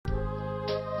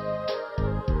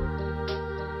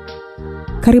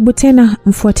Karibu tena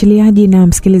mfuatiliaji na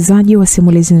msikilizaji wa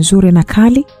simulizi nzuri na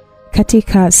kali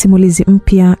katika simulizi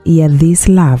mpya ya This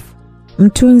Love.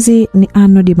 Mtunzi ni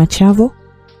Arnold Machavo,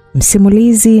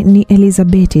 msimulizi ni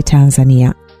Elizabeth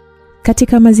Tanzania.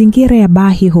 Katika mazingira ya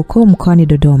Bahi huko mkoani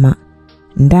Dodoma,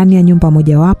 ndani ya nyumba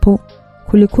mojawapo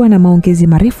kulikuwa na maongezi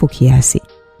marefu kiasi.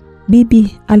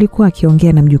 Bibi alikuwa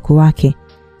akiongea na mjukuu wake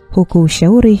huku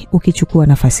ushauri ukichukua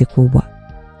nafasi kubwa.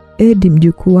 Edi,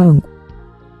 mjukuu wangu,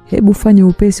 hebu fanya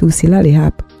upesi, usilale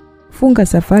hapa. Funga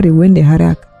safari uende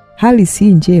haraka. Hali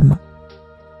si njema.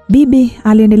 Bibi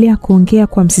aliendelea kuongea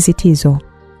kwa msisitizo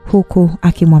huku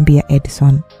akimwambia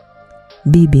Edison,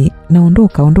 bibi,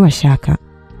 naondoka, ondoa shaka.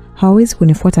 Hawezi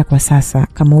kunifuata kwa sasa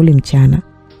kama ule mchana.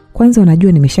 Kwanza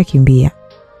unajua nimeshakimbia.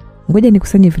 Ngoja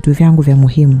nikusanye vitu vyangu vya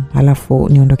muhimu halafu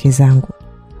niondoke zangu.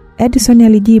 Edison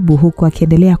alijibu huku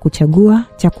akiendelea kuchagua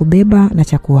cha kubeba na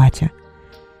cha kuacha.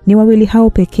 Ni wawili hao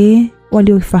pekee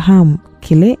waliofahamu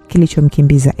kile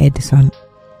kilichomkimbiza Edison.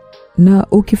 Na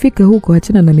ukifika huko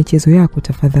achana na michezo yako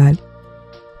tafadhali.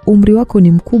 Umri wako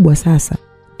ni mkubwa sasa.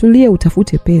 Tulia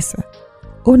utafute pesa.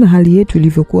 Ona hali yetu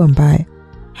ilivyokuwa mbaya.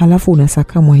 Halafu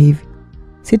unasakamwa hivi.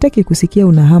 Sitaki kusikia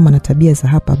unahama na tabia za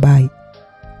hapa Bahi.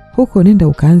 Huko nenda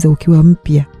ukaanza ukiwa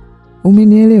mpya.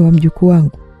 Umenielewa mjukuu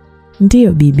wangu?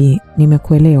 Ndiyo bibi,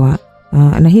 nimekuelewa.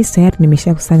 Na hii tayari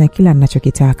nimeshakusanya kila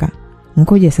ninachokitaka.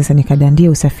 Ngoja sasa nikadandie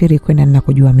usafiri kwenda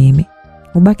ninakojua mimi.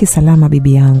 Ubaki salama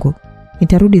bibi yangu.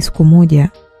 Nitarudi siku moja.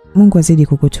 Mungu azidi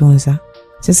kukutunza.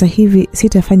 Sasa hivi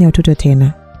sitafanya utoto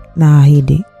tena,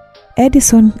 naahidi.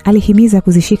 Edison alihimiza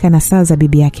kuzishika na saa za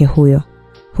bibi yake huyo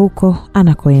huko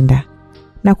anakoenda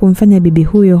na kumfanya bibi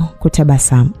huyo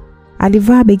kutabasamu.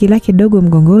 Alivaa begi lake dogo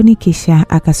mgongoni kisha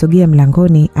akasogea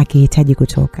mlangoni akihitaji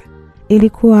kutoka.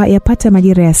 Ilikuwa yapata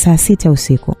majira ya saa 6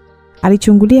 usiku.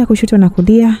 Alichungulia kushoto na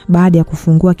kulia baada ya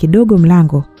kufungua kidogo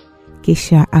mlango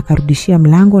kisha akarudishia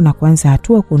mlango na kuanza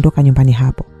hatua kuondoka nyumbani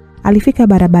hapo. Alifika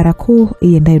barabara kuu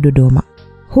iendayo Dodoma.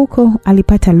 Huko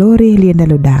alipata lori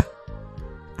liendalo Dar.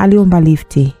 Aliomba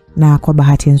lifti na kwa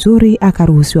bahati nzuri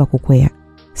akaruhusiwa kukwea.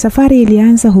 Safari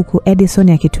ilianza huku Edison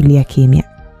akitulia kimya.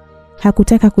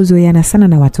 Hakutaka kuzoeana sana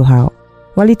na watu hao.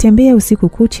 Walitembea usiku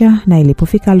kucha na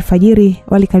ilipofika alfajiri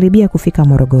walikaribia kufika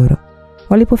Morogoro.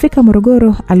 Walipofika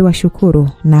Morogoro aliwashukuru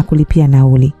na kulipia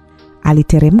nauli.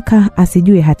 Aliteremka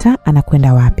asijue hata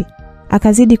anakwenda wapi.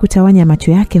 Akazidi kutawanya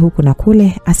macho yake huku na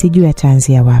kule asijue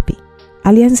ataanzia wapi.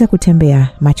 Alianza kutembea,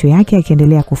 macho yake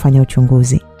yakiendelea kufanya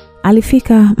uchunguzi.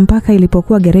 Alifika mpaka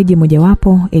ilipokuwa gereji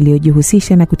mojawapo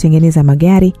iliyojihusisha na kutengeneza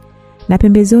magari na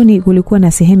pembezoni kulikuwa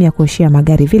na sehemu ya kuoshea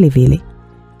magari vile vile.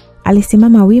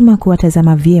 Alisimama wima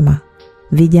kuwatazama vyema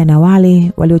vijana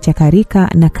wale waliochakarika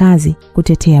na kazi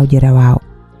kutetea ujira wao.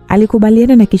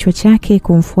 Alikubaliana na kichwa chake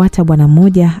kumfuata bwana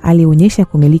mmoja aliyeonyesha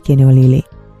kumiliki eneo lile.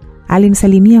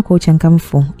 Alimsalimia kwa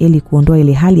uchangamfu ili kuondoa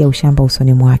ile hali ya ushamba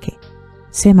usoni mwake.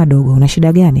 Sema dogo, una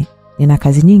shida gani? Nina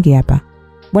kazi nyingi hapa.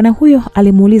 Bwana huyo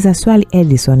alimuuliza swali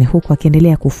Edison huku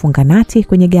akiendelea kufunga nati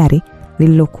kwenye gari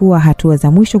lililokuwa hatua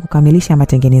za mwisho kukamilisha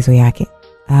matengenezo yake.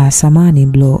 Samani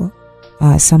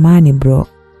bro.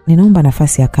 Ninaomba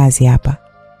nafasi ya kazi hapa.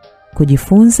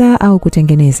 Kujifunza au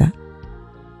kutengeneza?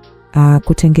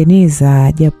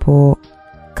 Kutengeneza japo.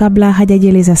 Kabla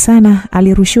hajajieleza sana,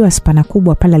 alirushiwa spana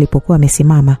kubwa pale alipokuwa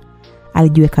amesimama.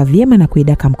 Alijiweka vyema na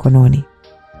kuidaka mkononi.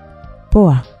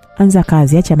 Poa, anza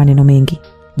kazi, acha maneno mengi.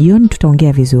 Jioni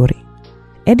tutaongea vizuri.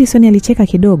 Edison alicheka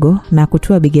kidogo na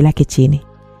kutoa begi lake chini.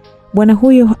 Bwana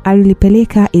huyo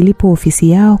alilipeleka ilipo ofisi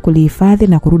yao kulihifadhi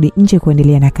na kurudi nje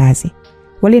kuendelea na kazi.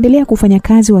 Waliendelea kufanya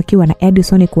kazi wakiwa na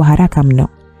Edison kwa haraka mno.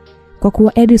 Kwa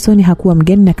kuwa Edison hakuwa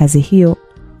mgeni na kazi hiyo,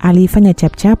 aliifanya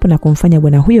chapchap na kumfanya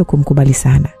bwana huyo kumkubali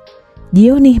sana.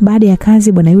 Jioni baada ya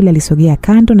kazi bwana yule alisogea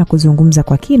kando na kuzungumza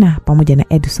kwa kina pamoja na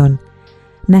Edison.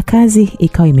 Na kazi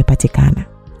ikawa imepatikana.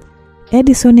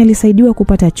 Edison alisaidiwa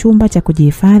kupata chumba cha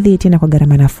kujihifadhi tena kwa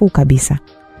gharama nafuu kabisa.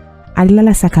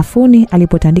 Alilala sakafuni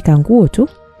alipotandika nguo tu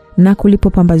na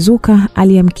kulipopambazuka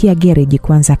aliamkia gereji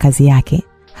kuanza kazi yake.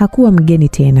 Hakuwa mgeni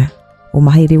tena.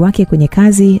 Umahiri wake kwenye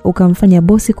kazi ukamfanya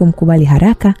bosi kumkubali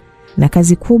haraka na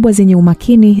kazi kubwa zenye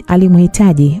umakini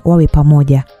alimhitaji wawe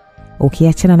pamoja.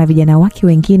 Ukiachana na vijana wake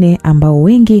wengine ambao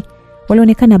wengi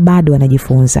walionekana bado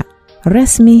wanajifunza.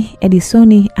 Rasmi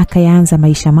Edison akaanza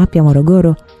maisha mapya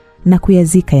Morogoro na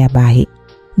kuyazika ya Bahi.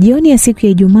 Jioni ya siku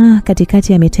ya Ijumaa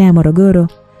katikati ya mitaa ya Morogoro,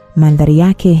 mandhari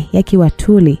yake yakiwa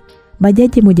tuli,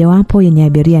 bajaji mojawapo yenye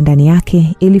abiria ndani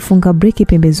yake ilifunga breki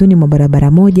pembezoni mwa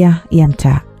barabara moja ya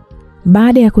mtaa.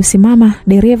 Baada ya kusimama,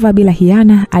 dereva bila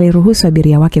hiana aliruhusu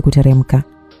abiria wake kuteremka.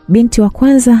 Binti wa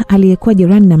kwanza aliyekuwa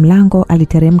jirani na mlango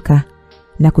aliteremka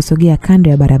na kusogea kando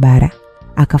ya barabara.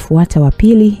 Akafuata wa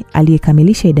pili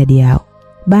aliyekamilisha idadi yao.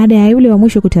 Baada ya yule wa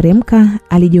mwisho kuteremka,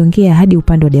 alijiongea hadi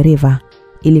upande wa dereva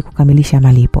ili kukamilisha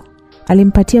malipo.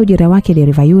 Alimpatia ujira wake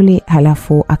dereva yule,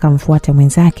 halafu akamfuata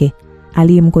mwenzake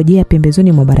aliyemngojea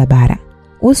pembezoni mwa barabara.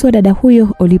 Uso wa dada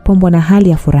huyo ulipombwa na hali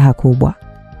ya furaha kubwa.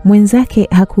 Mwenzake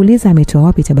hakuuliza ametoa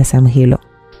wapi tabasamu hilo,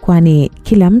 kwani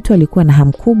kila mtu alikuwa na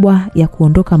hamu kubwa ya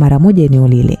kuondoka mara moja eneo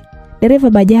lile. Dereva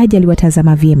bajaji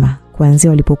aliwatazama vyema kuanzia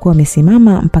walipokuwa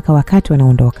wamesimama mpaka wakati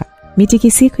wanaondoka.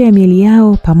 Mitikisiko ya miili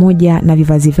yao pamoja na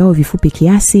vivazi vyao vifupi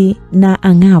kiasi na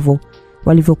angavu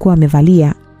walivyokuwa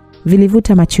wamevalia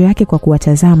vilivuta macho yake kwa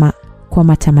kuwatazama kwa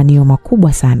matamanio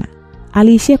makubwa sana.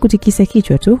 Aliishia kutikisa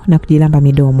kichwa tu na kujilamba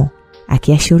midomo,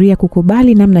 akiashiria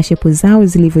kukubali namna shepu zao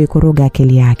zilivyoikoroga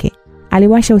akili yake.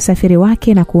 Aliwasha usafiri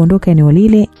wake na kuondoka eneo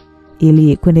lile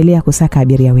ili kuendelea kusaka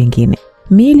abiria wengine.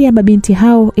 Miili ya mabinti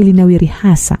hao ilinawiri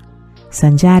hasa,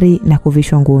 sanjari na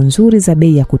kuvishwa nguo nzuri za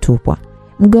bei ya kutupwa.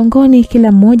 Mgongoni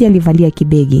kila mmoja alivalia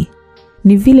kibegi.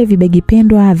 Ni vile vibegi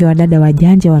pendwa vya wadada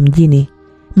wajanja wa mjini,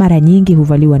 mara nyingi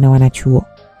huvaliwa na wanachuo.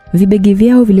 Vibegi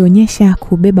vyao vilionyesha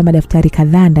kubeba madaftari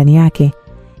kadhaa ndani yake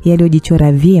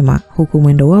yaliyojichora vyema, huku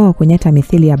mwendo wao kunyata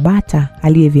mithili ya bata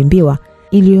aliyevimbiwa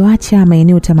iliyoacha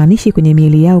maeneo tamanishi kwenye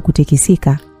miili yao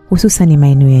kutikisika, hususan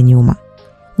maeneo ya nyuma.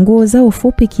 Nguo zao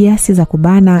fupi kiasi za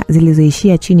kubana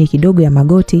zilizoishia chini kidogo ya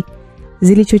magoti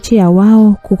zilichochea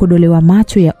wao kukodolewa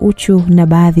macho ya uchu na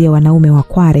baadhi ya wanaume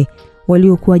wakware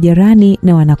waliokuwa jirani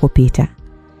na wanakopita.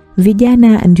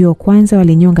 Vijana ndio kwanza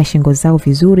walinyonga shingo zao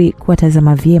vizuri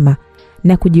kuwatazama vyema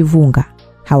na kujivunga.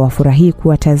 Hawafurahii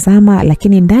kuwatazama,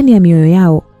 lakini ndani ya mioyo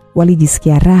yao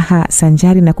walijisikia raha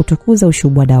sanjari na kutukuza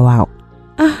ushubwada wao.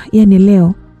 Yani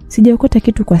leo sijaokota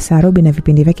kitu kwa Sarobi na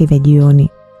vipindi vyake vya jioni.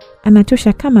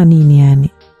 Anachosha kama nini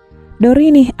yani.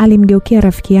 Dorini alimgeukia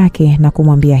rafiki yake na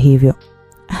kumwambia hivyo.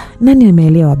 Nani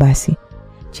ameelewa basi?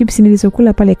 Chips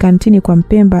nilizokula pale kantini kwa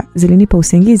Mpemba zilinipa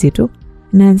usingizi tu.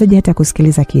 Naanzaje hata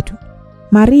kusikiliza kitu.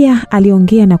 Maria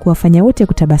aliongea na kuwafanya wote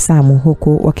kutabasamu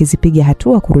huku wakizipiga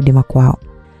hatua kurudi makwao.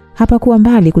 Hapakuwa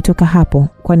mbali kutoka hapo,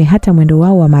 kwani hata mwendo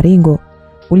wao wa maringo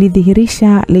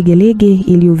ulidhihirisha legelege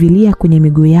iliyovilia kwenye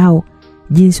miguu yao,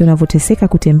 jinsi wanavyoteseka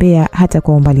kutembea hata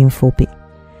kwa umbali mfupi.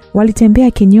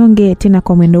 Walitembea kinyonge tena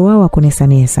kwa mwendo wao wa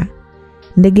kunesanesa.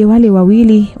 Ndege wale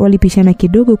wawili walipishana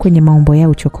kidogo kwenye maumbo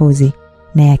yao chokozi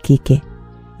na ya kike.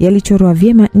 Yalichorwa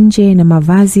vyema nje na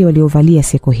mavazi waliovalia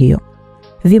siku hiyo.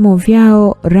 Vimo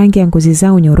vyao, rangi ya ngozi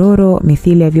zao nyororo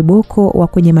mithili ya viboko wa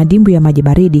kwenye madimbu ya maji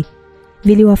baridi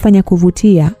viliwafanya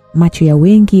kuvutia macho ya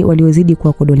wengi waliozidi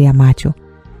kuwakodolea macho.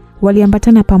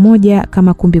 Waliambatana pamoja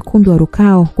kama kumbikumbi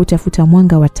warukao kutafuta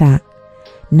mwanga wa taa.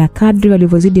 Na kadri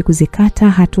walivyozidi kuzikata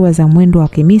hatua za mwendo wa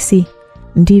kimisi,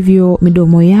 ndivyo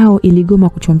midomo yao iligoma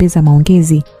kuchombeza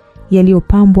maongezi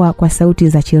yaliyopambwa kwa sauti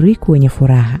za chiriku wenye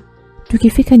furaha.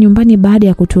 Tukifika nyumbani baada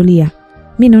ya kutulia,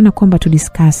 mimi naona kwamba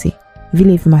tudiskasi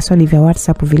vile maswali vya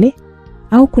WhatsApp vile,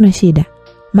 au kuna shida?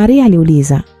 Maria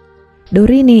aliuliza.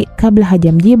 Dorini kabla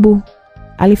hajamjibu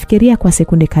alifikiria kwa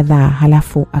sekunde kadhaa,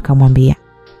 halafu akamwambia,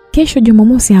 kesho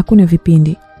Jumamosi hakuna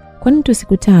vipindi. Kwa nini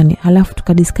tusikutane halafu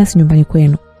tukadiskasi nyumbani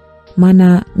kwenu?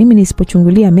 Maana mimi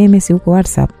nisipochungulia memes huko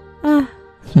WhatsApp,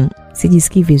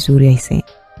 sijisikii vizuri aise.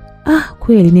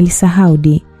 Kweli nilisahau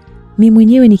di. Mimi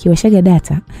mwenyewe nikiwashaga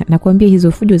data na kuambia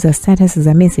hizo fujo za status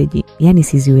za message, yani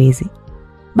siziwezi.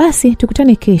 Basi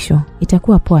tukutane kesho,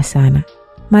 itakuwa poa sana.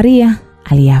 Maria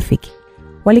aliafiki.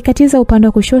 Walikatiza upande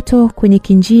wa kushoto kwenye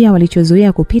kinjia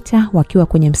walichozoea kupita wakiwa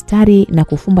kwenye mstari na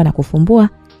kufumba na kufumbua.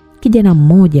 Kijana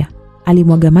mmoja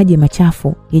alimwaga maji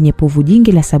machafu yenye povu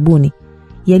jingi la sabuni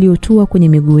yaliyotua kwenye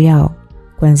miguu yao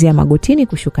kuanzia magotini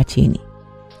kushuka chini.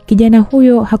 Kijana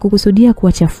huyo hakukusudia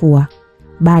kuwachafua,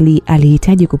 bali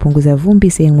alihitaji kupunguza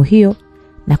vumbi sehemu hiyo,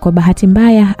 na kwa bahati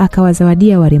mbaya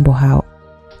akawazawadia warembo hao.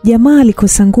 Jamaa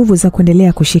alikosa nguvu za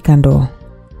kuendelea kushika ndoo.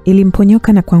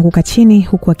 Ilimponyoka na kuanguka chini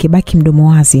huku akibaki mdomo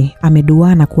wazi,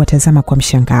 ameduaa na kuwatazama kwa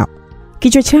mshangao.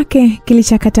 Kichwa chake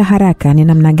kilichakata haraka ni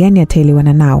namna gani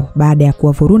ataelewana nao baada ya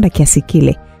kuwavurunda kiasi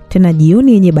kile, tena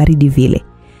jioni yenye baridi vile.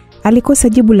 Alikosa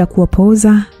jibu la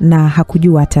kuwapoza na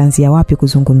hakujua ataanzia wapi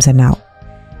kuzungumza nao.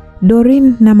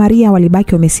 Dorin na Maria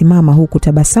walibaki wamesimama huku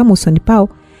tabasamu usoni pao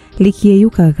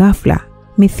likiyeyuka ghafla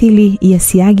mithili ya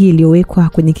siagi iliyowekwa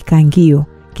kwenye kikaangio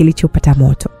kilichopata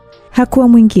moto. Hakuwa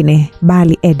mwingine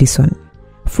bali Edison,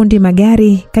 fundi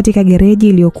magari katika gereji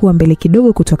iliyokuwa mbele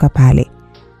kidogo kutoka pale.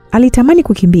 Alitamani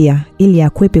kukimbia ili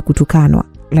akwepe kutukanwa,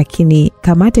 lakini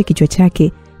kamata kichwa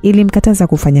chake ilimkataza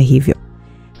kufanya hivyo.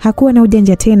 Hakuwa na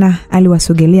ujanja tena,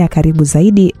 aliwasogelea karibu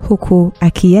zaidi huku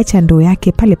akiacha ndoo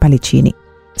yake pale pale chini.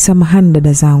 Samahani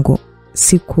dada zangu,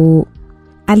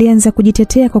 alianza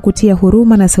kujitetea kwa kutia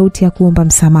huruma na sauti ya kuomba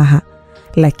msamaha,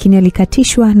 lakini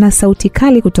alikatishwa na sauti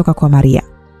kali kutoka kwa Maria.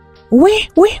 We,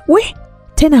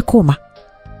 tena koma.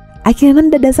 Akina nani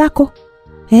dada zako?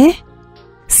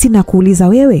 Sina kuuliza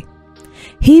wewe.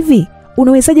 Hivi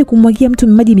unawezaje kumwagia mtu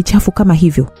maji michafu kama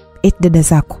hivyo? Eti dada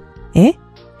zako.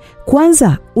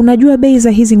 Kwanza unajua bei za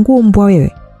hizi nguo mbwa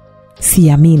wewe?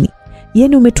 Siamini.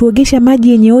 Yaani umetuogesha maji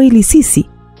yenye oili sisi?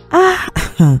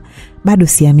 Bado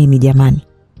siamini jamani.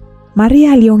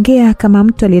 Maria aliongea kama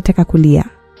mtu aliyetaka kulia.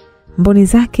 Mboni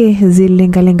zake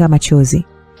zililengalenga machozi.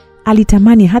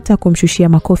 Alitamani hata kumshushia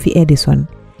makofi Edison,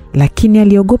 lakini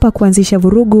aliogopa kuanzisha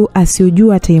vurugu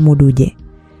asiyojua atayemuduje.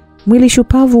 Mwili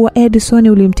shupavu wa Edison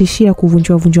ulimtishia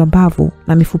kuvunjwa mbavu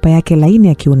na mifupa yake laini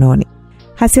ya kiunoni.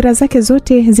 Hasira zake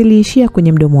zote ziliishia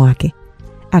kwenye mdomo wake.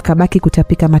 Akabaki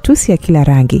kutapika matusi ya kila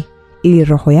rangi ili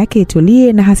roho yake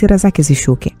itulie na hasira zake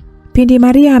zishuke. Pindi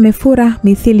Maria amefura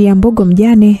mithili ya mbogo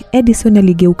mjane, Edison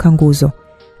aligeuka nguzo.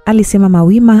 Alisimama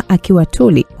wima akiwa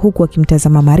tuli huku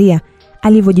akimtazama Maria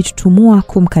alivyojitutumua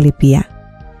kumkalipia.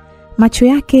 Macho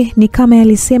yake ni kama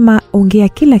yalisema, ongea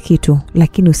kila kitu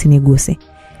lakini usiniguse,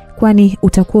 kwani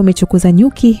utakuwa umechokoza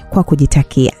nyuki kwa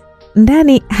kujitakia.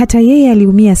 Ndani hata yeye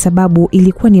aliumia, sababu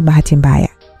ilikuwa ni bahati mbaya,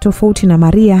 tofauti na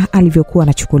Maria alivyokuwa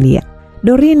anachukulia.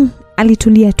 Doreen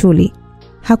alitulia tuli,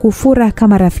 hakufura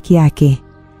kama rafiki yake,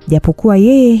 japokuwa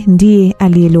yeye ndiye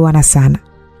alielewana sana.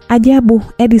 Ajabu,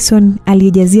 Edison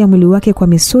aliyejazia mwili wake kwa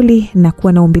misuli na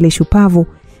kuwa na umbile shupavu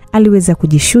aliweza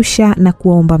kujishusha na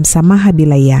kuomba msamaha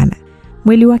bila yana.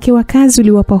 Mwili wake wa kazi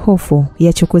uliwapa hofu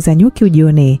ya chokoza nyuki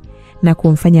ujione na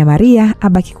kumfanya Maria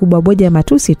abaki kubaboja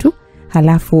matusi tu,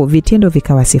 halafu vitendo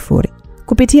vikawa sifuri.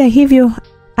 Kupitia hivyo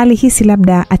alihisi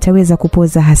labda ataweza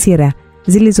kupoza hasira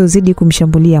zilizozidi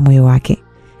kumshambulia moyo wake.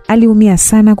 Aliumia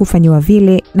sana kufanywa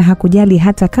vile na hakujali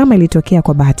hata kama ilitokea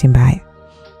kwa bahati mbaya.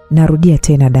 Narudia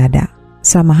tena dada,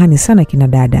 samahani sana kina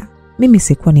dada, mimi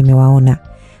sikuwa nimewaona.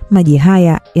 Maji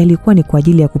haya yalikuwa ni kwa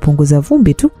ajili ya kupunguza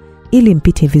vumbi tu ili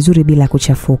mpite vizuri bila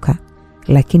kuchafuka,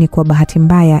 lakini kwa bahati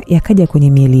mbaya yakaja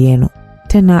kwenye miili yenu.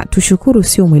 Tena tushukuru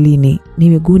sio mwilini, ni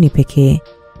miguuni pekee.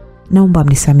 Naomba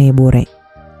mnisamee bure.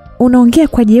 Unaongea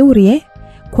kwa jeuri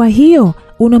Kwa hiyo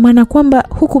una maana kwamba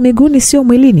huku miguuni sio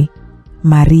mwilini?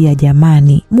 Maria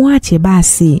jamani, muache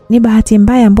basi, ni bahati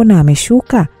mbaya, mbona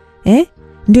ameshuka?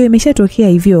 Ndio imeshatokea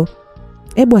hivyo.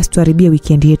 Hebu asituharibie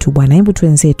weekend yetu bwana, hebu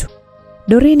tuenzetu.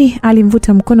 Dorini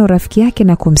alimvuta mkono rafiki yake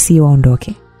na kumsihi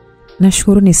waondoke.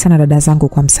 Nashukuruni sana dada zangu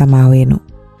kwa msamaha wenu.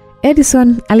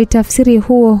 Edison alitafsiri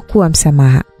huo kuwa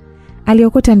msamaha.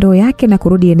 Aliokota ndoo yake na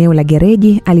kurudi eneo la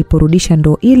gereji. Aliporudisha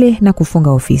ndoo ile na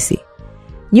kufunga ofisi.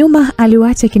 Nyuma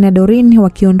aliwaacha kina Doreen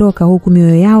wakiondoka, huku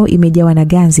mioyo yao imejawa na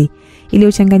ganzi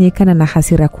iliyochanganyikana na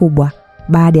hasira kubwa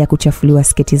baada ya kuchafuliwa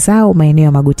sketi zao maeneo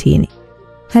ya magotini.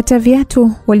 Hata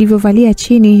viatu walivyovalia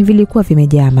chini vilikuwa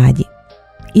vimejaa maji.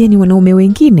 Yaani wanaume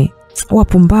wengine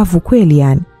wapumbavu kweli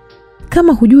yani.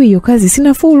 Kama hujui hiyo kazi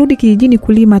sinafaa urudi kijijini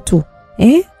kulima tu.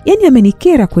 Yaani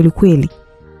amenikera kweli kweli.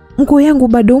 Nguo yangu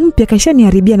bado mpya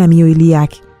kashaniharibia na mioili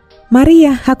yake.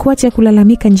 Maria hakuacha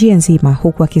kulalamika njia nzima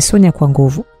huku akisonya kwa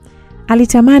nguvu.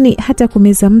 Alitamani hata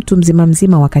kumeza mtu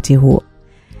mzima wakati huo.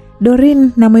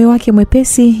 Doreen na moyo wake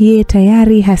mwepesi, yeye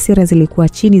tayari hasira zilikuwa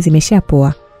chini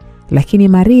zimeshapoa. Lakini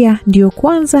Maria ndio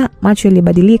kwanza macho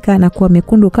yalibadilika na kuwa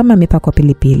mekundu kama amepakwa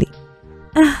pilipili.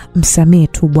 Msamee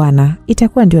tu bwana,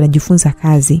 itakuwa ndio anajifunza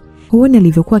kazi. Huoni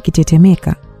alivyokuwa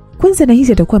kitetemeka? Kwanza na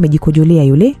hizi atakuwa amejikojolea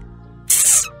yule.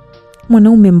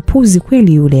 Mwanaume mpuzi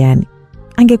kweli yule yani.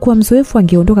 Angekuwa mzoefu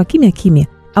angeondoka kimya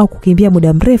au kukimbia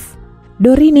muda mrefu.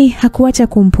 Dorini hakuacha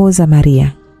kumpoza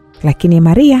Maria. Lakini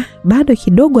Maria bado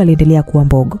kidogo aliendelea kuwa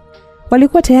mbogo.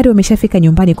 Walikuwa tayari wameshafika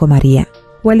nyumbani kwa Maria.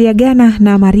 Waliagana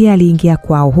na Maria aliingia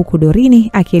kwao huku Dorini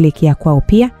akielekea kwao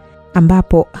pia,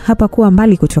 ambapo hapakuwa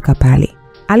mbali kutoka pale.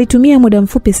 Alitumia muda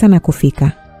mfupi sana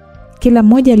kufika. Kila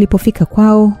mmoja alipofika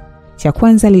kwao, cha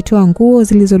kwanza alitoa nguo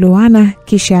zilizolowana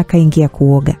kisha akaingia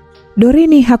kuoga.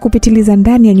 Dorini hakupitiliza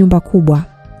ndani ya nyumba kubwa.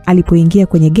 Alipoingia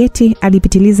kwenye geti,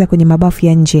 alipitiliza kwenye mabafu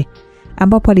ya nje,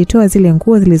 ambapo alitoa zile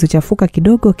nguo zilizochafuka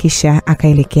kidogo kisha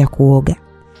akaelekea kuoga.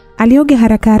 Alioga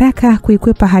haraka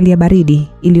kuikwepa hali ya baridi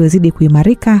iliyozidi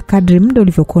kuimarika kadri muda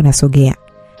ulivyokuwa unasogea.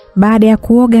 Baada ya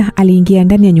kuoga, aliingia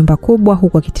ndani ya nyumba kubwa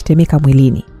huku akitetemeka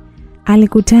mwilini.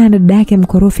 Alikutana na dada yake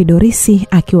mkorofi Dorisi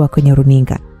akiwa kwenye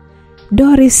runinga.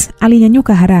 Doris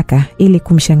alinyanyuka haraka ili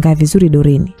kumshangaa vizuri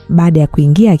Dorini baada ya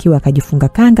kuingia akiwa akajifunga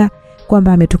kanga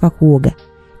kwamba ametoka kuoga,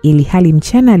 ili hali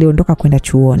mchana aliondoka kwenda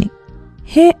chuoni.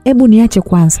 Hebu niache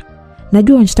kwanza.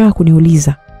 Najua unataka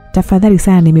kuniuliza. Tafadhali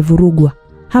sana, nimevurugwa.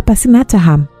 Hapa sina hata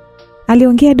hamu.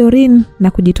 Aliongea Dorin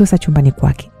na kujitosa chumbani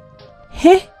kwake.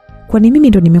 Kwani mimi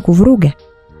ndo nimekuvuruga?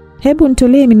 Hebu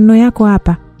nitolee maneno yako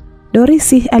hapa.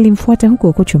 Dorisi alimfuata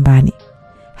huko chumbani.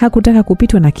 Hakutaka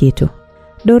kupitwa na kitu.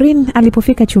 Doreen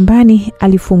alipofika chumbani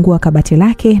alifungua kabati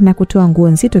lake na kutoa nguo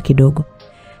nzito kidogo.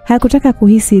 Hakutaka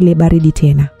kuhisi ile baridi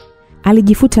tena.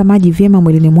 Alijifuta maji vyema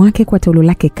mwilini mwake kwa taulo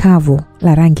lake kavu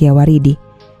la rangi ya waridi,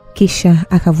 kisha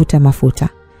akavuta mafuta.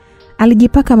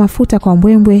 Alijipaka mafuta kwa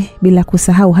mbwembwe bila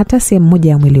kusahau hata sehemu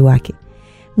moja ya mwili wake.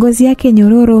 Ngozi yake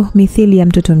nyororo mithili ya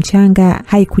mtoto mchanga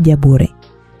haikuja bure.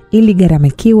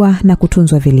 Iligharamikiwa na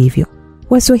kutunzwa vilivyo.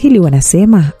 Waswahili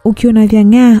wanasema ukiona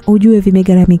vyang'aa ujue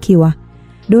vimegharamikiwa.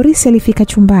 Doris alifika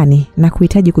chumbani na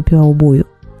kuhitaji kupewa ubuyu.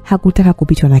 Hakutaka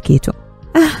kupitwa na kitu.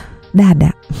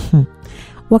 Dada.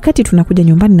 Wakati tunakuja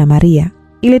nyumbani na Maria,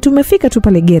 ile tumefika tu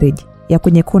pale garage ya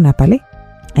kwenye kona pale.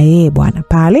 Bwana,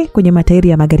 pale kwenye matairi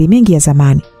ya magari mengi ya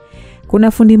zamani.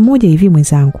 Kuna fundi mmoja hivi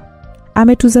mwenzangu.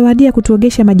 Ametuzawadia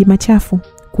kutuogesha maji machafu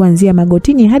kuanzia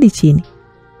magotini hadi chini.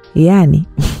 Yaani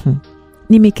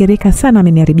nimekereka sana,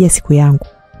 ameniharibia siku yangu.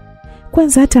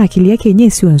 Kwanza hata akili yake yenyewe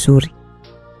sio nzuri.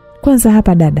 Kwanza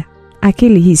hapa dada,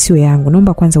 akili hii sio yangu,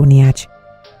 naomba kwanza uniache.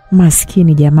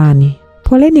 Maskini jamani.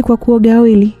 Poleni kwa kuoga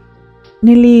wili.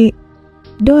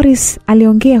 Doris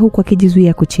aliongea huku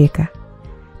akijizuia kucheka.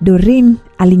 Doreen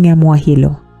aling'amua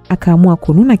hilo, akaamua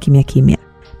kununa kimya kimya.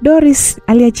 Doris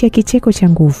aliachia kicheko cha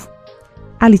nguvu.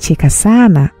 Alicheka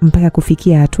sana mpaka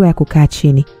kufikia hatua ya kukaa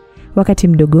chini, wakati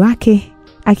mdogo wake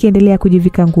akiendelea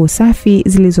kujivika nguo safi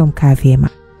zilizomkaa vyema.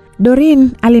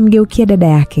 Doreen alimgeukia dada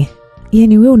yake.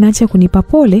 Yaani wewe unaacha kunipa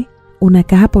pole,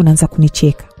 unakaa hapa unaanza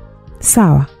kunicheka.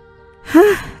 Sawa.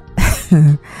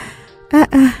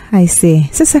 Aise,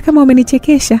 sasa kama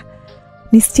umenichekesha,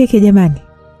 nisicheke jamani.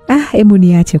 Hebu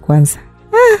niache kwanza.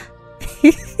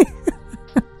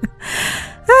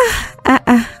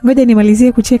 Ngoja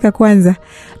nimalizie kucheka kwanza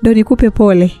ndio nikupe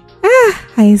pole.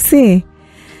 Aise.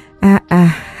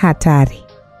 Hatari.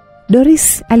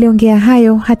 Doris aliongea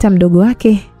hayo hata mdogo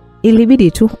wake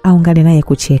ilibidi tu aungane naye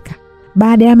kucheka.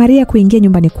 Baada ya Maria kuingia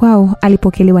nyumbani kwao,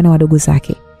 alipokelewa na wadogo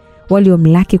zake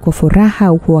waliomlaki kwa furaha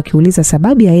huku wakiuliza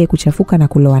sababu ya yeye kuchafuka na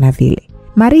kulowana vile.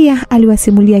 Maria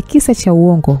aliwasimulia kisa cha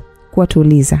uongo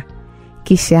kuwatuliza,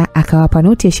 kisha akawapa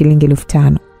noti ya shilingi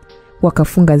 5,000.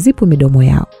 Wakafunga zipu midomo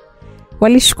yao.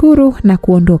 Walishukuru na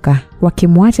kuondoka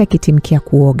wakimwacha kitimkia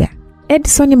kuoga.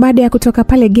 Edison baada ya kutoka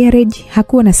pale garage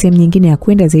hakuwa na sehemu nyingine ya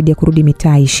kwenda zaidi ya kurudi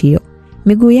mitaa ishio.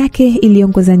 Miguu yake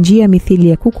iliongoza njia mithili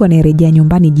ya kuku anayerejea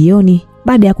nyumbani jioni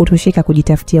baada ya kutosheka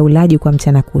kujitafutia ulaji kwa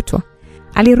mchana kutwa.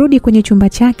 Alirudi kwenye chumba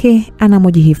chake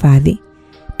anamojihifadhi.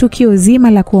 Tukio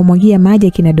zima la kuomwagia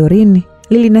maji kina Doreen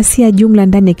lilinasia jumla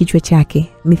ndani ya kichwa chake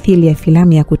mithili ya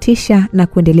filamu ya kutisha na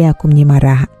kuendelea kumnyima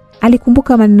raha.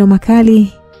 Alikumbuka maneno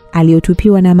makali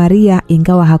aliyotupiwa na Maria,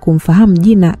 ingawa hakumfahamu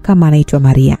jina kama anaitwa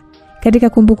Maria. Katika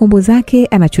kumbukumbu zake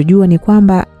anachojua ni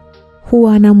kwamba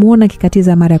huwa anamuona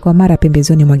kikatiza mara kwa mara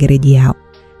pembezoni mwa gereji yao.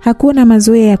 Hakuwa na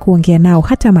mazoea ya kuongea nao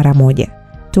hata mara moja,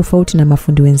 tofauti na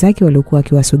mafundi wenzake waliokuwa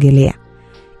wakiwasogelea.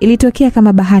 Ilitokea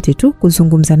kama bahati tu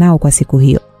kuzungumza nao kwa siku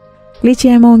hiyo. Licha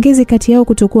ya maongezi kati yao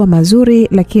kutokuwa mazuri,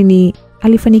 lakini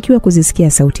alifanikiwa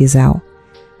kuzisikia sauti zao.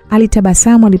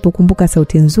 Alitabasamu alipokumbuka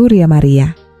sauti nzuri ya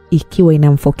Maria ikiwa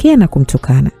inamfokea na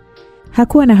kumtukana.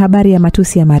 Hakuwa na habari ya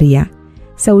matusi ya Maria.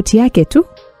 Sauti yake tu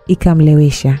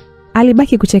ikamlewesha.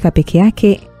 Alibaki kucheka peke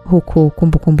yake huku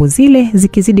kumbukumbu zile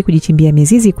zikizidi kujichimbia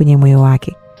mizizi kwenye moyo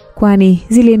wake, kwani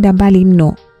zilienda mbali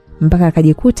mno mpaka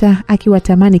akajikuta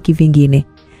akiwatamani kivingine,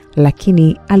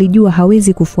 lakini alijua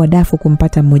hawezi kufua dafu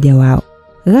kumpata mmoja wao.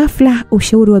 Ghafla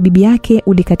ushauri wa bibi yake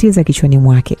ulikatiza kichwani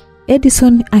mwake.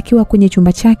 Edison akiwa kwenye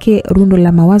chumba chake, rundo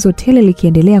la mawazo tele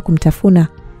likiendelea kumtafuna,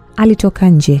 alitoka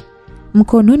nje,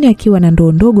 mkononi akiwa na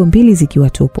ndoo ndogo 2 zikiwa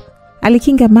tupu.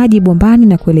 Alikinga maji bombani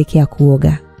na kuelekea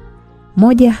kuoga,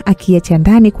 moja akiacha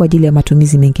ndani kwa ajili ya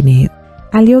matumizi mengineyo.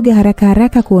 Alioga haraka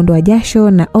haraka kuondoa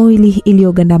jasho na oili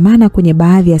iliyogandamana kwenye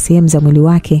baadhi ya sehemu za mwili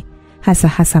wake,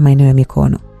 hasa maeneo ya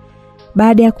mikono.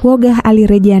 Baada ya kuoga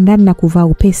alirejea ndani na kuvaa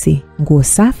upesi nguo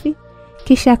safi,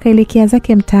 kisha akaelekea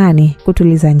zake mtaani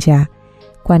kutuliza njaa,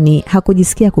 kwani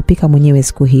hakujisikia kupika mwenyewe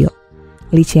siku hiyo.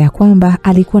 Licha ya kwamba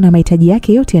alikuwa na mahitaji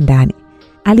yake yote ndani,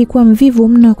 alikuwa mvivu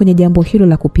mno kwenye jambo hilo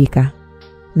la kupika.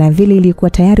 Na vile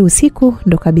ilikuwa tayari usiku,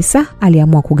 ndo kabisa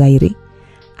aliamua kugairi.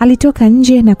 Alitoka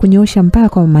nje na kunyoosha mpaka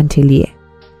kwa mama ntilie.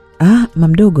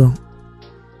 Mamdogo,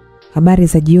 habari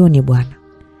za jioni bwana.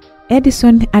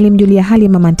 Edison alimjulia hali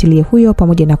mama ntilie huyo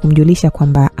pamoja na kumjulisha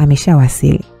kwamba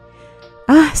ameshawasili.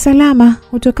 Salama,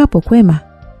 utokapo kwema?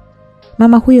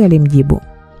 Mama huyo alimjibu.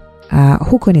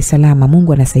 Huko ni salama,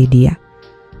 Mungu anasaidia.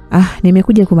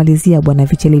 Nimekuja kumalizia bwana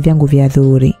vichele vyangu vya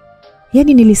adhuhuri.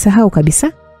 Yaani nilisahau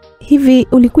kabisa. Hivi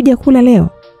ulikuja kula leo?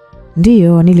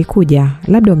 Ndiyo, nilikuja.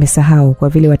 Labda umesahau kwa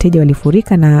vile wateja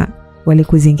walifurika na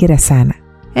walikuzingira sana.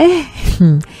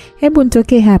 Hebu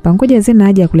nitokee hapa, ngoja Zena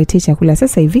aje akuletee chakula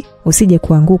sasa hivi, usije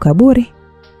kuanguka bure.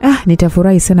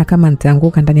 Nitafurahi sana kama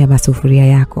nitaanguka ndani ya masufuria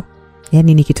yako.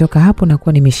 Yaani nikitoka hapo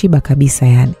nakuwa nimeshiba kabisa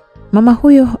yani. Mama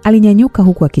huyo alinyanyuka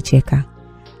huku akicheka.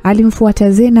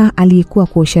 Alimfuata Zena aliyekuwa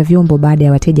kuosha vyombo baada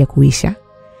ya wateja kuisha.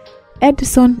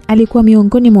 Edison alikuwa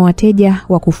miongoni mwa wateja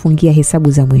wa kufungia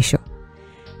hesabu za mwisho.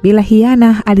 Bila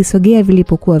hiana alisogea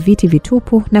vilipokuwa viti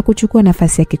vitupu na kuchukua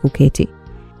nafasi yake kuketi.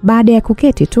 Baada ya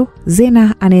kuketi tu,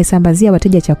 Zena anayesambazia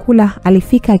wateja chakula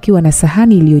alifika akiwa na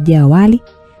sahani iliyojaa wali,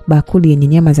 bakuli yenye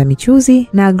nyama za michuzi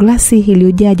na glasi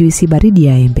iliyojaa juisi baridi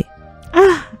ya embe.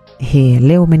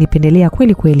 Leo umenipendelea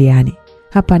kweli kweli yani.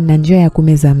 Hapa nina njaa ya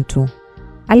kumeza mtu.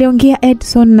 Aliongea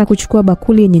Edison na kuchukua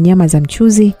bakuli yenye nyama za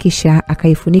mchuzi kisha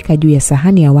akaifunika juu ya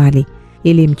sahani ya wali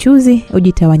ili mchuzi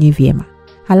ujitawanye vyema.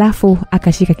 Halafu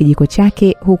akashika kijiko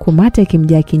chake huku mate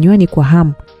ikimjaa kinywani kwa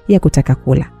hamu ya kutaka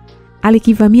kula.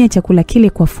 Alikivamia chakula kile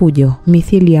kwa fujo,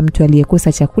 mithili ya mtu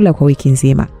aliyekosa chakula kwa wiki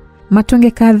nzima.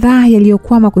 Matonge kadhaa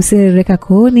yaliyokwama kuserereka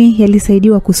kooni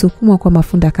yalisaidiwa kusukumwa kwa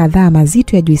mafunda kadhaa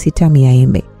mazito ya juisi tamu ya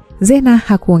embe. Zena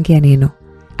hakuongea neno.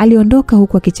 Aliondoka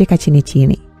huku akicheka chini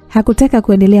chini. Hakutaka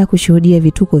kuendelea kushuhudia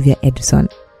vituko vya Edison.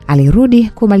 Alirudi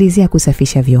kumalizia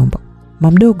kusafisha vyombo.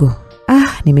 Mamdogo,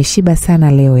 nimeshiba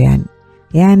sana leo yani.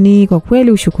 Yaani kwa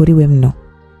kweli ushukuriwe mno.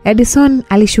 Edison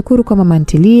alishukuru kwa mama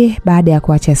ntilie baada ya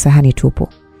kuacha sahani tupu.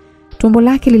 Tumbo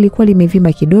lake lilikuwa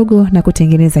limevimba kidogo na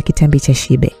kutengeneza kitambi cha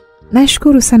shibe.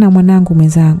 Nashukuru sana mwanangu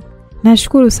mwenzangu.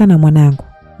 Nashukuru sana mwanangu.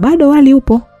 Bado wali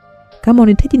upo? Kama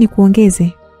unahitaji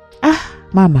nikuongeze.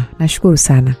 Mama, nashukuru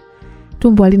sana.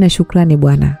 Tumbo halina shukrani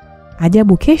bwana.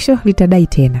 Ajabu kesho litadai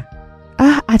tena.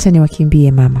 Acha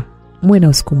niwakimbie mama. Muwe na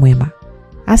usiku mwema.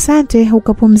 Asante,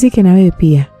 ukapumzike na wewe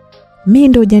pia. Mimi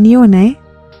ndo hujaniona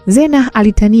Zena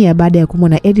alitania baada ya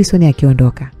kumwona Edison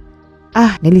akiondoka.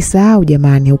 Nilisahau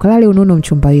jamani, ukalale unono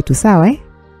mchumba wetu, sawa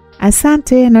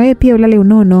Asante, na wewe pia ulale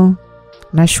unono.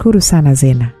 Nashukuru sana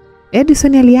Zena.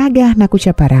 Edison aliaga na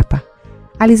kuchapa rapa.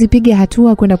 Alizipiga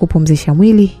hatua kwenda kupumzisha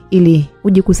mwili ili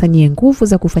ujikusanyie nguvu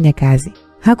za kufanya kazi.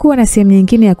 Hakuwa na sehemu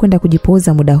nyingine ya kwenda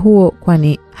kujipoza muda huo,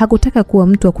 kwani hakutaka kuwa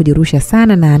mtu wa kujirusha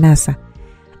sana na anasa,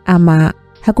 ama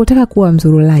hakutaka kuwa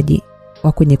mzurulaji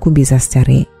wa kwenye kumbi za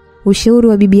starehe. Ushauri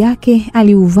wa bibi yake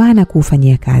aliuvaa na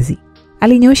kuufanyia kazi.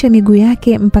 Alinyoosha miguu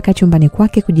yake mpaka chumbani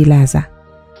kwake kujilaza.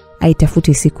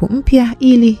 Aitafuti siku mpya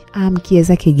ili aamkie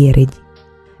zake gereji.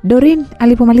 Doreen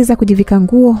alipomaliza kujivika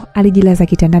nguo alijilaza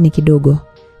kitandani kidogo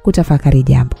kutafakari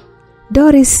jambo.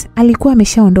 Doris alikuwa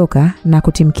ameshaondoka na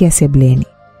kutimkia sebleni,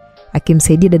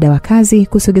 akimsaidia dada wa kazi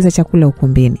kusogeza chakula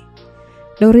ukumbini.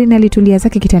 Doreen alitulia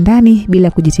zake kitandani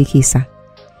bila kujitikisa.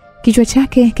 Kichwa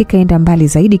chake kikaenda mbali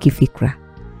zaidi kifikra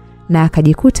na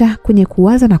akajikuta kwenye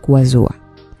kuwaza na kuwazua.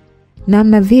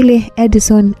 Namna vile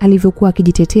Edison alivyokuwa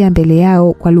akijitetea mbele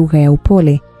yao kwa lugha ya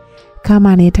upole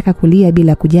kama anayetaka kulia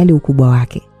bila kujali ukubwa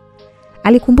wake.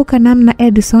 Alikumbuka namna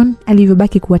Edison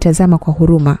alivyobaki kuwatazama kwa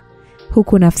huruma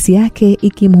huku nafsi yake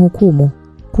ikimhukumu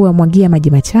kuwamwagia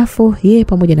maji machafu yeye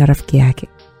pamoja na rafiki yake.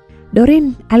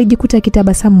 Doreen alijikuta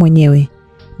kitabasamu mwenyewe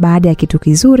baada ya kitu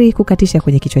kizuri kukatisha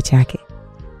kwenye kichwa chake.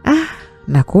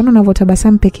 Na kuona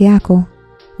unavyotabasamu peke yako,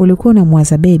 ulikuwa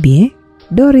unamwaza baby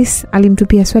Doris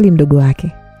alimtupia swali mdogo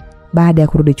wake baada ya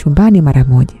kurudi chumbani mara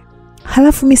moja.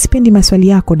 Halafu mimi sipendi maswali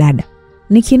yako dada.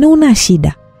 Nikinuna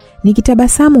shida,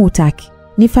 nikitabasamu utaki.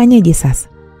 Nifanyeje sasa?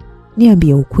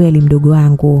 Niambie ukweli mdogo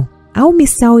wangu. Au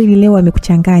Mr. Oili leo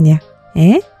amekuchanganya?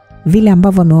 Vile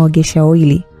ambavyo amewaogesha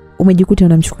Oili, umejikuta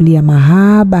unamchukulia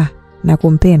mahaba na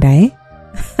kumpenda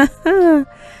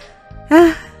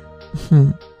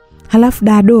Halafu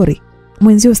Dadori,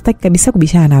 mwenzio sitaki kabisa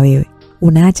kubishana na wewe.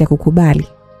 Unaacha kukubali.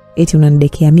 Eti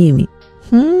unanidekea mimi.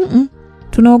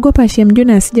 Tunaogopa Shem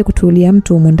Jonah asije kutuulia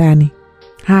mtu humo ndani.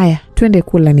 Haya, twende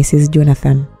kula Mrs.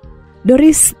 Jonathan.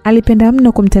 Doris alipenda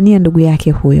mno kumtania ndugu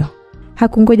yake huyo.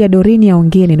 Hakungoja Doreen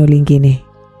aongee neno lingine.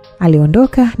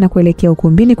 Aliondoka na kuelekea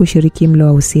ukumbini kushiriki mlo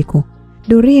wa usiku.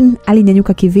 Doreen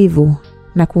alinyanyuka kivivu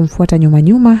na kumfuata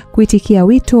nyuma kuitikia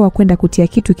wito wa kwenda kutia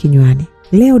kitu kinywani.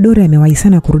 Leo Dore amewahi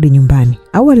sana kurudi nyumbani,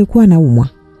 au alikuwa anaumwa?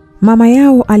 Mama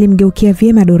yao alimgeukia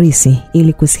vyema Dorisi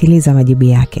ili kusikiliza majibu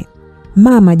yake.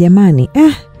 Mama jamani,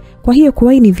 kwa hiyo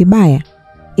kuwahi ni vibaya.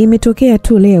 Imetokea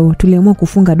tu leo tuliamua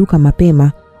kufunga duka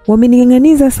mapema.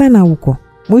 Wamening'ang'aniza sana huko.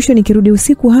 Mwisho nikirudi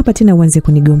usiku hapa tena uanze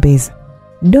kunigombeza.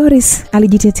 Doris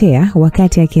alijitetea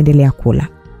wakati akiendelea kula.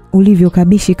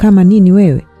 Ulivyokabishi kama nini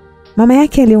wewe? Mama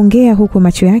yake aliongea huku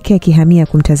macho yake yakihamia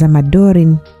kumtazama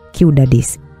Doreen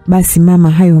kiudadisi. Basi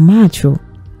mama, hayo macho.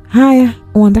 Haya,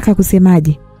 unataka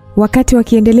kusemaje? Wakati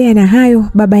wakiendelea na hayo,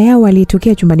 baba yao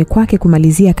aliyetokea chumbani kwake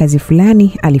kumalizia kazi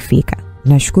fulani alifika.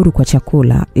 nashukuru kwa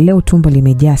chakula. Leo tumbo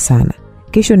limejaa sana.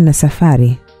 Kesho nina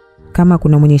safari. Kama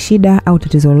kuna mwenye shida au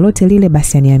tatizo lolote lile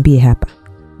basi aniambie hapa."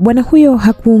 Bwana huyo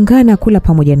hakuungana kula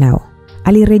pamoja nao.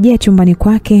 Alirejea chumbani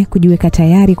kwake kujiweka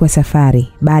tayari kwa safari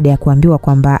baada ya kuambiwa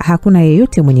kwamba hakuna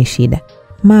yeyote mwenye shida.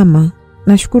 "Mama,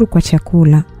 nashukuru kwa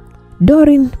chakula."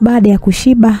 Doreen baada ya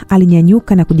kushiba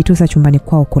alinyanyuka na kujitosa chumbani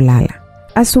kwao kulala.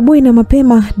 Asubuhi na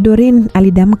mapema Doreen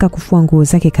alidamka kufua nguo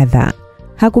zake kadhaa.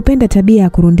 Hakupenda tabia ya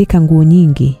kurundika nguo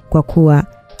nyingi kwa kuwa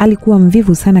alikuwa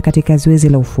mvivu sana katika zoezi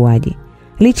la ufuaji.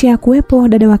 Licha ya kuwepo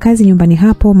dada wa kazi nyumbani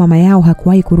hapo, mama yao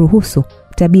hakuwahi kuruhusu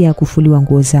tabia ya kufuliwa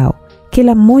nguo zao.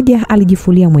 Kila mmoja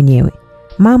alijifulia mwenyewe.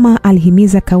 Mama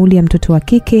alihimiza kauli ya mtoto wa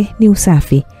kike ni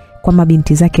usafi kwa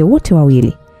mabinti zake wote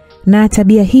wawili. Na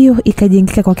tabia hiyo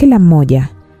ikajengeka kwa kila mmoja.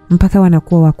 Mpaka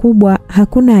wanakuwa wakubwa,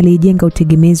 hakuna aliyejenga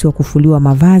utegemezi wa kufuliwa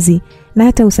mavazi na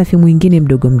hata usafi mwingine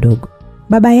mdogo mdogo.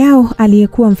 Baba yao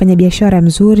aliyekuwa mfanyabiashara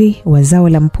mzuri wa zao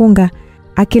la mpunga,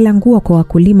 akilangua kwa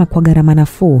wakulima kwa gharama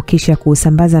nafuu kisha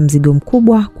kuusambaza mzigo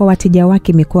mkubwa kwa wateja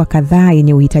wake mikoa kadhaa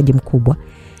yenye uhitaji mkubwa.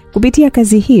 Kupitia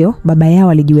kazi hiyo, baba yao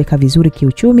alijiweka vizuri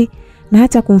kiuchumi na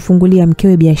hata kumfungulia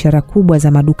mkewe biashara kubwa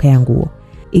za maduka ya nguo,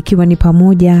 ikiwa ni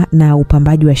pamoja na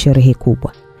upambaji wa sherehe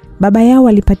kubwa. Baba yao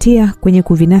alipatia kwenye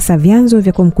kuvinasa vyanzo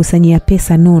vya kumkusanyia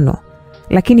pesa nono,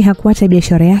 lakini hakuacha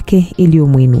biashara yake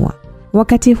iliyomuinua.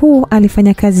 Wakati huu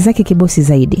alifanya kazi zake kibosi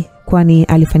zaidi, kwani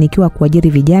alifanikiwa kuajiri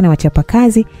vijana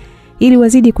wachapakazi ili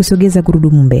wazidi kusogeza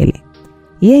gurudumu mbele.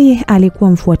 Yeye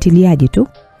alikuwa mfuatiliaji tu.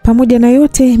 Pamoja na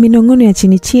yote, minong'ono ya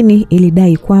chini chini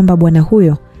ilidai kwamba bwana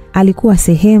huyo alikuwa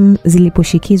sehemu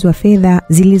ziliposhikizwa fedha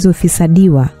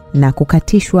zilizofisadiwa na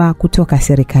kukatishwa kutoka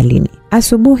serikalini.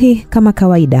 Asubuhi kama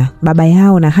kawaida, baba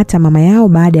yao na hata mama yao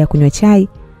baada ya kunywa chai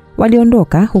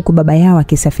waliondoka, huku baba yao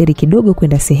akisafiri kidogo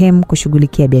kwenda sehemu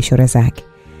kushughulikia biashara zake.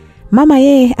 Mama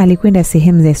yeye alikwenda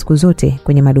sehemu za siku zote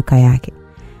kwenye maduka yake.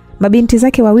 Mabinti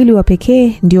zake wawili wa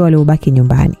pekee ndio waliobaki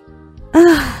nyumbani.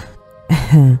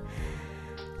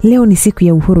 Leo ni siku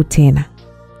ya uhuru tena,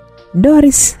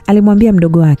 Doris alimwambia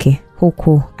mdogo wake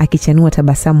huku akichanua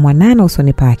tabasamu mwanana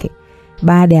usoni pake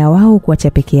baada ya wao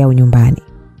kuacha peke yao nyumbani.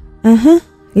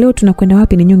 Leo tunakwenda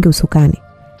wapi ni nyonge usukani?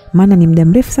 Maana ni muda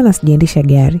mrefu sana sijaendesha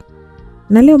gari.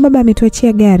 Na leo baba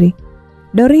ametuachia gari.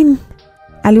 Doreen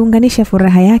aliunganisha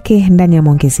furaha yake ndani ya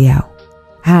maongezi yao.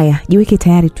 Haya, jiweke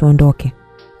tayari tuondoke.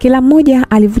 Kila mmoja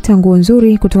alivuta nguo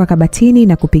nzuri kutoka kabatini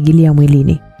na kupigilia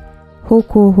mwilini,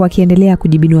 huku wakiendelea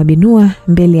kujibinua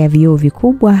mbele ya vioo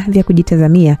vikubwa vya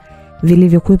kujitazamia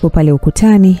vilivyokuwepo pale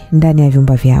ukutani ndani ya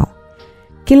vyumba vyao.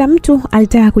 Kila mtu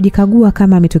alitaka kujikagua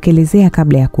kama ametokelezea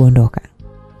kabla ya kuondoka.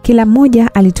 Kila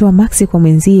mmoja alitoa maksi kwa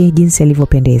mwenzie jinsi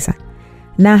alivyopendeza,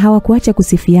 na hawakuacha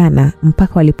kusifiana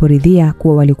mpaka waliporidhia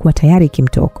kuwa walikuwa tayari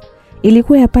kimtoko.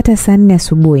 Ilikuwa yapata saa 4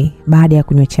 asubuhi baada ya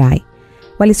kunywa chai.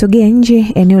 Walisogea nje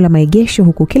eneo la maegesho,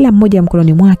 huku kila mmoja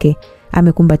mkononi mwake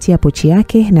amekumbatia pochi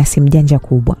yake na simu janja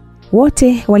kubwa.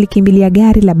 Wote walikimbilia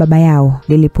gari la baba yao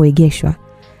lilipoegeshwa,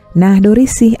 na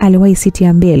Dorisi aliwahi siti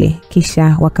ya mbele,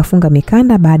 kisha wakafunga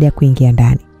mikanda baada ya kuingia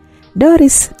ndani.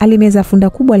 Doris alimeza funda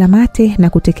kubwa la mate na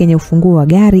kutekenya ufunguo wa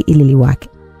gari ili liwake.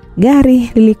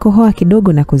 Gari lilikohoa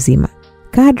kidogo na kuzima.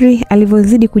 Kadri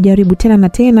alivyozidi kujaribu tena na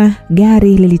tena,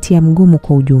 gari lilitia mgumu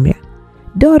kwa ujumla.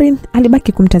 Doreen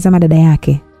alibaki kumtazama dada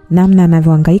yake namna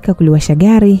anavyohangaika kuliwasha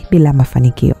gari bila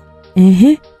mafanikio.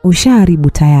 Ushaharibu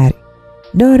tayari,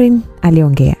 Doreen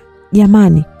aliongea.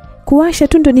 Jamani, kuwasha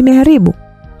tu ndo nimeharibu.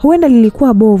 Huenda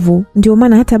lilikuwa bovu, ndio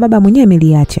maana hata baba mwenyewe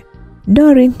ameliacha.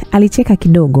 Doreen alicheka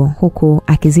kidogo huku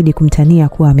akizidi kumtania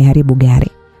kuwa ameharibu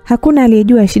gari. Hakuna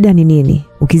aliyejua shida ni nini,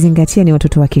 ukizingatia ni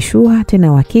watoto wa kishua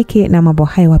tena wa kike na mambo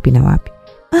hayo wapi na wapi.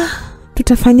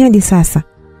 Tutafanyaje sasa?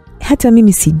 Hata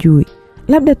mimi sijui.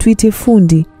 Labda tuite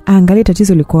fundi aangalie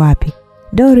tatizo liko wapi,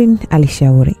 Doreen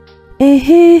alishauri.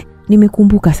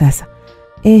 Nimekumbuka sasa.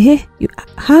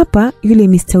 Hapa yule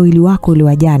mistawili wako yule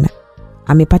wa jana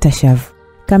amepata shavu.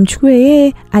 Kamchukue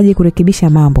yeye aje kurekebisha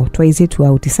mambo, twaizetu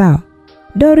auti sawa?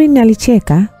 Doreen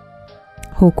alicheka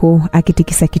huku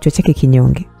akitikisa kichwa chake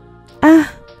kinyonge.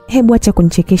 Hebu acha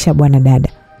kunichekesha bwana dada.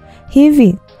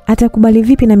 Hivi atakubali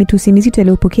vipi na mitusi mizito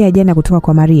aliyopokea jana kutoka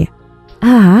kwa Maria?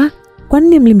 Kwa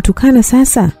nini mlimtukana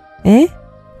sasa?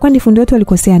 Kwani fundi wetu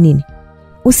alikosea nini?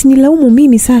 Usinilaumu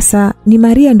mimi sasa, ni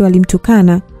Maria ndo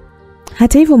alimtukana.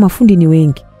 Hata hivyo mafundi ni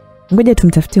wengi. Ngoja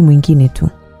tumtafute mwingine tu.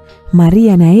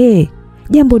 Maria na yeye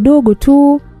jambo dogo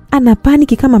tu ana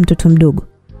paniki kama mtoto mdogo.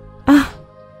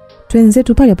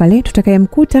 Twenzetu pale pale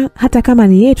tutakayemkuta, hata kama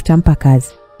ni yeye tutampa kazi.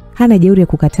 Hana jeuri ya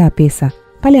kukataa pesa.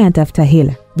 Pale anatafuta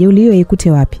hela. Jeuri hiyo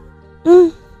ikute wapi?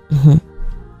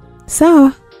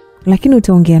 Sawa, lakini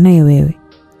utaongea naye wewe.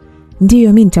 Ndiyo,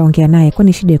 mimi nitaongea naye,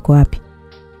 kwani shida iko wapi?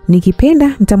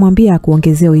 Nikipenda nitamwambia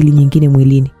akuongezee oili nyingine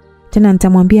mwilini. Tena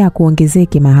nitamwambia akuongezee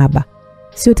kimahaba.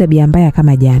 Sio tabia mbaya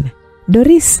kama jana.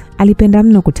 Doris alipenda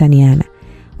mno kutaniana.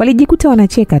 Walijikuta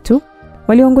wanacheka tu.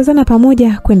 Waliongozana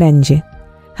pamoja kwenda nje.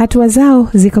 Hatua zao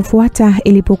zikafuata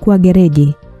ilipokuwa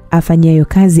gereji afanyayo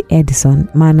kazi Edison,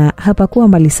 maana hapakuwa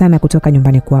mbali sana kutoka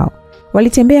nyumbani kwao.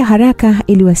 Walitembea haraka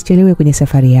ili wasichelewe kwenye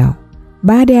safari yao.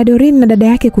 Baada ya Doreen na dada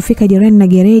yake kufika jirani na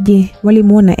gereji,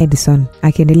 walimuona Edison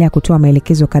akiendelea kutoa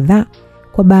maelekezo kadhaa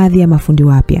kwa baadhi ya mafundi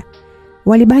wapya.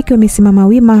 Walibaki wamesimama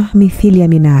wima mithili ya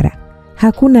minara.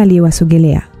 Hakuna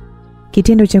aliyewasogelea.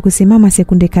 Kitendo cha kusimama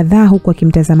sekunde kadhaa huku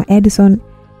akimtazama Edison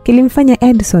kilimfanya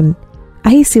Edison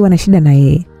ahisi wana shida na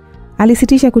yeye.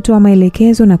 Alisitisha kutoa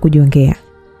maelekezo na kujiongea.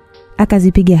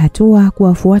 Akazipiga hatua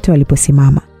kuwafuata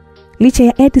waliposimama. Licha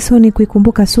ya Edison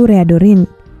kuikumbuka sura ya Doreen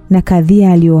na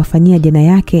kadhia aliyowafanyia jana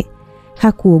yake,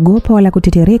 hakuogopa wala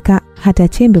kutetereka hata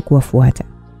chembe kuwafuata.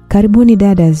 Karibuni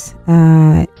dadas,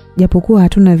 japokuwa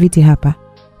hatuna viti hapa,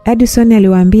 Edison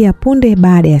aliwaambia punde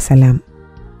baada ya salamu.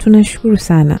 Tunashukuru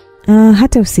sana.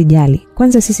 Hata usijali,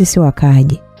 kwanza sisi sio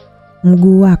wakaaji.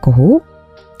 Mguu wako huu,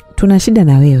 tuna shida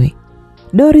na wewe.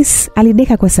 Doris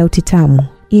alideka kwa sauti tamu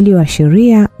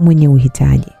iliyoashiria mwenye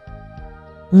uhitaji.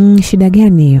 Shida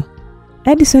gani hiyo?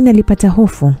 Edison alipata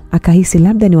hofu, akahisi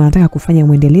labda ni wanataka kufanya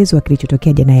muendelezo wa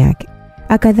kilichotokea jana yake.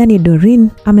 Akadhani Doreen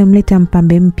amemleta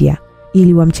mpambe mpya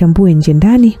ili wamchambue nje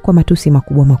ndani kwa matusi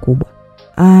makubwa makubwa.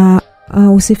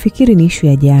 Usifikiri ni issue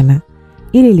ya jana.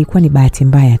 Ile ilikuwa ni bahati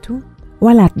mbaya tu,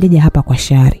 wala hatujaja hapa kwa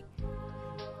shari.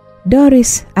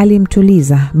 Doris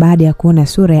alimtuliza baada ya kuona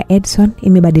sura ya Edison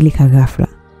imebadilika ghafla.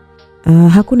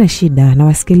 Hakuna shida, na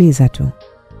wasikiliza tu.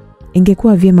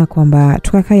 Ingekuwa vyema kwamba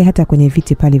tukakae hata kwenye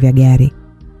viti pale vya gari.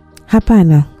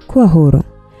 Hapana, kuwa huru.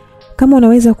 Kama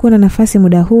unaweza kuwa na nafasi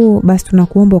muda huu, basi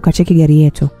tunakuomba ukacheki gari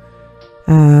yetu.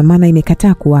 Maana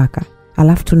imekataa kuwaka.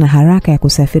 Alafu tuna haraka ya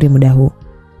kusafiri muda huu.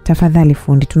 Tafadhali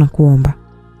fundi, tunakuomba.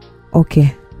 Okay,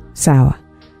 sawa.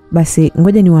 Basi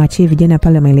ngoja niwaachie vijana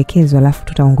pale maelekezo, alafu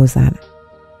tutaongozana.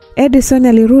 Edison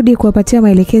alirudi kuwapatia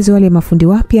maelekezo wale mafundi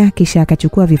wapya, kisha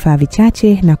akachukua vifaa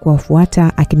vichache na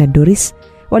kuwafuata akina Doris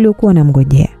waliokuwa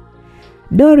wanamngojea.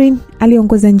 Doreen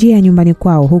aliongoza njia nyumbani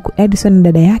kwao, huku Edison na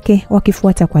dada yake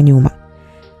wakifuata kwa nyuma.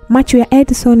 Macho ya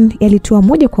Edison yalitua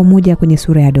moja kwa moja kwenye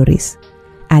sura ya Doris,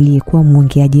 aliyekuwa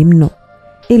mwongeaji mno,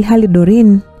 ilhali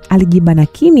Doreen alijibana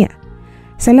kimya.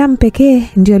 Salamu pekee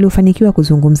ndio aliyofanikiwa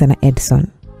kuzungumza na Edison.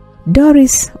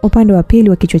 Doris upande wa pili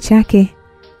wa kichwa chake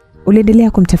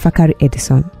uliendelea kumtafakari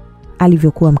Edison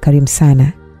alivyokuwa mkarimu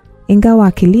sana, ingawa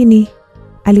akilini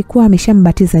alikuwa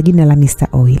ameshambatiza jina la Mr.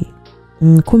 Oil.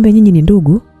 Kumbe nyinyi ni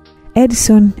ndugu?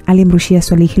 Edison alimrushia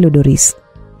swali hilo Doris.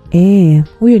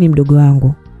 Huyo ni mdogo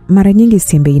wangu. Mara nyingi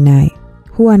sitembei naye.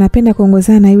 Huwa anapenda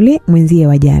kuongozana na yule mwenzie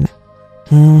wa jana.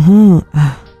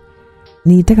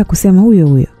 Nilitaka kusema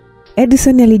huyo.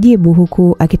 Edison alijibu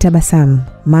huku akitabasamu,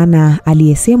 maana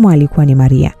aliyesemwa alikuwa ni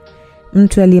Maria,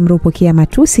 mtu aliyemropokea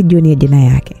matusi jioni ya jana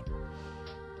yake.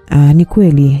 Ni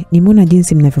kweli, nimeona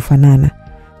jinsi mnavyofanana,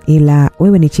 ila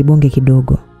wewe ni chibonge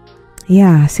kidogo.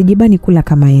 Sijibani kula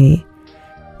kama yeye.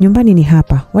 Nyumbani ni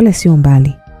hapa, wala sio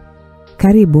mbali.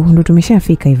 Karibu, ndo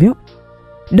tumeshafika hivyo.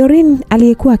 Doreen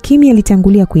aliyekuwa kimya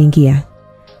alitangulia kuingia.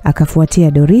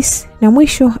 Akafuatia Doris na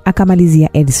mwisho akamalizia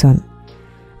Edison.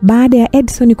 Baada ya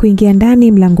Edison kuingia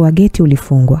ndani, mlango wa geti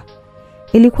ulifungwa.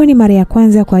 Ilikuwa ni mara ya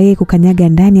kwanza kwa yeye kukanyaga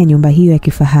ndani ya nyumba hiyo ya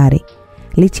kifahari,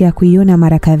 licha ya kuiona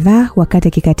mara kadhaa wakati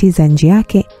akikatiza nje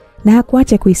yake, na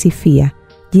hakuacha kuisifia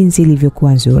jinsi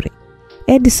ilivyokuwa nzuri.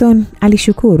 Edison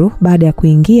alishukuru baada ya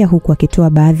kuingia, huku akitoa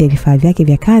baadhi ya vifaa vyake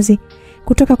vya kazi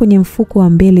kutoka kwenye mfuko wa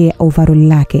mbele ya overall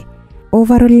lake.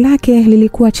 Overall lake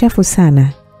lilikuwa chafu sana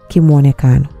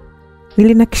kimuonekano.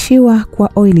 Lilinakishiwa kwa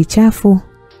oili chafu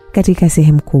katika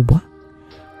sehemu kubwa.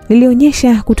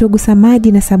 Lilionyesha kutogusa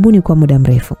maji na sabuni kwa muda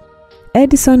mrefu.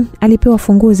 Edison alipewa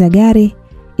funguo za gari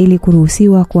ili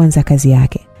kuruhusiwa kuanza kazi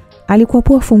yake.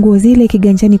 Alikwapua funguo zile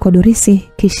kiganjani kwa Dorisi,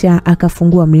 kisha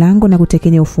akafungua mlango na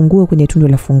kutekenya ufunguo kwenye tundu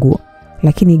la funguo.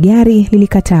 Lakini gari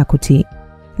lilikataa kutii.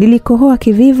 Lilikohoa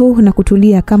kivivu na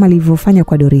kutulia kama lilivyofanya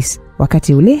kwa Dorisi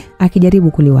wakati ule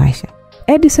akijaribu kuliwasha.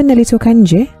 Edison alitoka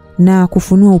nje na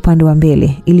kufunua upande wa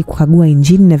mbele ili kukagua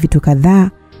injini na vitu kadhaa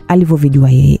alivyovijua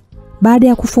yeye. Baada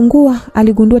ya kufungua,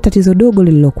 aligundua tatizo dogo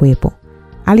lililokuwepo.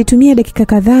 Alitumia dakika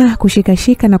kadhaa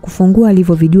kushikashika na kufungua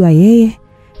alivyovijua yeye,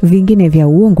 vingine vya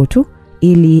uongo tu,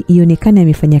 ili ionekane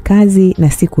amefanya kazi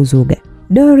na si kuzuga.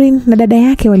 Doreen na dada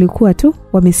yake walikuwa tu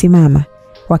wamesimama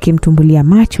wakimtumbulia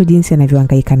macho jinsi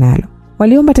anavyohangaika nalo.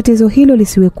 Waliomba tatizo hilo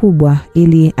lisiwe kubwa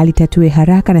ili alitatue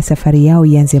haraka na safari yao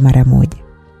ianze mara moja.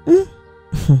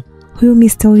 Huyo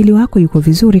Mr. Oil wako yuko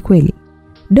vizuri kweli?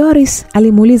 Doris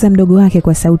alimuuliza mdogo wake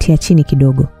kwa sauti ya chini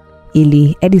kidogo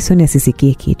ili Edison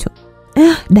asisikie kitu.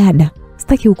 Dada,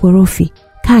 sitaki ukorofi.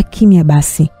 Kaa kimya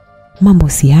basi. Mambo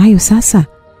si hayo sasa.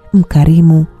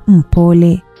 Mkarimu,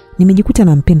 mpole. Nimejikuta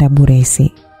nampenda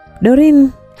buresi. Doreen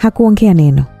hakuongea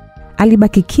neno.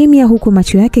 Alibaki kimya huku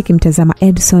macho yake kimtazama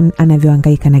Edison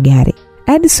anavyohangaika na gari.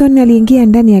 Edison aliingia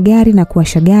ndani ya gari na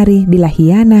kuwasha gari bila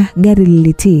hiana. Gari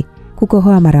lilitii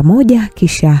kukohoa mara moja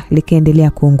kisha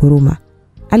likaendelea kuunguruma.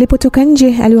 Alipotoka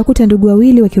nje aliwakuta ndugu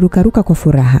wawili wakirukaruka kwa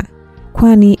furaha,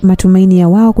 kwani matumaini ya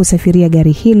wao kusafiria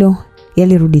gari hilo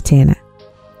yalirudi tena.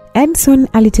 Edison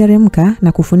aliteremka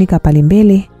na kufunika pale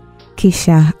mbele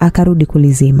kisha akarudi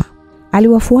kulizima.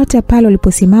 Aliwafuata pale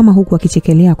waliposimama huku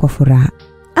akichekelea kwa furaha.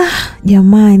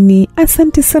 Jamani,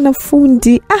 asante sana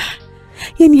fundi.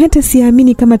 Yani hata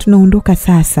siamini kama tunaondoka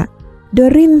sasa.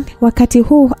 Doreen wakati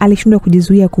huu alishindwa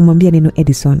kujizuia kumwambia neno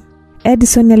Edison.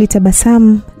 Edison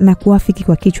alitabasamu na kuafiki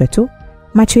kwa kichwa tu.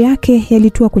 Macho yake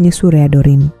yalitua kwenye sura ya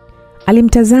Doreen.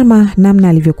 Alimtazama namna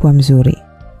alivyokuwa mzuri.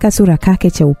 Kasura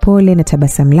kake cha upole na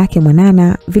tabasamu lake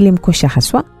mwanana vile mkosha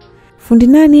haswa. Fundi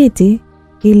nani eti?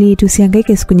 Ili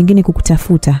tusihangaike siku nyingine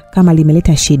kukutafuta kama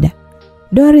limeleta shida.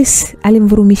 Doris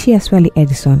alimvurumishia swali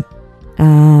Edison.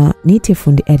 Niite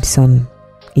fundi Edison.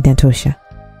 Inatosha.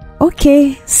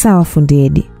 Okay, sawa fundi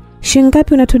Edi. Shilingi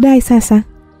ngapi unatudai sasa?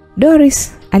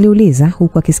 Doris aliuliza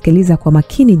huku akisikiliza kwa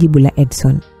makini jibu la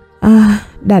Edison.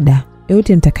 Dada,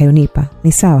 yote nitakayonipa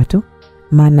ni sawa tu.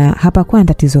 Maana hapa kwa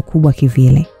tatizo kubwa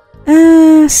kivile.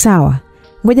 Sawa.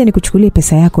 Ngoja nikuchukulie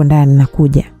pesa yako ndani na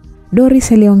kuja.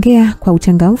 Doris aliongea kwa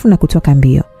uchangamfu na kutoka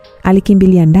mbio.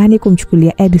 Alikimbilia ndani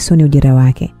kumchukulia Edison ujira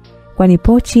wake, kwani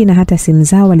pochi na hata simu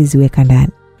zao waliziweka ndani.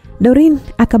 Doreen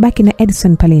akabaki na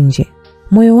Edison pale nje.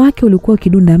 Moyo wake ulikuwa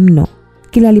ukidunda mno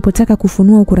kila alipotaka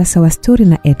kufunua ukurasa wa story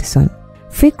na Edison.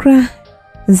 Fikra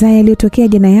za yaliyotokea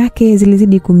jana yake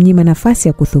zilizidi kumnyima nafasi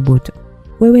ya kuthubutu.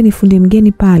 Wewe ni fundi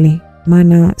mgeni pale,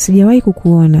 maana sijawahi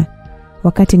kukuona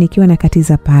wakati nikiwa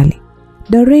nakatiza pale.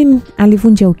 Doreen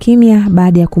alivunja ukimya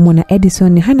baada ya kumwona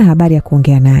Edison hana habari ya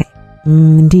kuongea naye.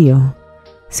 Ndio.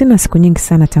 Sina siku nyingi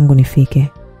sana tangu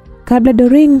nifike. Kabla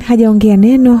Doreen hajaongea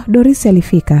neno, Doris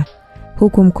alifika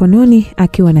huku mkononi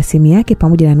akiwa na simu yake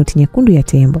pamoja na noti nyekundu ya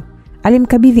tembo.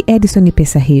 Alimkabidhi Edison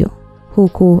pesa hiyo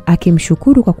huku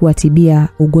akimshukuru kwa kuwatibia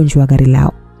ugonjwa wa gari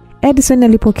lao. Edison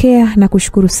alipokea na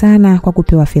kushukuru sana kwa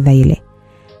kupewa fedha ile.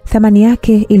 Thamani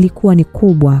yake ilikuwa ni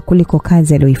kubwa kuliko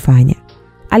kazi aliyoifanya.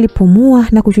 Alipumua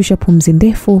na kushusha pumzi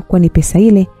ndefu kwani pesa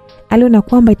ile aliona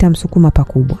kwamba itamsukuma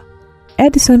pakubwa.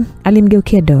 Edison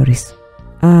alimgeukia Doris.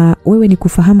 Wewe ni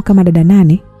kufahamu kama dada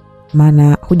nani?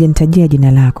 Maana hujanitajia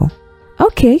jina lako.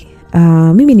 Okay,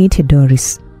 mimi niite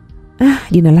Doris.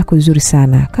 Jina lako zuri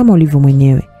sana kama ulivyo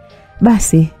mwenyewe.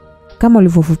 Basi, kama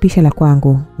ulivyofupisha la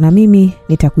kwangu na mimi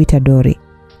nitakuita Dori.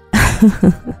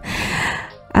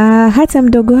 Hata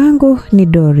mdogo wangu ni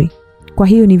Dori. Kwa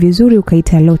hiyo ni vizuri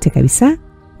ukaita lote kabisa.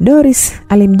 Doris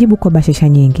alimjibu kwa bashasha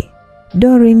nyingi.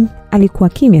 Doreen alikuwa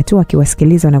kimya tu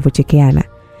akiwasikiliza wanavyochekeana,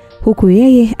 huku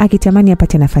yeye akitamani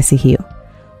apate nafasi hiyo.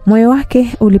 Moyo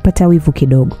wake ulipata wivu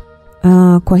kidogo.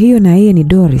 Kwa hiyo na yeye ni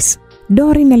Doris.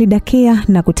 Doreen alidakia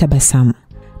na kutabasamu.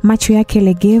 Macho yake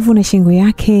legevu na shingo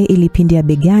yake ilipindia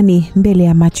begani mbele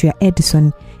ya macho ya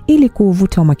Edison ili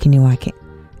kuuvuta umakini wake.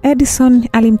 Edison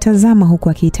alimtazama huku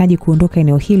akihitaji kuondoka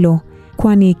eneo hilo,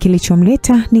 kwani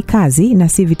kilichomleta ni kazi na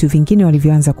si vitu vingine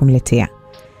walivyoanza kumletea.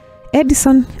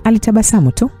 Edison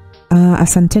alitabasamu tu.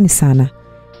 Asanteni sana.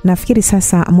 Nafikiri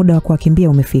sasa muda wa kukimbia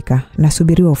umefika.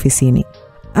 Nasubiriwa ofisini.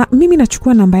 Mimi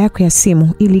nachukua namba yako ya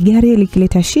simu ili gari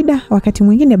likileta shida wakati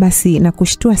mwingine basi na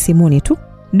kushtua simuni tu.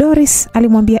 Doris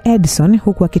alimwambia Edison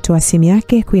huku akitoa simu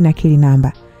yake kuinakili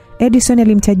namba. Edison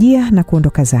alimtajia na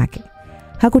kuondoka zake.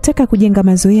 Hakutaka kujenga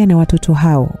mazoea na watoto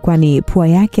hao kwani pua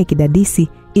yake kidadisi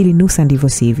ilinusa ndivyo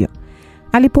sivyo.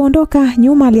 Alipoondoka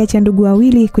nyuma aliacha ndugu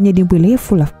wawili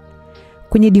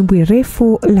kwenye dimbwi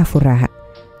refu la furaha.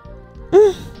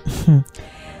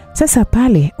 Sasa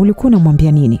pale ulikuwa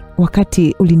unamwambia nini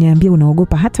wakati uliniambia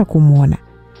unaogopa hata kumuona?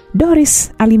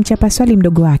 Doris alimchapa swali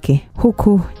mdogo wake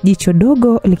huku jicho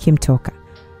dogo likimtoka.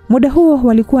 Muda huo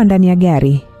walikuwa ndani ya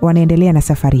gari wanaendelea na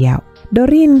safari yao.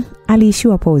 Doreen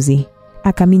aliishiwa pozi,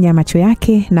 akaminya macho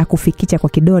yake na kufikicha kwa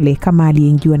kidole kama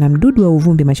aliingiwa na mdudu wa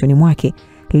uvumbi machoni mwake,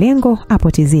 lengo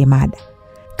apotezie mada.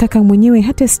 Kaka mwenyewe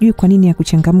hata sijui kwa nini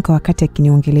hakuchangamka wakati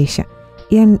akiniongelesha.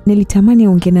 Yaani nilitamani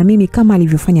aongee na mimi kama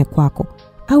alivyofanya kwako,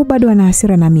 au bado ana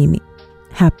hasira na mimi?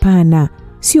 Hapana,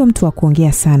 sio mtu wa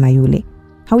kuongea sana yule.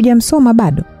 Haujamsoma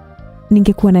bado?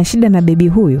 Ningekuwa na shida na bebi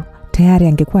huyu, tayari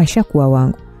angekuwa ashakuwa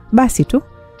wangu.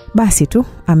 Basi tu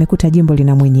amekuta jimbo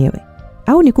lina mwenyewe.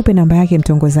 Au nikupe namba yake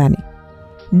mtongozani?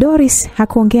 Doris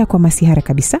hakuongea kwa masihara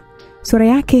kabisa. Sura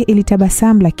yake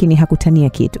ilitabasamu lakini hakutania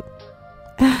kitu.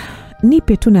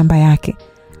 Nipe tu namba yake,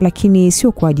 lakini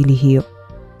sio kwa ajili hiyo.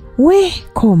 We,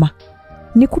 koma.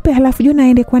 Nikupe halafu Jona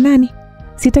aende kwa nani?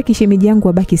 Sitaki shemeji yangu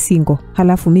abaki single,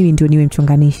 halafu mimi ndio niwe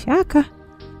mchonganishi.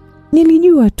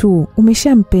 Nilijua tu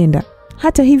umeshampenda.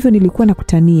 Hata hivyo nilikuwa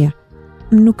nakutania.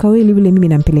 Mnuka weli vile mimi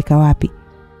nampeleka wapi?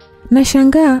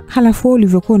 Nashangaa halafu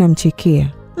ulivyokuwa unamchekea.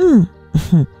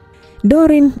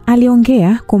 Doreen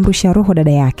aliongea kumrusha roho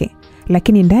dada yake,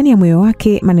 lakini ndani ya moyo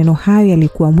wake maneno hayo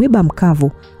yalikuwa mwiba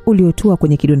mkavu uliotua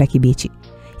kwenye kidonda kibichi.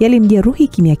 Yalimjeruhi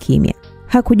kimya kimya.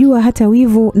 Hakujua hata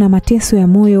wivu na mateso ya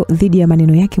moyo dhidi ya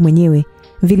maneno yake mwenyewe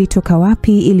vilitoka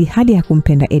wapi ili hali ya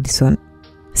kumpenda Edison.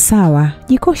 Sawa,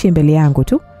 jikoshe mbele yangu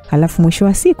tu, halafu mwisho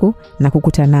wa siku na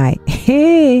kukuta naye.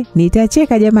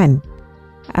 Nitacheka jamani.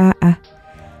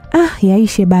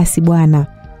 Yaishe basi bwana.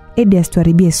 Edi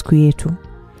asituharibie siku yetu.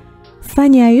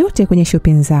 Fanya yote kwenye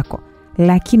shopping zako,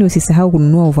 lakini usisahau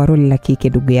kununua overall la kike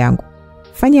ndugu yangu.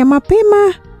 Fanya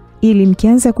mapema ili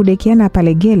mkianza kudekiana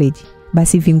pale garage,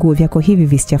 basi vinguo vyako hivi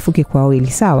visichafuke kwa oili,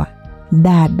 sawa?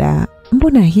 Dada,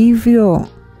 mbona hivyo?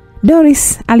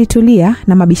 Doris alitulia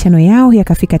na mabishano yao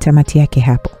yakafika tamati yake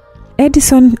hapo.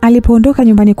 Edison alipoondoka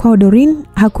nyumbani kwao Doreen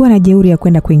hakuwa na jeuri ya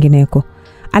kwenda kwingineko.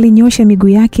 Alinyosha miguu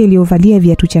yake iliyovalia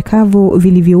viatu chakavu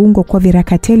vilivyoungwa kwa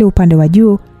viraka tele upande wa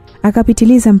juu,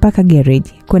 akapitiliza mpaka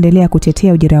garage kuendelea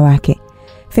kutetea ujira wake.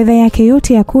 Fedha yake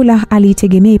yote ya kula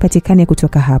aliitegemea ipatikane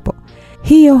kutoka hapo.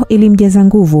 Hiyo ilimjaza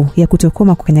nguvu ya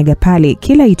kutokoma kukanyaga pale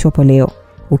kila itwapo leo,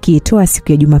 ukiitoa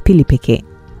siku ya Jumapili pekee.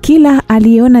 Kila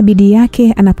aliona bidii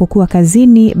yake anapokuwa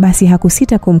kazini, basi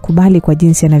hakusita kumkubali kwa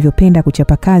jinsi anavyopenda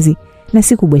kuchapa kazi na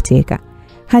si kubweteka.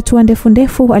 Hatua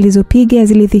ndefu alizopiga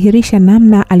zilidhihirisha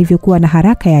namna alivyokuwa na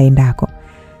haraka ya endako.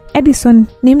 Edison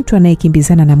ni mtu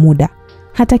anayekimbizana na muda.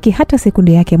 Hataki hata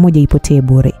sekunde yake moja ipotee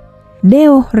bure.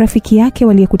 Deo, rafiki yake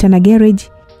waliyekutana garage,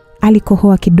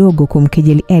 alikohoa kidogo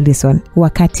kumkejeli Edison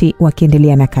wakati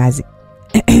wakiendelea na kazi.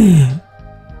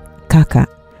 Kaka,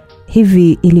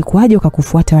 hivi ilikuwaje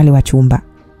ukakufuata wale wachumba?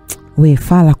 We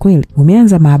fala kweli,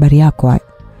 umeanza mahabari yako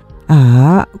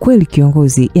hayo. Kweli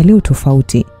kiongozi, ya leo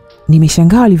tofauti.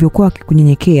 Nimeshangaa alivyokuwa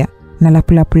akikunyenyekea na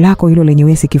lapulapu lako hilo lenye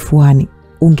wesi kifuani.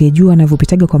 Ungejua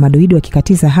anavyopitaga kwa madoido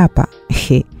akikatiza hapa.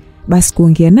 Basi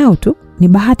kuongea nao tu ni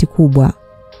bahati kubwa.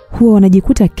 Huwa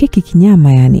wanajikuta keki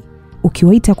kinyama yani.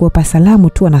 Ukiwaita kuwapa salamu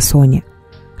tu wanasonya.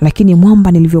 Lakini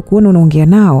mwamba nilivyokuona unaongea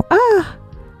nao,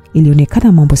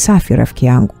 ilionekana mambo safi rafiki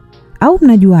yangu. Au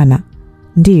mnajuana?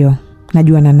 Ndiyo,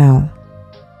 najuana nao.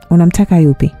 Unamtaka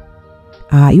yupi?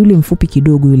 Yule mfupi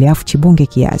kidogo yule afu chibonge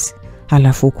kiasi.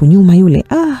 Halafu kunyuma yule,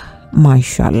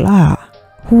 mashallah.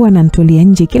 Huwa ananitolia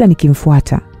nje kila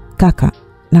nikimfuata. Kaka,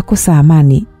 nakosa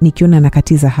amani nikiona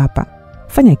nakatiza hapa.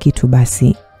 Fanya kitu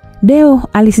basi. Deo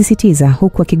alisisitiza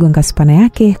huku akigonga spana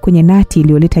yake kwenye nati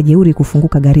iliyoleta jeuri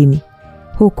kufunguka garini,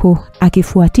 huku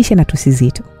akifuatisha na tusi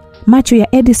zito. Macho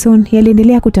ya Edison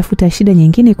yaliendelea kutafuta shida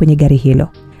nyingine kwenye gari hilo.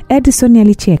 Edison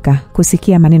alicheka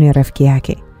kusikia maneno ya rafiki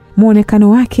yake. Muonekano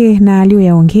wake na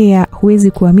aliyoyaongea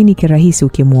huwezi kuamini kirahisi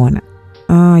ukimuona.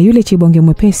 Yule chibonge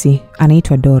mwepesi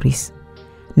anaitwa Doris.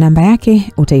 Namba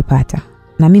yake utaipata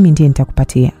na mimi ndiye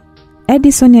nitakupatia.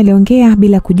 Edison aliongea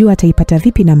bila kujua ataipata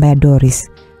vipi namba ya Doris,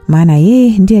 maana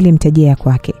yeye ndiye alimtajia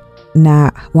kwake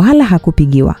na wala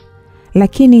hakupigiwa.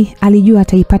 Lakini alijua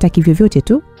ataipata kivyovyote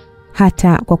tu,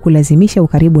 hata kwa kulazimisha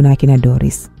ukaribu na akina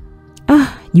Doris.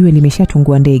 Jua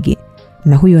limeshatungua ndege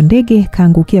na huyo ndege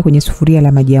kaangukia kwenye sufuria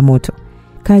la maji ya moto.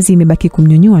 Kazi imebaki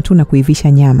kumnyonyoa tu na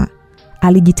kuivisha nyama.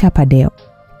 Alijitapa Deo.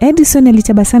 Edison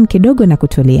alitabasamu kidogo na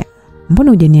kutulia. Mbona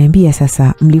hujaniambia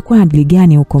sasa mlikuwa hadili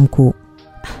gani huko mkuu?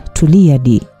 Tulia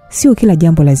di, sio kila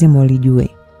jambo lazima ulijue.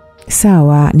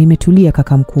 Sawa, nimetulia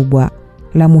kaka mkubwa.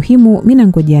 La muhimu mimi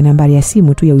nangojea nambari ya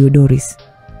simu tu ya huyo Doris.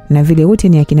 Na vile wote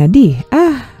ni akina D,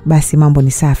 basi mambo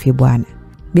ni safi bwana.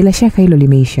 Bila shaka hilo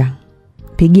limeisha.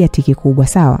 Pigia tiki kubwa,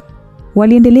 sawa?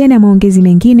 Waliendelea na maongezi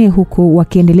mengine huku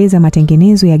wakiendeleza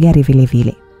matengenezo ya gari vile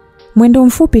vile. Mwendo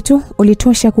mfupi tu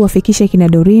ulitosha kuwafikisha kina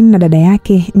Doreen na dada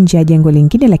yake nje ya jengo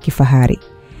lingine la kifahari.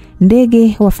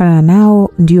 Ndege wafanana nao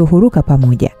ndio huruka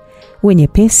pamoja. Wenye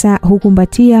pesa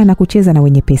hukumbatia na kucheza na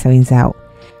wenye pesa wenzao.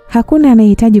 Hakuna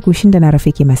anayehitaji kushinda na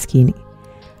rafiki maskini.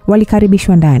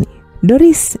 Walikaribishwa ndani.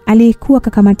 Doris alikuwa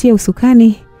kakamatia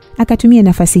usukani, akatumia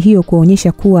nafasi hiyo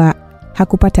kuonyesha kuwa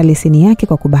hakupata leseni yake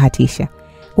kwa kubahatisha.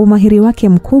 Umahiri wake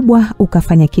mkubwa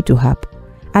ukafanya kitu hapo.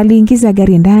 Aliingiza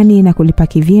gari ndani na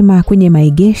kulipaki vyema kwenye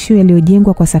maegesho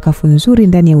yaliyojengwa kwa sakafu nzuri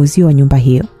ndani ya uzio wa nyumba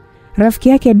hiyo. Rafiki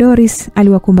yake Doris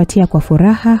aliwakumbatia kwa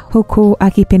furaha huku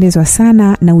akipendezwa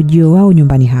sana na ujio wao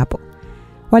nyumbani hapo.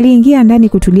 Waliingia ndani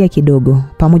kutulia kidogo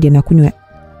pamoja na kunywa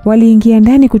Waliingia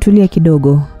ndani kutulia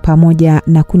kidogo pamoja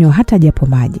na kunywa hata japo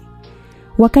maji.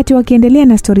 Wakati wakiendelea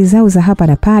na stori zao za hapa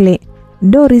na pale,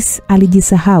 Doris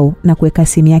alijisahau na kuweka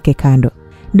simu yake kando.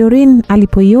 Doreen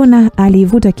alipoiona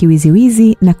aliivuta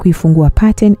kiwiziwizi na kuifungua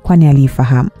pattern kwani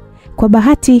aliifahamu. Kwa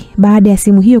bahati, baada ya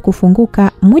simu hiyo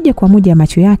kufunguka, moja kwa moja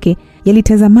macho yake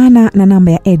yalitazamana na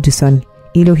namba ya Edison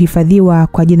iliyohifadhiwa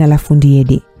kwa jina la Fundi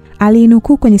Edi.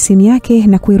 Aliinukuu kwenye simu yake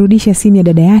na kuirudisha simu ya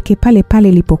dada yake pale pale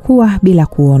ilipokuwa bila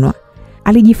kuonwa.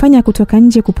 Alijifanya kutoka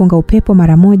nje kupunga upepo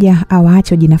mara moja au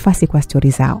aache jinafasi kwa stori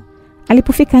zao.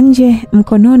 Alipofika nje,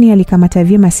 mkononi alikamata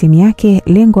vyema simu yake,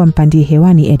 lengo ampandie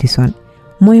hewani Edison.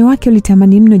 Moyo wake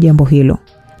ulitamani mno jambo hilo.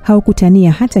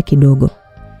 Haukutania hata kidogo.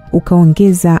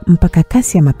 Ukaongeza mpaka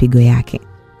kasi ya mapigo yake.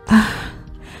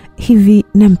 Hivi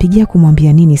nampigia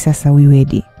kumwambia nini sasa huyu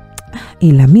Edi?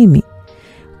 Ila mimi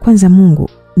kwanza, Mungu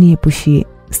niepushie,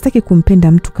 sitaki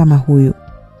kumpenda mtu kama huyu.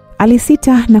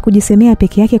 Alisita na kujisemea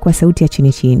peke yake kwa sauti ya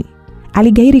chini chini.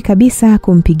 Aligairi kabisa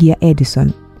kumpigia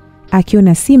Edison,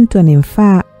 akiona si mtu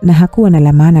anemfaa na hakuwa na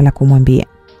la maana la kumwambia.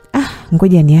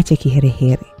 Ngoja niache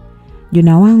kiherehere.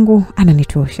 Juna wangu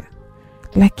ananitosha.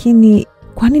 Lakini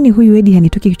kwa nini huyu Edi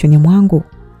hanitoki kichwani mwangu?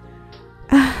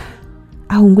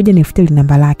 Au ngoja nifute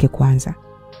namba lake kwanza.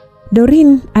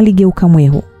 Doreen aligeuka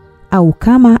mwehu, au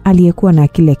kama aliyekuwa na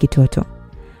akili ya kitoto.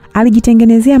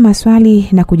 Alijitengenezea maswali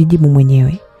na kujijibu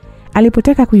mwenyewe.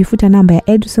 Alipotaka kuifuta namba ya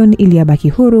Edison ili abaki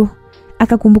huru,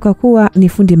 akakumbuka kuwa ni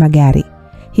fundi magari.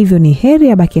 Hivyo ni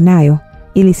heri abaki nayo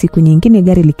ili siku nyingine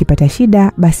gari likipata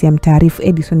shida basi amtaarifu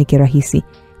Edison kirahisi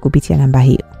kupitia namba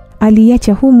hiyo.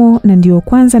 Aliacha humo na ndio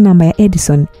kwanza namba ya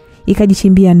Edison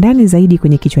ikajichimbia ndani zaidi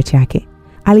kwenye kichwa chake.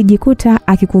 Alijikuta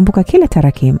akikumbuka kila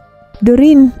tarakimu.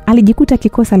 Doreen alijikuta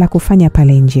kikosa la kufanya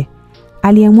pale nje.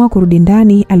 Aliamua kurudi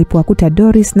ndani alipowakuta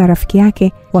Doris na rafiki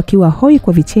yake wakiwa hoi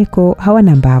kwa vicheko,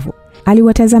 hawana mbavu.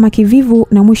 Aliwatazama kivivu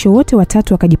na mwisho wote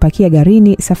watatu wakajipakia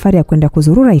garini, safari ya kwenda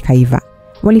kuzurura ikaiva.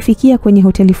 Walifikia kwenye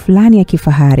hoteli fulani ya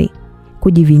kifahari,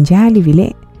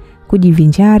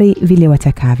 kujivinjari vile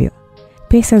watakavyo.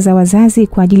 Pesa za wazazi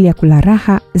kwa ajili ya kula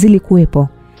raha zilikuwepo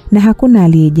na hakuna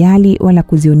aliyejali wala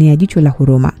kuzionea jicho la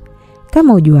huruma.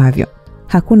 Kama ujuavyo,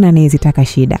 hakuna anayezitaka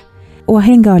shida.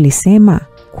 Wahenga walisema,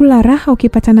 kula raha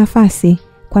ukipata nafasi,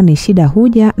 kwani shida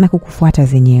huja na kukufuata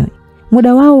zenyewe.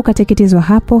 Muda wao ukateketezwa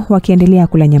hapo wakiendelea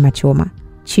kula nyama choma,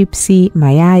 chipsi,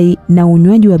 mayai na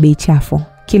unywaji wa bei chafu,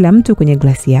 kila mtu kwenye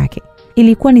glasi yake.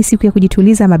 Ilikuwa ni siku ya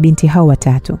kujituliza mabinti hao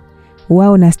watatu.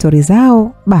 Wao na stori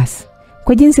zao basi.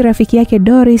 Kwa jinsi rafiki yake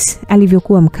Doris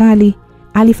alivyokuwa mkali,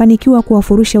 alifanikiwa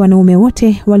kuwafurusha wanaume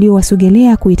wote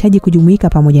waliowasugelea kuhitaji kujumuika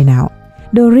pamoja nao.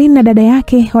 Doreen na dada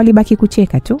yake walibaki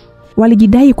kucheka tu.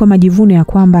 Walijidai kwa majivuno ya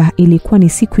kwamba ilikuwa ni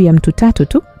siku ya mtu tatu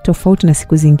tu, tofauti na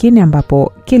siku zingine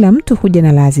ambapo kila mtu huja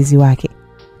na laazizi wake.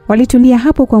 Walitulia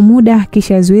hapo kwa muda,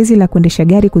 kisha zoezi la kuendesha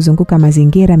gari kuzunguka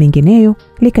mazingira mengineyo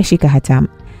likashika hatamu.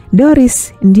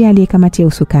 Doris ndiye aliyekamatia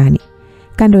usukani,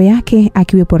 kando yake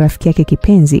akiwepo rafiki yake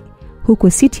kipenzi,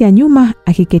 huku siti ya nyuma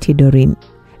akiketi Doreen.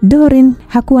 Doreen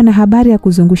hakuwa na habari ya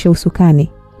kuzungusha usukani.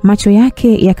 Macho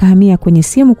yake yakahamia kwenye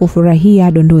simu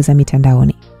kufurahia dondoo za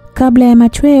mitandaoni. Kabla ya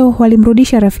machweo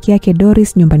walimrudisha rafiki yake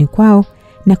Doris nyumbani kwao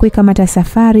na kuikamata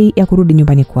safari ya kurudi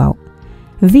nyumbani kwao.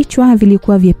 Vichwa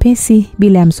vilikuwa vyepesi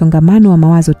bila ya msongamano wa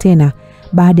mawazo tena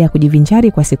baada ya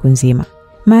kujivinjari kwa siku nzima.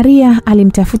 Maria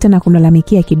alimtafuta na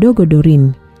kumlalamikia kidogo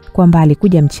Doreen kwamba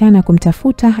alikuja mchana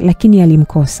kumtafuta lakini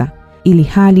alimkosa, ili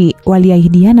hali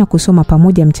waliahidiana kusoma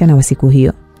pamoja mchana wa siku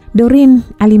hiyo. Doreen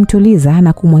alimtuliza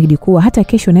na kumwahidi kuwa hata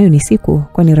kesho nayo ni siku,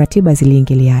 kwani ratiba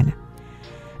ziliingiliana.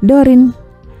 Doreen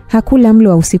hakula mlo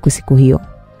wa usiku siku hiyo.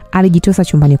 Alijitosa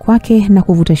chumbani kwake na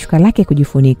kuvuta shuka lake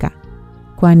kujifunika,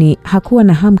 kwani hakuwa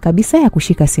na hamu kabisa ya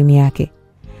kushika simu yake.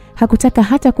 Hakutaka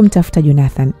hata kumtafuta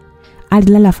Jonathan.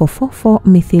 Alilala fofofo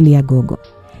mithili ya gogo.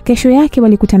 Kesho yake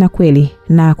walikutana kweli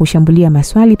na kushambulia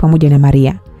maswali pamoja na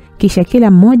Maria. Kisha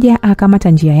kila mmoja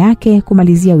akamata njia yake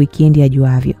kumalizia weekend ya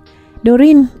juavyo.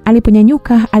 Doreen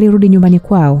aliponyanyuka alirudi nyumbani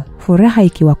kwao, furaha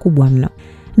ikiwa kubwa mno.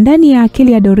 Ndani ya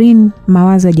akili ya Doreen,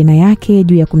 mawazo ya jina yake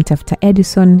juu ya kumtafuta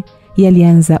Edison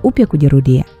yalianza upya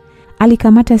kujirudia.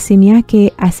 Alikamata simu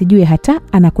yake asijue hata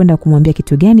anakwenda kumwambia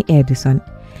kitu gani Edison,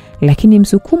 lakini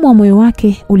msukumo wa moyo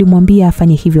wake ulimwambia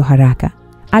afanye hivyo haraka.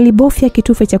 Alibofya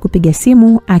kitufe cha kupiga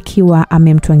simu akiwa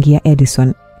amemtwangia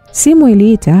Edison. Simu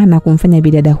iliita na kumfanya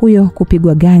bidada huyo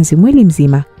kupigwa ganzi mwili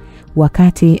mzima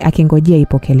wakati akingojea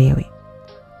ipokelewe.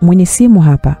 Mwenye simu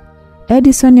hapa,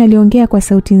 Edison aliongea kwa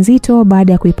sauti nzito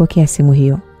baada ya kuipokea simu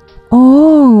hiyo.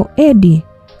 "Oh, Eddie,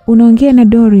 unaongea na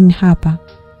Doreen hapa."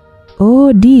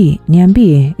 "Oh, Di,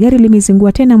 niambie, gari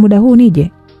limezingua tena muda huu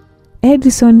nije?"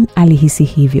 Edison alihisi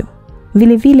hivyo.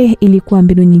 Vile vile ilikuwa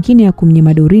mbinu nyingine ya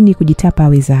kumnyima Doreen kujitapa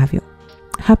awezavyo.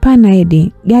 Hapana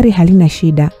Eddie, gari halina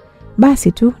shida.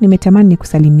 Basi tu nimetamani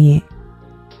nikusalimie.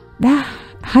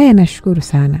 Haya nashukuru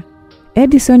sana.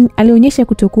 Edison alionyesha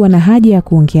kutokuwa na haja ya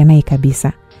kuongea naye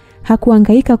kabisa.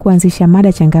 Hakuhangaika kuanzisha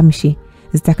mada changamshi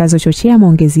zitakazochochea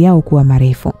maongezi yao kuwa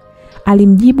marefu.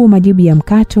 Alimjibu majibu ya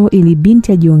mkato ili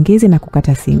binti ajiongeze na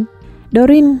kukata simu.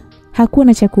 Doreen hakuwa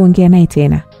na cha kuongea naye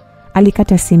tena.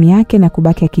 Alikata simu yake na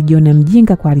kubaki akijiona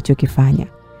mjinga kwa alichokifanya.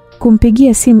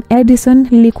 Kumpigia simu Edison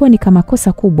lilikuwa ni kama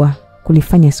kosa kubwa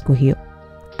kulifanya siku hiyo.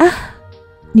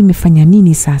 Nimefanya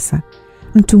nini sasa?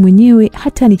 Mtu mwenyewe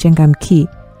hata anichangamkii.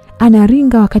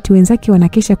 Anaringa wakati wenzake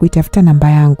wanakesha kuitafuta namba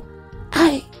yangu.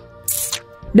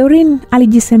 Doreen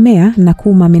alijisemea na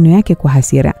kuuma meno yake kwa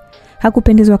hasira.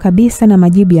 Hakupendezwa kabisa na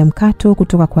majibu ya mkato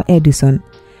kutoka kwa Edison,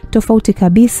 tofauti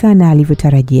kabisa na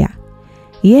alivyotarajia.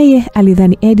 Yeye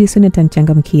alidhani Edison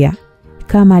atanchangamkia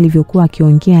kama alivyokuwa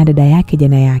akiongea na dada yake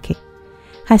jana yake.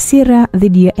 Hasira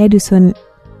dhidi ya Edison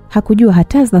hakujua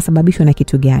hata zinasababishwa na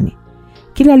kitu gani.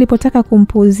 Kila alipotaka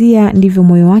kumpuuzia ndivyo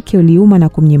moyo wake uliuma na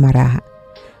kumnyima raha.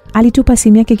 Alitupa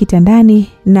simu yake kitandani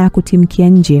na kutimkia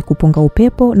nje kupunga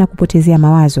upepo na kupotezea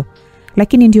mawazo.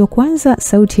 Lakini ndio kwanza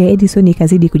sauti ya Edison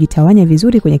ikazidi kujitawanya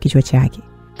vizuri kwenye kichwa chake.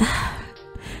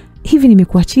 Hivi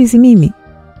nimekuwa chizi mimi?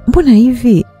 Mbona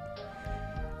hivi?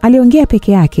 Aliongea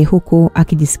peke yake huku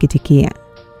akijisikitikia.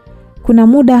 Kuna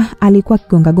muda alikuwa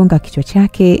akigonga kichwa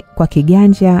chake kwa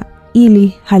kiganja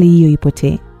ili hali hiyo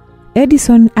ipotee.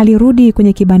 Edison alirudi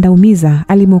kwenye kibanda umiza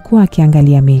alimokuwa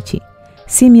akiangalia mechi.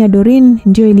 Simu ya Doreen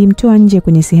ndio ilimtoa nje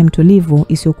kwenye sehemu tulivu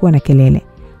isiyokuwa na kelele.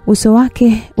 Uso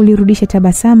wake ulirudisha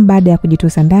tabasamu baada ya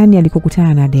kujitosa ndani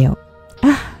alikokutana na Deo.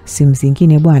 Simu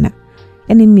zingine bwana.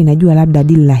 Yaani mimi najua labda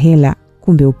dili la hela,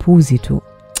 kumbe upuzi tu.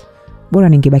 Bora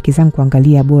ningebaki zangu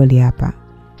kuangalia boli hapa.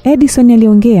 Edison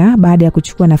aliongea baada ya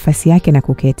kuchukua nafasi yake na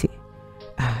kuketi.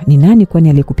 Ni nani kwani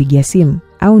alikupigia simu?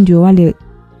 Au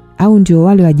ndio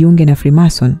wale wajiunge na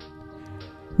Freemason?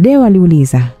 Deo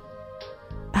aliuliza.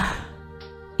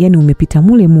 Yaani umepita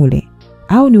mule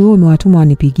au ni wewe umewatuma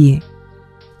wanipigie?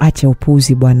 Acha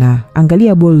upuzi bwana.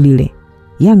 Angalia boli lile.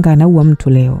 Yanga anaua mtu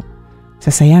leo.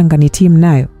 Sasa Yanga ni timu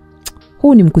nayo.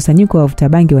 Huu ni mkusanyiko wa wavuta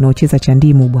bangi wanaocheza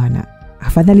chandimu bwana.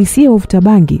 Afadhali sio wavuta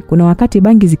bangi, kuna wakati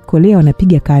bangi zikikolea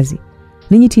wanapiga kazi.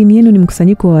 Ninyi timu yenu ni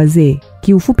mkusanyiko wa wazee.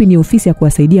 Kiufupi ni ofisi ya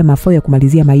kuwasaidia mafao ya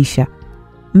kumalizia maisha.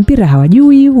 Mpira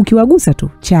hawajui, ukiwagusa tu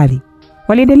chali.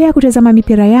 Waliendelea kutazama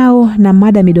mipira yao na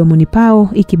mada midomoni pao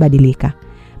ikibadilika.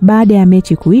 Baada ya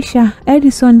mechi kuisha,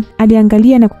 Edison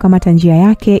aliangalia na kukamata njia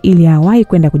yake ili awahi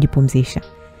kwenda kujipumzisha.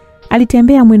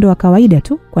 Alitembea mwendo wa kawaida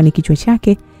tu kwani kichwa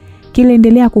chake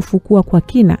kiliendelea kufukua kwa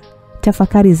kina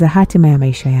tafakari za hatima ya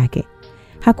maisha yake.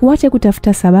 Hakuacha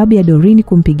kutafuta sababu ya Doreen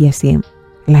kumpigia simu,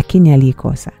 lakini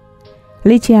alikosa.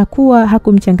 Licha ya kuwa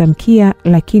hakumchangamkia,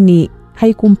 lakini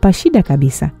haikumpa shida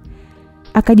kabisa.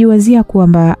 Akajiwazia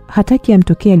kwamba hataki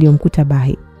amtokee aliyomkuta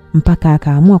Bahi, mpaka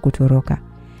akaamua kutoroka.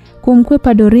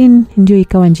 Kumkwepa Doreen ndio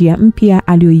ikawa njia mpya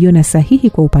aliyoiona sahihi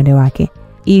kwa upande wake,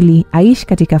 ili aishi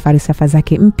katika falsafa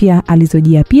zake mpya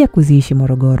alizojiapia kuziishi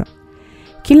Morogoro.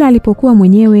 Kila alipokuwa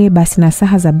mwenyewe basi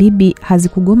nasaha za bibi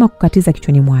hazikugoma kukatiza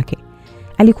kichwani mwake.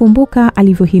 Alikumbuka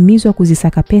alivyohimizwa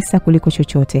kuzisaka pesa kuliko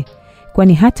chochote,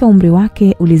 kwani hata umri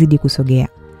wake ulizidi kusogea.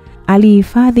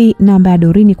 Alihifadhi namba ya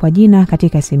Doreen kwa jina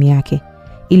katika simu yake,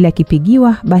 ili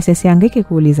akipigiwa basi asihangaike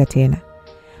kuuliza tena.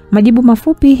 Majibu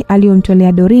mafupi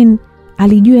aliyomtolea Doreen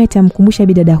alijua yatamkumbusha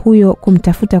bidada huyo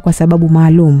kumtafuta kwa sababu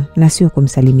maalum na sio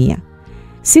kumsalimia.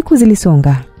 Siku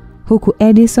zilisonga huku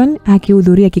Edison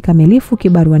akihudhuria kikamilifu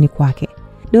kibaruani kwake.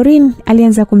 Doreen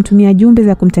alianza kumtumia jumbe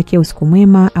za kumtakia usiku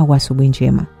mwema au asubuhi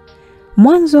njema.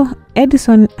 Mwanzo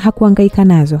Edison hakuhangaika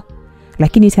nazo,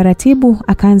 lakini taratibu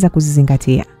akaanza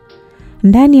kuzizingatia.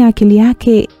 Ndani ya akili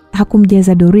yake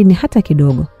hakumjaza Doreen hata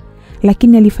kidogo,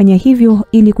 lakini alifanya hivyo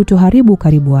ili kutoharibu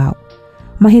karibu wao.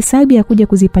 Mahesabu ya kuja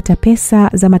kuzipata pesa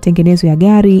za matengenezo ya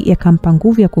gari yakampa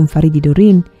nguvu ya kumfariji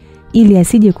Doreen ili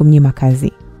asije kumnyima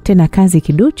kazi. Tena kazi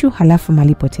kiduchu halafu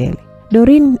malipo tele.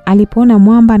 Doreen alipoona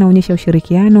mwamba anaonyesha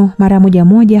ushirikiano, mara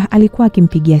moja alikuwa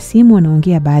akimpigia simu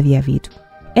anaongea baadhi ya vitu.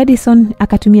 Edison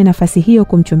akatumia nafasi hiyo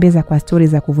kumchombeza kwa stori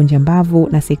za kuvunja mbavu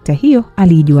na sekta hiyo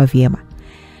aliijua vyema.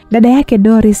 Dada yake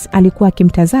Doris alikuwa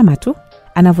akimtazama tu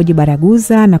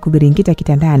anavyojibaraguza na kubiringita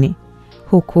kitandani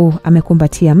huku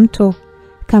amekumbatia mto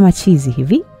kama chizi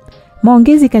hivi.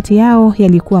 Maongezi kati yao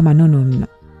yalikuwa manono mno.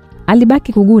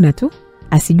 Alibaki kuguna tu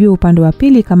asijue upande wa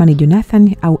pili kama ni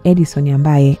Jonathan au Edison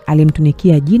ambaye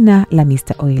alimtunikia jina la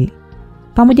Mr. Oil.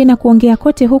 Pamoja na kuongea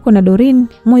kote huko na Doreen,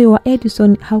 moyo wa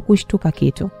Edison haukushtuka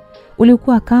kitu.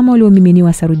 Ulikuwa kama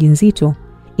uliomiminiwa saruji nzito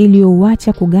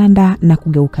iliyouacha kuganda na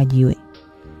kugeuka jiwe.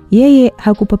 Yeye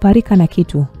hakupaparika na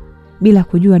kitu, bila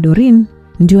kujua Doreen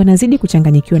ndio anazidi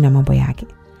kuchanganyikiwa na mambo yake.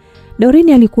 Doreen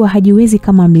alikuwa hajiwezi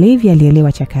kama mlevi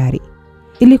alielewa chakari.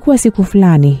 Ilikuwa siku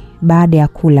fulani baada ya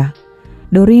kula.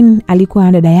 Doreen alikuwa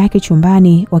na dada yake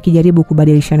chumbani wakijaribu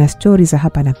kubadilishana stori za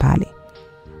hapa na pale.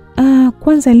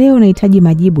 Kwanza leo nahitaji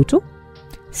majibu tu.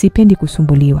 Sipendi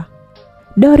kusumbuliwa.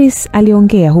 Doris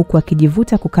aliongea huku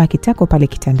akijivuta kukaa kitako pale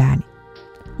kitandani.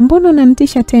 Mbona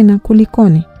unanitisha tena,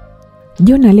 kulikoni?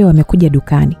 Jona leo amekuja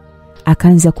dukani.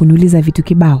 Akaanza kuniuliza vitu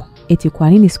kibao. Eti kwa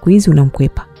nini siku hizi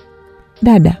unamkwepa?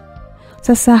 Dada,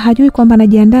 sasa hajui kwamba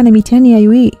najiandaa na mitihani ya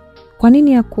UE. Kwa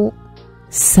nini yako?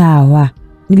 Sawa,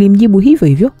 nilimjibu hivyo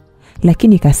hivyo.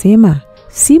 Lakini kasema,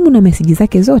 simu na meseji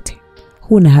zake zote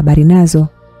huna habari nazo.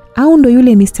 Au ndo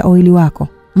yule Mr. Oili wako?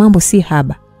 Mambo si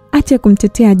haba. Acha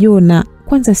kumtetea Jona,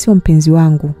 kwanza sio mpenzi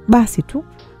wangu. Basi tu,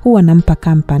 huwa nampa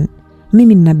kampani.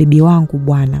 Mimi nina bibi wangu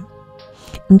bwana.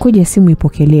 Ngoja simu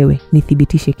ipokelewe,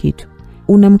 nithibitishe kitu.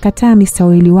 Unamkataa Mr.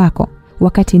 Oili wako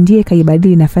wakati ndiye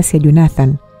kaibadili nafasi ya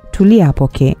Jonathan. Tulia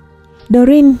apokee.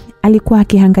 Doreen alikuwa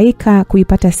akihangaika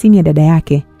kuipata simu ya dada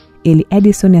yake ili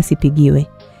Edison asipigiwe,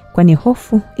 kwani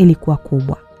hofu ilikuwa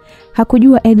kubwa.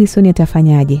 Hakujua Edison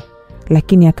atafanyaje,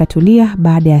 lakini akatulia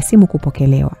baada ya simu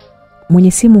kupokelewa.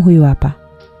 Mwenye simu huyu hapa.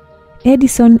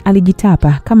 Edison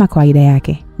alijitapa kama kawaida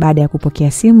yake baada ya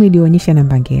kupokea simu iliyoonyesha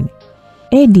namba ngeni.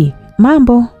 Edi,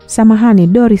 mambo, samahani,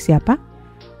 Doris hapa.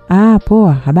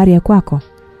 Poa, habari ya kwako?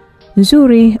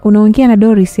 Nzuri, unaongea na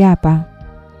Doris hapa.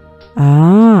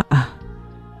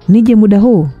 Nije muda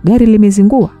huu, gari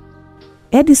limezingua.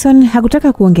 Edison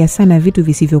hakutaka kuongea sana vitu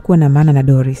visivyokuwa na maana na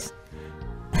Doris.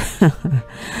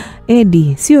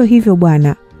 Edi, sio hivyo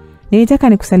bwana. Nilitaka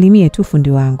nikusalimie tu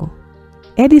fundi wangu.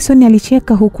 Edison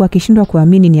alicheka huku akishindwa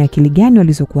kuamini ni akili gani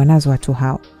walizokuwa nazo watu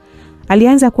hao.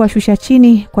 Alianza kuwashusha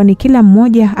chini, kwani kila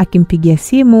mmoja akimpigia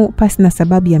simu pasi na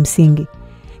sababu ya msingi.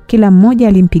 Kila mmoja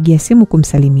alimpigia simu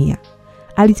kumsalimia.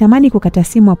 Alitamani kukata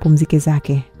simu apumzike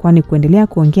zake, kwani kuendelea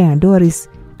kuongea na Doris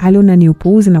aliona ni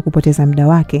upuuzi na kupoteza muda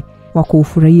wake wa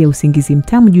kuufurahia usingizi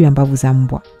mtamu juu ya mbavu za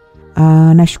mbwa.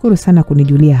 Nashukuru sana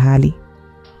kunijulia hali.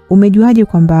 Umejuaje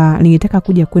kwamba ningetaka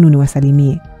kuja kwenu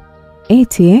niwasalimie?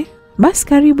 Eti, basi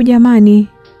karibu jamani.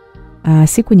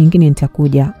 Siku nyingine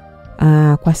nitakuja.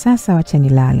 Kwa sasa wacha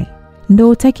nilale. Ndio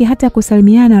utaki hata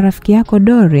kusalimiana na rafiki yako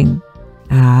Doreen?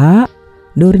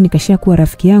 Doreen kashakuwa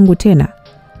rafiki yangu tena,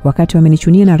 wakati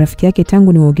wamenichunia na rafiki yake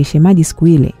tangu niwaogeshe maji siku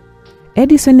ile.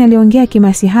 Edison aliongea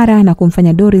kimasihara na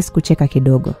kumfanya Doris kucheka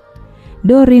kidogo.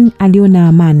 Doreen aliona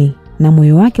amani na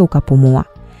moyo wake ukapumua.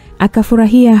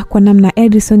 Akafurahia kwa namna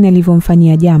Edison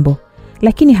alivyomfanyia jambo,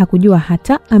 lakini hakujua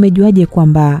hata amejuaje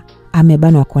kwamba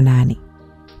amebanwa kwa nani.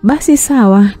 Basi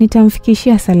sawa,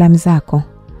 nitamfikishia salamu zako.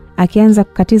 Akianza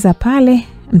kukatiza pale,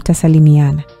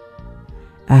 mtasalimiana.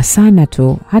 Sana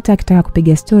tu, hata akitaka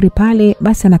kupiga story pale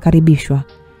basi anakaribishwa.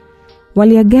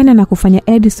 Waliagana na kufanya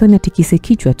Edison atikise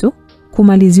kichwa tu,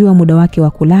 kumaliziwa muda wake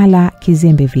wa kulala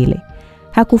kizembe vile.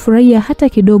 Hakufurahia hata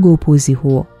kidogo upuuzi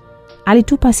huo.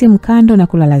 Alitupa simu kando na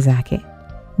kulala zake.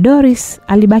 Doris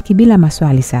alibaki bila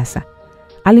maswali sasa.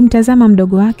 Alimtazama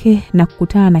mdogo wake na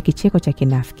kukutana na kicheko cha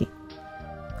kinafiki.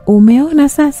 Umeona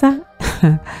sasa?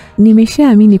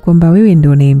 Nimeshaamini kwamba wewe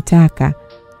ndio unayemtaka,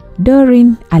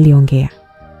 Doreen aliongea.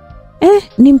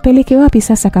 Nimpeleke wapi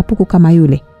sasa kapuku kama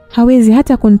yule? Hawezi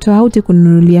hata kunitoa auti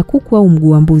kununulia kuku au mguu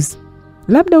wa mbuzi.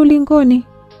 Labda ulingoni,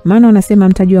 maana wanasema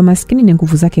mtaji wa maskini ni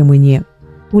nguvu zake mwenyewe.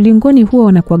 Ulingoni huwa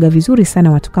wanakuaga vizuri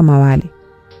sana watu kama wale.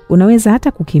 Unaweza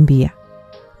hata kukimbia.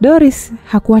 Doris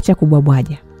hakuacha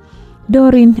kubwabwaja.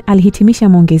 Doreen alihitimisha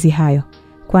maongezi hayo,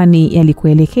 kwani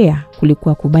yalikuelekea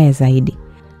kulikuwa kubaya zaidi.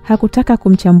 Hakutaka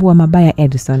kumchambua mabaya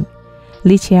Edison,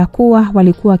 licha ya kuwa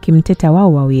walikuwa kimteta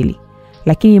wao wawili,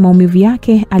 lakini maumivu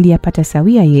yake aliyapata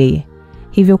sawia yeye,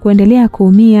 hivyo kuendelea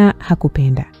kuumia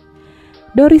hakupenda.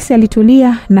 Doris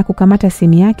alitulia na kukamata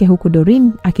simu yake huku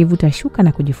Doreen akivuta shuka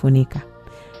na kujifunika.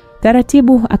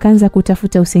 Taratibu akaanza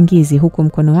kutafuta usingizi huku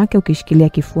mkono wake ukishikilia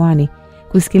kifuani,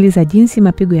 kusikiliza jinsi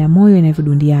mapigo ya moyo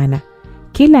yanavyodundiana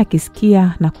kila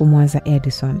akisikia na kumwaza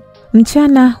Edison.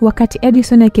 Mchana wakati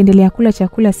Edison akiendelea kula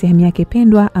chakula sehemu yake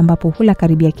pendwa ambapo hula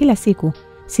karibia kila siku,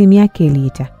 simu yake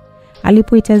iliita.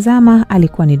 Alipoitazama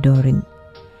alikuwa ni Doreen.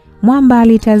 Mwamba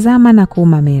alitazama na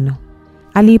kuuma meno.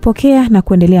 Aliipokea na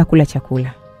kuendelea kula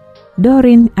chakula.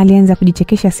 Doreen alianza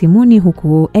kujichekesha simuni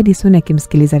huku Edison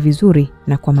akimsikiliza vizuri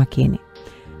na kwa makini.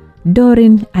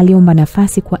 Doreen aliomba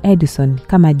nafasi kwa Edison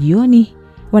kama jioni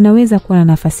wanaweza kuwa na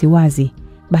nafasi wazi,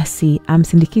 basi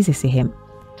amsindikize sehemu.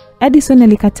 Edison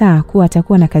alikataa kuwa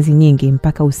atakuwa na kazi nyingi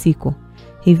mpaka usiku,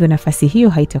 hivyo nafasi hiyo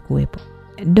haitakuwepo.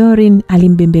 Doreen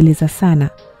alimbembeleza sana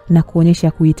na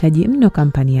kuonyesha kuhitaji mno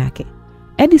kampani yake.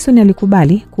 Edison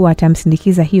alikubali kuwa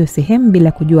atamsindikiza hiyo sehemu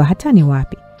bila kujua hata ni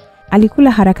wapi.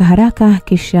 Alikula haraka haraka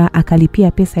kisha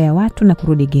akalipia pesa ya watu na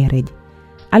kurudi garage.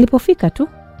 Alipofika tu,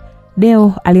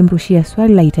 Deo alimrushia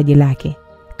swali la hitaji lake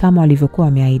kama walivyokuwa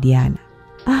wameahidiana.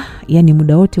 Yani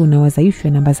muda wote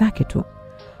unawazaishwa namba zake tu.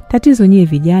 Tatizo nyie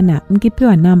vijana,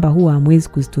 mkipewa namba huwa hamwezi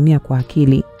kuzitumia kwa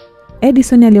akili.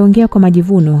 Edison aliongea kwa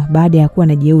majivuno baada ya kuwa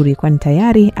na jeuri kwani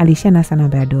tayari alishanasa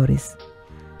namba ya Doris.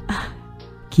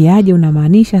 Kiaje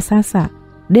unamaanisha sasa?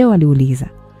 Deo aliuliza.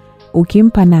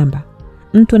 Ukimpa namba,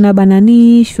 mtu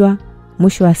anabananishwa,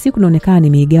 mwisho wa siku unaonekana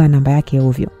nimeigawa namba yake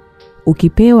ovyo.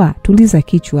 Ukipewa, tuliza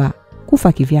kichwa,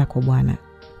 kufa kivyako bwana.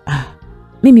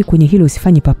 Mimi kwenye hilo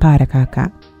usifanyi papara kaka.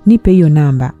 Nipe hiyo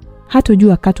namba,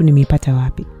 hatojua katu nimeipata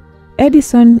wapi.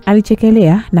 Edison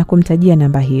alichekelea na kumtajia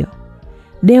namba hiyo.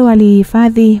 Deo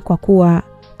alihifadhi kwa kuwa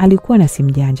alikuwa na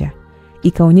simu janja.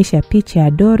 Ikaonyesha picha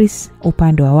ya Doris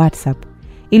upande wa WhatsApp.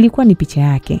 Ilikuwa ni picha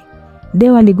yake.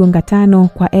 Deo aligonga 5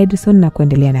 kwa Edison na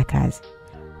kuendelea na kazi.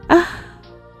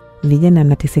 Vijana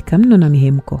mnateseka mno na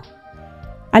mihemko,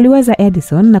 aliwaza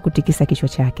Edison na kutikisa kichwa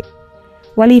chake.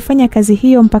 Waliifanya kazi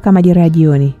hiyo mpaka majira ya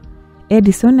jioni.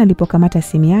 Edison alipokamata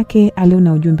simu yake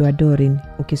aliona ujumbe wa Doreen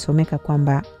ukisomeka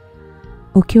kwamba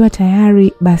ukiwa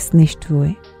tayari basi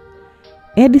nishtue.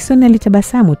 Edison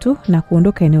alitabasamu tu na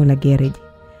kuondoka eneo la garage.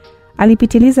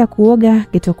 Alipitiliza kuoga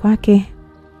geto kwake.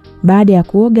 Baada ya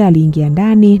kuoga aliingia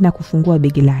ndani na kufungua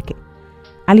begi lake.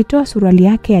 Alitoa suruali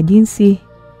yake ya jinsi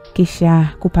kisha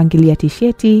kupangilia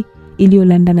tisheti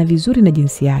iliyolandana vizuri na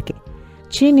jinsi yake.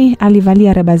 Chini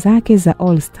alivalia raba zake za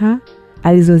All Star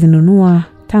alizozinunua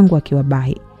tangu akiwa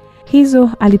bahi. Hizo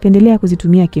alipendelea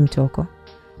kuzitumia kimtoko.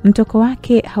 Mtoko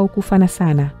wake haukufana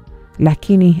sana,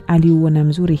 lakini aliuona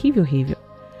mzuri hivyo hivyo.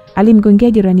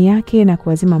 Alimgongea jirani yake na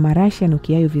kuazima marashi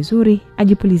anukiayo vizuri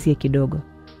ajipulizie kidogo.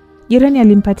 Jirani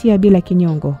alimpatia bila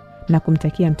kinyongo na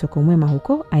kumtakia mtoko mwema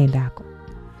huko aendako.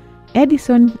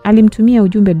 Edison alimtumia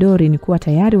ujumbe Doreen kuwa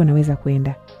tayari wanaweza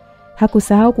kwenda.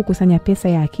 Hakusahau kukusanya pesa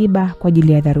ya akiba kwa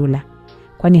ajili ya dharura,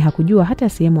 kwani hakujua hata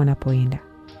sehemu wanapoenda.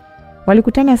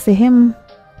 Walikutana sehemu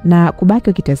na kubaki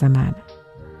wakitazamana.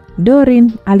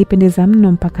 Doreen alipendeza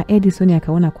mno mpaka Edison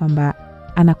akaona kwamba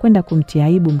anakwenda kumtia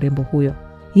aibu mrembo huyo.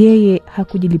 Yeye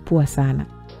hakujilipua sana.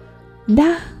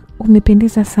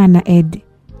 Umependeza sana Ed.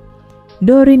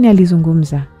 Doreen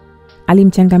alizungumza.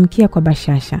 Alimchangamkia kwa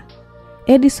bashasha.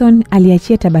 Edison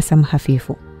aliachia tabasamu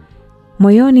hafifu.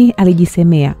 Moyoni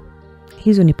alijisemea,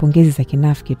 hizo ni pongezi za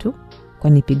kinafiki tu,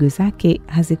 kwani pigo zake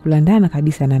hazikulandana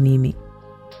kabisa na mimi.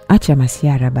 Acha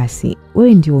masiara basi,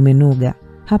 wewe ndio umenuga.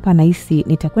 Hapa nahisi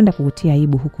nitakwenda kukutia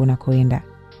aibu huko unakoenda.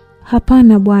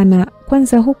 Hapana bwana,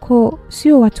 kwanza huko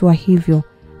sio watu wa hivyo.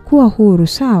 Kuwa huru,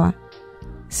 sawa?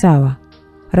 Sawa.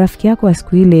 Rafiki yako wa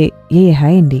siku ile yeye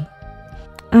haendi?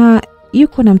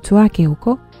 Yuko na mtu wake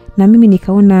huko na mimi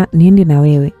nikaona niende na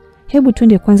wewe. Hebu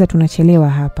twende kwanza, tunachelewa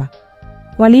hapa.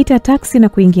 Waliita taksi na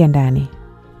kuingia ndani.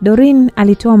 Doreen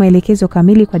alitoa maelekezo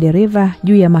kamili kwa dereva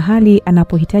juu ya mahali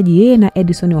anapohitaji yeye na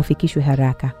Edison wafikishwe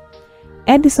haraka.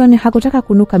 Edison hakutaka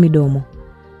kunuka midomo.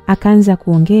 Akaanza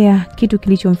kuongea, kitu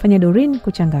kilichomfanya Doreen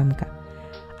kuchangamka.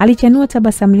 Alichanua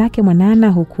tabasamu lake mwanana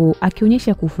huku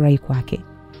akionyesha kufurahi kwake.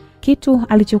 Kitu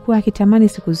alichokuwa akitamani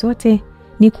siku zote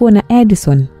ni kuona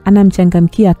Edison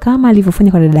anamchangamkia kama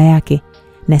alivyofanya kwa dada yake,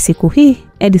 na siku hii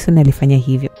Edison alifanya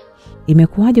hivyo.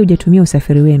 Imekuwaje hujatumia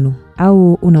usafiri wenu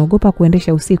au unaogopa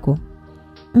kuendesha usiku?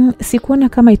 Sikuona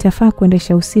kama itafaa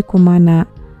kuendesha usiku, maana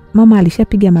mama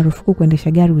alishapiga marufuku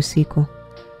kuendesha gari usiku.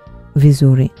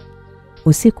 Vizuri.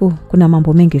 Usiku kuna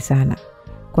mambo mengi sana.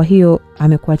 Kwa hiyo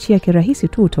amekuachia kirahisi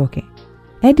tu utoke.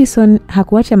 Edison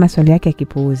hakuacha maswali yake ya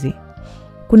kipuuzi.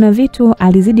 Kuna vitu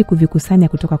alizidi kuvikusanya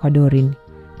kutoka kwa Doreen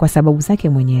kwa sababu zake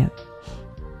mwenyewe.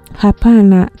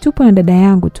 Hapana, tupo na dada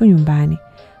yangu tu nyumbani.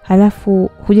 Halafu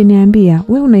hujaniambia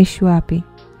wewe unaishi wapi?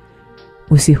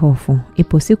 Usihofu,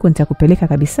 ipo siku nitakupeleka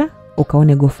kabisa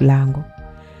ukaone gofu langu.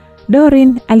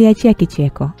 Doreen aliachia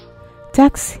kicheko.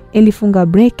 Taxi ilifunga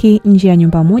breki nje ya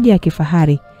nyumba moja ya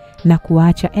kifahari na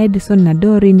kuacha Edison na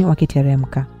Doreen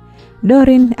wakiteremka.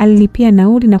 Doreen alilipia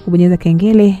nauli na kubonyeza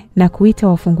kengele na kuita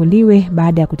wafunguliwe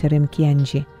baada ya kuteremkia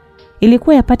nje.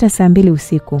 Ilikuwa yapata saa 2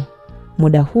 usiku.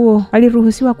 Muda huo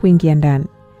waliruhusiwa kuingia ndani.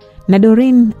 Na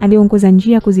Doreen aliongoza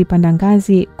njia kuzipanda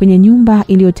ngazi kwenye nyumba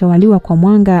iliyotawaliwa kwa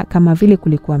mwanga kama vile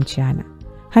kulikuwa mchana.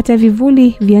 Hata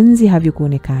vivuli vya nzi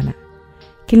havikuonekana.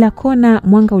 Kila kona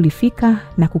mwanga ulifika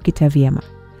na kukita vyema.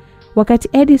 Wakati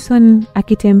Edison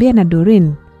akitembea na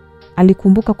Doreen,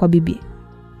 alikumbuka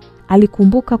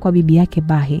kwa bibi yake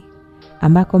Bahi,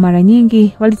 ambako mara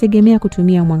nyingi walitegemea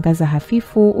kutumia mwangaza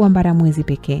hafifu wa mbaramwezi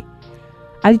pekee.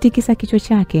 Alitikisa kichwa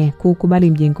chake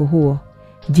kukubali mjengo huo,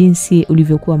 jinsi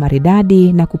ulivyokuwa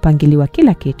maridadi na kupangiliwa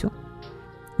kila kitu.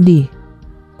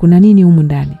 Kuna nini humu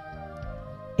ndani?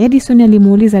 Edison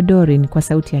alimuuliza Doreen kwa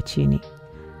sauti ya chini.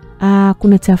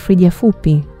 Kuna tafrija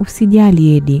fupi,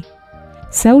 usijali Edi.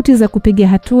 Sauti za kupiga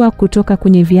hatua kutoka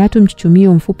kwenye viatu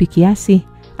mchuchumio mfupi kiasi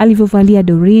alivyovalia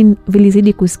Doreen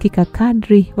vilizidi kusikika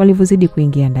kadri walivyozidi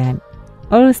kuingia ndani.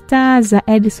 All Stars za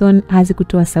Edison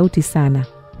hazikutoa sauti sana.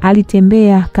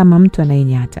 Alitembea kama mtu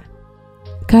anayenyata.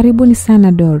 Karibuni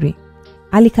sana Dori.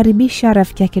 Alikaribisha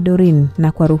rafiki yake Doreen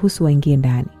na kwa ruhusu waingie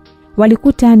ndani.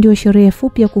 Walikuta ndio sherehe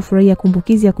fupi ya kufurahia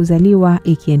kumbukizi ya kuzaliwa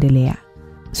ikiendelea.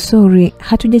 Sorry,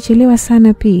 hatujachelewa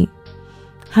sana P.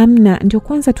 Hamna, ndio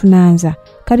kwanza tunaanza.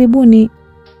 Karibuni.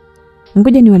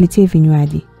 Ngoja niwaletea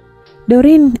vinywaji.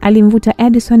 Doreen alimvuta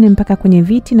Edison mpaka kwenye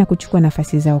viti na kuchukua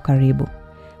nafasi zao karibu.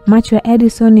 Macho ya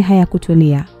Edison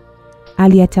hayakutulia.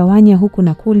 Aliyatawanya huku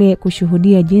na kule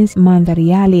kushuhudia jinsi mandhari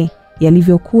yale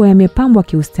yalivyokuwa yamepambwa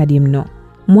kiustadi mno.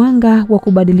 Mwanga wa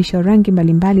kubadilisha rangi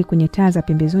mbalimbali kwenye taa za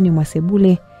pembezoni mwa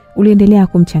sebule uliendelea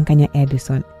kumchanganya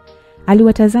Edison.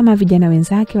 Aliwatazama vijana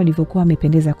wenzake walivyokuwa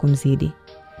wamependeza kumzidi.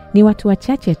 Ni watu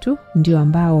wachache tu ndio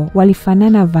ambao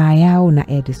walifanana vaa yao na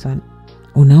Edison.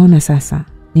 Unaona sasa,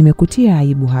 nimekutia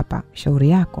aibu hapa, shauri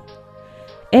yako.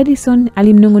 Edison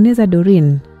alimnongoneza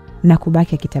Doreen na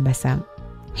kubaki akitabasamu.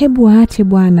 Hebu waache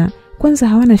bwana, kwanza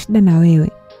hawana shida na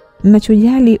wewe.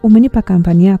 Ninachojali umenipa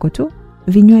kampani yako tu.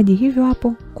 Vinywaji hivyo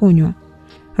hapo, kunywa.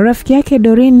 Rafiki yake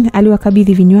Doreen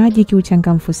aliwakabidhi vinywaji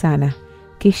kiuchangamfu sana.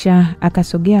 Kisha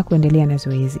akasogea kuendelea na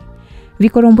zoezi.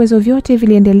 Vikorombwezo vyote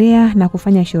viliendelea na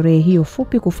kufanya sherehe hiyo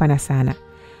fupi kufana sana.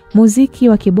 Muziki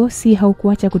wa kibosi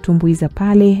haukuacha kutumbuiza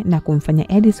pale na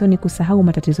kumfanya Edison kusahau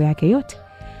matatizo yake yote,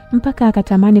 mpaka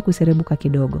akatamani kuserebuka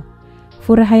kidogo.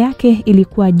 Furaha yake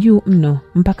ilikuwa juu mno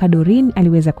mpaka Doreen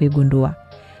aliweza kuigundua.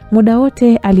 Muda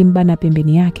wote alimbana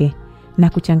pembeni yake na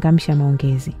kuchangamsha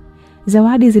maongezi.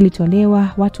 Zawadi zilitolewa,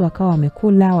 watu wakawa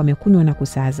wamekula, wamekunywa na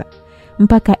kusaza.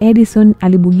 Mpaka Edison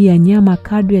alibugia nyama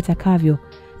kadri atakavyo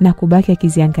na kubaki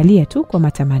akiziangalia tu kwa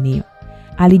matamanio.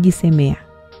 Alijisemea,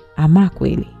 ama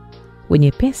kweli,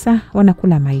 wenye pesa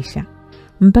wanakula maisha.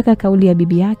 Mpaka kauli ya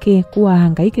bibi yake kuwa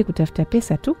hangaike kutafuta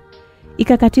pesa tu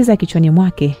ikakatiza kichwani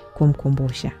mwake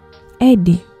kumkumbusha.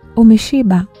 Edi,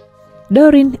 umeshiba?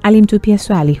 Doreen alimtupia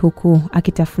swali huku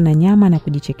akitafuna nyama na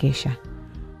kujichekesha.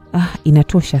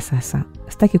 Inatosha sasa.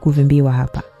 Sitaki kuvimbiwa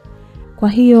hapa. Kwa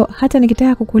hiyo hata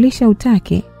nikitaka kukulisha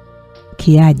utake?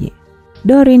 Kiaje?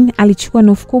 Doreen alichukua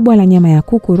nusu kubwa la nyama ya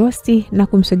kuku rosti na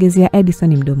kumsogezea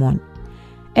Edison mdomoni.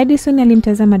 Edison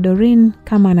alimtazama Doreen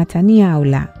kama anatania au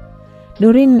la.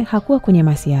 Doreen hakuwa kwenye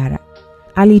masiara.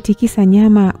 Aliitikisa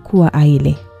nyama kuwa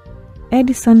aile.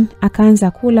 Edison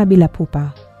akaanza kula bila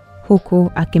pupa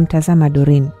huku akimtazama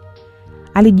Doreen.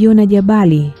 Alijiona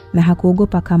jabali na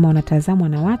hakuogopa kama wanatazamwa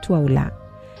na watu au la.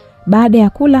 Baada ya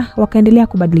kula wakaendelea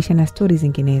kubadilishana stori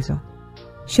zinginezo.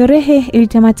 Sherehe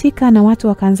ilitamatika na watu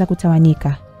wakaanza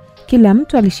kutawanyika. Kila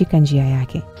mtu alishika njia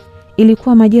yake.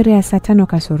 Ilikuwa majira ya saa 5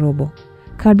 kasorobo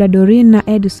kabla Doreen na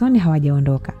Edison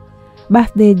hawajaondoka.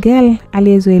 Birthday girl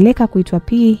aliyezoeleka kuitwa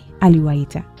P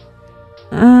aliwaita.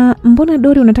 Mbona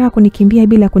Dori unataka kunikimbia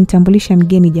bila kunitambulisha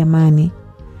mgeni jamani?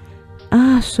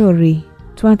 Sorry.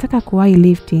 Tunataka kuwahi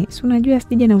lifti. Si unajua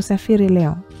sija na usafiri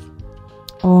leo.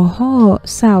 Oho,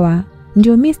 sawa.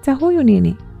 Ndio Mr. huyu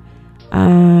nini?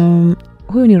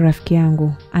 Huyu ni rafiki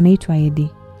yangu. Anaitwa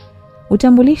Edi.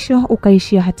 Utambulisho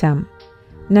ukaishia hatamu.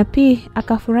 Na P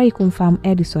akafurahi kumfahamu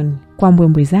Edison kwa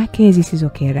mbwembwe zake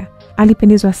zisizokera.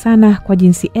 Alipendezwa sana kwa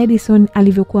jinsi Edison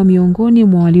alivyokuwa miongoni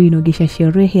mwa walioinogesha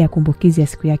sherehe ya kumbukizi ya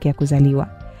siku yake ya kuzaliwa.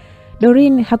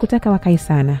 Doreen hakutaka wakae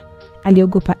sana.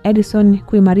 Aliogopa Edison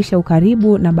kuimarisha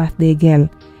ukaribu na birthday girl,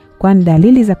 kwani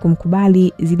dalili za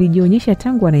kumkubali zilijionyesha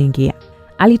tangu anaingia.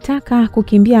 Alitaka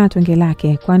kukimbia na tonge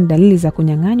lake kwani dalili za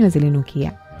kunyang'anywa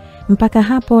zilinukia. Mpaka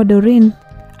hapo Doreen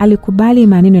alikubali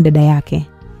maneno ya dada yake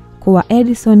kuwa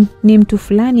Edison ni mtu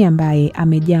fulani ambaye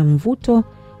amejaa mvuto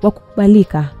wa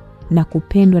kukubalika na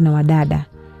kupendwa na wadada,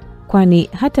 kwani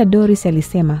hata Doris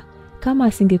alisema kama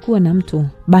asingekuwa na mtu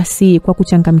basi kwa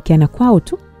kuchangamkiana kwao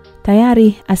tu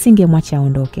tayari asingemwacha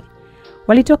aondoke.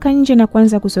 Walitoka nje na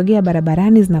kuanza kusogea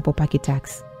barabarani zinapopaki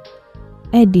taxi.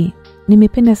 Edi,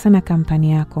 nimependa sana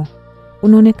kampani yako.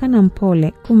 Unaonekana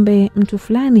mpole, kumbe mtu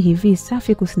fulani hivi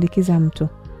safi kusindikiza mtu.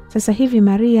 Sasa hivi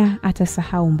Maria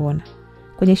atasahau mbona.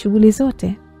 Kwenye shughuli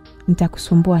zote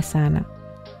nitakusumbua sana.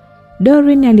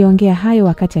 Doreen aliongea hayo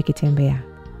wakati akitembea.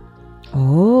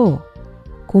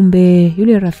 Kumbe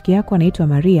yule rafiki yako anaitwa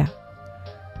Maria?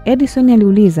 Edison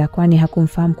aliuliza kwani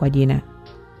hakumfahamu kwa jina.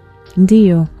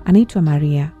 Ndiyo, anaitwa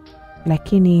Maria,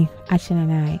 lakini achana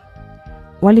naye.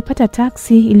 Walipata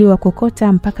taksi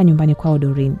iliyowakokota mpaka nyumbani kwao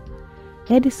Doreen.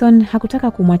 Edison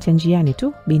hakutaka kumwacha njiani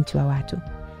tu binti wa watu.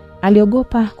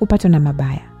 Aliogopa kupatwa na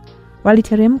mabaya.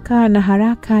 Waliteremka na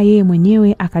haraka yeye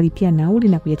mwenyewe akalipia nauli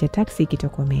na kuacha taksi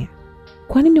ikitokomea.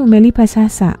 Kwa nini umelipa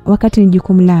sasa wakati ni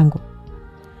jukumu langu?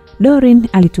 Doreen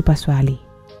alitupa swali.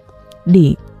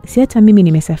 Si hata mimi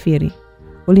nimesafiri.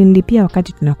 Ulinilipia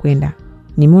wakati tunakwenda.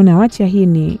 Nimeona wacha hii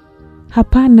ni...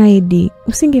 Hapana Edi,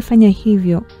 usingefanya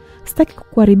hivyo. Sitaki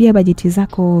kukuharibia bajeti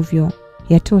zako ovyo.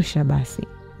 Yatosha basi.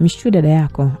 Mshtue dada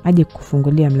yako aje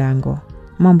kukufungulia mlango.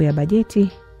 Mambo ya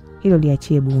bajeti hilo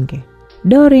liachie bunge.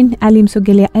 Doreen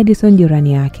alimsogelea Edison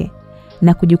jirani yake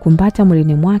na kujikumbata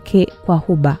mwilini mwake kwa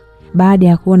huba baada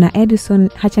ya kuona Edison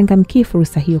hachangamki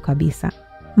fursa hiyo kabisa.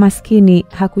 Maskini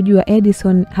hakujua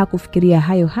Edison hakufikiria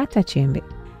hayo hata chembe.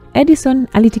 Edison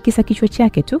alitikisa kichwa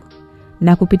chake tu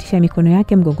na kupitisha mikono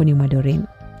yake mgongoni mwa Doreen.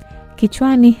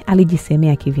 Kichwani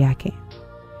alijisemea kivyake.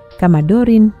 Kama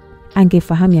Doreen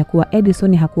angefahamu ya kuwa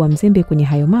Edison hakuwa mzembe kwenye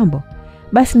hayo mambo,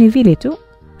 basi ni vile tu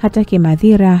hataki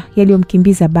madhira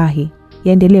yaliyomkimbiza Bahi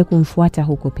yaendelee kumfuata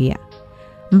huko pia.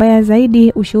 Mbaya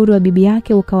zaidi, ushauri wa bibi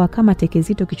yake ukawa kama teke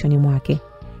zito kichwani mwake.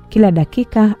 Kila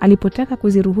dakika alipotaka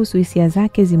kuziruhusu hisia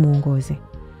zake zimuongoze.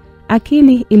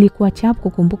 Akili ilikuwa chapu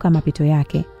kukumbuka mapito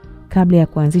yake kabla ya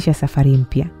kuanzisha safari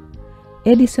mpya.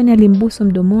 Edison alimbusu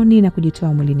mdomoni na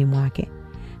kujitoa mwilini mwake.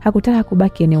 Hakutaka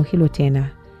kubaki eneo hilo tena,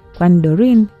 kwani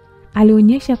Doreen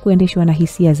alionyesha kuendeshwa na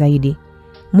hisia zaidi.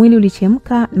 Mwili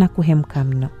ulichemka na kuhemka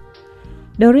mno.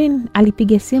 Doreen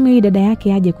alipiga simu ili dada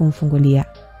yake aje kumfungulia.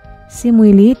 Simu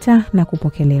iliita na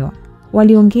kupokelewa.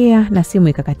 Waliongea na simu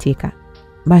ikakatika.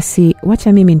 Basi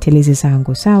wacha mimi niteleze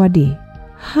zangu, sawa Di?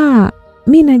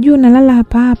 Mimi najua nalala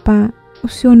hapa.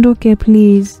 Usiondoke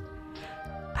please.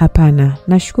 Hapana,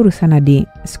 nashukuru sana Di.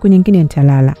 Siku nyingine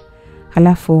nitalala.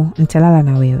 Halafu nitalala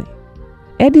na wewe.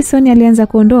 Edison alianza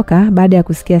kuondoka baada ya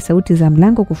kusikia sauti za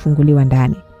mlango kufunguliwa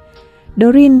ndani.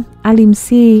 Doreen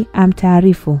alimsihi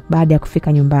amtaarifu baada ya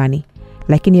kufika nyumbani,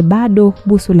 lakini bado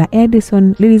busu la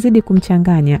Edison lilizidi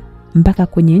kumchanganya mpaka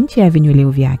kwenye ncha ya vinyweleo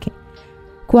vyake.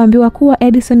 Kuambiwa kuwa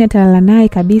Edison atalala naye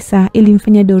kabisa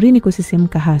ilimfanya Doreen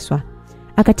kusisimka haswa.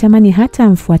 Akatamani hata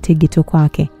amfuate gito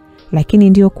kwake, lakini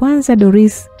ndio kwanza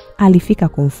Doris alifika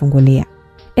kumfungulia.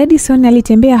 Edison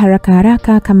alitembea haraka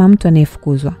haraka kama mtu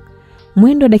anayefukuzwa.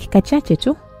 Mwendo dakika chache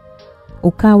tu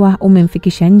ukawa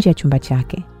umemfikisha nje ya chumba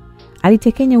chake.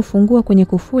 Alitekenya ufunguo kwenye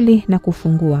kufuli na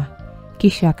kufungua,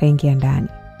 kisha akaingia ndani.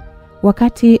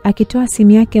 Wakati akitoa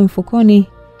simu yake mfukoni,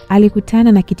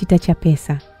 alikutana na kitita cha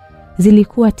pesa.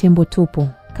 Zilikuwa tembo tupu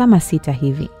kama 6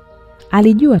 hivi.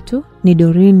 Alijua tu ni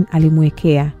Doreen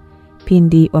alimwekea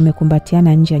pindi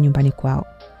wamekumbatiana nje ya nyumbani kwao.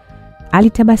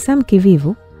 Alitabasamu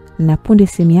kivivu na punde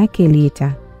simu yake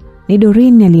iliita. Ni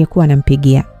Doreen aliyekuwa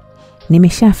anampigia.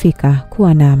 Nimeshafika,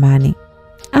 kuwa na amani.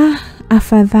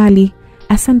 Afadhali,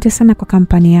 asante sana kwa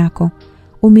kampani yako.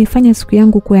 Umeifanya siku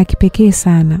yangu kuwa ya kipekee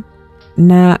sana.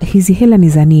 Na hizi hela ni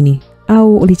za nini?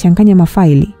 Au ulichanganya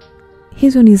mafaili?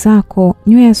 Hizo ni zako,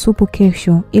 nywea supu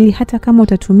kesho ili hata kama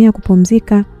utatumia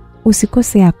kupumzika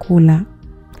usikose ya kula.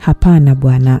 Hapana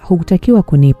bwana, hukutakiwa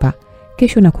kunipa.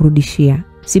 Kesho nakurudishia.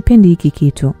 Sipendi hiki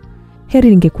kitu. Heri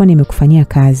ningekuwa nimekufanyia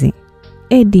kazi.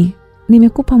 Edi,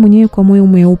 nimekupa mwenyewe kwa moyo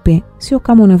mweupe, sio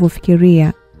kama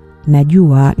unavyofikiria.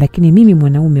 Najua, lakini mimi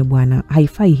mwanaume bwana,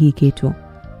 haifai hii kitu.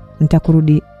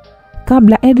 Nitakurudi.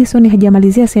 Kabla Edison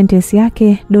hajamalizia sentensi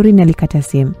yake, Doreen alikata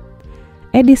simu.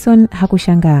 Edison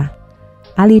hakushangaa.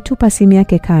 Alitupa simu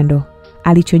yake kando.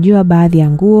 Alichojoa baadhi ya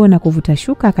nguo na kuvuta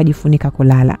shuka akajifunika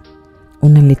kulala.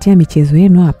 Unaniletea michezo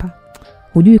yenu hapa?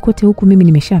 Hujui kote huku mimi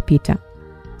nimeshapita.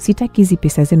 Sitaki hizi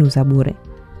pesa zenu za bure.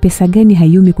 Pesa gani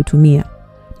hayumi kutumia?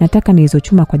 Nataka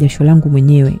nilizochuma kwa jasho langu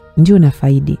mwenyewe, ndio na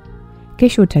faidi.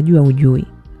 Kesho utajua ujui.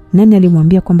 Nani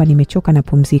alimwambia kwamba nimechoka na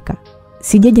pumzika?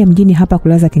 Sijaja mjini hapa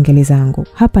kulaza kengele zangu.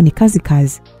 Hapa ni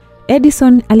kazi.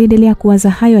 Edison aliendelea kuwaza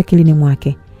hayo akilini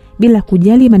mwake, bila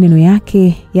kujali maneno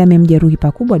yake yamemjeruhi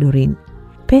pakubwa Doreen.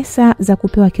 Pesa za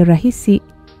kupewa kirahisi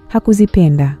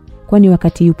hakuzipenda, kwani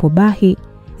wakati yupo Bahi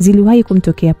ziliwahi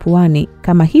kumtokea puani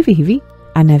kama hivi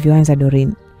anavyoanza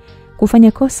Doreen.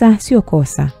 Kufanya kosa sio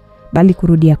kosa, bali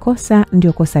kurudia kosa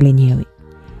ndio kosa lenyewe.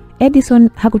 Edison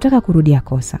hakutaka kurudia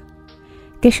kosa.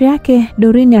 Kesho yake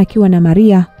Doreen akiwa na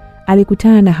Maria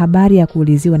alikutana na habari ya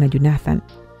kuuliziwa na Jonathan.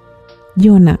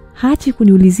 Jona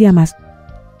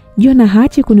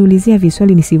haachi kuniulizia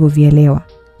viswali nisivyovielewa.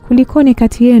 Kulikoni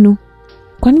kati yenu?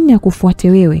 Kwa nini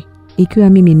akufuate wewe ikiwa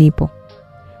mimi nipo?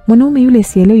 Mwanaume yule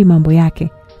sielewi mambo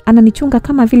yake. Ananichunga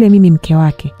kama vile mimi mke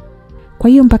wake. Kwa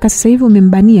hiyo mpaka sasa hivi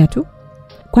umembania tu?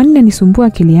 Kwa nini anisumbua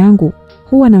akili yangu?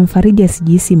 Huwa namfariji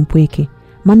asijihisi mpweke,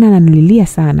 maana ananililia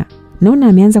sana Naona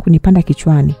ameanza kunipanda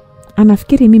kichwani.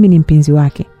 Anafikiri mimi ni mpenzi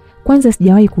wake. Kwanza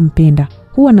sijawahi kumpenda.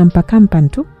 Huwa nampa kampan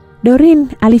tu. Doreen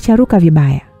alicharuka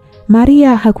vibaya.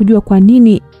 Maria hakujua kwa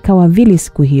nini kawa vile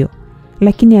siku hiyo,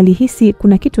 lakini alihisi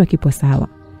kuna kitu hakipo sawa.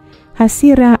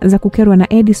 Hasira za kukerwa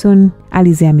na Edison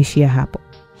alizihamishia hapo.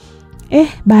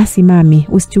 Basi mami,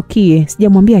 usichukie,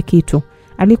 sijamwambia kitu.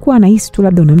 Alikuwa anahisi tu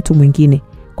labda una mtu mwingine,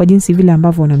 kwa jinsi vile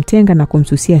ambavyo unamtenga na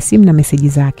kumsusia simu na meseji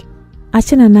zake.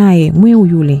 Achana naye, mweu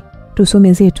yule.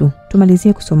 Tusome zetu,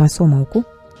 tumalizie kusoma huku.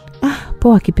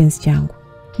 Poa kipenzi changu.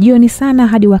 Jioni sana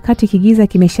hadi wakati kigiza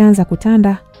kimeshaanza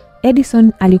kutanda,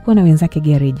 Edison alikuwa na wenzake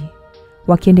gereji,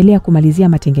 wakiendelea kumalizia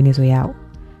matengenezo yao.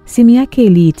 Simu yake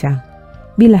iliita.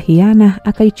 Bila hiana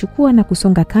akaichukua na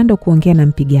kusonga kando kuongea na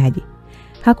mpigaji.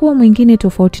 Hakuwa mwingine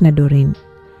tofauti na Doreen.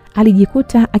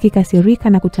 Alijikuta akikasirika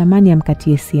na kutamani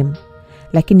amkatie simu,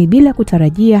 lakini bila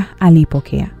kutarajia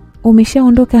alipokea.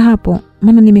 Umeshaondoka hapo?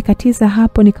 Maana nimekatiza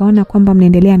hapo nikaona kwamba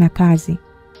mnaendelea na kazi.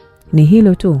 Ni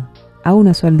hilo tu au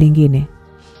na swali lingine?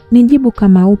 Nijibu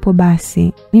kama upo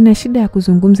basi. Nina shida ya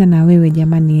kuzungumza na wewe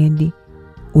jamani Edi.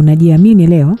 Unajiamini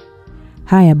leo?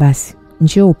 Haya basi,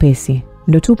 njoo upesi.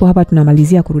 Ndio tupo hapa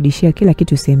tunamalizia kurudishia kila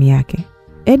kitu sehemu yake.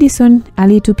 Edison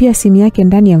aliitupia simu yake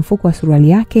ndani ya mfuko wa suruali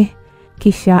yake,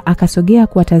 kisha akasogea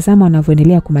kuwatazama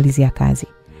wanavyoendelea kumalizia kazi.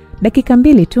 Dakika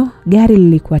 2 tu gari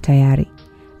lilikuwa tayari.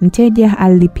 Mteja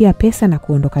alilipia pesa na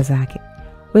kuondoka zake.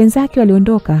 Wenzake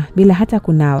waliondoka bila hata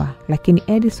kunawa, lakini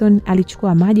Edison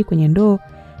alichukua maji kwenye ndoo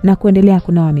na kuendelea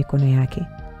kunawa mikono yake.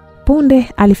 Punde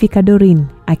alifika Doreen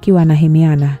akiwa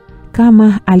anahemiana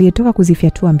kama aliyetoka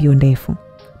kuzifyatua mbio ndefu.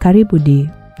 Karibu Di,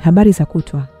 habari za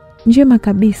kutwa? Njema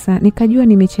kabisa, nikajua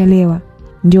nimechelewa.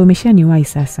 Ndio umeshaniwahi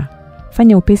sasa.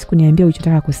 Fanya upesi kuniambia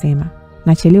ulichotaka kusema.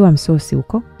 Nachelewa msosi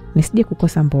huko, nisije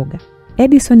kukosa mboga.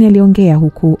 Edison aliongea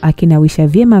huku akinawisha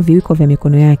vyema viwiko vya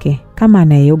mikono yake kama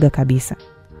anayeoga kabisa.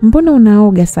 Mbona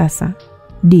unaoga sasa?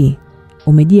 Di,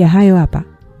 umejia hayo hapa?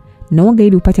 Naoga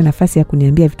ili upate nafasi ya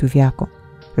kuniambia vitu vyako,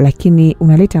 lakini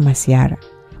unaleta masiara.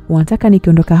 Unataka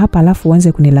nikiondoka hapa alafu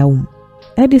uanze kunilaumu.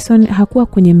 Edison hakuwa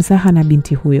kwenye mzaha na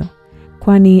binti huyo,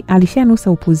 kwani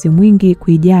alishanusa upuzi mwingi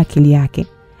kuijaa akili yake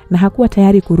na hakuwa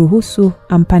tayari kuruhusu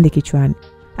ampande kichwani.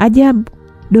 Ajabu,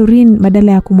 Doreen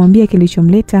badala ya kumwambia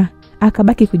kilichomleta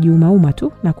akabaki kujiumauma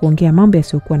tu na kuongea mambo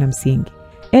yasiyokuwa na msingi.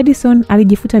 Edison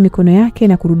alijifuta mikono yake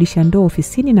na kurudisha ndoo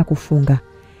ofisini na kufunga.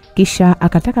 Kisha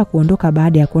akataka kuondoka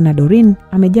baada ya kuona Doreen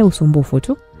amejaa usumbufu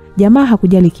tu. Jamaa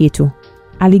hakujali kitu.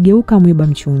 Aligeuka mwiba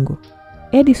mchungu.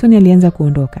 Edison alianza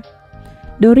kuondoka.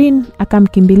 Doreen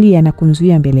akamkimbilia na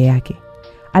kumzuia mbele yake.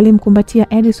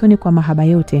 Alimkumbatia Edison kwa mahaba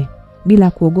yote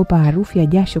bila kuogopa harufu ya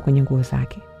jasho kwenye nguo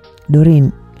zake.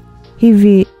 Doreen,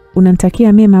 hivi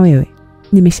unanitakia mema wewe?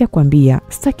 Nimeshakwambia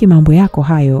sitaki mambo yako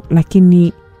hayo,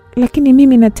 lakini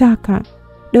mimi nataka.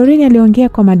 Doreen aliongea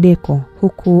kwa madeko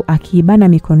huku akiibana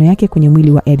mikono yake kwenye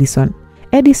mwili wa Edison.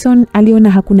 Edison aliona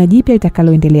hakuna jipya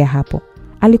litakaloendelea hapo.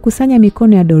 Alikusanya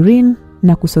mikono ya Doreen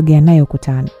na kusogea nayo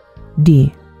ukutani.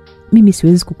 Di, mimi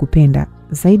siwezi kukupenda,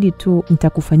 zaidi tu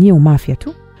nitakufanyia umafia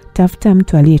tu. Tafuta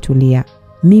mtu aliyetulia.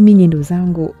 Mimi nyendo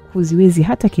zangu huziwezi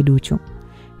hata kiduchu.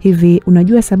 Hivi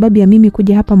unajua sababu ya mimi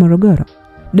kuja hapa Morogoro?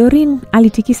 Doreen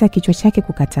alitikisa kichwa chake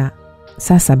kukataa.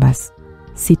 Sasa basi,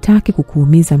 sitaki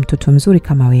kukuumiza mtoto mzuri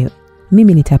kama wewe.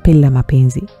 Mimi ni tapeli la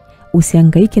mapenzi.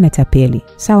 Usihangaike na tapeli,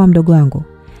 sawa mdogo wangu?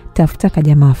 Tafuta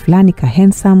kajamaa fulani ka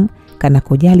handsome, kana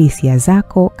kujali hisia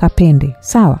zako, kapende,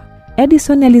 sawa?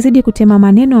 Edison alizidi kutema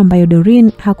maneno ambayo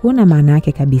Doreen hakuona maana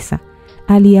yake kabisa.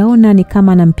 Aliyaona ni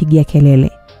kama anampigia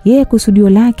kelele. Yeye kusudio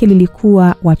lake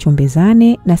lilikuwa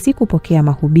wachombezane na si kupokea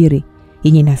mahubiri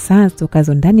yenye nasaa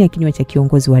tokazo ndani ya kinywa cha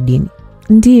kiongozi wa dini.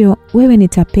 Ndiyo, wewe ni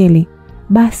tapeli.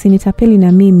 Basi ni tapeli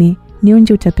na mimi,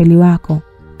 nionje utapeli wako.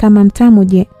 Kama mtamu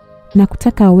je, na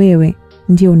kutaka wewe,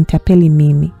 ndio nitapeli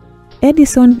mimi.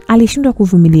 Edison alishindwa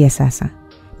kuvumilia sasa.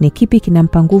 Ni kipi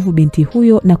kinampa nguvu binti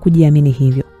huyo na kujiamini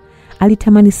hivyo?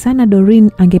 Alitamani sana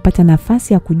Doreen angepata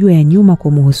nafasi ya kujua ya nyuma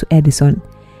kumhusu Edison,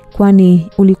 kwani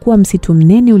ulikuwa msitu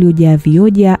mnene uliojaa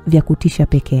vioja vya kutisha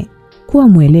pekee. Kuwa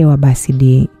muelewa basi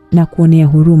Di, na kuonea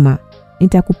huruma.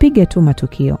 Nitakupiga tu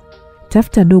matukio.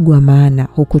 Tafuta dogo wa maana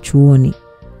huko chuoni.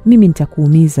 Mimi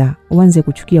nitakuumiza uanze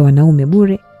kuchukia wanaume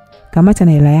bure. Kamata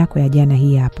na hela yako ya jana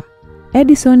hii hapa.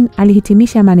 Edison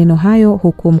alihitimisha maneno hayo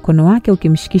huku mkono wake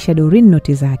ukimshikisha Doreen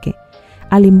noti zake.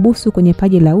 Alimbusu kwenye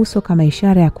paji la uso kama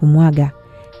ishara ya kumwaga,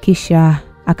 kisha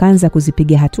akaanza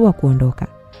kuzipiga hatua kuondoka.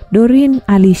 Doreen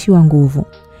aliishiwa nguvu.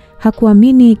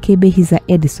 Hakuamini kebehi za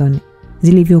Edison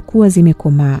zilivyokuwa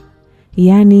zimekomaa.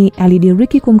 Yaani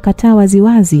alidiriki kumkataa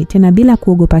waziwazi tena bila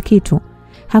kuogopa kitu.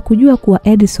 Hakujua kuwa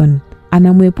Edison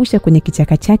anamuepusha kwenye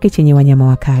kichaka chake chenye wanyama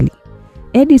wakali.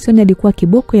 Edison alikuwa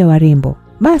kiboko ya warembo.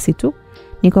 Basi tu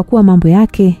ni kwa kuwa mambo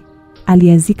yake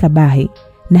aliazika bahi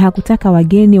na hakutaka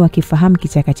wageni wakifahamu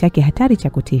kichaka chake hatari cha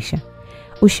kutisha.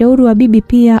 Ushauri wa bibi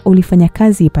pia ulifanya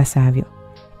kazi ipasavyo.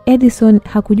 Edison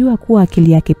hakujua kuwa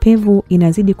akili yake pevu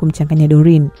inazidi kumchanganya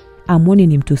Doreen, amwone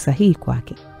ni mtu sahihi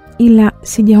kwake. Ila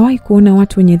sijawahi kuona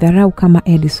watu wenye dharau kama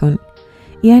Edison.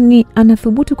 Yaani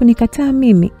anathubutu kunikataa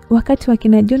mimi wakati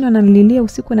wakina John wananililia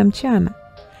usiku na mchana.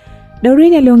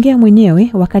 Doreen aliongea mwenyewe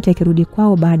wakati akirudi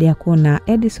kwao baada ya kuona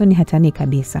Edison hatani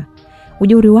kabisa.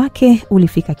 Ujeuri wake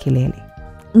ulifika kilele.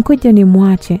 Ngoja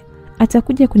nimwache,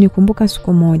 atakuja kunikumbuka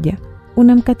siku moja.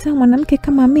 Unamkataa mwanamke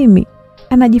kama mimi?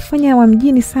 Anajifanya wa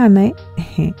mjini sana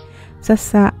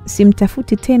Sasa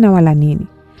simtafuti tena wala nini.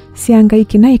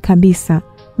 Sihangaiki naye kabisa,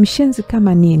 mshenzi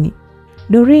kama nini.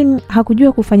 Doreen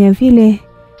hakujua kufanya vile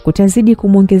kutazidi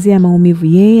kumwongezea maumivu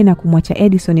yeye na kumwacha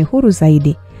Edison huru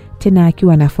zaidi, tena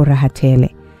akiwa na furaha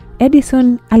tele.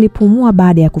 Edison alipumua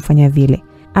baada ya kufanya vile.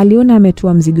 Aliona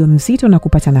ametua mzigo mzito na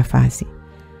kupata nafasi.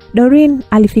 Doreen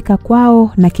alifika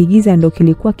kwao na kigiza ndo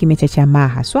kilikuwa kimechachamaa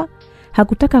haswa.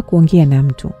 Hakutaka kuongea na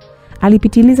mtu.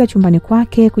 Alipitiliza chumbani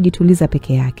kwake kujituliza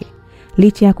peke yake.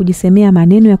 Licha ya kujisemea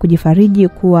maneno ya kujifariji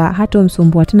kuwa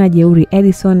hatomsumbua tena jeuri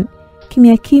Edison,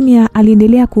 kimya kimya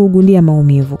aliendelea kuugulia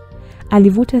maumivu.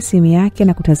 Alivuta simu yake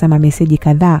na kutazama meseji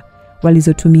kadhaa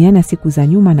walizotumiana siku za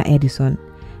nyuma na Edison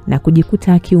na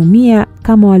kujikuta akiumia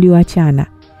kama walioachana.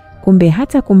 Kumbe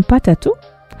hata kumpata tu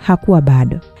hakuwa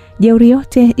bado. Jeuri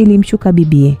yote ilimshuka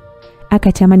bibie.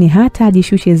 Akatamani hata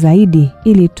ajishushe zaidi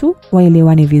ili tu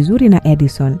waelewane vizuri na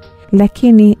Edison,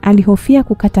 lakini alihofia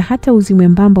kukata hata uzi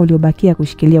mwembamba uliobakia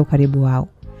kushikilia ukaribu wao.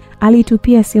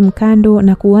 Alitupia simu kando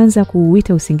na kuanza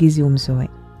kuuita usingizi umzoe.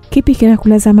 Kipi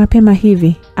kinakulaza mapema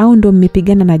hivi, au ndo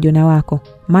mmepigana na Jona wako?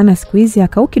 Maana siku hizi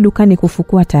akauki dukani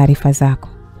kufukua taarifa zako.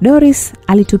 Doris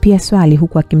alitupia swali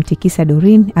huku akimtikisa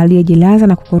Doreen aliyejilaza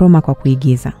na kukoroma kwa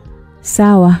kuigiza.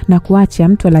 Sawa, na kuacha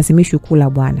mtu alazimishwe kula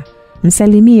bwana.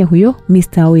 Msalimie huyo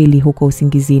Mr. Oily huko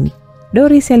usingizini.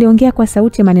 Doris aliongea kwa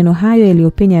sauti maneno hayo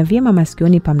yaliyopenya vyema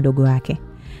masikioni pa mdogo wake.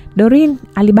 Doreen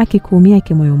alibaki kuumia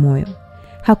kimoyomoyo.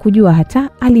 Hakujua hata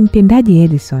alimpendaje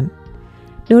Edison.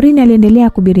 Doreen aliendelea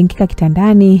kubiringika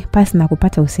kitandani pasi na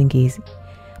kupata usingizi.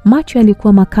 Macho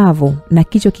yalikuwa makavu na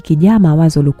kichwa kikijaa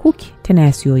mawazo lukuki tena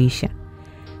yasiyoisha.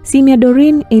 Simu ya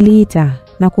Doreen iliita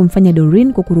na kumfanya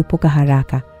Doreen kukurupuka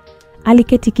haraka.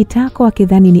 Aliketi kitako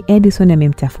akidhani ni Edison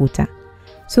amemtafuta.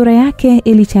 Sura yake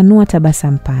ilichanua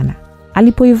tabasamu pana.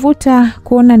 Alipoivuta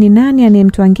kuona ni nani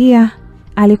anemtwangia,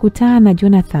 alikutana na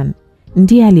Jonathan,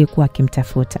 ndiye aliyekuwa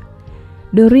akimtafuta.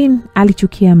 Doreen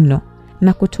alichukia mno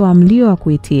na kutoa mlio wa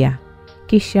kuitia,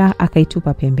 kisha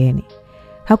akaitupa pembeni.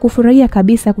 Hakufurahia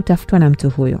kabisa kutafutwa na mtu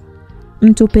huyo.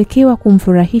 Mtu pekee wa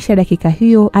kumfurahisha dakika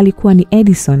hiyo alikuwa ni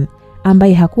Edison,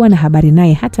 ambaye hakuwa na habari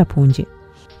naye hata punje.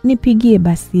 Nipigie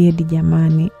basi Edi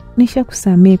jamani,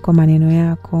 nishakusamehe kwa maneno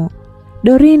yako.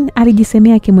 Doreen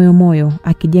alijisemea kimoyomoyo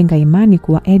akijenga imani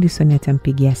kuwa Edison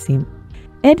atampigia simu.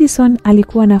 Edison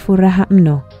alikuwa na furaha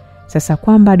mno sasa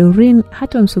kwamba Doreen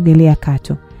hatomsogelea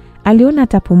katu. Aliona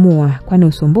atapumua kwani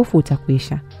usumbufu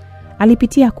utakwisha.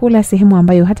 Alipitia kula sehemu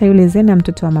ambayo hata yule Zena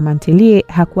mtoto wa mama ntilie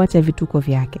hakuacha vituko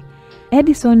vyake.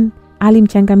 Edison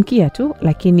alimchangamkia tu,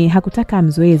 lakini hakutaka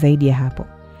amzoee zaidi ya hapo.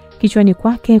 Kichwani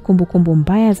kwake kumbukumbu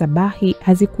mbaya za bahi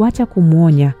hazikuacha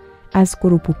kumuonya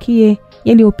asikurupukie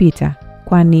yaliyopita,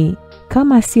 kwani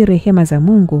kama si rehema za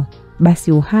Mungu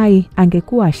basi uhai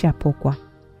angekuwa ashapokwa.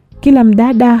 Kila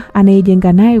mdada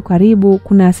anayejenga naye karibu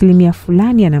kuna asilimia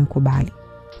fulani anamkubali.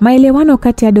 Maelewano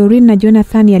kati ya Doreen na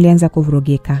Jonathan yalianza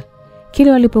kuvurugika.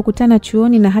 Kile walipokutana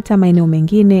chuoni na hata maeneo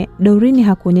mengine, Doreen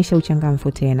hakuonyesha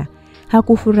uchangamfu tena.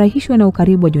 Hakufurahishwa na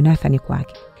ukaribu wa Jonathan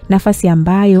kwake. Nafasi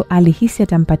ambayo alihisi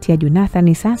atampatia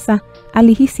Jonathan sasa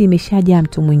alihisi imeshajaa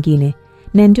mtu mwingine,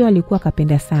 na ndio alikuwa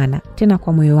kapenda sana tena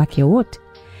kwa moyo wake wote.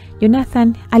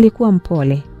 Jonathan alikuwa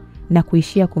mpole na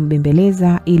kuishia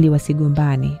kumbembeleza ili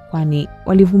wasigombane, kwani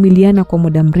walivumiliana kwa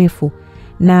muda mrefu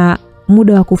na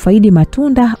muda wa kufaidi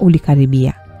matunda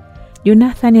ulikaribia.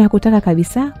 Jonathan hakutaka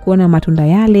kabisa kuona matunda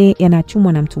yale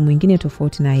yanachumwa na mtu mwingine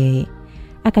tofauti na yeye.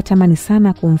 Akatamani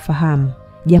sana kumfahamu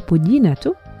japo jina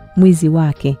tu, mwizi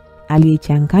wake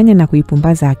aliyechanganya na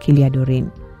kuipumbaza akili ya Doreen.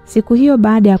 Siku hiyo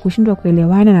baada ya kushindwa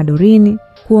kuelewana na Doreen,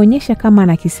 kuonyesha kama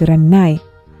ana kisirani naye,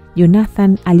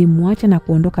 Jonathan alimwacha na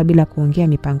kuondoka bila kuongea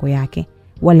mipango yake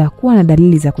wala kuwa na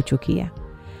dalili za kuchukia.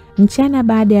 Mchana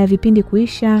baada ya vipindi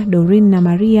kuisha, Doreen na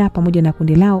Maria pamoja na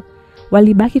kundi lao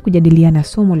walibaki kujadiliana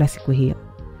somo la siku hiyo.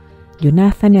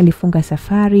 Jonathan alifunga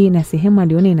safari na sehemu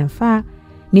aliona inafaa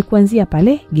ni kuanzia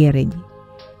pale gereji.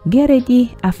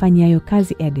 Gereji afanyayo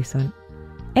kazi Edison.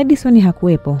 Edison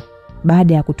hakuwepo,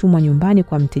 baada ya kutumwa nyumbani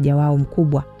kwa mteja wao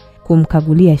mkubwa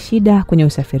kumkagulia shida kwenye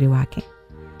usafiri wake.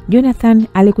 Jonathan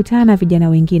alikutana na vijana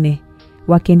wengine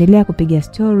wakiendelea kupiga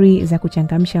stori za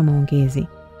kuchangamsha maongezi,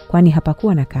 kwani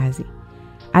hapakuwa na kazi.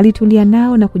 Alitulia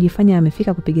nao na kujifanya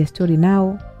amefika kupiga stori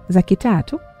nao za kitaa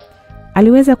tu.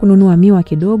 Aliweza kununua miwa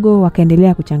kidogo,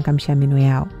 wakaendelea kuchangamsha meno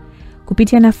yao.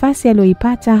 Kupitia nafasi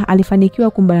aliyoipata, alifanikiwa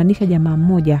kumbananisha jamaa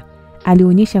mmoja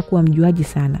alionyesha kuwa mjuaji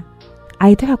sana.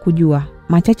 Alitaka kujua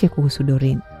machache kuhusu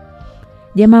Doreen.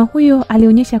 Jamaa huyo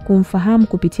alionyesha kumfahamu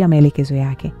kupitia maelekezo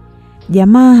yake.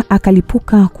 Jamaa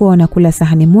akalipuka kuwa wanakula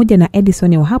sahani moja na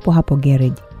Edison wa hapo hapo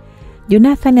garage.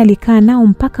 Jonathan alikaa nao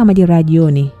mpaka majira ya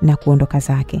jioni na kuondoka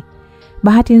zake.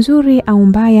 Bahati nzuri au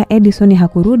mbaya, Edison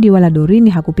hakurudi wala Doreen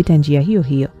hakupita njia hiyo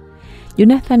hiyo.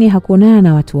 Jonathan hakuonana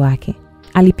na watu wake.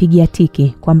 Alipigia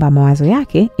tiki kwamba mawazo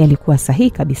yake yalikuwa sahihi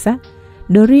kabisa.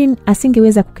 Doreen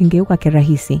asingeweza kukengeuka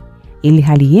kirahisi, ili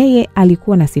hali yeye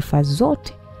alikuwa na sifa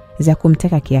zote za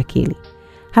kumteka kiakili.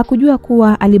 Hakujua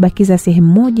kuwa alibakiza sehemu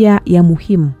moja ya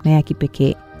muhimu na ya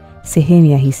kipekee, sehemu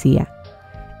ya hisia.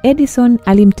 Edison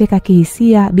alimteka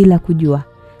kihisia bila kujua,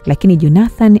 lakini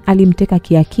Jonathan alimteka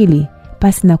kiakili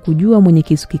pasi na kujua mwenye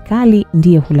kisu kikali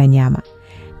ndiye hula nyama.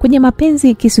 Kwenye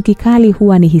mapenzi kisu kikali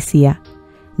huwa ni hisia,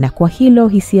 na kwa hilo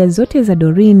hisia zote za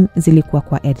Doreen zilikuwa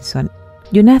kwa Edison.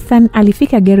 Jonathan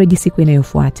alifika garage siku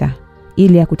inayofuata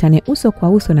ili akutane uso kwa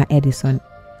uso na Edison,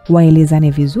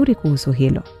 waelezane vizuri kuhusu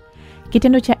hilo.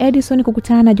 Kitendo cha Edison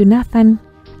kukutana na Jonathan,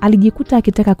 alijikuta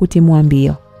akitaka kutimua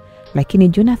mbio, lakini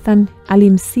Jonathan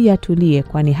alimsia tulie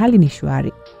kwani hali ni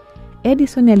shwari.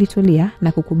 Edison alitulia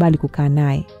na kukubali kukaa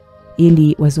naye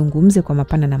ili wazungumze kwa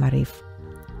mapana na marefu.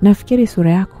 Nafikiri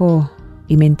sura yako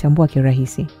imenitambua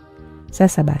kirahisi.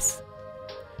 Sasa basi,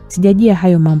 sijajia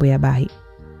hayo mambo ya bahi.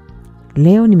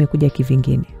 Leo nimekuja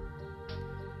kivingine.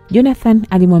 Jonathan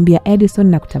alimwambia Edison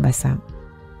na kutabasamu.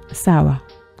 Sawa,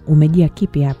 umejia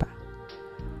kipi hapa?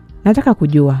 Nataka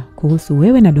kujua kuhusu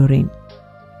wewe na Doreen.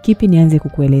 Kipi nianze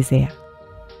kukuelezea?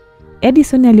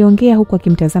 Edison aliongea huku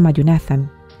akimtazama Jonathan,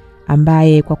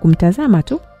 ambaye kwa kumtazama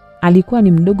tu alikuwa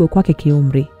ni mdogo kwake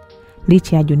kiumri,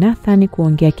 licha ya Jonathan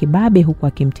kuongea kibabe huku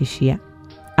akimtishia.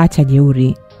 Acha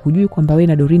jeuri, hujui kwamba wewe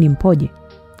na Doreen mpoje?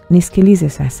 Nisikilize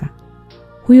sasa.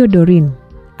 Huyo Doreen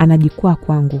anajikwaa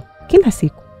kwangu kila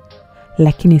siku,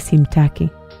 lakini simtaki.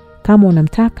 Kama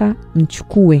unamtaka,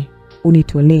 mchukue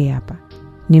unitolee hapa.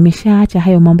 Nimeshaacha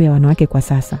hayo mambo ya wanawake kwa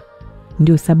sasa.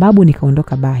 Ndio sababu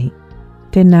nikaondoka bahi.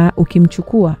 Tena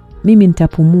ukimchukua, mimi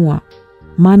nitapumua,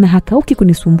 maana hakauki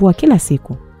kunisumbua kila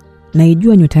siku.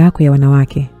 Naijua nyota yako ya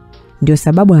wanawake. Ndio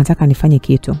sababu nataka nifanye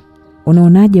kitu.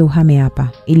 Unaonaje uhame hapa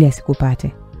ili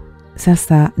asikupate?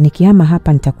 Sasa nikihama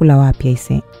hapa nitakula wapi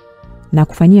aise? Na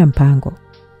kufanyia mpango.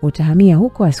 Utahamia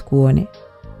huko asikuone.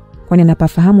 Kwani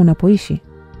napafahamu unapoishi?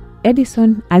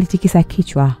 Edison alitikisa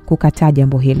kichwa kukataa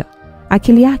jambo hilo.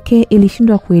 Akili yake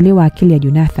ilishindwa kuelewa akili ya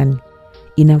Jonathan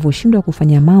inavyoshindwa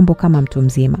kufanya mambo kama mtu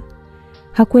mzima.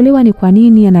 Hakuelewa ni kwa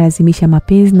nini analazimisha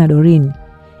mapenzi na Doreen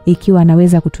ikiwa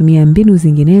anaweza kutumia mbinu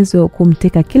zinginezo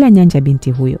kumteka kila nyanja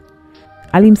binti huyo.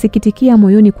 Alimsikitikia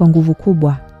moyoni kwa nguvu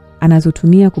kubwa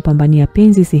anazotumia kupambania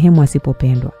penzi sehemu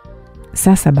asipopendwa.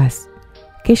 Sasa basi,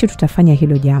 kesho tutafanya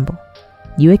hilo jambo.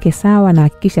 Jiweke sawa na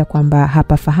hakikisha kwamba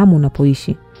hapafahamu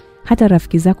unapoishi. Hata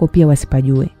rafiki zako pia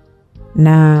wasipajue.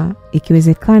 Na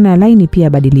ikiwezekana laini pia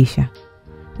badilisha.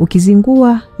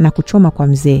 Ukizingua na kuchoma kwa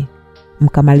mzee,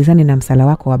 mkamalizane na msala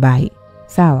wako wa bahi.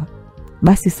 Sawa?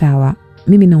 Basi sawa,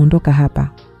 mimi naondoka hapa.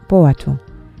 Poa tu.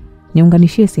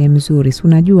 Niunganishie sehemu nzuri, si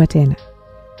unajua tena.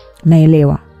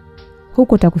 Naelewa.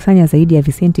 Huko utakusanya zaidi ya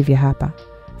visenti vya hapa.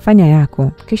 Fanya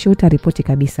yako, kesho utaripoti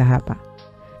kabisa hapa.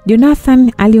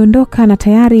 Jonathan aliondoka na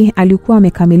tayari alikuwa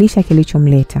amekamilisha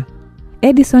kilichomleta.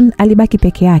 Edison alibaki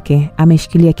peke yake,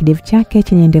 ameshikilia kidevu chake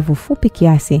chenye ndevu fupi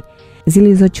kiasi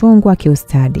zilizochongwa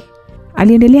kiustadi.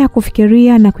 Aliendelea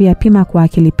kufikiria na kuyapima kwa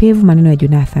akili pevu maneno ya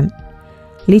Jonathan.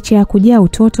 Licha ya kujaa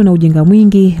utoto na ujinga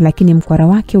mwingi, lakini mkwara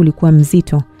wake ulikuwa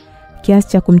mzito kiasi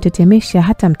cha kumtetemesha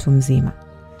hata mtu mzima.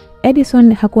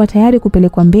 Edison hakuwa tayari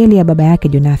kupelekwa mbele ya baba yake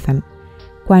Jonathan,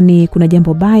 kwani kuna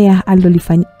jambo baya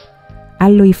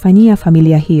aliloifanyia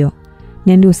familia hiyo,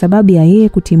 na ndio sababu ya yeye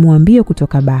kutimua mbio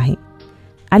kutoka bahi.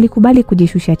 Alikubali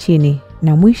kujishusha chini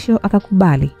na mwisho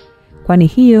akakubali, kwani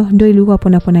hiyo ndio ilikuwa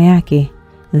ponapona yake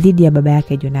dhidi ya baba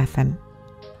yake Jonathan.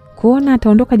 Kuona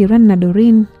ataondoka jirani na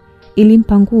Doreen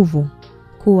ilimpa nguvu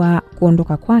kuwa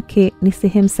kuondoka kwake ni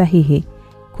sehemu sahihi,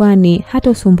 kwani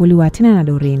hatosumbuliwa tena na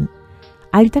Doreen.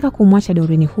 Alitaka kumwacha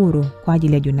Doreen huru kwa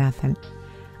ajili ya Jonathan.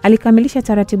 Alikamilisha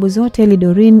taratibu zote ili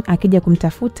Doreen akija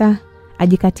kumtafuta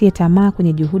ajikatie tamaa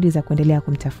kwenye juhudi za kuendelea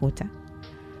kumtafuta.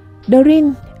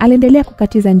 Doreen aliendelea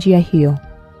kukatiza njia hiyo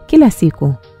kila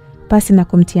siku, pasi na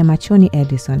kumtia machoni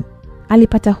Edison.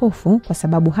 Alipata hofu kwa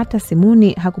sababu hata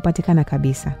simuni hakupatikana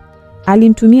kabisa.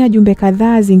 Alimtumia jumbe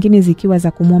kadhaa, zingine zikiwa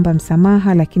za kumwomba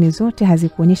msamaha, lakini zote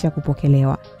hazikuonyesha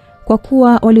kupokelewa. Kwa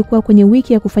kuwa walikuwa kwenye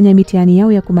wiki ya kufanya mitihani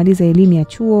yao ya kumaliza elimu ya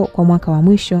chuo kwa mwaka wa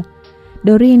mwisho,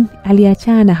 Doreen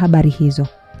aliachana na habari hizo.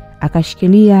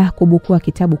 Akashikilia kubukua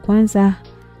kitabu kwanza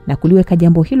na kuliweka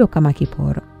jambo hilo kama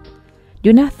kiporo.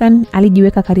 Jonathan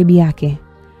alijiweka karibu yake,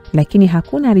 lakini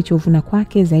hakuna alichovuna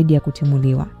kwake zaidi ya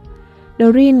kutimuliwa.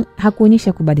 Doreen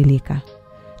hakuonyesha kubadilika.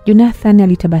 Jonathan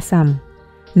alitabasamu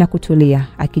na kutulia,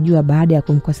 akijua baada ya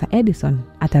kumkosa Edison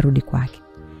atarudi kwake.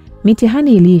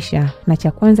 Mitihani iliisha na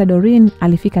cha kwanza Doreen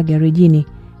alifika garejini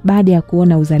baada ya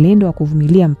kuona uzalendo wa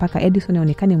kuvumilia mpaka Edison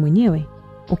aonekane mwenyewe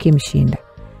ukimshinda.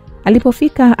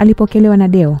 Alipofika alipokelewa na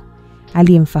Deo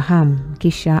aliyemfahamu,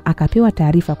 kisha akapewa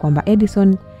taarifa kwamba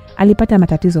Edison alipata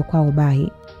matatizo kwa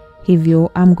ubahi,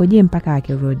 hivyo amngojee mpaka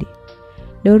akirudi.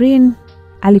 Doreen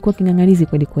alikuwa kinganganizi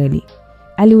kweli kweli.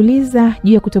 Aliuliza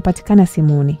juu ya kutopatikana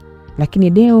simuni, lakini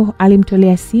Deo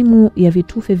alimtolea simu ya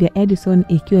vitufe vya Edison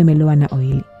ikiwa imelowa na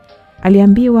oili.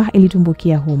 Aliambiwa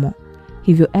ilitumbukia humo,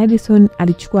 hivyo Edison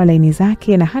alichukua laini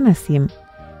zake na hana simu,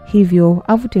 hivyo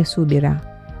avute subira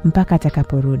mpaka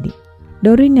atakaporudi.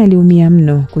 Doreen aliumia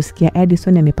mno kusikia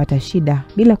Edison amepata shida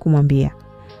bila kumwambia.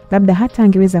 Labda hata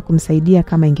angeweza kumsaidia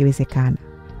kama ingewezekana.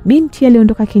 Binti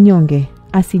aliondoka kinyonge,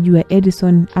 asijue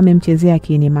Edison amemchezea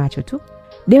kiini macho tu.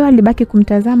 Deo alibaki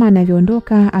kumtazama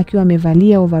anavyoondoka akiwa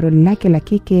amevalia overall lake la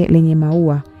kike lenye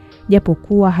maua,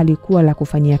 japokuwa halikuwa la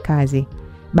kufanyia kazi,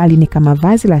 bali ni kama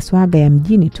vazi la swaga ya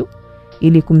mjini tu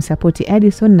ili kumsapoti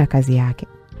Edison na kazi yake.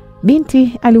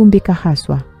 Binti aliumbika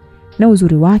haswa na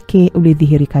uzuri wake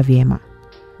ulidhihirika vyema.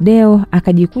 Deo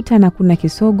akajikuta na kuna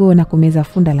kisogo na kumeza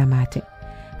funda la mate.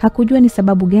 Hakujua ni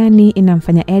sababu gani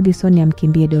inamfanya Edison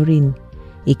amkimbie Doreen,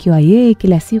 ikiwa yeye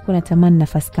kila siku anatamani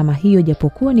nafasi kama hiyo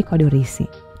japokuwa ni kwa Dorisi.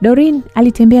 Doreen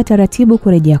alitembea taratibu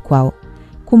kurejea kwao.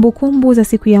 Kumbukumbu za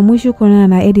siku ya mwisho kuonana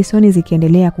na Edison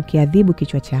zikiendelea kukiadhibu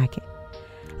kichwa chake.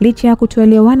 Licha ya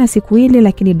kutoelewana siku ile,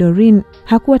 lakini Doreen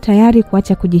hakuwa tayari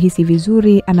kuacha kujihisi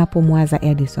vizuri anapomwaza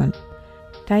Edison.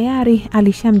 Tayari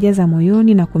alishamjaza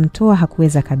moyoni na kumtoa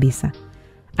hakuweza kabisa.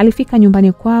 Alifika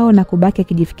nyumbani kwao na kubaki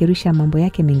akijifikirisha mambo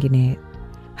yake mengineyo.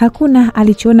 Hakuna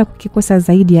alichoona kukikosa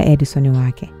zaidi ya Edison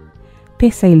wake.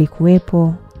 Pesa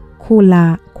ilikuwepo,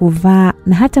 kula, kuvaa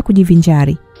na hata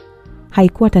kujivinjari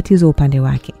haikuwa tatizo upande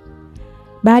wake.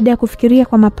 Baada ya kufikiria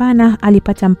kwa mapana,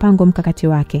 alipata mpango mkakati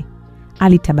wake.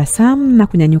 Alitabasamu na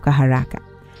kunyanyuka haraka.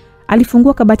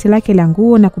 Alifungua kabati lake la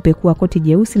nguo na kupekua koti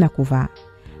jeusi na kuvaa.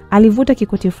 Alivuta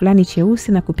kikoti fulani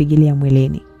cheusi na kupigilia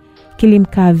mwileni.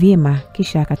 Kilimkaa vyema,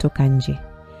 kisha akatoka nje.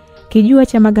 Kijua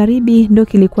cha magharibi ndo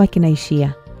kilikuwa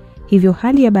kinaishia, hivyo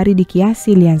hali ya baridi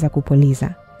kiasi ilianza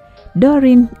kupuliza.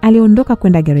 Doreen aliondoka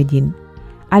kwenda garejini.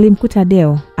 Alimkuta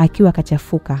Deo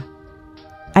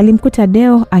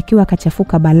akiwa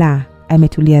kachafuka balaa,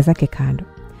 ametulia zake kando.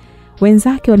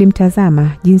 Wenzake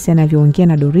walimtazama jinsi anavyoongea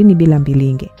na Doreen bila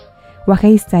mbilinge.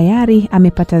 Wakahisi tayari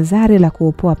amepata zare la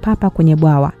kuopoa papa kwenye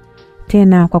bwawa,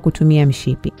 tena kwa kutumia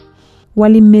mshipi.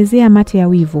 Walimmezea mate ya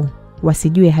wivu,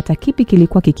 wasijue hata kipi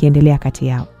kilikuwa kikiendelea kati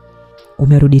yao.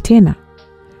 Umerudi tena?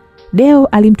 Deo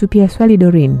alimtupia swali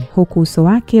Doreen, huku uso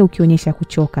wake ukionyesha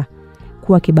kuchoka,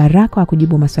 kuwa kibaraka wa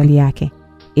kujibu maswali yake,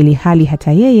 ili hali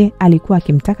hata yeye alikuwa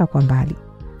akimtaka kwa mbali.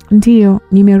 Ndiyo,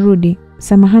 nimerudi.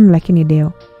 Samahani lakini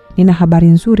Deo, nina habari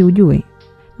nzuri ujue.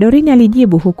 Doreen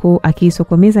alijibu huku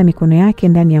akiisokomeza mikono yake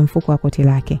ndani ya mfuko wa koti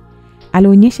lake.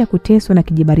 Alionyesha kuteswa na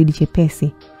kijibaridi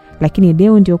chepesi, lakini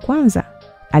Deo ndio kwanza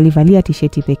alivalia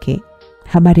tisheti pekee.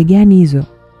 Habari gani hizo?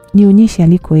 Nionyeshe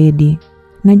aliko Edi.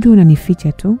 Najua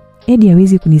unanificha tu. Edi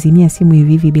hawezi kunizimia simu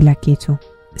hivi bila kitu.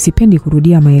 Sipendi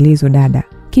kurudia maelezo dada.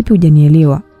 Kipi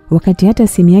hujanielewa wakati hata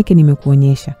simu yake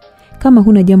nimekuonyesha? Kama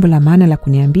huna jambo la maana la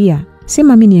kuniambia,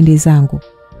 sema mimi niende zangu.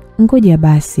 Ngoja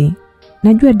basi.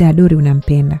 Najua Dadori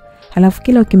unampenda. Halafu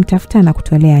kila ukimtafuta na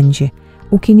kutolea nje.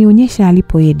 Ukinionyesha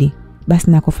alipo Edi,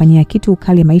 basi nakufanyia kitu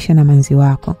ukale maisha na manzi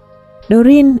wako.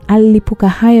 Doreen alilipuka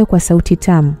hayo kwa sauti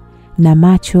tamu na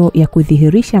macho ya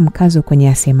kudhihirisha mkazo kwenye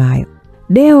asemayo.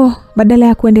 Deo badala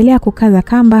ya kuendelea kukaza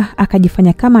kamba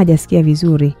akajifanya kama hajasikia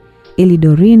vizuri ili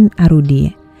Doreen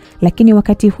arudie. Lakini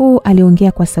wakati huu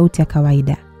aliongea kwa sauti ya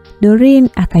kawaida. Doreen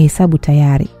akahesabu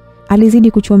tayari.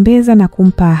 Alizidi kuchombeza na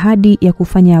kumpa ahadi ya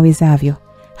kufanya awezavyo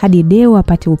hadi Deo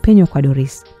apate upenyo kwa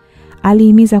Doris.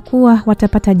 Alihimiza kuwa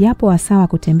watapata japo wasawa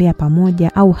kutembea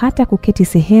pamoja au hata kuketi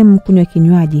sehemu kunywa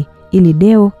kinywaji ili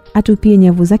Deo atupie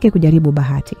nyavu zake kujaribu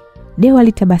bahati. Deo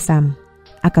alitabasamu,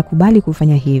 akakubali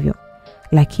kufanya hivyo.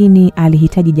 Lakini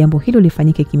alihitaji jambo hilo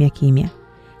lifanyike kimya kimya.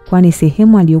 kwani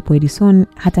sehemu aliyopo Edison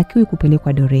hatakiwi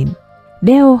kupelekwa Doreen.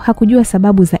 Deo hakujua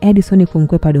sababu za Edison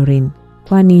kumkwepa Doreen,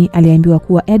 kwani aliambiwa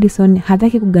kuwa Edison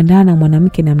hataki kugandana na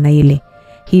mwanamke namna ile,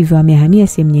 hivyo amehamia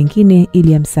sehemu nyingine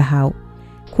ili amsahau.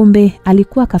 Kumbe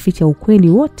alikuwa kaficha ukweli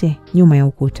wote nyuma ya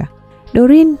ukuta.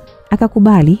 Doreen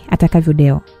akakubali atakavyo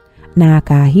Deo, na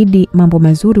akaahidi mambo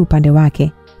mazuri upande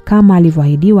wake kama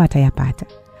alivyoahidiwa atayapata.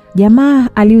 Jamaa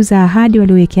aliuza ahadi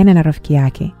waliowekeana na rafiki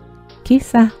yake,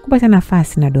 kisa kupata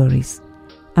nafasi na Doris.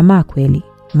 Ama kweli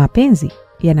mapenzi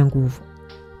yana nguvu.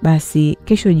 Basi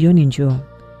kesho jioni njoo,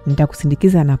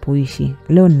 nitakusindikiza anapoishi,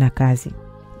 leo nina kazi.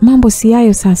 Mambo si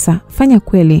hayo sasa, fanya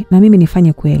kweli na mimi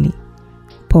nifanye kweli.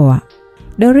 Poa.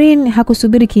 Doreen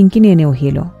hakusubiri kingine eneo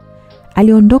hilo.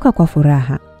 Aliondoka kwa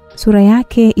furaha. Sura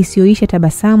yake isiyoisha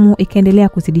tabasamu ikaendelea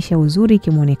kuzidisha uzuri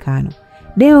kimuonekano.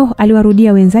 Deo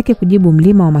aliwarudia wenzake kujibu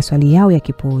mlima wa maswali yao ya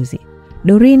kipuuzi.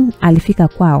 Doreen alifika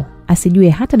kwao, asijue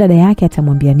hata dada yake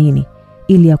atamwambia nini,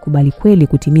 ili akubali kweli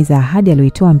kutimiza ahadi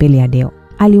aliyoitoa mbele ya Deo.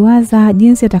 Aliwaza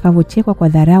jinsi atakavyochekwa kwa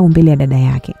dharau mbele ya dada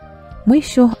yake.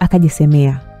 Mwisho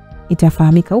akajisemea,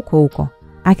 itafahamika huko.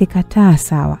 Akikataa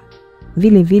sawa,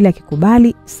 vile vile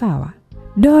akikubali sawa.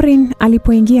 Doreen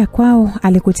alipoingia kwao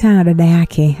alikutana na dada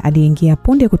yake aliingia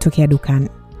punde kutokea dukani.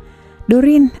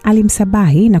 Doreen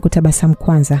alimsabahi na kutabasamu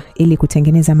kwanza ili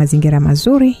kutengeneza mazingira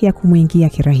mazuri ya kumuingia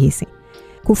kirahisi.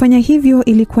 Kufanya hivyo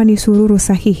ilikuwa ni sururu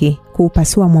sahihi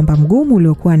kuupasua mwamba mgumu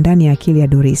uliokuwa ndani ya akili ya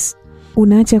Doris.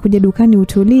 Unaacha kuja dukani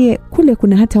utulie, kule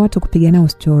kuna hata watu kupiga nao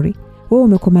story. Wewe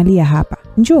umekomalia hapa,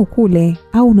 njoo kule,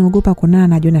 au unaogopa kunana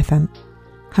na Jonathan?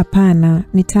 Hapana,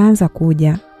 nitaanza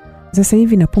kuja. Sasa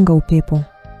hivi napunga upepo.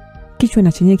 Kichwa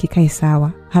na chenye kikae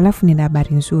sawa, halafu nina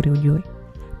habari nzuri ujue.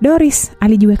 Doris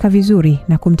alijiweka vizuri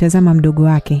na kumtazama mdogo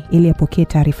wake ili apokee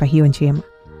taarifa hiyo njema.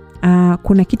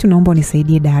 Kuna kitu naomba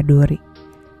unisaidie Daadori.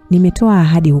 Nimetoa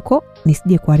ahadi huko,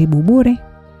 nisije kuharibu bure.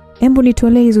 Embu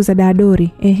nitolee hizo za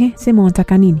Daadori. Sema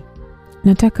unataka nini?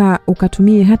 Nataka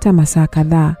ukatumie hata masaa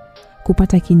kadhaa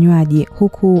kupata kinywaji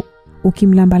huku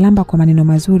ukimlambalamba kwa maneno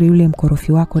mazuri yule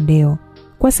mkorofi wako Deo.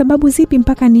 Kwa sababu zipi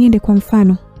mpaka niende kwa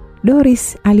mfano?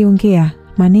 Doris aliongea,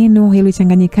 maneno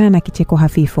yaliyochanganyikana na kicheko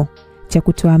hafifu cha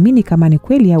kutoamini kama ni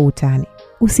kweli au utani.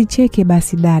 Usicheke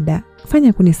basi dada,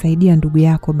 fanya kunisaidia ndugu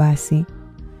yako basi.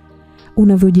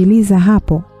 Unavyojiliza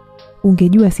hapo,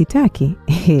 ungejua sitaki.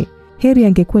 Heri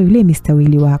angekuwa yule Mr.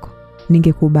 Willy wako,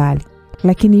 ningekubali.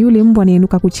 Lakini yule mbwa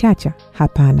anayenuka kuchacha,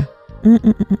 hapana.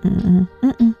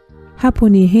 Hapo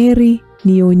ni heri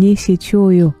nionyeshe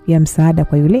choyo ya msaada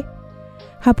kwa yule.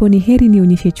 Hapo ni heri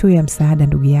nionyeshe choyo ya msaada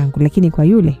ndugu yangu, lakini kwa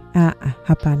yule,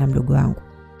 hapana mdogo wangu.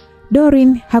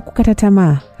 Doreen hakukata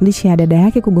tamaa licha ya dada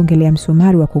yake kugongelea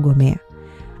msumari wa kugomea.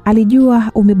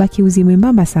 Alijua umebaki uzi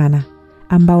mwembamba sana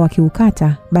ambao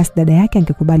akiukata basi dada yake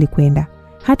angekubali kwenda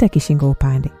hata kishingo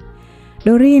upande.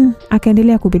 Doreen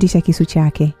akaendelea kupitisha kisu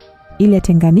chake ili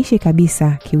atenganishe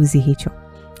kabisa kiuzi hicho.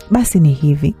 Basi ni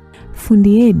hivi,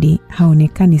 fundi Edi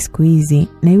haonekani siku hizi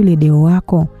na yule Deo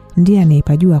wako ndiye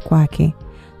anayepajua kwake.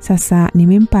 Sasa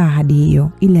nimempa ahadi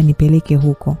hiyo ili anipeleke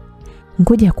huko.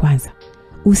 Ngoja kwanza,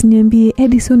 usiniambie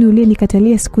Edison yule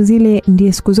nikatalia siku zile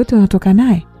ndiye siku zote unatoka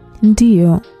naye?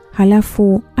 Ndiyo,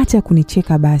 halafu acha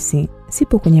kunicheka basi,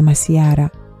 sipo kwenye masiara.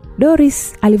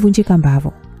 Doris alivunjika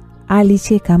mbavu.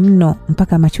 Alicheka mno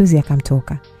mpaka machozi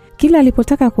yakamtoka. Kila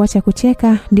alipotaka kuacha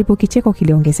kucheka ndipo kicheko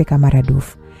kiliongezeka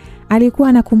maradufu. Alikuwa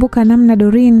anakumbuka namna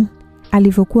Doreen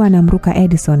alivyokuwa anamruka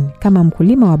Edison kama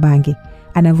mkulima wa bangi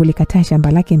anavyolikataa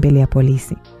shamba lake mbele ya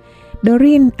polisi.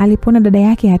 Doreen alipona dada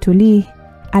yake hatulii,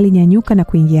 alinyanyuka na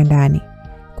kuingia ndani,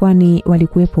 kwani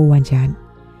walikuwepo uwanjani.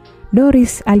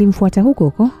 Doris alimfuata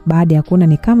huko baada ya kuona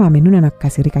ni kama amenuna na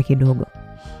kukasirika kidogo.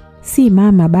 Si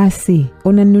mama basi,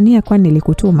 unaninunia kwani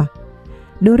nilikutuma?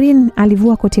 Doreen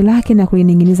alivua koti lake na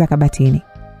kulining'iniza kabatini.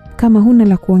 Kama huna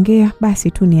la kuongea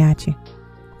basi tu niache.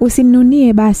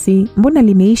 Usininunie basi, mbona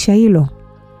limeisha hilo?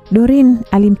 Doreen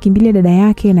alimkimbilia dada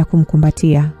yake na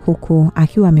kumkumbatia huku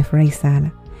akiwa amefurahi sana.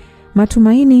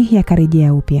 Matumaini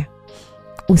yakarejea upya.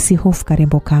 Usihofu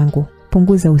karembo kangu,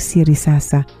 punguza usiri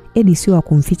sasa. Edi sio wa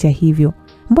kumficha hivyo.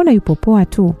 Mbona yupo poa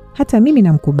tu, hata mimi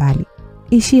namkubali.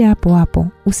 Ishia hapo hapo,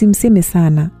 usimseme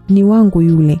sana, ni wangu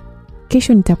yule.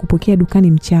 Kesho nitakupokea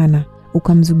dukani mchana,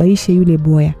 ukamzubaishe yule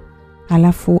boya,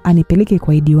 alafu anipeleke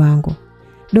kwa Edi wangu.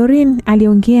 Doreen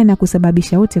aliongea na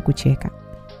kusababisha wote kucheka.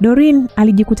 Doreen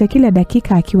alijikuta kila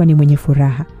dakika akiwa ni mwenye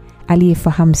furaha.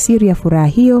 Aliyefahamu siri ya furaha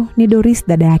hiyo ni Doris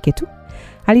dada yake tu.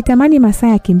 Alitamani masaa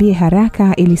yakimbie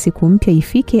haraka ili siku mpya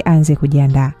ifike aanze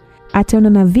kujiandaa.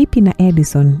 Ataonana vipi na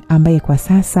Edison ambaye kwa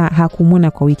sasa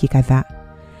hakumwona kwa wiki kadhaa.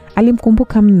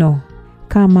 Alimkumbuka mno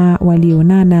kama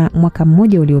walionana mwaka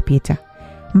mmoja uliopita.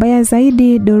 Mbaya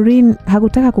zaidi, Doreen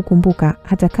hakutaka kukumbuka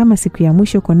hata kama siku ya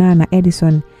mwisho Connor na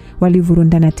Edison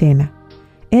walivurundana tena.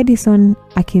 Edison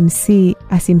akimsii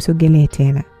asimsogelee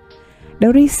tena.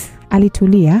 Doris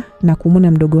alitulia na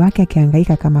kumwona mdogo wake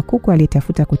akihangaika kama kuku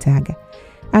aliyetafuta kutaga.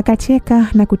 Akacheka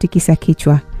na kutikisa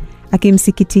kichwa,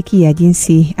 akimsikitikia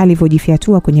jinsi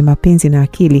alivyojifyatua kwenye mapenzi na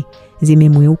akili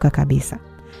zimemweuka kabisa.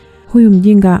 Huyu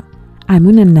mjinga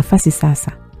ameona nafasi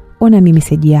sasa. Ona mimi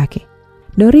meseji yake.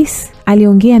 Doris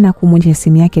aliongea na kumwonyesha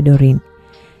simu yake Doreen.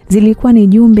 Zilikuwa ni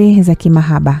jumbe za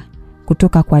kimahaba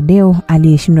kutoka kwa Deo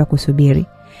aliyeshindwa kusubiri.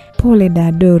 Pole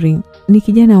da Doreen, ni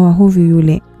kijana wa hovyo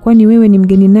yule. Kwani wewe ni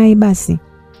mgeni naye basi?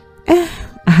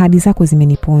 Ahadi zako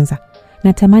zimeniponza.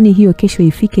 Natamani hiyo kesho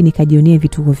ifike nikajionee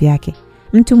vituko vyake.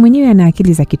 Mtu mwenyewe ana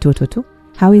akili za kitoto tu.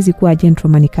 Hawezi kuwa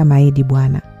gentleman kama Edi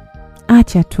bwana.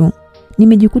 Acha tu.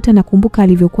 Nimejikuta nakumbuka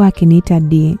alivyokuwa akiniita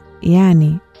D,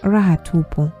 yani raha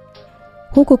tupu.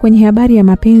 Huko kwenye habari ya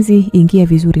mapenzi ingia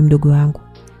vizuri mdogo wangu.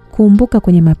 Kumbuka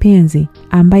kwenye mapenzi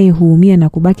ambaye huumia na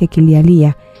kubaki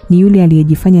kilialia ni yule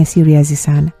aliyejifanya serious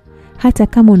sana. Hata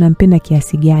kama unampenda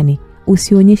kiasi gani,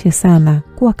 usionyeshe sana,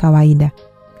 kuwa kawaida.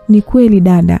 Ni kweli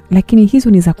dada, lakini hizo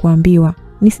ni za kuambiwa.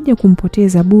 Nisije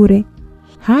kumpoteza bure.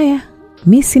 Haya,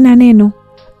 mimi sina neno.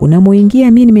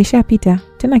 Unamoingia mimi nimeshapita,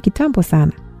 tena kitambo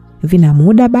sana. Vina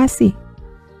muda basi?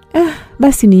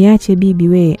 Basi niache bibi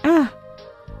we.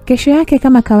 Kesho yake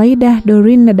kama kawaida,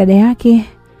 Doreen na dada yake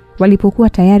walipokuwa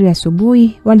tayari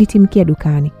asubuhi, walitimkia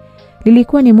dukani.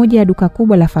 Lilikuwa ni moja ya duka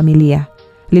kubwa la familia.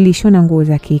 Lilishona nguo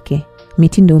za kike,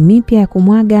 mitindo mipya ya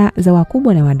kumwaga za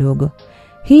wakubwa na wadogo.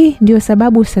 Hii ndio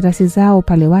sababu status zao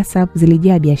pale WhatsApp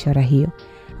zilijaa biashara hiyo.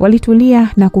 Walitulia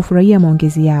na kufurahia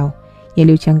maongezi yao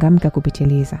yaliyochangamka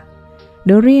kupitiliza.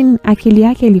 Doreen akili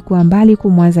yake ilikuwa mbali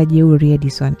kumwaza jeuri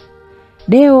Edison.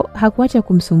 Deo hakuacha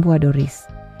kumsumbua Doris.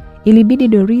 Ilibidi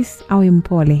Doris awe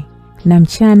mpole, na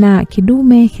mchana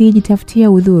kidume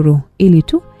kilijitafutia udhuru ili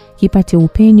tu kipate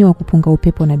upenyo wa kupunga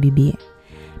upepo na bibie.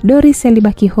 Doris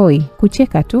alibaki hoi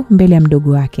kucheka tu mbele ya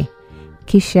mdogo wake.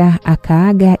 Kisha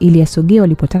akaaga ili asogee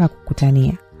walipotaka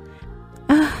kukutania.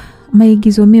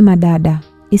 Maigizo mema dada,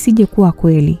 isije kuwa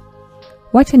kweli.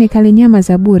 Wacha nikale nyama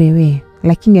za bure we,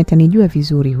 lakini atanijua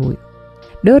vizuri huyu.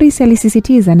 Doris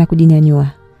alisisitiza na kujinyanyua.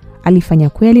 Alifanya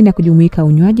kweli na kujumuika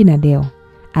unywaji na Deo,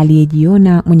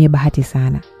 aliyejiona mwenye bahati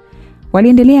sana.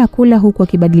 Waliendelea kula huku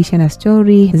wakibadilishana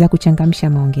story za kuchangamsha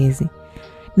maongezi.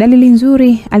 Dalili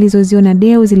nzuri alizoziona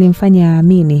Deo zilimfanya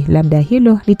aamini labda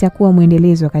hilo litakuwa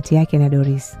muendelezo kati yake na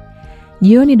Doris.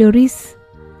 Jioni Doris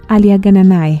aliagana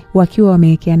naye wakiwa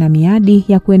wamewekeana miadi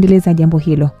ya kuendeleza jambo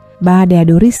hilo, baada ya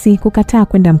Doris kukataa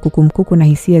kwenda mkuku na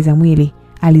hisia za mwili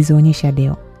alizoonyesha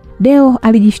Deo. Deo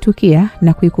alijishtukia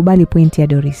na kuikubali pointi ya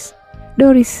Doris.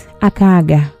 Doris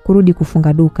akaaga kurudi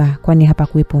kufunga duka kwani hapa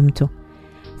kuwepo mtu.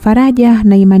 Faraja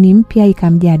na imani mpya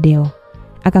ikamjaa Deo.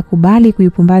 Akakubali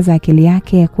kuipumbaza akili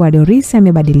yake kuwa Doris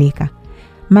amebadilika.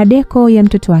 Madeko ya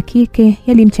mtoto wa kike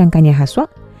yalimchanganya haswa.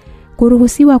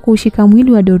 Kuruhusiwa kuushika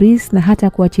mwili wa Doris na hata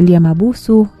kuachilia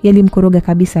mabusu yalimkoroga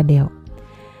kabisa Deo.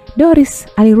 Doris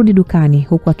alirudi dukani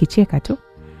huku akicheka tu.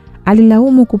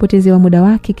 Alilaumu kupotezewa muda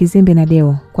wake kizembe na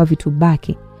Deo kwa vitu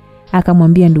baki.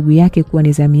 Akamwambia ndugu yake kuwa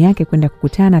ni zamu yake kwenda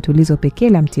kukutana tulizo pekee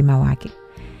la mtima wake.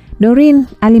 Doreen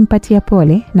alimpatia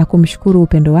pole na kumshukuru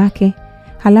upendo wake,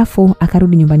 halafu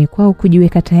akarudi nyumbani kwao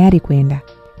kujiweka tayari kwenda.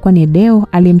 Kwani Deo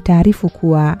alimtaarifu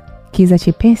kuwa kiza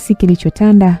chepesi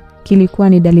kilichotanda kilikuwa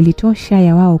ni dalili tosha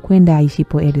ya wao kwenda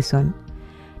aishipo Edison.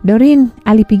 Doreen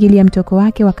alipigilia mtoko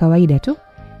wake wa kawaida tu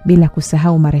bila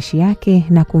kusahau marashi yake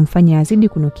na kumfanya azidi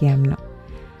kunukia mno.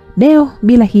 Deo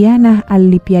bila hiana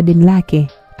alilipia deni lake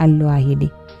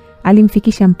aliloahidi.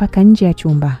 Alimfikisha mpaka nje ya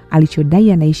chumba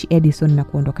alichodai anaishi Edison na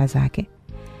kuondoka zake.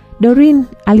 Doreen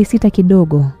alisita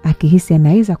kidogo akihisi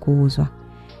anaweza kuuzwa.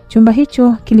 Chumba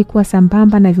hicho kilikuwa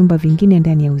sambamba na vyumba vingine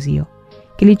ndani ya uzio.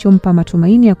 Kilichompa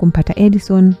matumaini ya kumpata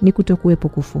Edison ni kutokuwepo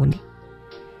kufuli.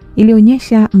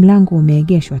 Ilionyesha mlango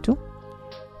umeegeshwa tu.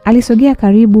 Alisogea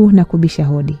karibu na kubisha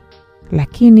hodi,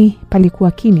 lakini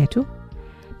palikuwa kimya tu.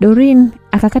 Doreen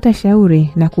akakata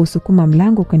shauri na kuusukuma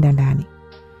mlango kwenda ndani.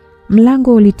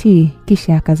 Mlango ulitii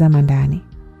kisha akazama ndani.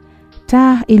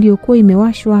 Taa iliyokuwa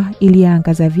imewashwa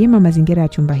iliangaza vyema mazingira ya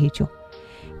chumba hicho.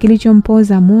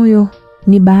 Kilichompoza moyo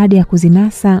ni baada ya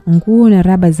kuzinasa nguo na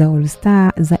raba za All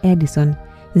Star za Edison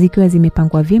zikiwa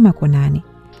zimepangwa vyema konani.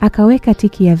 Akaweka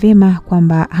tiki ya vyema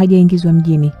kwamba hajaingizwa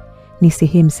mjini. Ni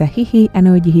sehemu sahihi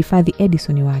anayojihifadhi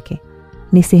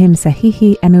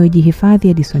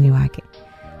Edison wake.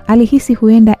 Alihisi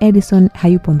huenda Edison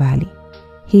hayupo mbali.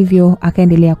 Hivyo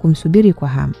akaendelea kumsubiri kwa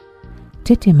hamu.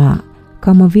 Tetema,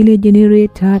 kama vile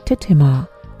generator tetema,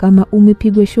 kama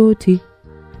umepigwa shoti.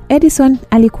 Edison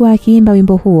alikuwa akiimba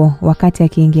wimbo huo wakati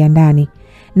akiingia ndani,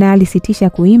 na alisitisha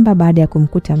kuimba baada ya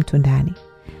kumkuta mtu ndani.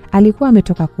 Alikuwa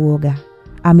ametoka kuoga,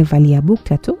 amevalia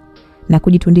bukta tu na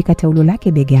kujitundika taulo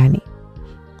lake begani.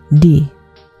 "Di,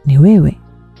 ni wewe?"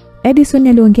 Edison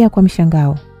aliongea kwa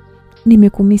mshangao.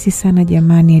 "Nimekumisi sana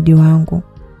jamani Edi wangu.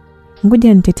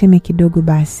 Ngoja niteteme kidogo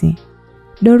basi."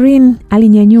 Doreen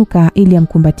alinyanyuka ili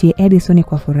amkumbatie Edison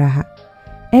kwa furaha.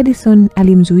 Edison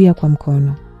alimzuia kwa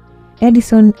mkono.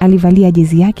 Edison alivalia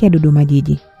jezi yake ya Dodoma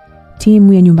Jiji,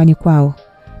 timu ya nyumbani kwao,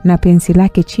 na pensi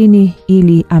lake chini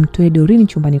ili amtoe Doreen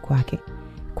chumbani kwake,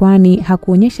 kwani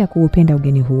hakuonyesha kuupenda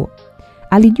ugeni huo.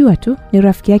 Alijua tu ni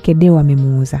rafiki yake Deo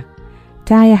amemuuza.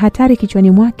 Taa ya hatari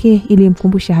kichwani mwake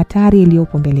ilimkumbusha hatari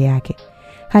iliyopo mbele yake.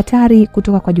 Hatari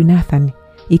kutoka kwa Jonathan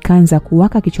ikaanza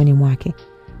kuwaka kichwani mwake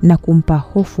na kumpa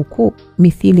hofu kuu,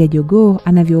 mithili ya jogoo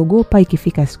anavyoogopa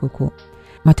ikifika sikukuu.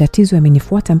 "Matatizo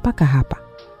yamenifuata mpaka hapa.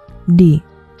 Di,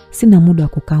 sina muda wa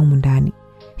kukaa humu ndani.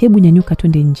 Hebu nyanyuka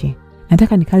twende nje.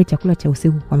 Nataka nikale chakula cha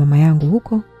usiku kwa mama yangu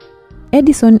huko."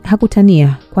 Edison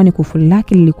hakutania, kwani kufuli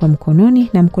lake lilikuwa mkononi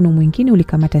na mkono mwingine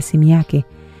ulikamata simu yake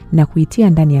na kuitia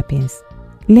ndani ya pensi.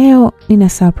 "Leo nina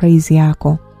surprise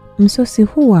yako. Msosi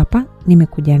huu hapa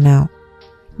nimekuja nao."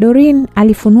 Doreen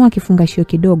alifunua kifungashio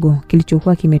kidogo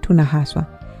kilichokuwa kimetuna haswa.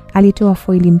 Alitoa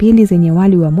foili 2 zenye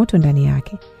wali wa moto ndani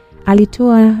yake.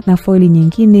 Alitoa na foili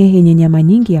nyingine yenye nyama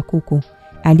nyingi ya kuku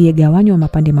aliyegawanywa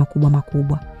mapande makubwa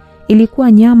makubwa.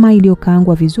 Ilikuwa nyama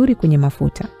iliyokaangwa vizuri kwenye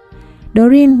mafuta.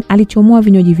 Doreen alichomoa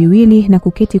vinywaji viwili na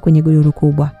kuketi kwenye godoro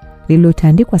kubwa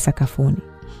lililotandikwa sakafuni.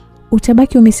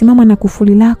 "Utabaki umesimama na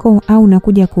kufuli lako au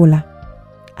nakuja kula?"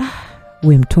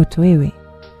 We mtoto wewe."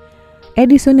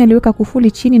 Edison aliweka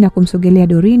kufuli chini na kumsogelea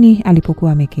Doreen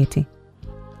alipokuwa ameketi.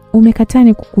 "Umekataa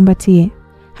nikukumbatie,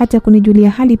 hata kunijulia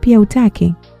hali pia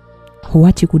utaki?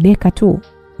 Huachi kudeka tu.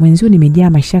 Mwenzio nimejaa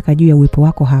mashaka juu ya uwepo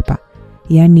wako hapa.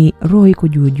 Yaani roho iko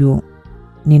juu.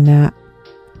 Nina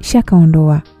shaka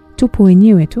ondoa. Tupo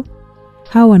wenyewe tu.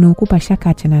 Hao wanaokupa shaka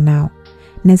achana nao.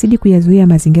 Nazidi kuyazuia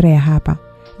mazingira ya hapa.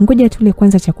 Ngoja tule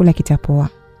kwanza, chakula kitapoa."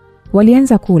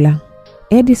 Walianza kula.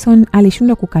 Edison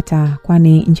alishindwa kukataa,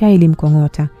 kwani njaa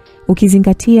ilimkong'ota,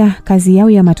 ukizingatia kazi yao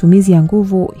ya matumizi ya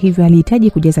nguvu, hivyo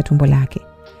alihitaji kujaza tumbo lake.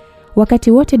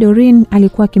 Wakati wote Doreen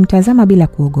alikuwa akimtazama bila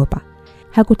kuogopa.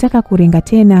 Hakutaka kurenga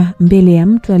tena mbele ya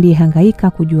mtu aliyehangaika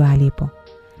kujua alipo.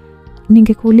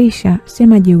 "Ningekulisha,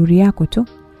 sema jeuri yako tu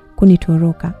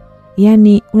kunitoroka.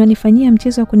 Yaani unanifanyia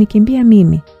mchezo wa kunikimbia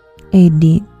mimi?"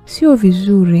 "Edi, sio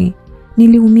vizuri.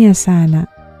 Niliumia sana.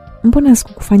 Mbona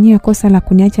sikukufanyia kosa la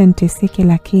kuniacha niteseke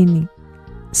lakini?"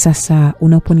 "Sasa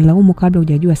unaponilaumu kabla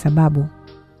hujajua sababu,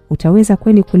 utaweza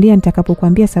kweli kulia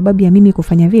nitakapokuambia sababu ya mimi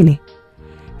kufanya vile?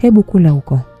 Hebu kula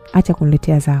huko, acha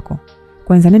kuniletea zako.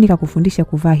 Kwanza nani kakufundisha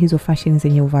kuvaa hizo fashion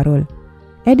zenye overall?"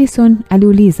 Edison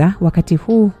aliuliza, wakati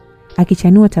huu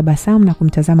akichanua tabasamu na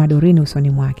kumtazama Doreen usoni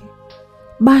mwake.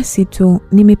 "Basi tu,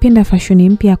 nimependa fashion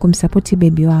mpya kumsapoti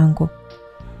baby wangu."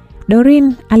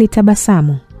 Doreen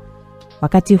alitabasamu.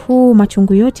 Wakati huu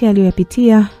machungu yote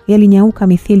aliyoyapitia yalinyauka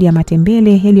mithili ya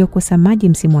matembele yaliyokosa maji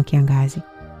msimu wa kiangazi.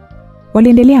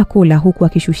 Waliendelea kula huku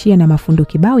akishushia na mafundo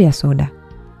kibao ya soda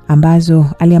ambazo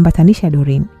aliambatanisha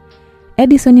Doreen.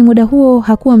 Edison muda huo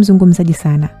hakuwa mzungumzaji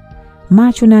sana.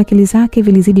 Macho na akili zake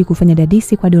vilizidi kufanya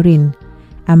dadisi kwa Doreen,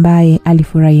 ambaye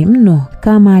alifurahi mno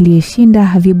kama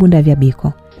aliyeshinda vibunda vya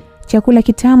biko. Chakula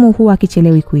kitamu huwa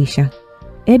kichelewi kuisha.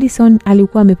 Edison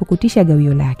alikuwa amepukutisha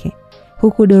gawio lake,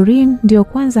 huku Doreen ndio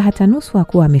kwanza hata nusu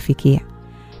hakuwa amefikia.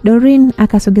 Doreen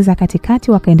akasogeza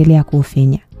katikati, wakaendelea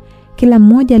kuufinya. Kila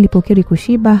mmoja alipokiri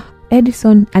kushiba,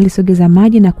 Edison alisogeza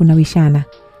maji na kunawishana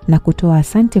na kutoa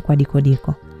asante kwa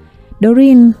dikodiko.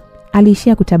 Doreen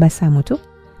aliishia kutabasamu tu.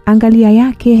 Angalia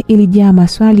yake ilijaa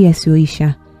maswali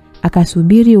yasiyoisha.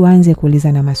 Akasubiri waanze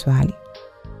kuulizana maswali.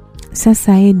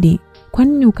 "Sasa Edi, kwa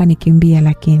nini ukanikimbia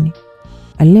lakini?"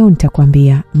 "Leo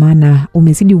nitakwambia, maana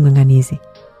umezidi ung'ang'anizi.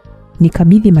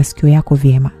 Nikabidhi masikio yako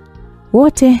vyema."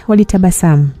 Wote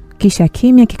walitabasamu, kisha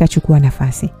kimya kikachukua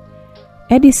nafasi.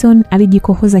 Edison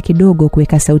alijikohoza kidogo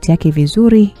kuweka sauti yake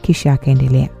vizuri, kisha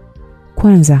akaendelea.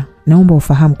 "Kwanza, naomba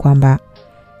ufahamu kwamba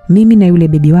mimi na yule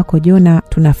bebi wako Jona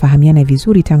tunafahamiana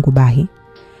vizuri tangu Bahi.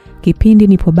 Kipindi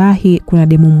nipo Bahi kuna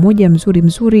demu mmoja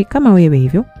mzuri kama wewe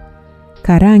hivyo.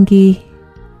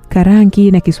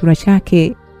 Karangi na kisura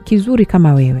chake kizuri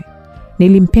kama wewe.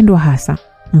 Nilimpendwa hasa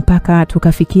mpaka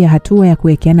tukafikia hatua ya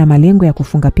kuwekeana malengo ya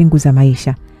kufunga pingu za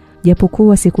maisha.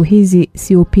 Japokuwa siku hizi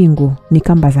sio pingu, ni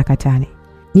kamba za katani.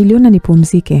 Niliona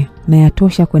nipumzike na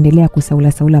yatosha kuendelea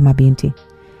kusaula mabinti.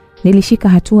 Nilishika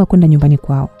hatua kwenda nyumbani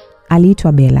kwao.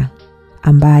 Aliitwa Bella,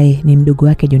 ambaye ni mdogo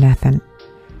wake Jonathan.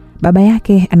 Baba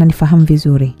yake ananifahamu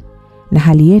vizuri. na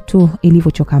hali yetu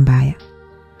ilivyochoka mbaya.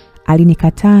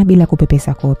 Alinikataa bila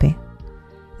kupepesa kope.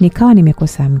 Nikawa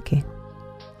nimekosa mke.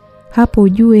 Hapo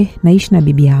ujue naishi na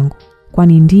bibi yangu,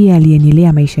 kwani ndiye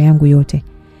aliyenilea maisha yangu yote.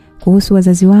 Kuhusu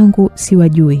wazazi wangu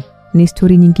siwajui, ni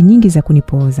stori nyingi za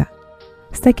kunipooza.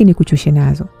 Sitaki nikuchoshe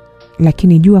nazo,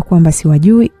 lakini jua kwamba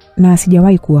siwajui na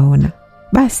sijawahi kuwaona.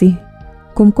 Basi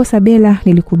kumkosa Bella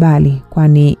nilikubali,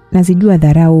 kwani nazijua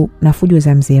dharau na fujo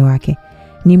za mzee wake.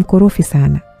 Ni mkorofi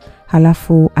sana.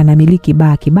 Halafu anamiliki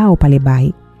baa kibao pale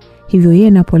bai. Hivyo yeye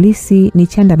na polisi ni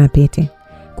chanda na pete.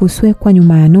 Kuswekwa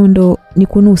nyuma ya nondo ni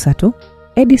kunusa tu.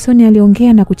 Edison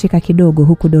aliongea na kucheka kidogo,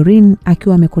 huku Doreen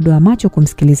akiwa amekodoa macho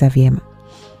kumsikiliza vyema.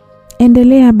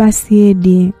 Endelea basi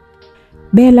Edi.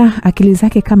 Bella akili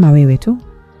zake kama wewe tu.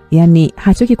 Yaani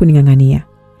hachoki kuningangania.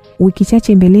 Wiki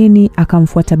chache mbeleni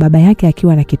akamfuata baba yake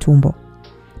akiwa na kitumbo.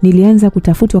 Nilianza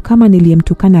kutafutwa kama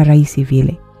niliyemtukana rais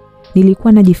vile.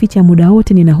 Nilikuwa najificha muda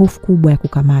wote, nina hofu kubwa ya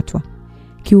kukamatwa.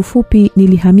 Kiufupi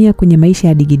nilihamia kwenye maisha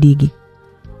ya digidigi.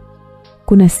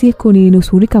 Kuna siku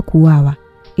nilinusurika kuuawa.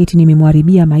 Eti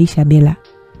nimemharibia maisha Bella.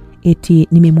 Eti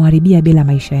nimemharibia Bella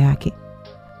maisha yake.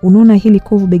 Unaona hili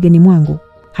kovu begani mwangu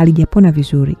halijapona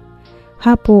vizuri.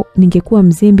 Hapo ningekuwa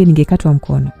mzembe, ningekatwa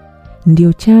mkono.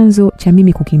 Ndio chanzo cha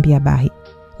mimi kukimbia bahi.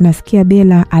 Nasikia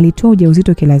Bella alitoa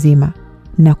ujauzito kilazima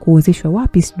na kuozeshwa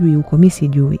wapi sijui, huko mimi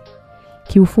sijui.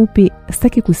 Kiufupi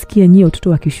sitaki kusikia nyie watoto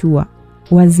wa kishua.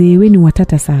 Wazee wenu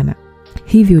watata sana.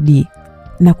 Hivyo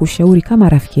na kushauri kama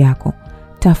rafiki yako,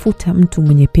 tafuta mtu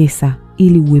mwenye pesa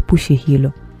ili uepushe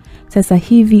hilo. Sasa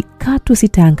hivi katu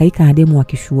sitahangaika na demu wa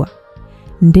kishua.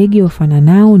 Ndege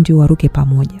wafananao ndio waruke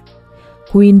pamoja.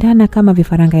 Kuindana kama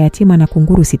vifaranga yatima na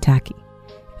kunguru sitaki.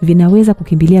 Vinaweza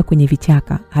kukimbilia kwenye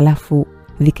vichaka halafu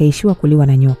vikaishiwa kuliwa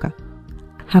na nyoka.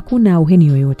 Hakuna auheni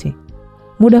yoyote.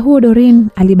 Muda huo Doreen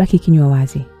alibaki kinywa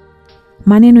wazi.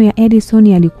 Maneno ya Edison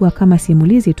yalikuwa kama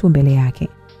simulizi tu mbele yake.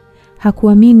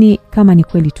 Hakuamini kama ni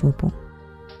kweli tupo.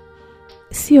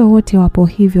 Sio wote wapo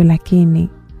hivyo, lakini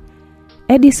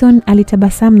Edison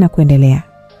alitabasamu na kuendelea.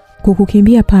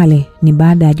 Kukukimbia pale ni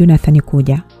baada ya Jonathan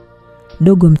kuja.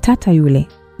 Dogo mtata yule,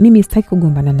 mimi sitaki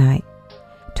kugombana naye.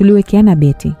 Tuliwekeana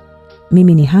beti.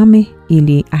 Mimi ni hame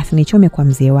ili asinichome kwa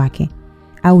mzee wake,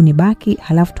 au nibaki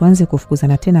halafu tuanze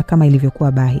kufukuzana tena kama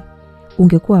ilivyokuwa bahi.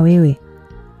 Ungekuwa wewe,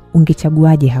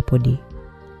 ungechaguaje hapo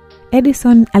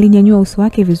Edison alinyanyua uso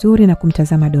wake vizuri na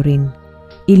kumtazama Doreen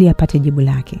ili apate jibu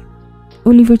lake.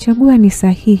 Ulivyochagua ni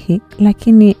sahihi,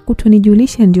 lakini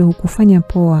kutonijulisha ndio hukufanya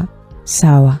poa.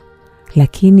 Sawa,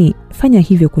 lakini fanya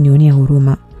hivyo kunionea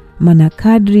huruma. Maana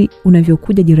kadri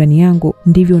unavyokuja jirani yangu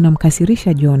ndivyo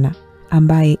unamkasirisha Jona,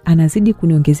 ambaye anazidi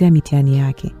kuniongezea mitihani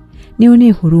yake.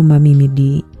 Nionee huruma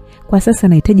mimi Kwa sasa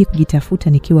nahitaji kujitafuta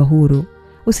nikiwa huru.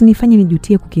 Usinifanye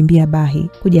nijutie kukimbia bahi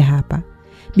kuja hapa.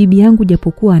 Bibi yangu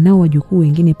japokuwa anao wajukuu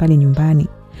wengine pale nyumbani,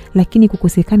 lakini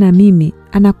kukosekana mimi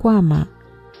anakwama.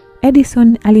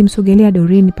 Edison alimsogelea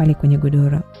Doreen pale kwenye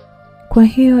godoro. Kwa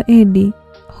hiyo Edi,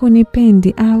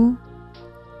 hunipendi au?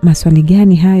 Maswali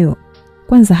gani hayo?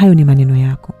 Kwanza hayo ni maneno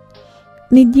yako.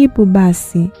 Nijibu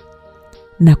basi.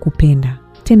 Nakupenda,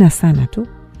 tena sana tu.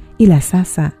 Ila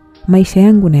sasa maisha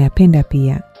yangu nayapenda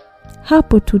pia.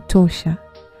 Hapo tutosha.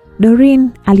 Doreen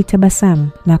alitabasamu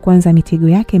na kuanza mitego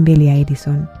yake mbele ya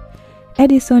Edison.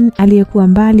 Edison aliyekuwa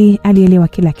mbali alielewa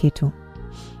kila kitu.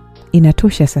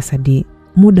 Inatosha sasa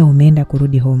muda umeenda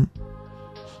kurudi home.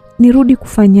 Nirudi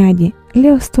kufanyaje?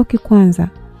 Leo sitoki kwanza.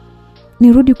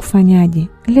 Nirudi kufanyaje?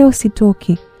 Leo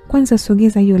sitoki. Kwanza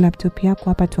sogeza hiyo laptop yako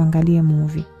hapa tuangalie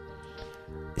movie.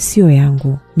 Sio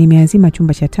yangu, nimeazima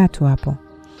chumba cha 3 hapo.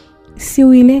 Si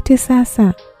uilete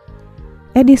sasa.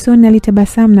 Edison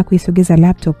alitabasamu na kuisogeza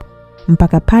laptop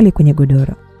mpaka pale kwenye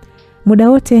godoro. Muda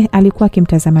wote alikuwa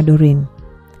akimtazama Doreen.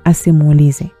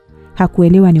 Asimuulize.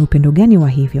 Hakuelewa ni upendo gani wa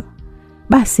hivyo.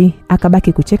 Basi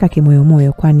akabaki kucheka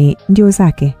kimoyomoyo, kwani ndio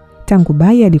zake. Tangu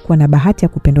bai alikuwa na bahati ya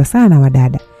kupendwa sana na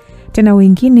wadada, tena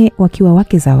wengine wakiwa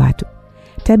wake za watu.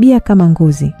 Tabia kama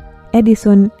ngozi.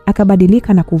 Edison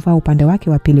akabadilika na kuvaa upande wake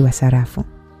wa pili wa sarafu.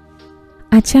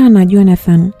 Achana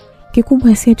Jonathan,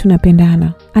 kikubwa sisi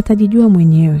tunapendana, atajijua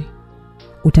mwenyewe.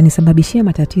 Utanisababishia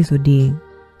matatizo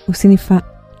Usinifa.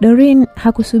 Doreen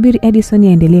hakusubiri Edison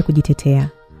aendelee kujitetea.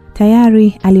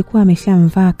 Tayari alikuwa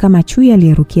ameshamvaa kama chui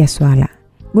aliyerukia swala.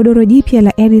 Godoro jipya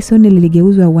la Edison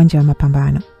liligeuzwa uwanja wa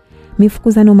mapambano.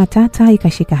 Mifukuzano matata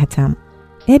ikashika hatamu.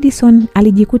 Edison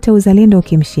alijikuta uzalendo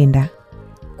ukimshinda,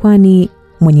 kwani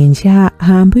mwenye njaa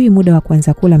haambiwi muda wa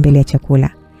kuanza kula mbele ya chakula.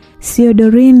 Sio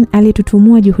Doreen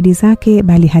alitutumua juhudi zake,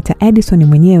 bali hata Edison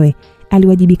mwenyewe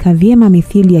aliwajibika vyema,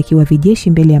 mithili akiwa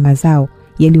vijeshi mbele ya mazao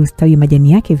yaliyostawi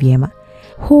majani yake vyema.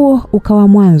 Huo ukawa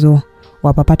mwanzo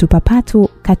wapapatu papatu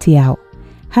kati yao.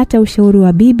 Hata ushauri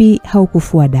wa bibi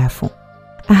haukufua dafu.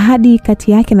 Ahadi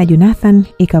kati yake na Jonathan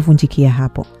ikavunjikia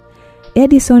hapo.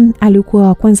 Edison alikuwa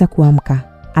wa kwanza kuamka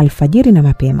alfajiri na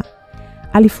mapema.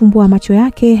 Alifumbua macho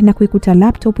yake na kuikuta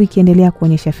laptop ikiendelea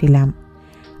kuonyesha filamu.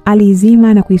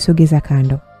 Aliizima na kuisogeza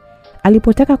kando.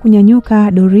 Alipotaka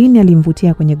kunyanyuka, Doreen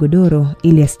alimvutia kwenye godoro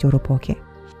ili asitoropoke.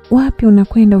 "Wapi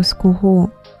unakwenda usiku huu?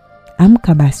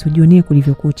 Amka basi ujionee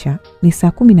kulivyokucha. Ni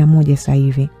saa 11 sasa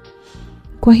hivi."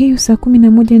 "Kwa hiyo saa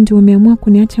 11 ndio umeamua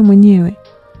kuniacha mwenyewe?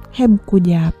 Hebu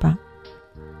kuja hapa."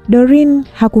 Doreen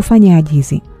hakufanya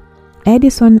ajizi.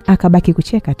 Edison akabaki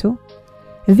kucheka tu.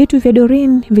 Vitu vya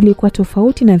Doreen vilikuwa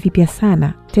tofauti na vipya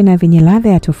sana, tena vyenye ladha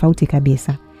ya tofauti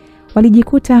kabisa.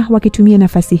 Walijikuta wakitumia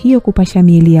nafasi hiyo kupasha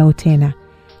miili yao tena,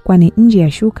 kwani nje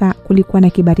ya shuka kulikuwa na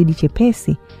kibaridi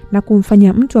chepesi na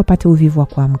kumfanya mtu apate uvivu wa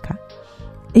kuamka.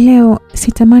 "Leo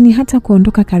sitamani hata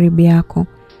kuondoka karibu yako.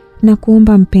 Na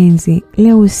kuomba mpenzi,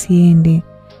 leo usiende.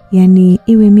 Yaani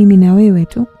iwe mimi na wewe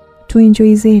tu.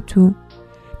 Tuenjoy zetu."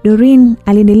 Doreen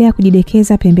aliendelea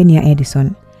kujidekeza pembeni ya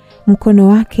Edison. Mkono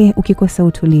wake ukikosa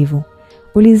utulivu.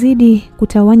 Ulizidi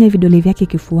kutawanya vidole vyake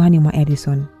kifuani mwa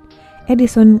Edison.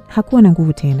 Edison hakuwa na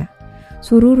nguvu tena.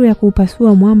 Sururu ya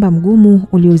kuupasua mwamba mgumu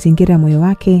uliozingira moyo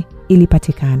wake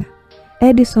ilipatikana.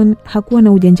 Edison hakuwa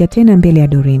na ujanja tena mbele ya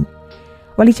Doreen.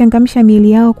 Walichangamsha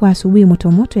miili yao kwa asubuhi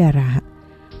motomoto ya raha.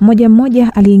 Mmoja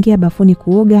mmoja aliingia bafuni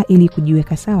kuoga ili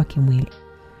kujiweka sawa kimwili.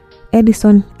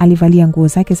 Edison alivalia nguo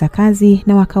zake za kazi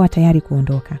na wakawa tayari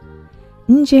kuondoka.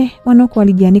 Nje wanoko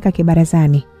walijianika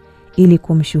kibarazani ili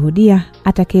kumshuhudia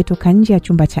atakayetoka nje ya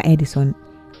chumba cha Edison,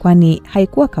 kwani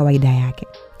haikuwa kawaida yake.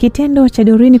 Kitendo cha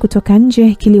Doreen kutoka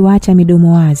nje kiliwaacha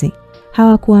midomo wazi.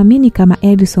 Hawakuamini kama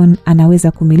Edison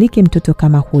anaweza kumiliki mtoto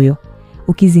kama huyo,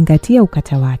 ukizingatia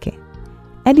ukata wake.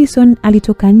 Edison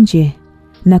alitoka nje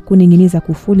na kuning'iniza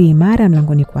kufuli imara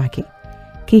mlangoni kwake.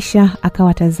 Kisha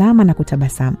akawatazama na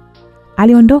kutabasamu.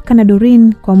 Aliondoka na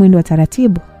Doreen kwa mwendo wa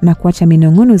taratibu na kuacha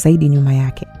minong'ono zaidi nyuma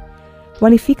yake.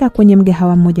 Walifika kwenye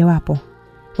mgahawa mmoja wapo.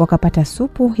 Wakapata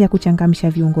supu ya kuchangamsha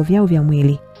viungo vyao vya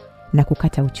mwili na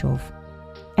kukata uchovu.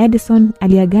 Edison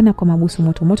aliagana kwa mabusu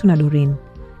motomoto na Doreen,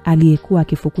 aliyekuwa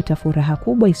akifukuta furaha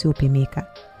kubwa isiyopimika.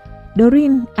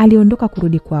 Doreen aliondoka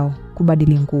kurudi kwao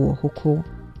kubadili nguo, huku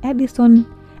Edison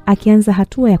akianza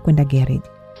hatua ya kwenda garage.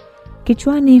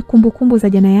 Kichwani kumbukumbu za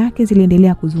jana yake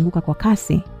ziliendelea kuzunguka kwa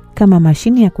kasi kama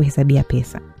mashine ya kuhesabia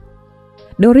pesa.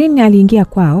 Doreen aliingia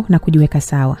kwao na kujiweka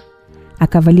sawa.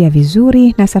 Akavalia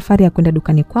vizuri na safari ya kwenda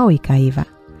dukani kwao ikaiva.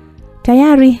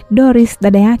 Tayari Doris,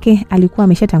 dada yake, alikuwa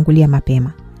ameshatangulia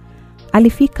mapema.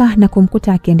 Alifika na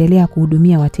kumkuta akiendelea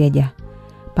kuhudumia wateja,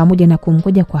 pamoja na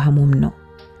kumngoja kwa hamu mno.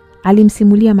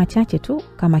 Alimsimulia machache tu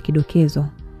kama kidokezo,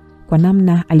 kwa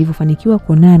namna alivyofanikiwa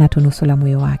kuonana na tonuso la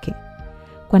moyo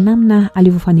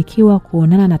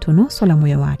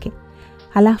wake.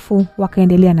 Halafu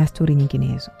wakaendelea na stori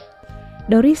nyinginezo.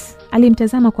 Doris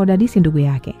alimtazama kwa udadisi ndugu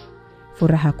yake.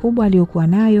 Furaha kubwa aliyokuwa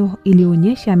nayo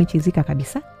ilionyesha amechizika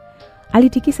kabisa.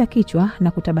 Alitikisa kichwa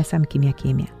na kutabasamu kimya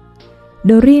kimya.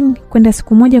 Doreen kwenda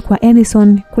siku moja kwa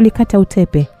Edison kulikata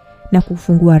utepe na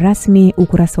kufungua rasmi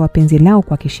ukurasa wa penzi lao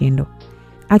kwa kishindo.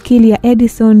 Akili ya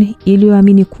Edison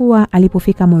iliyoamini kuwa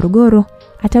alipofika Morogoro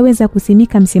ataweza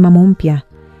kusimika msimamo mpya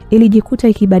ilijikuta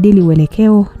ikibadili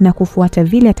uelekeo na kufuata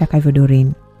vile atakavyo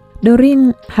Doreen.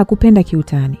 Doreen hakupenda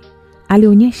kiutani.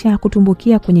 Alionyesha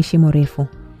kutumbukia kwenye shimo refu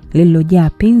lililojaa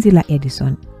penzi la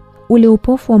Edison. Ule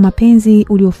upofu wa mapenzi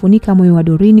uliofunika moyo wa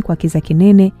Doreen kwa kiza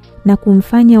kinene na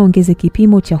kumfanya ongeze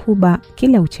kipimo cha huba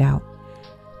kila uchao.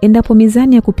 Endapo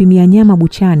mizani ya kupimia nyama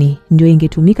buchani ndio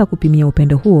ingetumika kupimia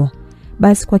upendo huo,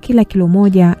 basi kwa kila kilo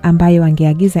moja ambayo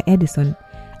angeagiza Edison,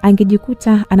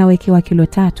 angejikuta anawekewa kilo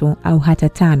 3 au hata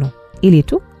 5 ili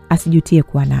tu asijutie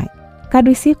kuwa naye.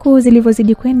 Kadri siku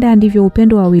zilivyozidi kwenda ndivyo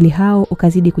upendo wa wawili hao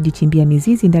ukazidi kujichimbia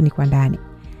mizizi ndani kwa ndani.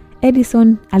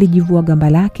 Edison alijivua gamba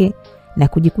lake na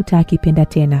kujikuta akipenda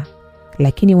tena,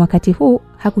 lakini wakati huu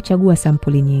hakuchagua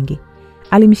sampuli nyingi.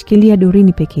 Alimshikilia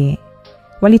Doreen pekee.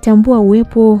 Walitambua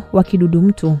uwepo wa kidudu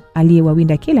mtu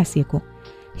aliyewawinda kila siku.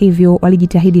 Hivyo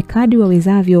walijitahidi kadri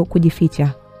wawezavyo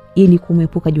kujificha ili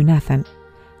kumwepuka Jonathan,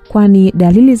 kwani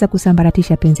dalili za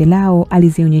kusambaratisha penzi lao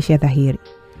alizionyesha dhahiri.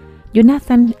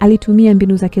 Jonathan alitumia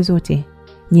mbinu zake zote,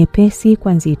 nyepesi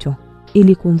kwa nzito,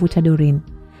 ili kumvuta Doreen,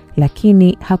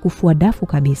 lakini hakufua dafu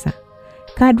kabisa.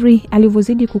 Kadri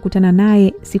alivyozidi kukutana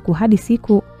naye siku hadi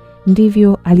siku,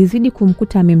 ndivyo alizidi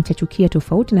kumkuta amemchachukia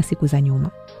tofauti na siku za nyuma.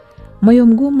 Moyo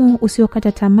mgumu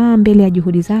usiokata tamaa mbele ya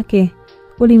juhudi zake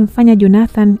ulimfanya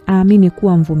Jonathan aamini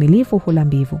kuwa mvumilivu hula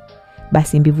mbivu.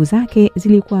 Basi mbivu zake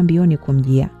zilikuwa mbioni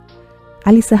kumjia.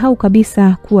 Alisahau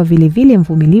kabisa kuwa vile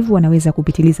mvumilivu anaweza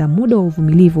kupitiliza muda wa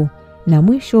uvumilivu na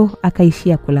mwisho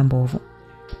akaishia kula mbovu.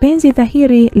 Penzi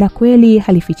dhahiri la kweli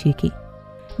halifichiki.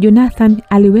 Jonathan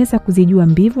aliweza kuzijua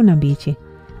mbivu na mbichi.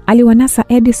 Aliwanasa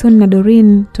Edison na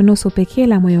Doreen, tonoso pekee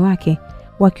la moyo wake,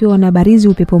 wakiwa wanabarizi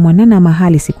upepo mwanana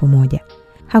mahali siku moja.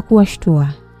 Hakuwashtua,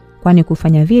 kwani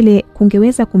kufanya vile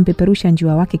kungeweza kumpeperusha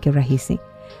njiwa wake kirahisi.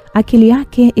 Akili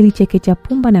yake ilichekecha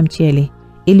pumba na mchele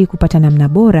ili kupata namna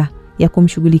bora ya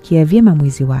kumshughulikia vyema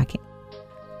mwizi wake.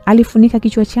 Alifunika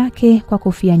kichwa chake kwa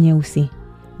kofia nyeusi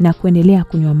na kuendelea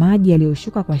kunywa maji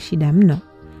yaliyoshuka kwa shida mno.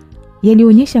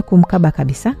 Yalionyesha kumkaba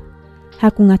kabisa.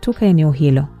 Hakung'atuka eneo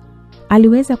hilo.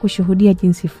 Aliweza kushuhudia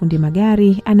jinsi fundi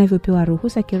magari anavyopewa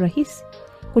ruhusa kirahisi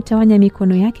kutawanya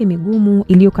mikono yake migumu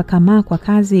iliyokakamaa kwa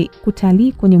kazi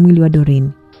kutalii kwenye mwili wa Doreen,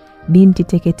 binti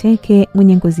teketeke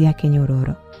mwenye ngozi yake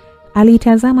nyororo.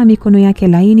 Aliitazama mikono yake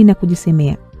laini na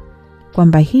kujisemea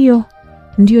kwamba hiyo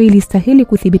ndiyo ilistahili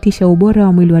kuthibitisha ubora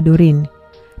wa mwili wa Doreen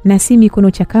na si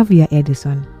mikono chakavu ya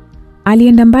Edison.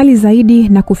 Alienda mbali zaidi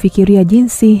na kufikiria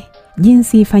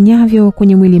jinsi ifanyavyo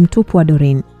kwenye mwili mtupu wa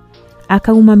Doreen.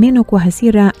 Akauma meno kwa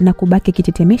hasira na kubaki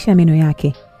kitetemesha meno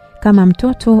yake kama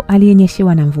mtoto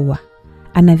aliyenyeshewa na mvua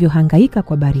anavyohangaika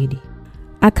kwa baridi.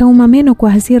 Akauma meno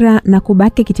kwa hasira na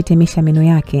kubaki kitetemesha meno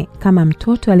yake kama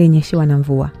mtoto aliyenyeshewa na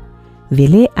mvua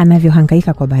vile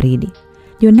anavyohangaika kwa baridi.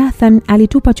 Jonathan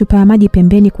alitupa chupa ya maji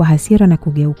pembeni kwa hasira na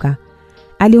kugeuka.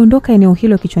 Aliondoka eneo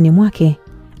hilo kichwani mwake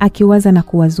akiwaza na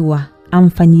kuwazua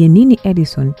amfanyie nini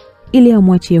Edison ili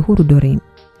amwachie huru Doreen.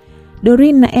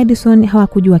 Doreen na Edison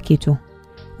hawakujua kitu.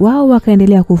 Wao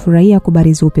wakaendelea kufurahia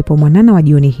kubarizi upepo mwanana wa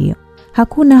jioni hiyo.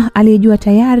 Hakuna aliyejua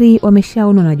tayari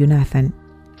wameshaonwa na Jonathan.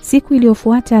 Siku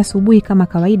iliyofuata asubuhi kama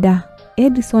kawaida,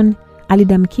 Edison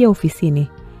alidamkia ofisini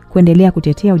kuendelea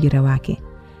kutetea ujira wake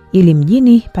ili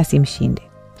mjini pasimshinde.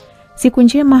 Siku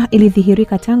njema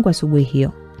ilidhihirika tangu asubuhi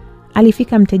hiyo.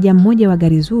 Alifika mteja mmoja wa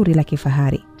gari zuri la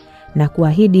kifahari na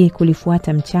kuahidi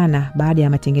kulifuata mchana baada ya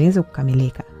matengenezo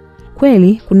kukamilika.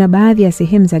 Kweli kuna baadhi ya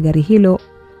sehemu za gari hilo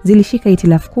zilishika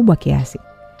hitilafu kubwa kiasi.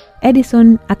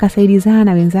 Edison akasaidizana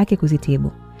na wenzake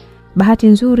kuzitibu. Bahati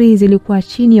nzuri zilikuwa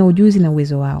chini ya ujuzi na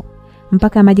uwezo wao.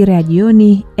 Mpaka majira ya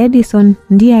jioni, Edison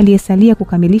ndiye aliyesalia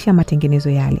kukamilisha matengenezo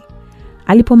yale.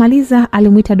 Alipomaliza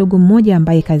alimuita dogo mmoja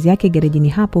ambaye kazi yake garejini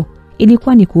hapo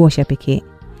ilikuwa ni kuosha pekee.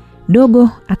 Dogo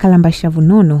akalamba shavu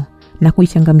nono na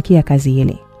kuichangamkia kazi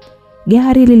ile.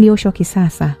 Gari lilioshwa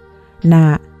kisasa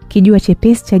na kijua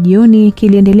chepesi cha jioni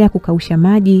kiliendelea kukausha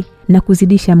maji na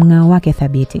kuzidisha mng'ao wake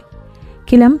thabiti.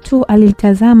 Kila mtu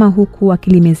alilitazama huku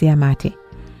akilimezea mate.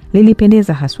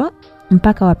 Lilipendeza haswa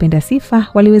mpaka wapenda sifa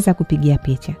waliweza kupigia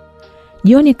picha.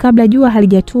 Jioni kabla jua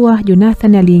halijatua,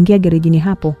 Jonathan aliingia garejini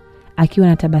hapo akiwa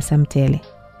na tabasamu tele.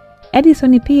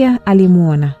 Edison pia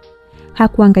alimuona.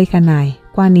 Hakuhangaika naye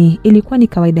kwani ilikuwa ni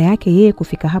kawaida yake yeye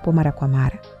kufika hapo mara kwa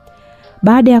mara.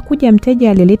 Baada ya kuja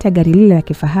mteja aliyeleta gari lile la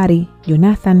kifahari,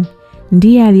 Jonathan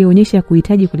ndiye alionyesha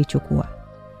kuhitaji kulichukua.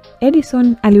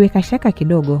 Edison aliweka shaka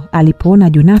kidogo alipoona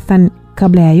Jonathan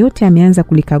kabla ya yote ameanza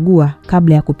kulikagua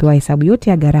kabla ya kupewa hesabu yote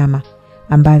ya gharama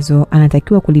ambazo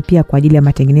anatakiwa kulipia kwa ajili ya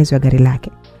matengenezo ya gari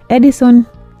lake. Edison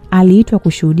aliitwa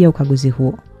kushuhudia ukaguzi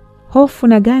huo. Hofu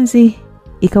na ganzi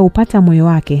ikaupata moyo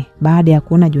wake baada ya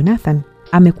kuona Jonathan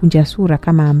amekunja sura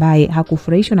kama ambaye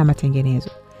hakufurahishwa na matengenezo.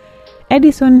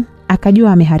 Edison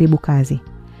akajua ameharibu kazi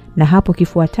na hapo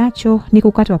kifuatacho ni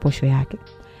kukatwa posho yake.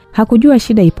 Hakujua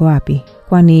shida ipo wapi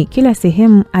kwani kila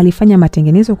sehemu alifanya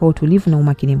matengenezo kwa utulivu na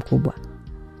umakini mkubwa.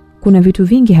 Kuna vitu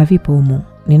vingi havipo humu,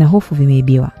 nina hofu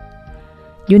vimeibiwa.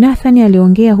 Jonathan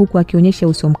aliongea huku akionyesha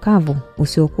uso mkavu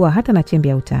usiokuwa hata na chembe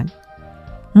ya utani.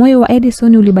 Moyo wa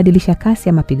Edison ulibadilisha kasi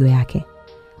ya mapigo yake.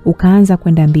 Ukaanza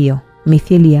kwenda mbio,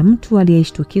 mithili ya mtu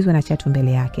aliyeshtukizwa na chatu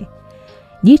mbele yake.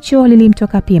 Jicho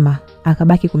lilimtoka pima,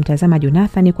 akabaki kumtazama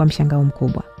Jonathan kwa mshangao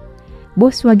mkubwa.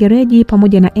 Bosi wa gereji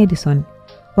pamoja na Edison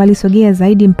walisogea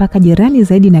zaidi mpaka jirani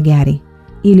zaidi na gari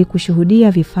ili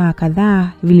kushuhudia vifaa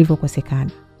kadhaa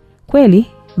vilivyokosekana. Kweli,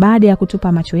 baada ya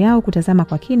kutupa macho yao kutazama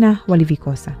kwa kina,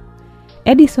 walivikosa.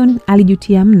 Edison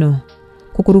alijutia mno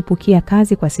kukurupukia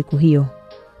kazi kwa siku hiyo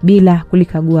bila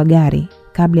kulikagua gari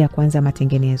kabla ya kuanza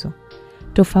matengenezo,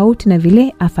 tofauti na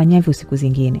vile afanyavyo siku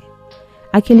zingine.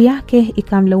 Akili yake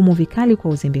ikamlaumu vikali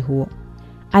kwa uzembe huo.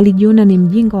 Alijiona ni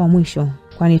mjinga wa mwisho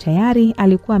kwani tayari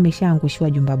alikuwa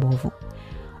ameshaangushwa jumba bovu.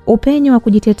 Upenyo wa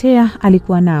kujitetea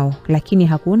alikuwa nao, lakini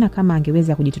hakuona kama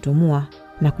angeweza kujitutumua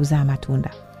na kuzaa matunda.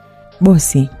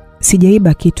 Bosi,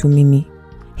 sijaiba kitu mimi.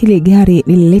 Hili gari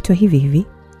lililetwa hivi hivi.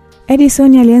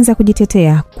 Edison alianza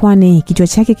kujitetea kwani kichwa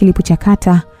chake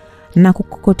kilipochakata na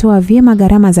kukokotoa vyema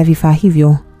gharama za vifaa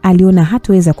hivyo, aliona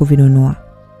hataweza kuvinunua.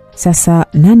 Sasa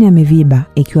nani ameviba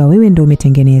ikiwa wewe ndio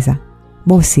umetengeneza?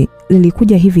 Bosi,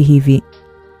 lilikuja hivi hivi.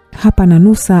 Hapa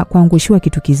nanusa kuangushiwa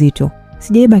kitu kizito.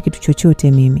 Sijaiba kitu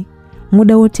chochote mimi.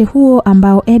 Muda wote huo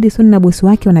ambao Edison na bosi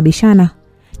wake wanabishana,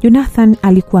 Jonathan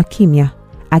alikuwa kimya,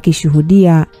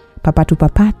 akishuhudia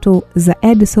papatu za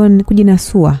Edison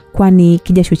kujinasua, kwani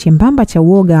kijasho chembamba cha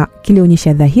uoga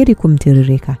kilionyesha dhahiri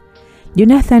kumtiririka.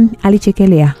 Jonathan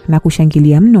alichekelea na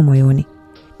kushangilia mno moyoni.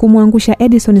 Kumwangusha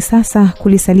Edison sasa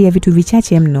kulisalia vitu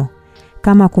vichache mno,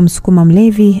 kama kumsukuma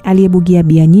mlevi aliyebugia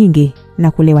bia nyingi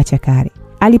na kulewa chakari.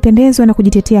 Alipendezwa na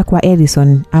kujitetea kwa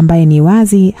Edison, ambaye ni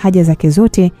wazi haja zake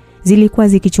zote zilikuwa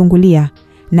zikichungulia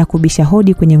na kubisha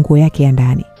hodi kwenye nguo yake ya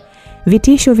ndani.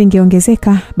 Vitisho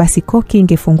vingeongezeka, basi koki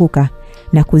ingefunguka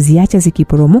na kuziacha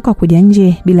zikiporomoka kuja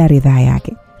nje bila ridhaa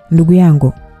yake. Ndugu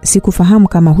yangu, sikufahamu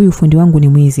kama huyu fundi wangu ni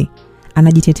mwizi.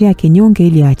 Anajitetea kinyonge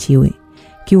ili aachiwe.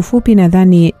 Kiufupi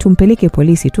nadhani tumpeleke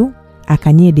polisi tu,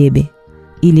 akanye debe,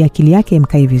 ili akili yake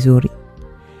imkae vizuri.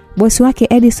 Bosi wake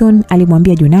Edison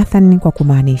alimwambia Jonathan kwa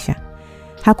kumaanisha.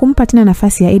 Hakumpa tena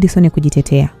nafasi ya Edison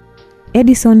kujitetea.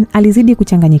 Edison alizidi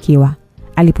kuchanganyikiwa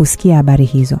aliposikia habari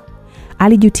hizo.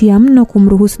 Alijutia mno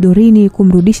kumruhusu Dorini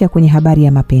kumrudisha kwenye habari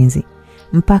ya mapenzi,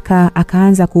 mpaka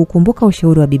akaanza kuukumbuka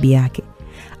ushauri wa bibi yake.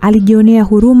 Alijionea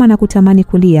huruma na kutamani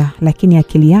kulia, lakini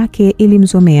akili yake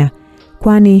ilimzomea,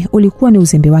 kwani ulikuwa ni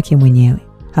uzembe wake mwenyewe.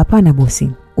 Hapana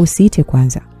bosi, usiite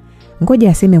kwanza. Ngoja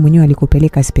aseme mwenyewe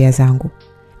alikupeleka spare zangu.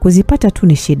 Kuzipata tu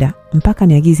ni shida, mpaka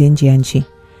niagize nje ya nchi.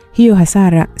 Hiyo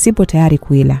hasara sipo tayari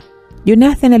kuila.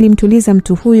 Jonathan alimtuliza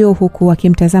mtu huyo huku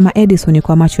akimtazama Edison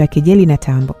kwa macho ya kejeli na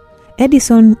tambo.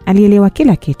 Edison alielewa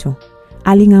kila kitu.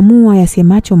 Alingamua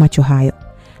yasemacho macho hayo,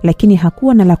 lakini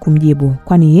hakuwa na la kumjibu,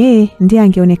 kwani yeye ndiye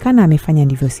angeonekana amefanya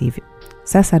ndivyo sivyo.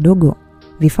 Sasa dogo,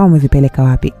 vifaa umevipeleka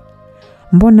wapi?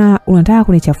 Mbona unataka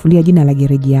kunichafulia jina la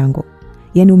gereji yangu?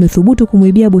 Yaani umethubutu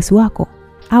kumuibia bosi wako?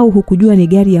 Au hukujua ni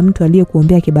gari ya mtu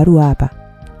aliyekuombea kibarua hapa?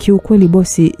 Kiukweli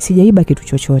bosi, sijaiba kitu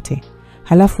chochote.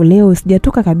 Halafu leo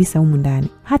sijatoka kabisa humu ndani.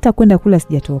 Hata kwenda kula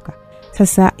sijatoka.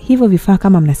 Sasa hivyo vifaa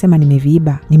kama mnasema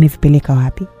nimeviiba, nimevipeleka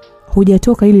wapi?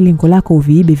 Hujatoka ili lengo lako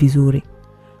uviibe vizuri.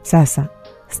 Sasa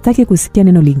sitaki kusikia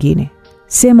neno lingine.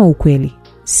 Sema ukweli.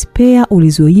 Spare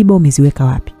ulizoiba umeziweka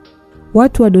wapi?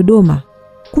 Watu wa Dodoma,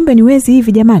 kumbe ni wezi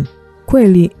hivi jamani?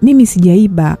 Kweli mimi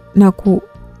sijaiba na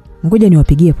ngoja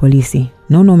niwapigie polisi.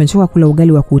 Naona umechoka kula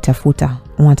ugali wa kuutafuta.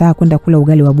 Unataka kwenda kula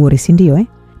ugali wa bure, si ndio?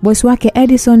 Bosi wake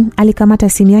Edison alikamata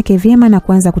simu yake vyema na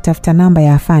kuanza kutafuta namba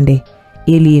ya afande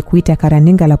ili kuita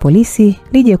karaninga la polisi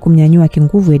lije kumnyanyua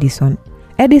kinguvu Edison.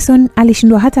 Edison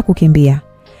alishindwa hata kukimbia.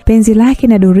 Penzi lake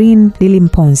na Doreen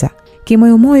lilimponza.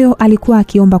 Kimoyomoyo alikuwa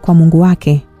akiomba kwa Mungu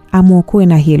wake amuokoe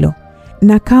na hilo.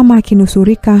 Na kama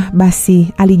akinusurika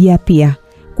basi alijiapia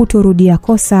kutorudia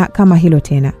kosa kama hilo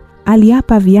tena.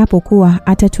 Aliapa viapo kuwa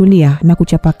atatulia na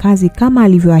kuchapa kazi kama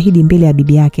alivyoahidi mbele ya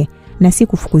bibi yake na si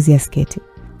kufukuzia sketi.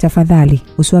 Tafadhali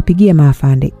usiwapigie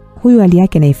maafande. Huyu hali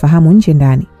yake naifahamu nje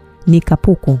ndani. Ni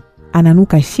kapuku.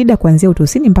 Ananuka shida kuanzia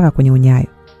utosini mpaka kwenye unyayo.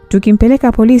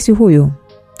 Tukimpeleka polisi huyu,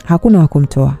 hakuna wa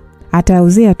kumtoa.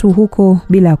 Atauzea tu huko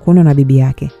bila kuona na bibi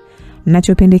yake.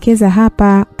 Ninachopendekeza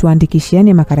hapa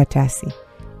tuandikishiane makaratasi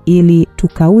ili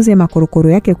tukauze makorokoro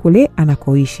yake kule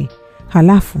anakoishi.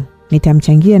 Halafu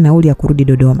nitamchangia nauli ya kurudi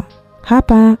Dodoma.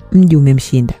 Hapa mji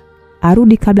umemshinda.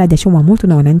 Arudi kabla hajachomwa moto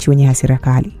na wananchi wenye hasira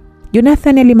kali.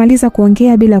 Jonathan alimaliza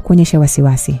kuongea bila kuonyesha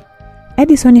wasiwasi.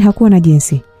 Edison hakuwa na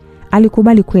jinsi.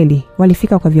 Alikubali kweli.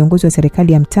 Walifika kwa viongozi wa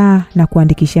serikali ya mtaa na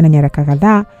kuandikishana nyaraka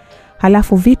kadhaa.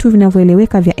 Halafu vitu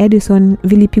vinavyoeleweka vya Edison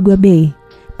vilipigwa bei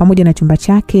pamoja na chumba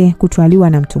chake kutwaliwa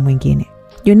na mtu mwingine.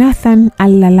 Jonathan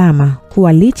alilalama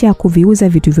kuwa licha ya kuviuza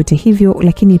vitu vyote hivyo,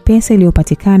 lakini pesa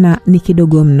iliyopatikana ni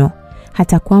kidogo mno,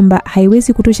 hata kwamba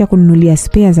haiwezi kutosha kununulia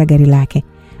spare za gari lake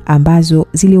ambazo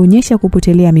zilionyesha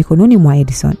kupotelea mikononi mwa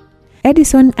Edison.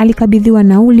 Edison alikabidhiwa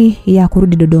nauli ya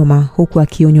kurudi Dodoma, huku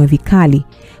akionywa vikali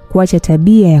kuacha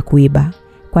tabia ya kuiba,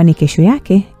 kwani kesho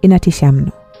yake inatisha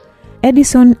mno.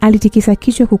 Edison alitikisa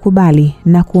kichwa kukubali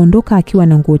na kuondoka akiwa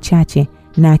na nguo chache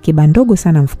na akiba ndogo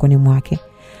sana mfukoni mwake.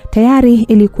 Tayari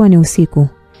ilikuwa ni usiku,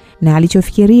 na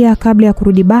alichofikiria kabla ya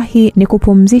kurudi Bahi ni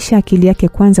kupumzisha akili yake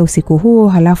kwanza usiku huo,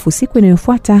 halafu siku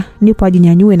inayofuata ndipo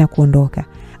ajinyanyue na kuondoka.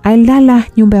 Alilala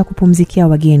nyumba ya kupumzikia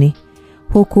wageni,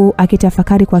 huku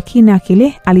akitafakari kwa kina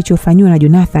kile alichofanywa na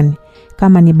Jonathan,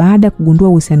 kama ni baada ya kugundua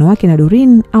uhusiano wake na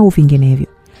Doreen au vinginevyo.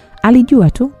 Alijua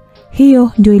tu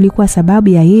hiyo ndio ilikuwa sababu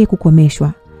ya yeye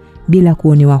kukomeshwa bila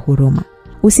kuonewa huruma.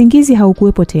 Usingizi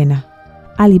haukuwepo tena.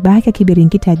 Alibaki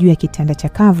akibiringita juu ya kitanda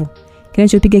chakavu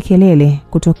kinachopiga kelele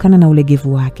kutokana na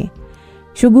ulegevu wake.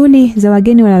 Shughuli za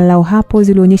wageni walalao hapo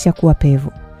zilionyesha kuwa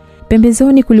pevu.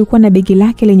 Pembezoni kulikuwa na begi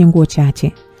lake lenye nguo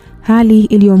chache. hali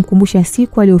iliyomkumbusha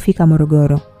siku aliyofika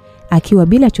Morogoro akiwa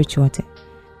bila chochote.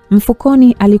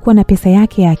 Mfukoni alikuwa na pesa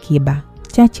yake ya akiba,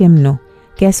 chache mno,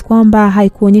 kiasi kwamba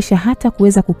haikuonyesha hata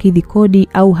kuweza kukidhi kodi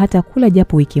au hata kula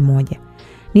japo wiki moja.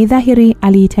 Ni dhahiri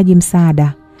alihitaji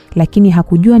msaada, lakini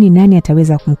hakujua ni nani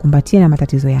ataweza kumkumbatia na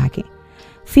matatizo yake.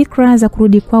 Fikra za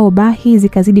kurudi kwao Bahi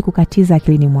zikazidi kukatiza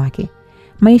akilini mwake.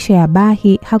 Maisha ya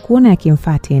Bahi hakuona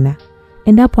yakimfaa tena.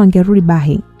 Endapo angerudi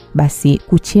Bahi, basi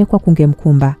kuchekwa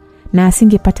kungemkumba na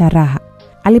asingepata raha.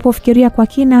 Alipofikiria kwa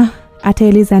kina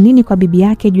ataeleza nini kwa bibi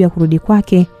yake juu ya kurudi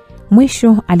kwake,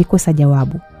 mwisho alikosa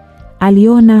jawabu.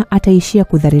 Aliona ataishia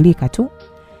kudhalilika tu.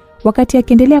 Wakati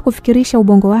akiendelea kufikirisha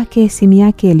ubongo wake, simu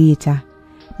yake iliita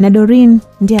na Doreen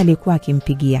ndiye alikuwa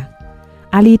akimpigia.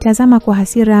 Aliitazama kwa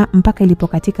hasira mpaka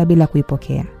ilipokatika bila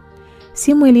kuipokea.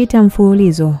 Simu iliita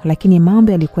mfululizo, lakini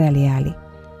mambo yalikuwa yale yale.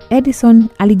 Edison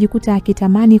alijikuta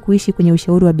akitamani kuishi kwenye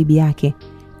ushauri wa bibi yake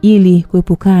ili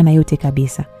kuepukana na yote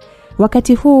kabisa.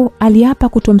 Wakati huu aliapa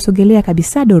kutomsogelea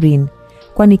kabisa Doreen,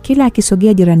 kwani kila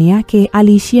akisogea jirani yake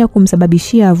aliishia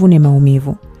kumsababishia avune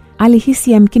maumivu.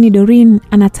 Alihisi yamkini Doreen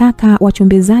anataka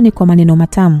wachombezane kwa maneno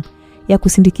matamu ya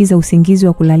kusindikiza usingizi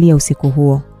wa kulalia usiku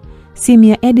huo. Simu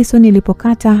ya Edison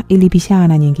ilipokata ilipishana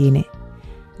na nyingine.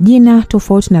 Jina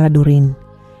tofauti na la Doreen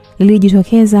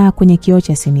lilijitokeza kwenye kioo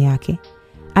cha simu yake.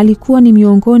 Alikuwa ni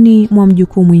miongoni mwa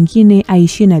mjukuu mwingine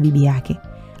aishi na bibi yake,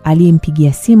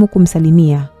 aliyempigia simu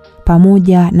kumsalimia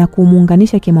pamoja na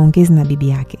kumuunganisha kimaongezi na bibi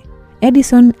yake.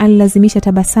 Edison alilazimisha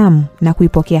tabasamu na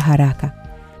kuipokea haraka.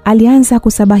 Alianza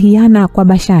kusabahiana kwa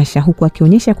bashasha huku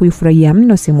akionyesha kuifurahia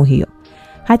mno simu hiyo.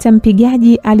 Hata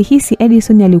mpigaji alihisi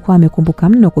Edison alikuwa amekumbuka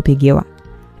mno kupigiwa.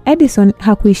 Edison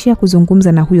hakuishia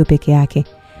kuzungumza na huyo peke yake,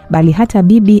 bali hata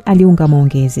bibi aliunga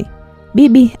maongezi.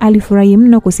 Bibi alifurahi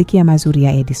mno kusikia mazuri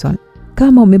ya Edison.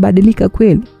 Kama umebadilika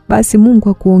kweli, basi Mungu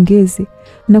akuongeze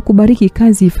na kubariki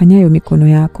kazi ifanyayo mikono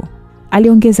yako,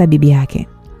 aliongeza bibi yake.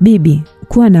 Bibi,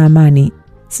 kuwa na amani.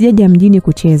 Sijaja mjini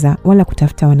kucheza wala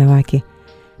kutafuta wanawake.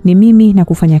 Ni mimi na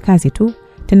kufanya kazi tu.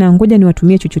 Tena ngoja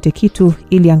niwatumie chochote kitu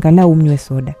ili angalau mnywe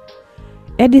soda.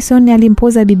 Edison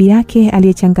alimpoza bibi yake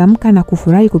aliyechangamka na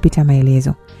kufurahi kupita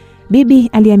maelezo. Bibi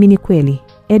aliamini kweli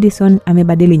Edison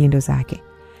amebadili nyendo zake.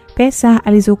 Pesa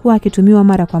alizokuwa akitumiwa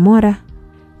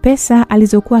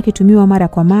mara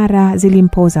kwa mara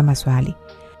zilimpoza maswali.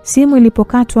 Simu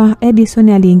ilipokatwa, Edison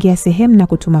aliingia sehemu na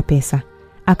kutuma pesa.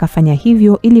 Akafanya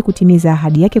hivyo ili kutimiza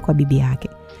ahadi yake kwa bibi yake.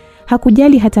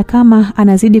 Hakujali hata kama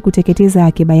anazidi kuteketeza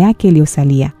akiba yake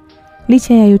iliyosalia.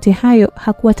 Licha ya yote hayo,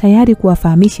 hakuwa tayari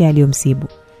kuwafahamisha yaliyomsibu.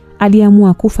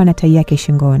 Aliamua kufa na tai yake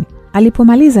shingoni.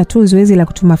 Alipomaliza tu zoezi la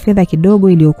kutuma fedha kidogo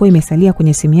iliyokuwa imesalia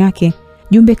kwenye simu yake,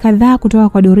 jumbe kadhaa kutoka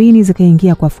kwa Doreen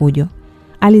zikaingia kwa fujo.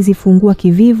 Alizifungua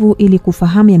kivivu ili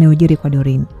kufahamu yanayojiri kwa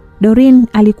Doreen. Doreen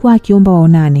alikuwa akiomba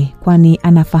waonane kwani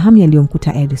anafahamu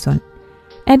yaliyomkuta Edison.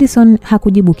 Edison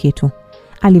hakujibu kitu.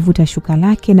 Alivuta shuka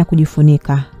lake na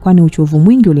kujifunika kwani uchovu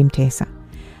mwingi ulimtesa.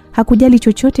 Hakujali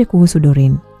chochote kuhusu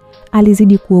Doreen.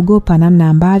 Alizidi kuogopa namna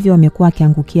ambavyo amekuwa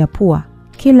akiangukia pua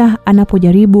kila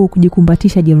anapojaribu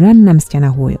kujikumbatisha jirani na msichana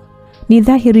huyo. Ni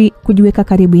dhahiri kujiweka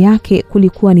karibu yake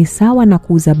kulikuwa ni sawa na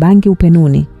kuuza bangi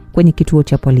upenuni kwenye kituo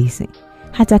cha polisi.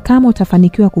 Hata kama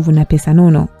utafanikiwa kuvuna pesa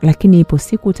nono, lakini ipo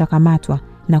siku utakamatwa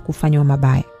na kufanywa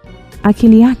mabaya.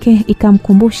 Akili yake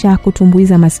ikamkumbusha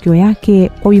kutumbuiza masikio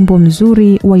yake kwa wimbo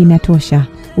mzuri wa Inatosha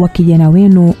wa kijana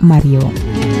wenu Mario.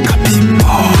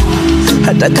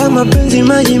 Hata kama penzi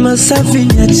maji masafi.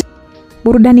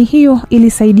 Burudani hiyo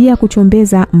ilisaidia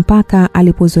kuchombeza mpaka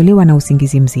alipozolewa na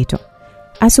usingizi mzito.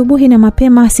 Asubuhi na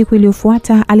mapema siku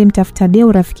iliyofuata alimtafuta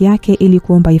Deo rafiki yake ili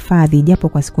kuomba hifadhi japo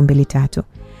kwa siku 2-3.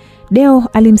 Deo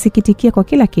alimsikitikia kwa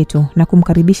kila kitu na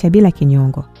kumkaribisha bila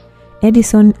kinyongo.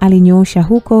 Edison alinyoosha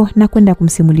huko na kwenda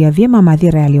kumsimulia vyema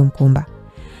madhira yaliyomkumba.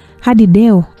 Hadi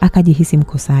Deo akajihisi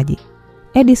mkosaji.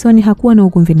 Edison hakuwa na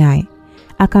ugomvi naye.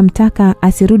 Akamtaka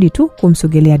asirudi tu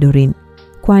kumsogelea Doreen,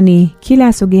 kwani kila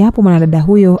asogeapo mwanadada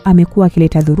huyo amekuwa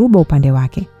akileta dhuruba upande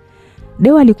wake.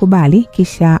 Deo alikubali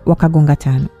kisha wakagonga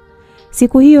tano.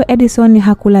 Siku hiyo Edison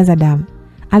hakulaza damu.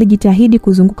 Alijitahidi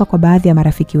kuzunguka kwa baadhi ya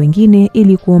marafiki wengine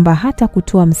ili kuomba hata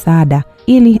kutoa msaada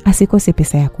ili asikose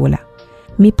pesa ya kula.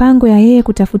 Mipango ya yeye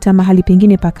kutafuta mahali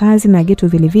pengine pa kazi na geto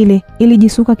vile vile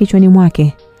ilijisuka kichwani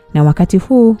mwake, na wakati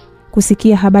huu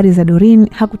kusikia habari za Doreen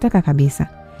hakutaka kabisa.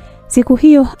 Siku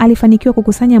hiyo alifanikiwa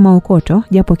kukusanya maokoto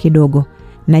japo kidogo,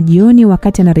 na jioni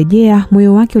wakati anarejea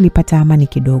moyo wake ulipata amani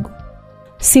kidogo.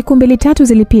 Siku 2-3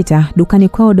 zilipita. Dukani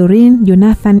kwao Doreen,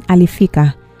 Jonathan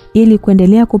alifika ili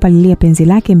kuendelea kupalilia penzi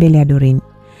lake mbele ya Doreen.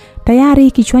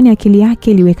 Tayari kichwani akili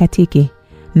yake iliweka tiki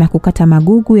na kukata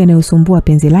magugu yanayosumbua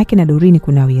penzi lake na Doreen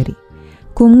kunawiri.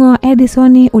 Kumng'oa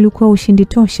Edison ulikuwa ushindi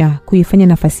tosha kuifanya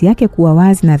nafasi yake kuwa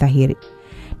wazi na dhahiri.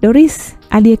 Doris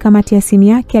aliyekamatia simu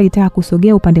yake alitaka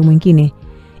kusogea upande mwingine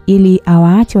ili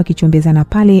awaache wakichombezana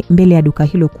pale mbele ya duka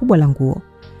hilo kubwa la nguo.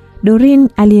 Doreen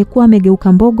aliyekuwa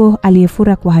amegeuka mbogo,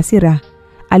 aliyefura kwa hasira,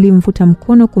 alimvuta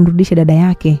mkono kumrudisha dada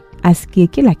yake asikie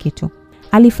kila kitu.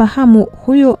 Alifahamu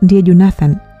huyo ndiye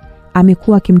Jonathan,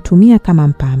 amekuwa akimtumia kama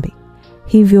mpambe.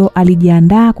 Hivyo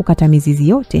alijiandaa kukata mizizi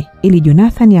yote ili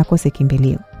Jonathan akose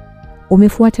kimbilio.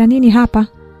 "Umefuata nini hapa?"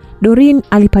 Doreen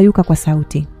alipayuka kwa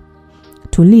sauti.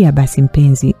 "Tulia basi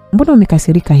mpenzi, mbona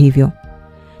umekasirika hivyo?"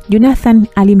 Jonathan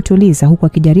alimtuliza huku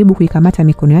akijaribu kuikamata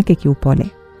mikono yake kiupole.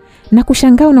 "Na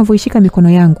kushangaa unavyoishika mikono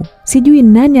yangu. Sijui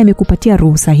nani amekupatia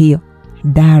ruhusa hiyo."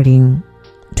 "Darling,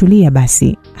 tulia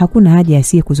basi, hakuna haja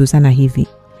ya kuzuzana hivi."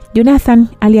 Jonathan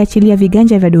aliachilia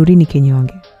viganja vya Doreen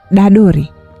kinyonge. "Dadori,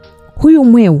 huyu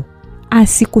mweu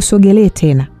asikusogelee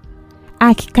tena.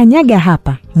 Akikanyaga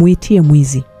hapa muitie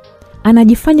mwizi.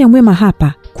 Anajifanya mwema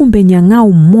hapa, kumbe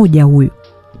nyang'au mmoja huyu."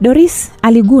 Doris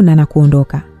aliguna na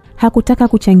kuondoka. Hakutaka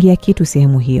kuchangia kitu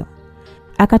sehemu hiyo.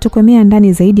 Akatokomea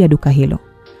ndani zaidi ya duka hilo.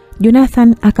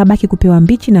 Jonathan akabaki kupewa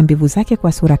mbichi na mbivu zake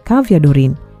kwa sura kavu ya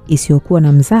Doreen isiyokuwa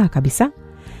na mzaha kabisa.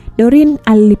 Doreen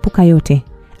alilipuka yote,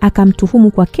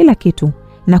 akamtuhumu kwa kila kitu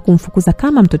na kumfukuza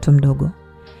kama mtoto mdogo.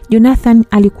 Jonathan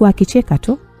alikuwa akicheka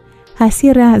tu.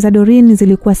 Hasira za Doreen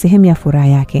zilikuwa sehemu ya furaha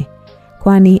yake,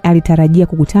 kwani alitarajia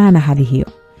kukutana na hali hiyo.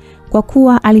 Kwa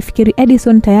kuwa alifikiri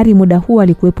Edison tayari muda huo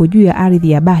alikuwepo juu ya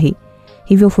ardhi ya Bahi,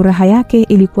 hivyo furaha yake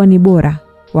ilikuwa ni bora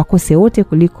wakose wote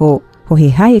kuliko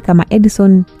hohehai kama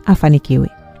Edison afanikiwe.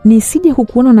 "Nisije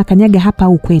hukuona na kanyaga hapa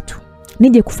au kwetu.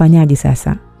 Nije kufanyaje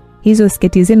sasa? Hizo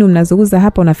sketi zenu mnazouza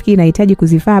hapa unafikiri nahitaji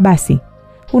kuzivaa basi?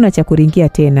 Huna cha kuringia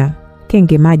tena,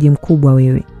 kenge maji mkubwa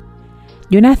wewe."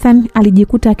 Jonathan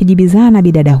alijikuta akijibizana na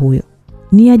bidada huyo.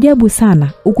 "Ni ajabu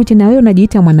sana, ukute na wewe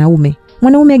unajiita mwanaume.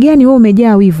 Mwanaume gani wewe,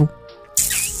 umejaa wivu?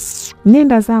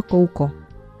 Nenda zako huko."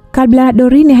 Kabla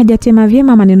Doreen hajatema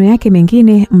vyema maneno yake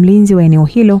mengine, mlinzi wa eneo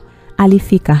hilo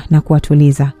alifika na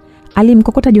kuwatuliza.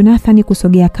 Alimkokota Jonathan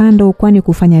kusogea kando, kwani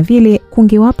kufanya vile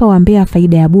kungewapa wambea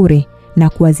faida ya bure na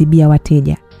kuwazibia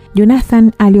wateja.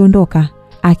 Jonathan aliondoka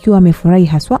akiwa amefurahi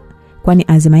haswa, kwani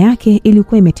azima yake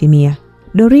ilikuwa imetimia.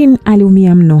 Doreen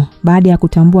aliumia mno baada ya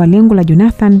kutambua lengo la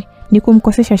Jonathan ni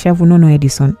kumkosesha shavu nono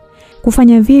Edison.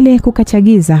 Kufanya vile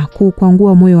kukachagiza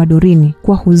kuukwangua moyo wa Doreen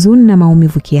kwa huzuni na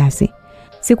maumivu kiasi.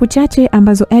 Siku chache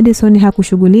ambazo Edison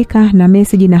hakushughulika na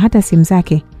message na hata simu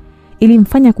zake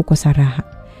ilimfanya kukosa raha.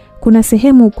 Kuna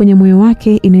sehemu kwenye moyo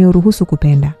wake inayoruhusu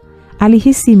kupenda.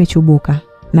 Alihisi imechubuka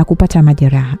na kupata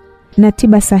majeraha. Na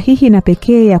tiba sahihi na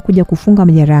pekee ya kuja kufunga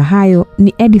majeraha hayo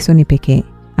ni Edison pekee,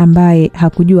 ambaye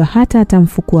hakujua hata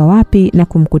atamfukua wapi na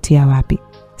kumkutia wapi.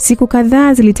 Siku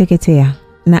kadhaa ziliteketea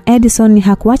na Edison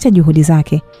hakuacha juhudi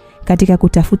zake katika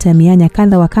kutafuta mianya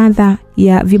kadha wa kadha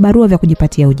ya vibarua vya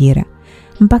kujipatia ujira.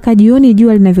 Mpaka jioni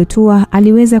jua linavyotua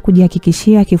aliweza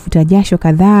kujihakikishia kifuta jasho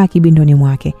kadhaa kibindoni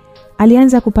mwake.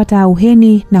 Alianza kupata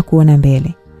auheni na kuona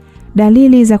mbele.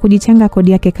 Dalili za kujichanga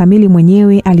kodi yake kamili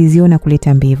mwenyewe aliziona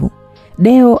kuleta mbivu.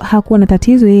 Deo hakuwa na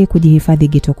tatizo yeye kujihifadhi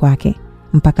gito kwake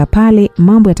mpaka pale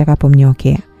mambo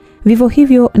yatakapomnyokea. Vivyo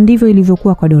hivyo ndivyo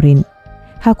ilivyokuwa kwa Doreen.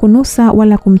 Hakunusa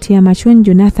wala kumtia machoni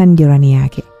Jonathan jirani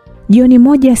yake. Jioni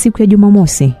moja siku ya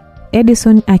Jumamosi,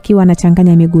 Edison akiwa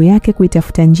anachanganya miguu yake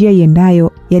kuitafuta njia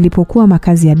iendayo yalipokuwa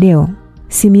makazi ya Deo,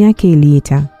 simu yake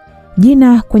iliita.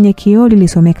 Jina kwenye kioo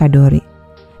lilisomeka Dori,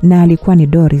 na alikuwa ni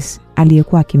Doris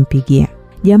aliyekuwa akimpigia.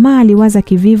 Jamaa aliwaza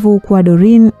kivivu kuwa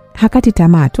Doreen hakati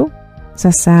tamaa tu.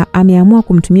 Sasa ameamua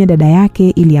kumtumia dada yake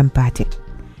ili ampate.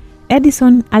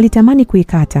 Edison alitamani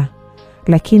kuikata,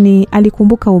 lakini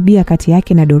alikumbuka ubia kati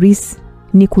yake na Doris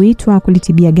ni kuitwa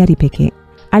kulitibia gari pekee.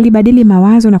 Alibadili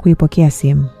mawazo na kuipokea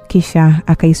simu, kisha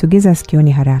akaisogeza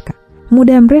sikioni haraka.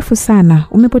 "Muda mrefu sana,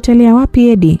 umepotelea wapi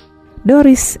Edi?"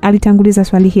 Doris alitanguliza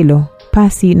swali hilo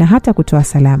pasi na hata kutoa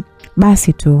salamu.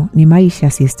 "Basi tu, ni maisha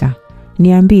sister.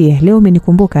 Niambie, leo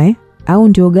umenikumbuka au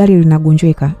ndio gari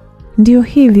linagonjeka?" "Ndio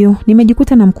hivyo,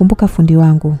 nimejikuta namkumbuka fundi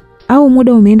wangu." "Au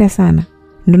muda umeenda sana?"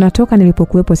 "Ndo natoka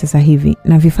nilipokuwepo sasa hivi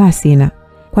na vifaa sina."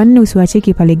 "Kwa nini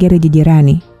usiwacheki pale garage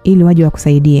jirani ili waje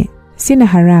wakusaidie?" "Sina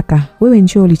haraka, wewe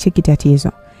njoo ulicheki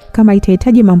tatizo. Kama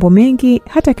itahitaji mambo mengi,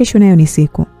 hata kesho nayo ni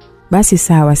siku." "Basi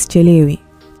sawa, sichelewi."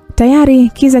 Tayari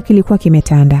kiza kilikuwa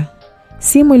kimetanda.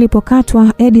 Simu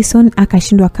ilipokatwa, Edison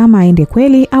akashindwa kama aende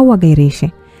kweli au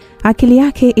agairishe. Akili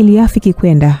yake iliafiki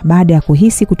kwenda baada ya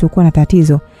kuhisi kutokuwa na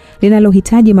tatizo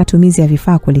linalohitaji matumizi ya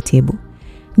vifaa kulitibu.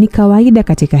 Ni kawaida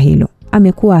katika hilo.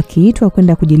 Amekuwa akiitwa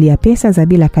kwenda kujilia pesa za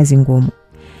bila kazi ngumu.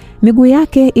 Miguu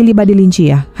yake ilibadili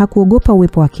njia, hakuogopa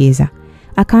uwepo wa kiza.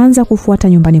 akaanza kufuata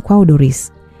nyumbani kwao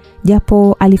Doris.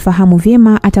 Japo alifahamu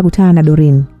vyema atakutana na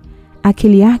Doreen,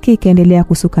 akili yake ikaendelea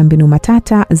kusuka mbinu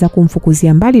matata za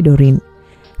kumfukuzia mbali Doreen,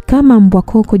 kama mbwa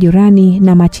koko jirani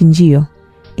na machinjio,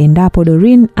 endapo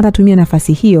Doreen atatumia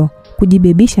nafasi hiyo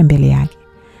kujibebisha mbele yake.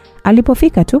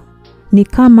 Alipofika tu, ni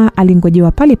kama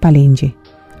alingojewa pale pale nje.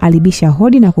 Alibisha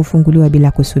hodi na kufunguliwa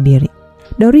bila kusubiri.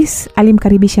 Doris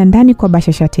alimkaribisha ndani kwa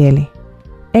bashasha tele.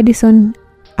 Edison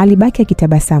alibaki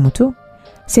akitabasamu tu.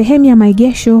 Sehemu ya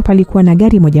maegesho palikuwa na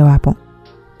gari mojawapo.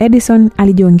 Edison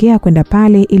alijiongea kwenda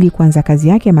pale ili kuanza kazi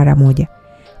yake mara moja.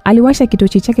 Aliwasha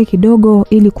kitochi chake kidogo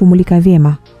ili kumulika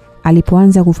vyema.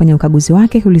 Alipoanza kufanya ukaguzi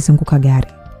wake kulizunguka gari.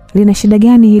 Lina shida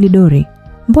gani hili Dori?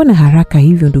 Mbona haraka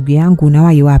hivyo ndugu yangu,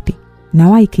 unawahi wapi?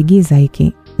 Nawahi kigiza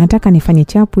hiki. Nataka nifanye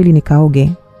chapu ili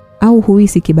nikaoge. Au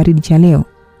huisi kibaridi cha leo?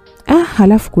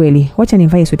 Halafu kweli, wacha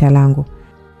nivae sweta langu.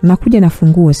 Nakuja na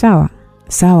funguo, sawa?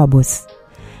 Sawa boss.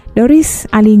 Doris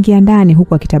aliingia ndani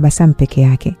huku akitabasamu peke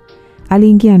yake.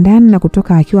 Aliingia ndani na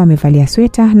kutoka akiwa amevalia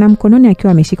sweta na mkononi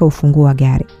akiwa ameshika ufunguo wa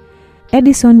gari.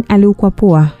 Edison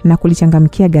aliukwapua na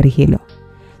kulichangamkia gari hilo.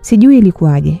 Sijui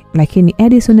ilikuwaje, lakini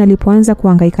Edison alipoanza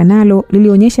kuhangaika nalo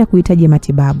lilionyesha kuhitaji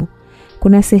matibabu.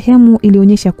 Kuna sehemu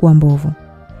ilionyesha kuwa mbovu.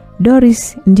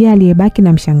 Doris ndiye aliyebaki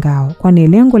na mshangao, kwani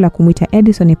lengo la kumuita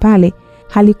Edison pale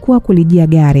halikuwa kulijia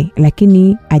gari,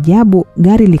 lakini ajabu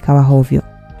gari likawa hovyo.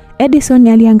 Edison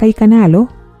alihangaika nalo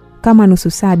kama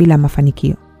nusu saa bila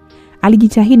mafanikio.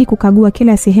 Alijitahidi kukagua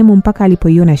kila sehemu mpaka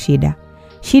alipoiona shida.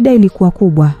 Shida ilikuwa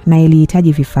kubwa na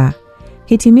ilihitaji vifaa.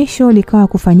 Hitimisho likawa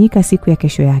kufanyika siku ya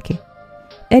kesho yake.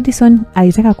 Edison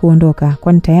alitaka kuondoka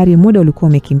kwani tayari muda ulikuwa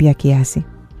umekimbia kiasi.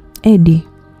 Eddie,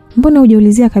 mbona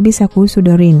hujaulizia kabisa kuhusu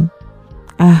Doreen?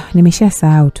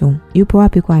 Nimeshasahau tu. Yupo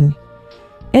wapi kwani?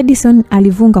 Edison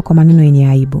alivunga kwa maneno yenye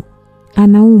aibu.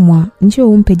 Anaumwa, njoo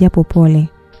umpe japo pole.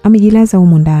 Amejilaza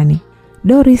humo ndani.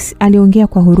 Doris aliongea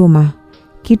kwa huruma,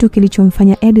 kitu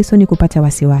kilichomfanya Edison kupata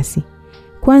wasiwasi.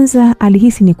 Kwanza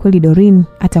alihisi ni kweli Doreen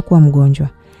atakuwa mgonjwa.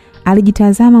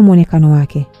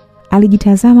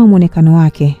 Alijitazama muonekano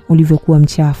wake ulivyokuwa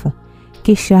mchafu.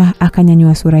 Kisha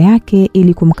akanyanyua sura yake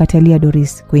ili kumkatalia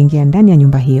Doris kuingia ndani ya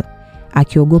nyumba hiyo,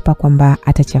 akiogopa kwamba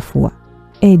atachafua.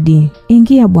 Eddie,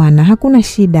 ingia bwana, hakuna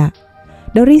shida.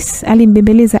 Doris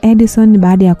alimbembeleza Edison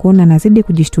baada ya kuona anazidi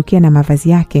kujishtukia na mavazi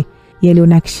yake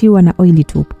yalionakshiwa na oili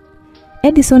tupu.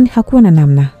 Edison hakuwa na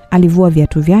namna. Alivua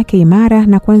viatu vyake imara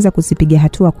na kuanza kuzipiga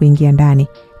hatua kuingia ndani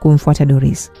kumfuata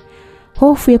Doris.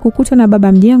 Hofu ya kukutwa na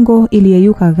baba mjengo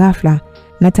iliyeyuka ghafla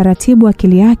na taratibu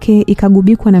akili yake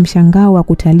ikagubikwa na mshangao wa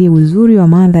kutalii uzuri wa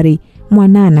mandhari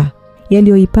mwanana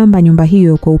yaliyoipamba nyumba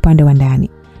hiyo kwa upande wa ndani.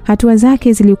 Hatua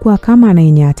zake zilikuwa kama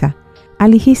anayenyata.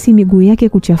 Alihisi miguu yake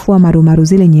kuchafua marumaru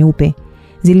zile nyeupe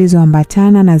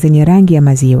zilizoambatana na zenye rangi ya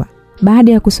maziwa.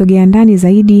 Baada ya kusogea ndani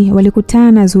zaidi,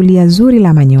 walikutana na zulia zuri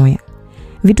la manyoya.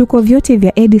 Vituko vyote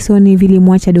vya Edison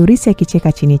vilimwacha Doris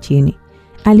akicheka chini chini.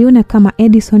 Aliona kama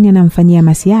Edison anamfanyia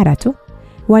masiara tu.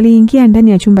 Waliingia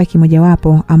ndani ya chumba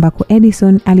kimojawapo ambako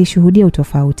Edison alishuhudia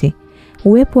utofauti.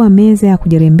 Uwepo wa meza ya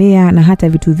kujirembea na hata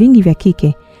vitu vingi vya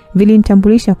kike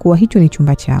vilimtambulisha kuwa hicho ni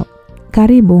chumba chao.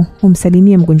 Karibu,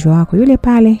 umsalimie mgonjwa wako yule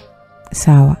pale.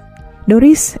 Sawa.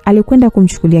 Doris alikwenda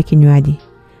kumchukulia kinywaji.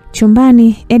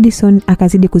 Chumbani, Edison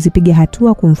akazidi kuzipiga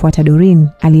hatua kumfuata Doreen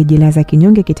aliyejilaza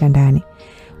kinyonge kitandani.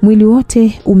 Mwili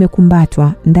wote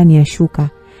umekumbatwa ndani ya shuka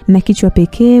na kichwa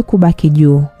pekee kubaki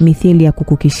juu, mithili ya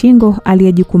kuku kishingo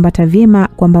aliyejikumbata vyema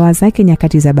kwa mbawa zake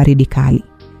nyakati za baridi kali.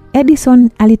 Edison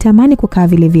alitamani kukaa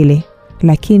vile vile,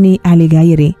 lakini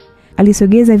aligairi.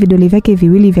 Alisogeza vidole vyake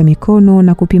viwili vya mikono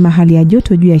na kupima hali ya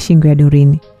joto juu ya shingo ya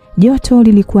Doreen. Joto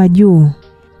lilikuwa juu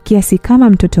kiasi kama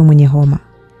mtoto mwenye homa.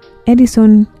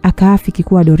 Edison akaafiki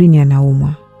kuwa Doreen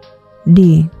anaumwa.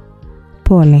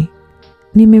 Pole.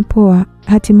 Nimepoa,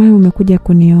 hatimaye umekuja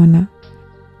kuniona.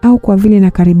 Au kwa vile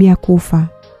nakaribia kufa?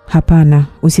 Hapana,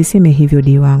 usiseme hivyo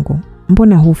D wangu.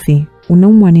 Mbona hufi?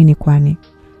 Unaumwa nini kwani?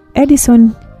 Edison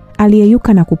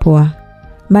aliyeyuka na kupoa.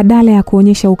 Badala ya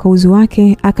kuonyesha ukauzi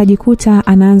wake, akajikuta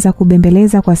anaanza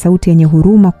kubembeleza kwa sauti yenye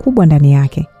huruma kubwa ndani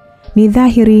yake. Ni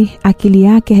dhahiri akili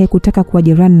yake haikutaka kuwa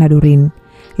jirani na Doreen,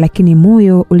 lakini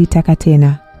moyo ulitaka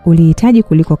tena, ulihitaji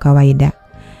kuliko kawaida.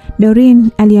 Doreen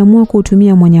aliamua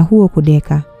kutumia mwanya huo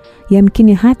kudeka.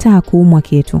 Yamkini hata hakuumwa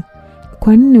kitu.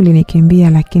 Kwa nini ulinikimbia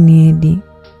lakini Eddie?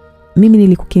 Mimi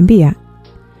nilikukimbia?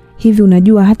 Hivi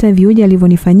unajua hata vioja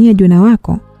alivyonifanyia Jona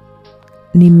wako?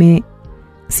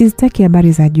 Sizitaki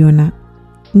habari za Jona.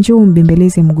 Njoo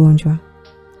umbembeleze mgonjwa.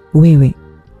 Wewe,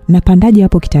 napandaje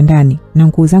hapo kitandani na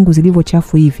nguo zangu zilivyo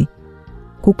chafu hivi?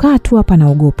 Kukaa tu hapa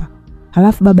naogopa.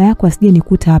 Halafu baba yako asije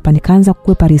nikuta hapa nikaanza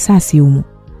kukwepa risasi humu.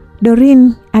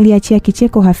 Doreen aliachia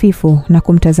kicheko hafifu na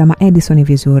kumtazama Edison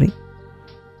vizuri.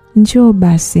 Njoo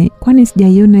basi, kwani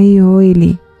sijaiona hiyo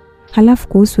oili? Halafu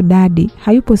kuhusu dadi,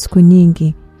 hayupo siku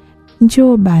nyingi.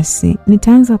 Njoo basi,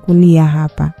 nitaanza kulia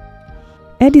hapa.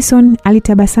 Edison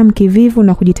alitabasamu kivivu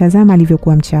na kujitazama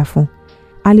alivyokuwa mchafu.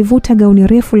 Alivuta gauni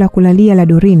refu la kulalia la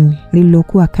Doreen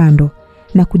lililokuwa kando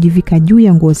na kujivika juu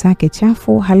ya nguo zake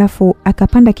chafu, halafu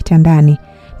akapanda kitandani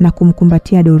na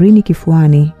kumkumbatia Doreen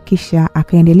kifuani, kisha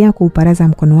akaendelea kuuparaza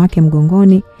mkono wake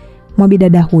mgongoni mwa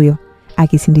bidada huyo,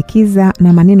 akisindikiza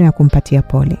na maneno ya kumpatia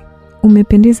pole.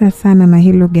 Umependeza sana na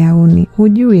hilo gauni,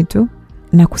 hujui tu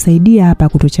na kusaidia hapa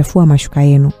kutuchafua mashuka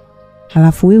yenu.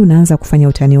 Halafu wewe unaanza kufanya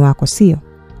utani wako, sio?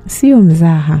 Sio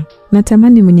mzaha.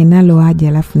 Natamani mwenye nalo aje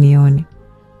halafu nione.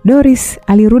 Doris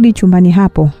alirudi chumbani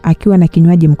hapo akiwa na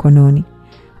kinywaji mkononi.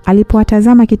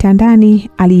 Alipowatazama kitandani,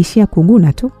 aliishia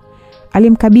kuguna tu.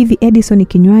 Alimkabidhi Edison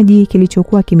kinywaji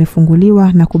kilichokuwa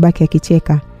kimefunguliwa na kubaki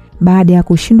akicheka baada ya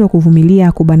kushindwa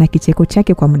kuvumilia kubana kicheko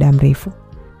chake kwa muda mrefu.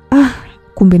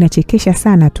 Kumbe nachekesha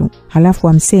sana tu, halafu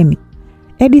amsemi.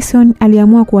 Edison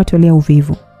aliamua kuwatolea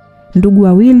uvivu. Ndugu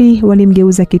wawili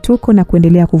walimgeuza kituko na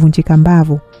kuendelea kuvunjika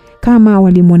mbavu kama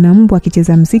walimwona mbwa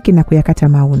akicheza mziki na kuyakata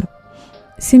mauno.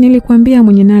 Si nilikwambia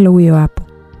mwenye nalo huyo hapo.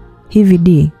 Hivi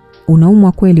di,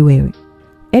 unaumwa kweli wewe?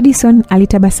 Edison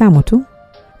alitabasamu tu.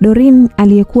 Doreen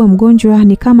aliyekuwa mgonjwa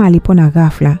ni kama alipona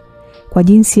ghafla kwa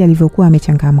jinsi alivyokuwa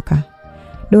amechangamka.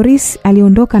 Doris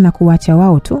aliondoka na kuacha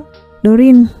wao tu.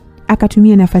 Doreen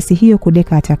akatumia nafasi hiyo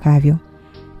kudeka atakavyo.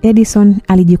 Edison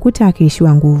alijikuta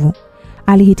akiishiwa nguvu.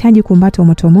 Alihitaji kumbato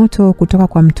motomoto kutoka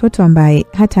kwa mtoto ambaye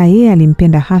hata yeye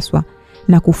alimpenda haswa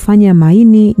na kufanya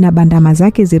maini na bandama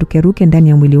zake zirukeruke ndani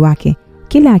ya mwili wake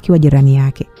kila akiwa jirani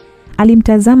yake.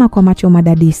 Alimtazama kwa macho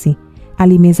madadisi.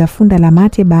 Alimeza funda la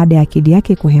mate baada ya akili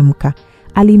yake kuhemka.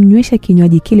 Alimnywesha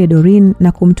kinywaji kile Doreen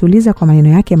na kumtuliza kwa maneno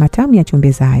yake matamu ya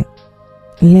chombezayo.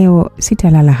 Leo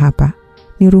sitalala hapa.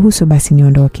 Niruhusu basi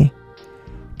niondoke.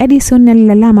 Edison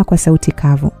alilalama kwa sauti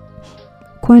kavu.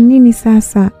 Kwa nini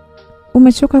sasa?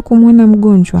 Umechoka kumwona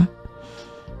mgonjwa?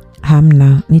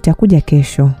 Hamna, nitakuja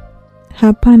kesho.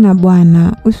 Hapana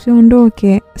bwana,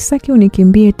 usiondoke. Saki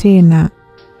unikimbie tena.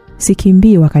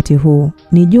 Sikimbii wakati huu.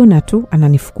 Ni Jona tu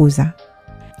ananifukuza.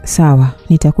 Sawa,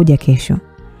 nitakuja kesho.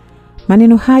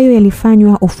 Maneno hayo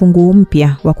yalifanywa ufunguo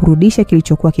mpya wa kurudisha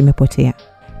kilichokuwa kimepotea.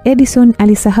 Edison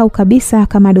alisahau kabisa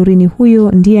kama Doreen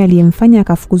huyo ndiye aliyemfanya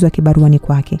akafukuzwa kibaruani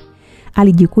kwake.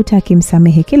 Alijikuta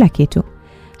akimsamehe kila kitu.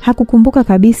 Hakukumbuka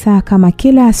kabisa kama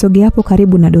kila asogeapo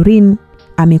karibu na Doreen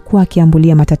amekuwa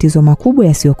akiambulia matatizo makubwa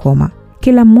yasiyokoma.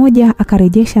 Kila mmoja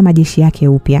akarejesha majeshi yake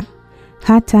upya.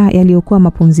 Hata yaliyokuwa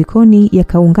mapumzikoni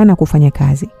yakaungana kufanya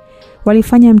kazi.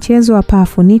 Walifanya mchezo wa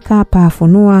paafunika,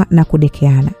 paafunua na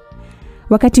kudekeana.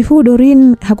 Wakati huu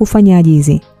Doreen hakufanya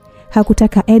ajizi.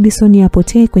 Hakutaka Edison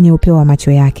apotee kwenye upeo wa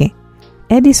macho yake.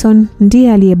 Edison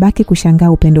ndiye aliyebaki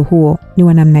kushangaa upendo huo ni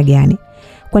wa namna gani.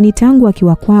 Kwani tangu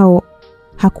akiwa kwao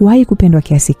hakuwahi kupendwa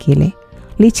kiasi kile.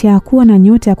 Licha ya kuwa na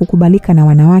nyota ya kukubalika na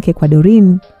wanawake, kwa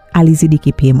Doreen alizidi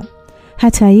kipimo.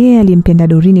 Hata yeye alimpenda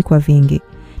Doreen kwa vingi.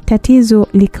 Tatizo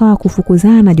likawa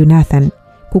kufukuzana na Jonathan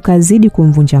kukazidi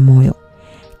kumvunja moyo.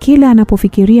 Kila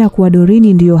anapofikiria kuwa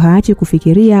Doreen ndiyo haachi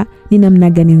kufikiria ni namna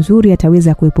gani nzuri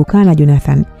ataweza kuepukana na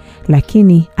Jonathan,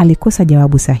 lakini alikosa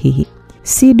jawabu sahihi.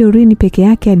 Si Doreen peke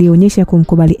yake alionyesha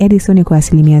kumkubali Edison kwa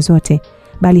asilimia zote,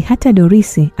 bali hata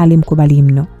Doris alimkubali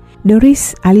mno.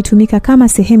 Doris alitumika kama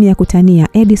sehemu ya kutania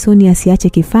Edison asiache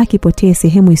kifaa kipotee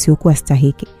sehemu isiyokuwa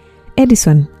stahiki.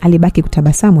 Edison alibaki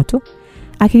kutabasamu tu.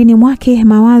 Akilini mwake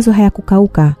mawazo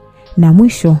hayakukauka na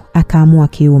mwisho akaamua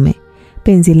kiume.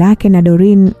 Penzi lake na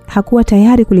Doreen hakuwa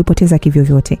tayari kulipoteza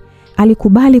kivyovyote.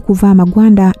 Alikubali kuvaa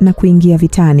magwanda na kuingia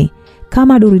vitani.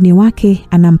 Kama Doreen wake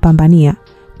anampambania,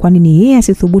 kwa nini yeye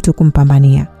asithubutu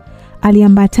kumpambania?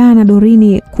 Aliambatana na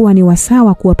Doreen kuwa ni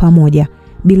wasawa kuwa pamoja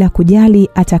bila kujali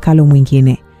atakalo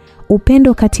mwingine.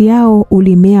 Upendo kati yao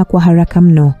ulimea kwa haraka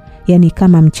mno, yani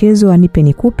kama mchezo wa nipe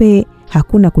nikupe,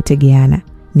 hakuna kutegeana.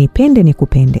 Nipende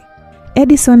nikupende.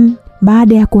 Edison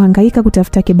baada ya kuhangaika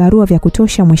kutafuta kibarua vya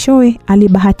kutosha, mwishowe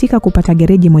alibahatika kupata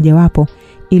gereji mojawapo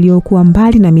iliyokuwa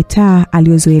mbali na mitaa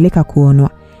aliyozoeleka kuonwa.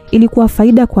 Ilikuwa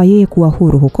faida kwa yeye kuwa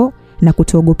huru huko na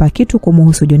kutogopa kitu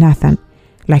kumuhusu Jonathan.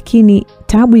 Lakini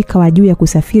tabu ikawa juu ya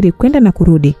kusafiri kwenda na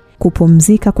kurudi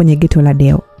kupumzika kwenye geto la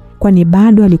Deo, kwani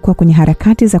bado alikuwa kwenye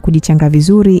harakati za kujichanga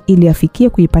vizuri ili afikie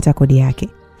kuipata kodi yake.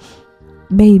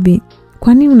 Baby,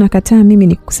 kwa nini unakataa mimi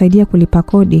nikusaidia kulipa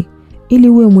kodi ili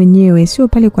uwe mwenyewe, sio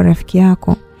pale kwa rafiki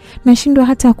yako? Nashindwa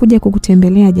hata kuja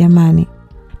kukutembelea jamani.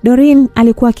 Doreen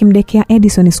alikuwa akimdekea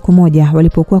Edison siku moja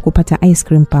walipokuwa kupata ice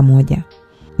cream pamoja.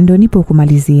 Ndo nipo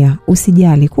kumalizia,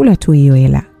 usijali, kula tu hiyo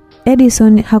hela.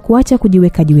 Edison hakuacha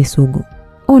kujiweka jiwe sugu.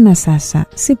 Ona sasa,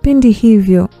 sipendi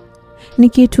hivyo.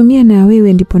 Nikiitumia na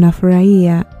wewe ndipo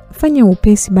nafurahia. Fanya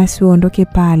upesi basi uondoke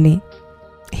pale.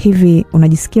 Hivi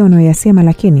unajisikia unayoyasema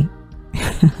lakini?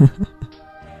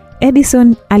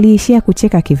 Edison aliishia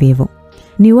kucheka kivivu.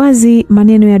 Ni wazi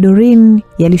maneno ya Doreen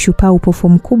yalishupaa upofu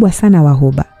mkubwa sana wa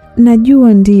huba.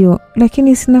 Najua ndio,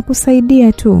 lakini sina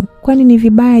kusaidia tu. Kwani ni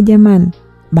vibaya jamani?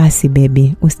 Basi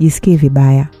baby, usijisikie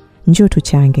vibaya. Njoo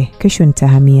tuchange, kesho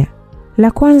nitahamia.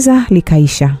 La kwanza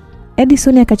likaisha.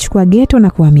 Edison akachukua geto na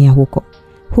kuhamia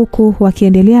huku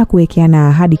wakiendelea kuwekeana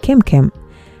ahadi kemkem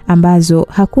ambazo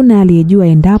hakuna aliyejua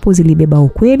endapo zilibeba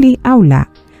ukweli au la.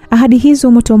 Ahadi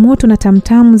hizo motomoto na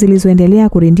tamtamu zilizoendelea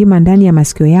kurindima ndani ya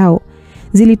masikio yao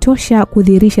zilitosha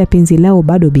kudhihirisha penzi lao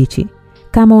bado bichi.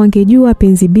 Kama wangejua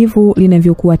penzi bivu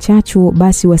linavyokuwa chachu,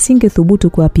 basi wasingethubutu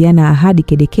kuapiana ahadi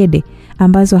kedekede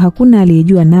ambazo hakuna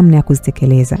aliyejua namna ya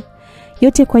kuzitekeleza.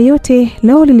 Yote kwa yote,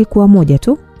 leo lilikuwa moja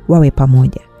tu, wawe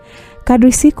pamoja.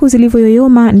 Kadri siku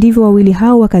zilivyoyoyoma ndivyo wawili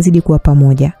hao wakazidi kuwa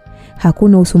pamoja.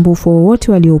 Hakuna usumbufu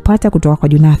wowote walioupata kutoka kwa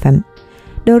Jonathan.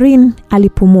 Doreen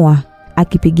alipumua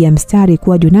akipigia mstari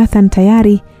kuwa Jonathan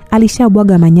tayari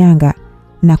alishabwaga manyanga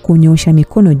na kunyosha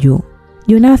mikono juu.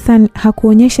 Jonathan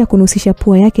hakuonyesha kunusisha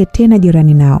pua yake tena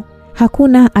jirani nao.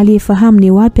 Hakuna aliyefahamu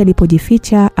ni wapi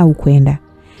alipojificha au kwenda.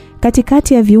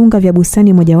 Katikati ya viunga vya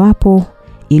bustani mojawapo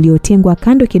iliyotengwa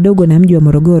kando kidogo na mji wa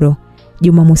Morogoro,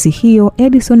 Jumamosi hiyo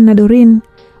Edison na Doreen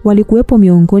walikuwepo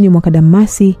miongoni mwa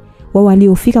kadamasi wa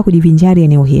waliofika kujivinjari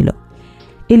eneo hilo.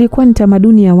 Ilikuwa ni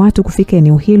tamaduni ya watu kufika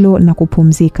eneo hilo na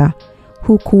kupumzika,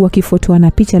 huku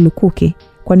wakifotoana picha lukuki,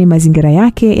 kwani mazingira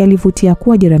yake yalivutia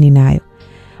kuwa jirani nayo.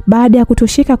 Baada ya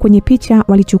kutoshika kwenye picha,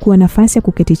 walichukua nafasi ya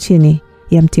kuketi chini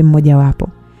ya mti mmoja wapo.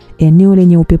 Eneo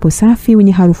lenye upepo safi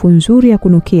wenye harufu nzuri ya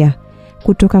kunukia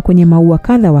kutoka kwenye maua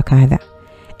kadha wa kadha.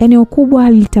 Eneo kubwa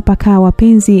lilitapakaa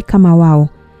wapenzi kama wao,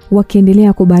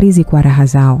 wakiendelea kubarizi kwa raha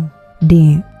zao.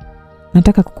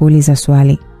 Nataka kukuuliza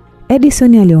swali.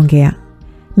 Edison aliongea.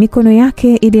 Mikono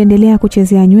yake iliendelea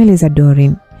kuchezea nywele za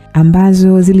Doreen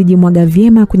ambazo zilijimwaga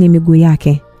vyema kwenye miguu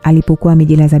yake alipokuwa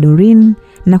amejilaza Doreen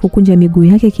na kukunja miguu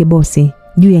yake kibosi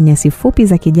juu ya nyasi fupi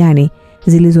za kijani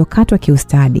zilizokatwa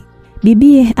kiustadi.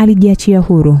 Bibie alijiachia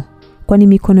huru, kwani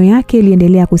mikono yake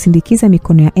iliendelea kusindikiza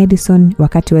mikono ya Edison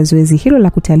wakati wa zoezi hilo la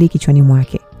kutalii kichwani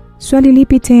mwake. Swali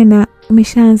lipi tena?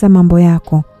 Umeshaanza mambo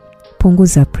yako.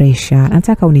 Punguza pressure,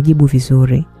 nataka unijibu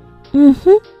vizuri.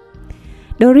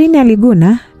 Doreen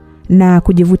aliguna na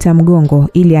kujivuta mgongo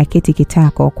ili aketi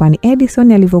kitako, kwani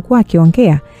Edison alivyokuwa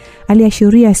akiongea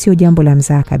aliashiria sio jambo la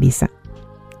mzaha kabisa.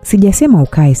 Sijasema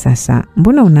ukae sasa.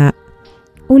 Mbona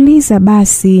uliza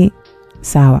basi?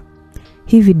 Sawa.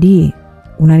 Hivi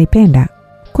unanipenda?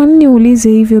 Kwa nini uulize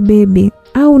hivyo baby?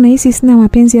 Au unahisi sina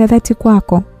mapenzi ya dhati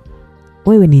kwako?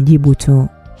 Wewe nijibu tu.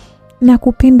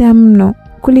 Nakupenda mno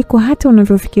kuliko hata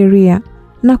unavyofikiria.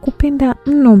 Nakupenda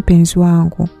mno mpenzi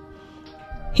wangu.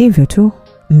 Hivyo tu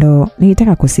ndo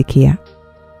nilitaka kusikia.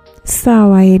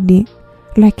 Sawa Edi,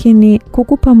 lakini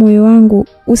kukupa moyo wangu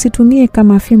usitumie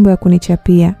kama fimbo ya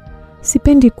kunichapia.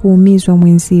 Sipendi kuumizwa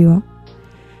mwenzio.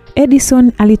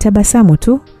 Edison alitabasamu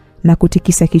tu na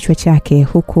kutikisa kichwa chake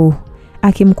huku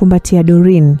akimkumbatia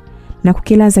Doreen na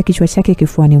kukilaza kichwa chake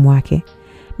kifuani mwake.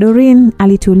 Doreen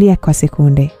alitulia kwa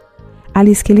sekunde.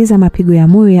 Alisikiliza mapigo ya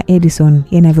moyo ya Edison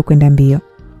yanavyokwenda mbio.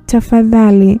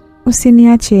 Tafadhali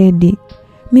usiniache Edi.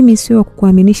 Mimi sio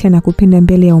kukuaminisha na kupenda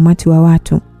mbele ya umati wa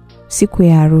watu siku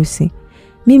ya harusi.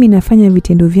 Mimi nafanya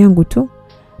vitendo vyangu tu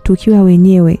tukiwa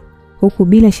wenyewe, huku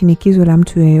bila shinikizo la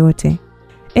mtu yeyote.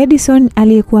 Edison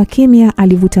aliyekuwa kimya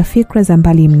alivuta fikra za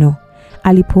mbali mno.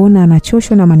 Alipoona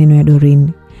anachoshwa na maneno ya Doreen,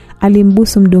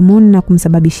 alimbusu mdomoni na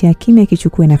kumsababishia kimya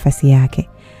kichukue nafasi yake.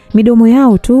 Midomo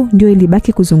yao tu ndio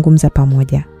ilibaki kuzungumza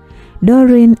pamoja.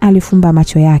 Doreen alifumba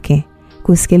macho yake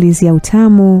kusikilizia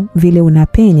utamu vile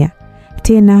unapenya.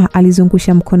 Tena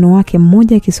alizungusha mkono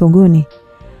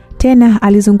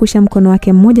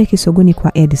wake mmoja kisogoni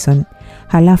kwa Edison.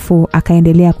 Halafu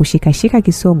akaendelea kushika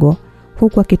kisogo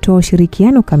huku akitoa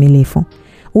ushirikiano kamilifu.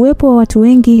 Uwepo wa watu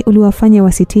wengi uliwafanya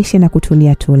wasitishe na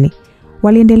kutulia tuli.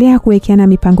 Waliendelea kuwekeana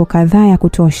mipango kadhaa ya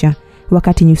kutosha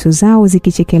wakati nyuso zao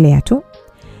zikichekelea tu.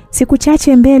 Siku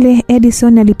chache mbele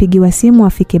Edison alipigiwa simu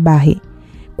afike Bahi,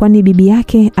 kwani bibi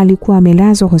yake alikuwa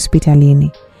amelazwa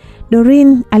hospitalini.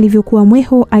 Doreen alivyokuwa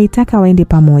mwehu aitaka waende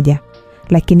pamoja,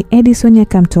 lakini Edison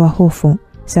akamtoa hofu.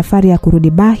 Safari ya kurudi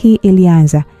Bahi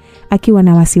ilianza akiwa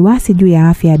na wasiwasi juu ya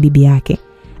afya ya bibi yake,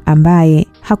 ambaye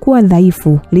hakuwa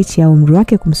dhaifu licha ya umri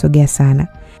wake kumsogea sana.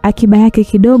 Akiba yake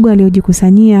kidogo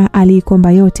aliyojikusanyia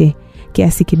aliikomba yote,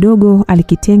 kiasi kidogo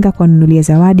alikitenga kwa nunulia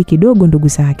zawadi kidogo ndugu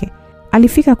zake.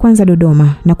 Alifika kwanza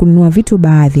Dodoma na kununua vitu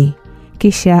baadhi,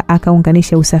 kisha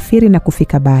akaunganisha usafiri na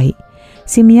kufika Bahi.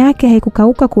 Simu yake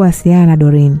haikukauka kuwasiliana na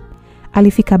Doreen.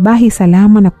 Alifika Bahi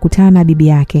salama na kukutana na bibi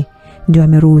yake, ndio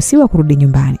ameruhusiwa kurudi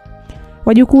nyumbani.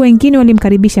 Wajukuu wengine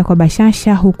walimkaribisha kwa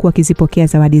bashasha huku wakizipokea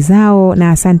zawadi zao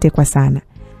na asante kwa sana.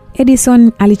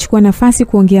 Edison alichukua nafasi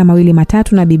kuongea mawili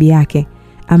matatu na bibi yake,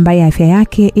 ambaye afya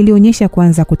yake ilionyesha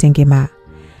kuanza kutengemaa.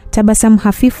 Tabasamu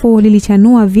hafifu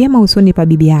lilichanua vyema usoni pa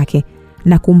bibi yake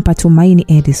na kumpa tumaini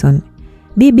Edison.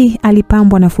 Bibi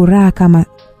alipambwa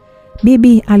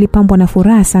na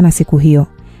furaha sana siku hiyo,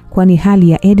 kwani hali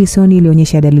ya Edison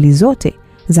ilionyesha dalili zote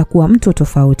za kuwa mtu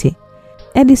tofauti.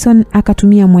 Edison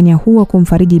akatumia mwanya huo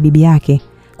kumfariji bibi yake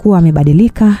kuwa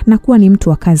amebadilika na kuwa ni mtu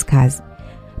wa kazi.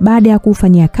 Baada ya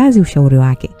kufanyia kazi ushauri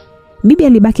wake, bibi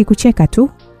alibaki kucheka tu,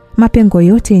 mapengo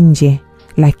yote nje,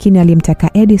 lakini alimtaka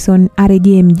Edison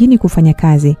arejee mjini kufanya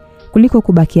kazi kuliko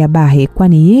kubakia Bahi,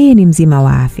 kwani yeye ni mzima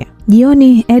wa afya.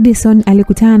 Jioni Edison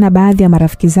alikutana na baadhi ya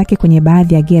marafiki zake kwenye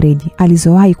baadhi ya garage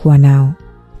alizowahi kuwa nao.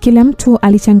 Kila mtu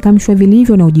alichangamshwa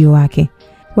vilivyo na ujio wake.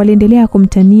 Waliendelea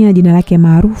kumtania jina lake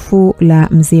maarufu la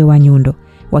mzee wa nyundo,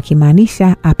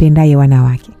 wakimaanisha apendaye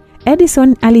wanawake.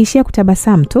 Edison aliishia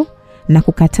kutabasamu tu na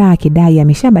kukataa kidai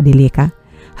ameshabadilika.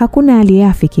 Hakuna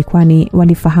aliyeafiki, kwani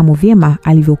walifahamu vyema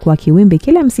alivyokuwa kiwembe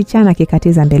kila msichana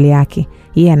kikatiza mbele yake,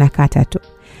 yeye anakata tu.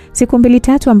 Siku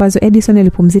 2-3 ambazo Edison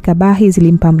alipumzika Bahi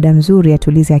zilimpa muda mzuri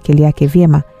atulize akili yake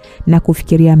vyema na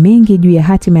kufikiria mengi juu ya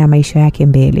hatima ya maisha yake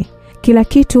mbele. Kila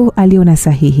kitu aliona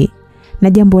sahihi, na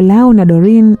jambo lao na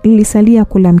Doreen lilisalia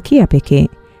kulamkia pekee.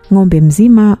 Ng'ombe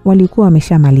mzima walikuwa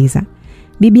wameshamaliza.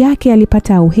 Bibi yake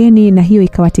alipata auheni na hiyo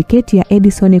ikawa tiketi ya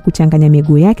Edison kuchanganya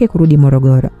miguu yake kurudi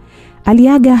Morogoro.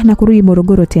 Aliaga na kurudi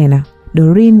Morogoro tena,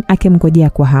 Doreen akimngojea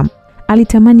kwa hamu.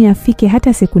 Alitamani afike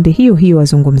hata sekunde hiyo hiyo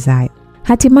wazungumzayo.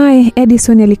 Hatimaye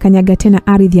Edison alikanyaga tena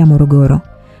ardhi ya Morogoro.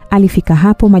 Alifika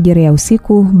hapo majira ya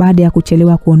usiku baada ya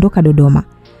kuchelewa kuondoka Dodoma.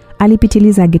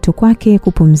 Alipitiliza geto kwake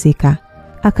kupumzika.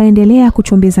 Akaendelea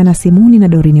kuchombezana simuni na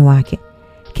Doreen wake.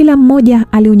 Kila mmoja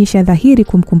alionyesha dhahiri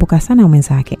kumkumbuka sana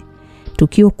mwenzake.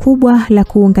 Tukio kubwa la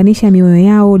kuunganisha mioyo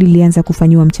yao lilianza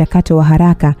kufanywa mchakato wa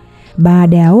haraka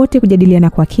baada ya wote kujadiliana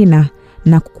kwa kina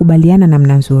na kukubaliana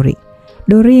namna nzuri.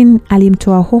 Doreen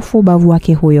alimtoa hofu bavu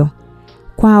wake huyo.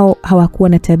 Kwao hawakuwa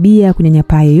na tabia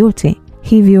kunyanyapaa yoyote,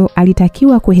 hivyo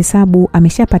alitakiwa kuhesabu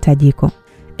ameshapata jiko.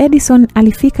 Edison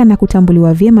alifika na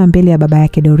kutambuliwa vyema mbele ya baba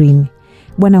yake Doreen.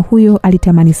 Bwana huyo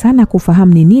alitamani sana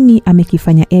kufahamu ni nini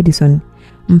amekifanya Edison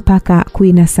mpaka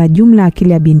kuinasa jumla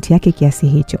akili ya binti yake kiasi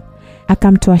hicho.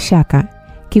 Akamtoa shaka.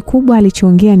 Kikubwa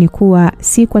alichoongea ni kuwa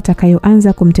siku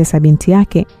atakayoanza kumtesa binti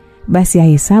yake, basi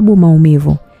ahesabu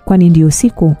maumivu, kwani ndio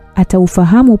siku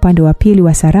ataufahamu upande wa pili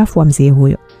wa sarafu wa mzee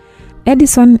huyo.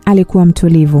 Edison alikuwa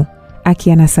mtulivu,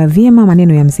 akianasa vyema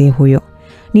maneno ya mzee huyo.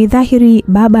 Ni dhahiri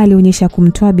baba alionyesha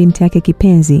kumtoa binti yake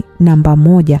kipenzi namba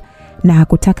 1 na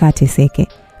hakutaka ateseke.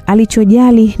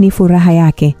 Alichojali ni furaha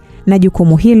yake, na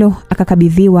jukumu hilo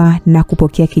akakabidhiwa na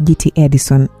kupokea kijiti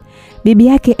Edison. Bibi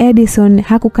yake Edison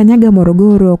hakukanyaga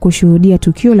Morogoro kushuhudia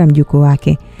tukio la mjukuu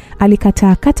wake.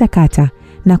 Alikataa kata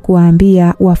na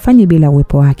kuwaambia wafanye bila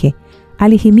uwepo wake.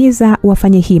 Alihimiza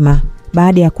wafanye hima.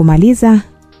 Baada ya kumaliza,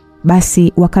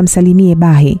 basi wakamsalimie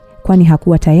Bahi, kwani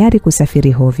hakuwa tayari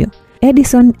kusafiri hovyo.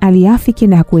 Edison aliafiki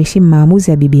na kuheshimu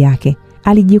maamuzi ya bibi yake.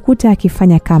 Alijikuta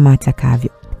akifanya kama atakavyo.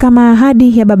 Kama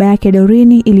ahadi ya baba yake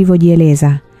Doreen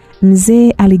ilivyojieleza,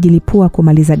 mzee alijilipua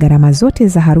kumaliza gharama zote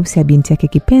za harusi ya binti yake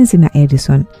kipenzi na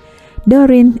Edison.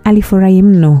 Doreen alifurahi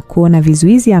mno kuona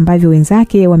vizuizi ambavyo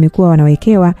wenzake wamekuwa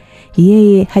wanawekewa,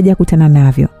 yeye hajakutana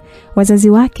navyo. Wazazi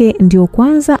wake ndio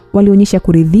kwanza walionyesha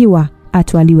kuridhiwa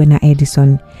atwaliwe na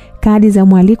Edison. Kadi za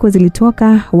mwaliko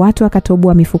zilitoka, watu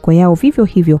wakatoboa mifuko yao vivyo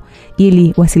hivyo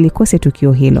ili wasilikose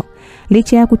tukio hilo.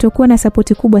 Licha ya kutokuwa na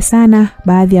sapoti kubwa sana,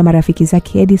 baadhi ya marafiki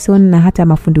zake Edison na hata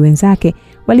mafundi wenzake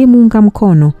walimuunga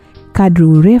mkono kadri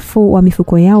urefu wa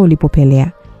mifuko yao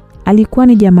ulipopelea. Alikuwa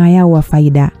ni jamaa yao wa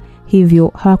faida,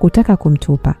 hivyo hawakutaka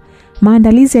kumtupa.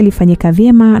 Maandalizi yalifanyika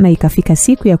vyema na ikafika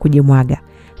siku ya kujimwaga.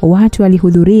 Watu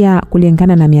walihudhuria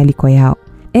kulingana na mialiko yao.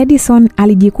 Edison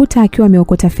alijikuta akiwa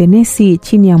ameokota fenesi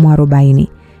chini ya mwarobaini.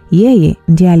 Yeye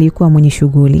ndiye alikuwa mwenye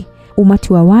shughuli.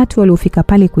 Umati wa watu waliofika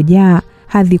pale kujaa,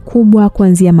 hadhi kubwa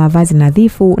kuanzia mavazi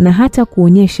nadhifu na hata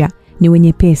kuonyesha ni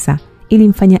wenye pesa,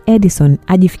 ilimfanya Edison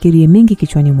ajifikirie mengi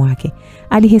kichwani mwake.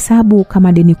 Alihesabu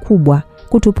kama deni kubwa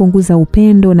kutupunguza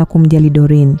upendo na kumjali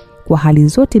Doreen kwa hali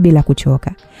zote bila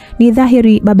kuchoka. Ni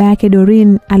dhahiri baba yake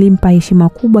Doreen alimpa heshima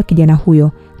kubwa kijana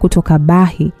huyo kutoka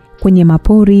Bahi kwenye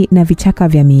mapori na vichaka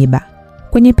vya miiba.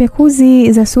 Kwenye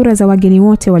pekuzi za sura za wageni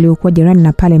wote waliokuwa jirani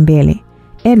na pale mbele,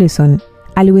 Edison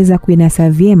aliweza kuinasa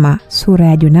vyema sura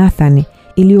ya Jonathan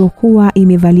iliyokuwa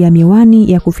imevalia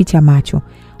miwani ya kuficha macho.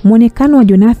 Muonekano wa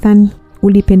Jonathan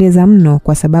ulipendeza mno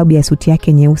kwa sababu ya suti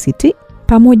yake nyeusi ti.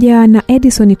 Pamoja na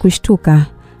Edison kushtuka,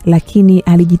 lakini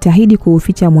alijitahidi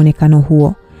kuuficha muonekano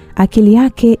huo. Akili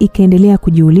yake ikaendelea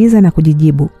kujiuliza na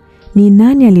kujijibu, ni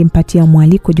nani alimpatia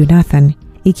mwaliko Jonathan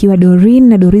ikiwa Doreen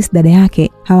na Doris dada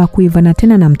yake hawakuivana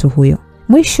tena na mtu huyo?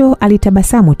 Mwisho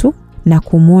alitabasamu tu na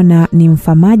kumwona ni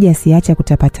mfamaji asiacha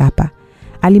kutapatapa.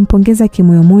 Alimpongeza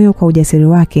kimoyomoyo kwa ujasiri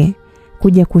wake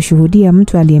kuja kushuhudia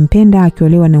mtu aliyempenda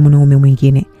akiolewa na mwanaume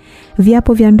mwingine.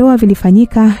 Viapo vya ndoa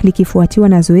vilifanyika likifuatiwa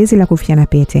na zoezi la kufichana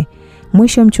pete.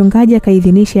 Mwisho mchungaji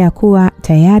akaidhinisha ya kuwa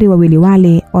tayari wawili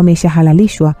wale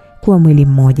wameshahalalishwa kuwa mwili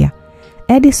mmoja.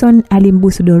 Edison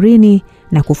alimbusu Doreen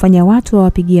na kufanya watu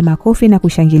wawapigie makofi na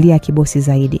kushangilia kibosi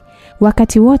zaidi.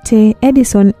 Wakati wote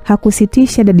Edison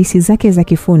hakusitisha dadisi zake za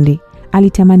kifundi.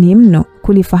 Alitamani mno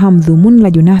kulifahamu dhumuni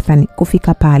la Jonathan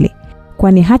kufika pale,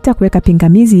 kwani hata kuweka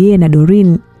pingamizi yeye na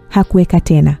Doreen hakuweka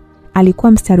tena.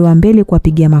 Alikuwa mstari wa mbele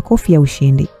kuwapigia makofi ya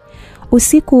ushindi.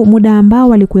 Usiku, muda ambao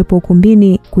walikuwepo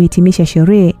ukumbini kuhitimisha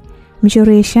sherehe,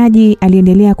 mshereheshaji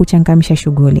aliendelea kuchangamsha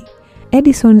shughuli.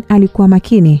 Edison alikuwa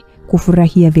makini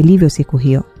kufurahia vilivyo siku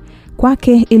hiyo.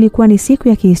 Kwake ilikuwa ni siku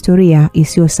ya kihistoria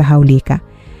isiyosahaulika.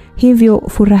 Hivyo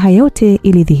furaha yote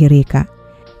ilidhihirika.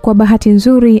 Kwa bahati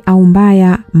nzuri au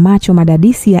mbaya, macho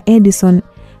madadisi ya Edison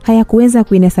hayakuweza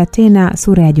kuinasa tena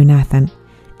sura ya Jonathan.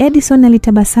 Edison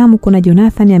alitabasamu kuna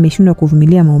Jonathan ameshindwa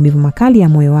kuvumilia maumivu makali ya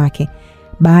moyo wake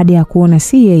baada ya kuona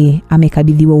si yeye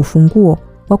amekabidhiwa ufunguo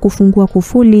wa kufungua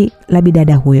kufuli la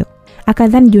bidada huyo.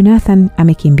 Akadhani Jonathan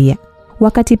amekimbia.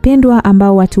 Wakati pendwa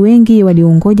ambao watu wengi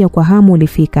waliongoja kwa hamu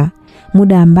ulifika,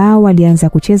 muda ambao walianza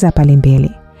kucheza pale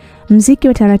mbele. Mziki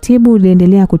wa taratibu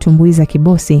uliendelea kutumbuiza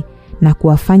kibosi na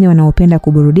kuwafanya wanaopenda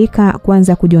kuburudika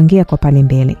kuanza kujongea kwa pale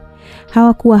mbele.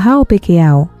 Hawakuwa hao peke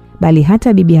yao, bali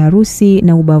hata bibi harusi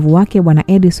na ubavu wake bwana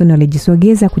Edison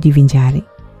walijisogeza kujivinjari.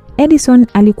 Edison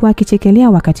alikuwa akichekelea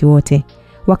wakati wote.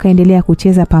 Wakaendelea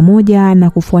kucheza pamoja na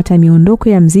kufuata miondoko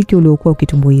ya mziki uliokuwa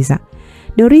ukitumbuiza.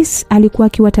 Doris alikuwa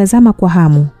akiwatazama kwa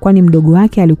hamu, kwani mdogo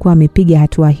wake alikuwa amepiga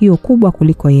hatua hiyo kubwa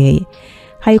kuliko yeye.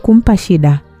 Haikumpa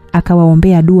shida,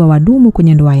 akawaombea dua wadumu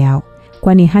kwenye ndoa yao,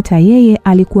 kwani hata yeye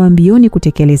alikuwa mbioni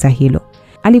kutekeleza hilo.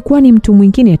 Alikuwa ni mtu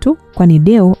mwingine tu, kwani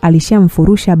Deo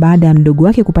alishamfurusha baada ya mdogo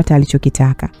wake kupata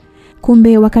alichokitaka.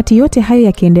 Kumbe wakati yote hayo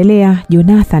yakiendelea,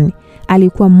 Jonathan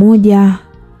alikuwa mmoja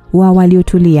wa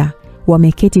waliotulia,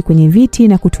 wameketi kwenye viti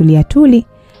na kutulia tuli.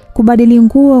 Kubadili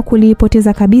nguo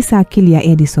kulipoteza kabisa akili ya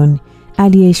Edison,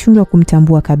 aliyeshindwa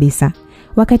kumtambua kabisa.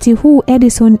 Wakati huu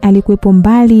Edison alikuwepo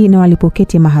mbali na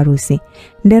walipoketi maharusi.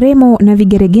 Nderemo na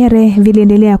vigeregere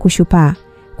viliendelea kushupaa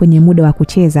kwenye muda wa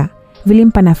kucheza.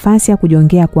 Vilimpa nafasi ya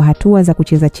kujongea kwa hatua za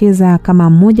kucheza kama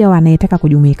mmoja wa anayetaka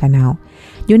kujumuika nao.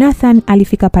 Jonathan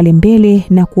alifika pale mbele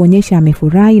na kuonyesha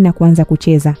amefurahi na kuanza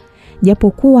kucheza,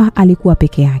 japokuwa alikuwa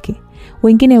peke yake.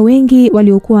 Wengine wengi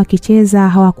waliokuwa wakicheza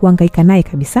hawakuhangaika naye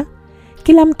kabisa.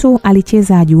 Kila mtu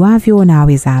alicheza ajuavyo na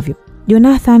awezavyo.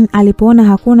 Jonathan alipoona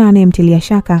hakuna anayemtilia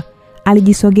shaka,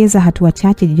 alijisogeza hatua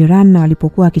chache jirani na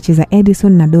walipokuwa akicheza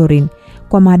Edison na Doreen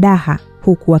kwa madaha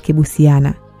huku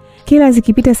wakibusiana. Kila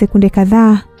zikipita sekunde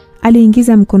kadhaa,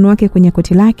 aliingiza mkono wake kwenye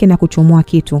koti lake na kuchomoa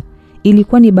kitu.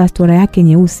 Ilikuwa ni bastora yake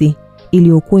nyeusi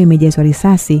iliyokuwa imejazwa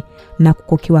risasi na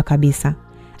kukokiwa kabisa.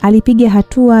 Alipiga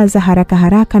hatua za haraka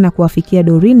haraka na kuwafikia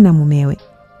Doreen na mumewe.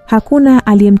 Hakuna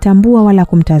aliyemtambua wala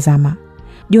kumtazama.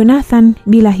 Jonathan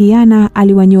bila hiana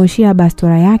aliwanyooshia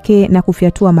bastora yake na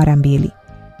kufyatua mara mbili.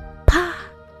 Pa!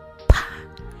 Pa!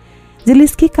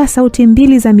 Zilisikika sauti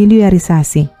mbili za milio ya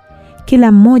risasi.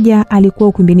 Kila mmoja alikuwa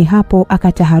ukumbini hapo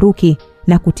akataharuki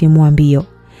na kutimua mbio.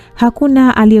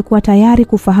 Hakuna aliyekuwa tayari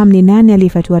kufahamu ni nani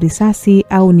aliyefyatua risasi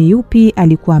au ni yupi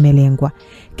alikuwa amelengwa.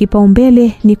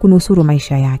 Kipaumbele ni kunusuru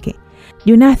maisha yake.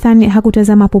 Jonathan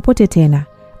hakutazama popote tena.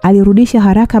 Alirudisha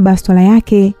haraka bastola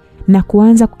yake na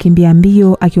kuanza kukimbia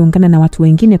mbio akiungana na watu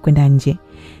wengine kwenda nje.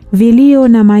 Vilio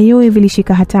na mayoe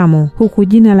vilishika hatamu, huku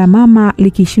jina la mama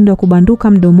likishindwa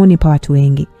kubanduka mdomoni pa watu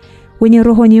wengi. Wenye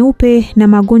roho nyeupe na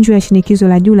magonjwa ya shinikizo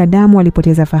la juu la damu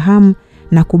walipoteza fahamu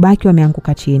na kubaki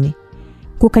wameanguka chini.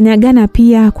 Kukanyagana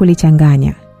pia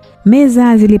kulichanganya.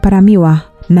 Meza ziliparamiwa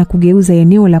na kugeuza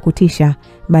eneo la kutisha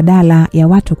badala ya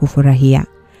watu kufurahia.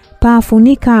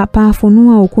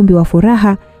 Paafunua ukumbi wa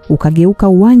furaha ukageuka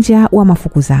uwanja wa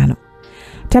mafukuzano.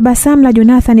 Tabasamu la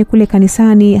Jonathan kule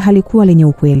kanisani halikuwa lenye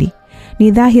ukweli.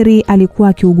 Ni dhahiri alikuwa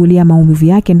akiugulia maumivu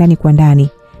yake ndani kwa ndani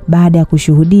baada ya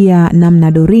kushuhudia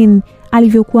namna Doreen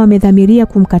alivyokuwa amedhamiria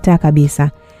kumkataa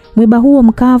kabisa. Mwiba huo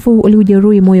mkavu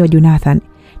uliujeruhi moyo wa Jonathan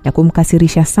na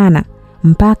kumkasirisha sana.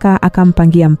 mpaka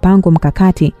akampangia mpango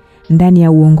mkakati ndani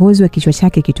ya uongozi wa kichwa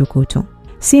chake kitukutu.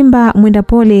 Simba mwenda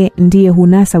pole ndiye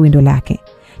hunasa windo lake.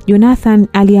 Jonathan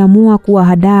aliamua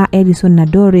kuwahadaa Edison na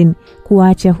Doreen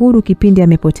kuwaacha huru kipindi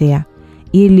amepotea,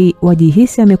 ili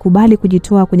wajihisi amekubali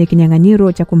kujitoa kwenye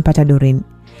kinyang'anyiro cha kumpata Doreen.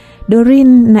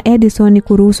 Doreen na Edison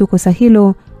kuruhusu kosa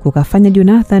hilo kukafanya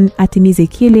Jonathan atimize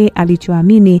kile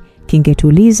alichoamini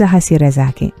kingetuliza hasira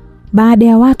zake. Baada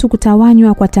ya watu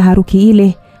kutawanywa kwa taharuki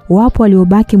ile, wapo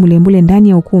waliobaki mlembule ndani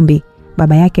ya ukumbi.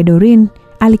 Baba yake Doreen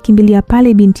alikimbilia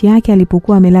pale binti yake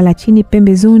alipokuwa amelala chini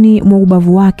pembezoni mwa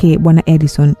ubavu wake bwana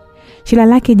Edison. Shila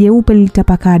lake jeupe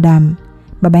lilitapakaa damu.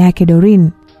 Baba yake Doreen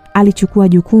alichukua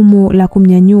jukumu la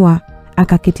kumnyanyua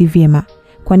akaketi vyema,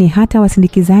 kwani hata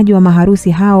wasindikizaji wa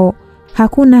maharusi hao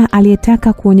hakuna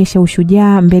aliyetaka kuonyesha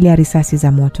ushujaa mbele ya risasi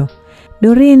za moto.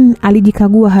 Doreen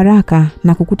alijikagua haraka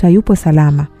na kukuta yupo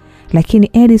salama, lakini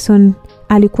Edison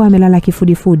alikuwa amelala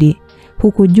kifudifudi,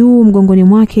 huku juu mgongoni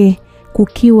mwake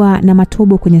kukiwa na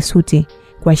matobo kwenye suti,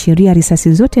 kuashiria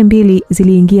risasi zote mbili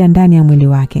ziliingia ndani ya mwili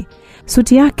wake.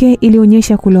 Suti yake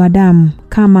ilionyesha kuloa damu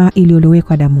kama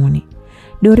iliyolowekwa damuni.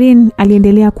 Doreen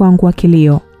aliendelea kuangua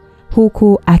kilio,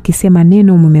 huku akisema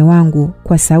neno mume wangu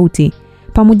kwa sauti,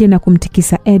 pamoja na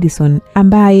kumtikisa Edison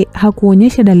ambaye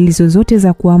hakuonyesha dalili zozote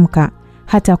za kuamka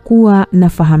hata kuwa na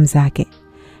fahamu zake.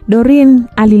 Doreen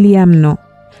alilia mno.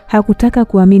 Hakutaka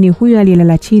kuamini huyo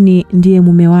aliyelala chini ndiye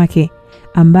mume wake,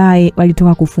 ambaye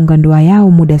walitoka kufunga ndoa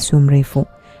yao muda sio mrefu,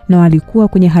 na walikuwa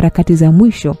kwenye harakati za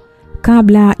mwisho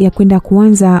kabla ya kwenda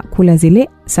kuanza kula zile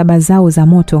saba zao za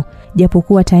moto,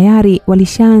 japokuwa tayari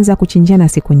walishaanza kuchinjana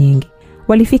siku nyingi.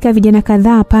 Walifika vijana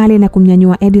kadhaa pale na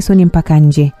kumnyanyua Edison mpaka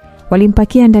nje.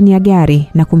 Walimpakia ndani ya gari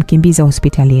na kumkimbiza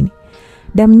hospitalini.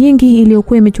 Damu nyingi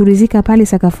iliyokuwa imechurizika pale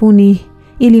sakafuni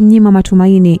ilimnyima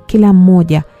matumaini kila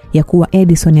mmoja ya kuwa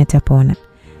Edison atapona.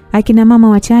 Akina mama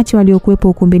wachache waliokuwepo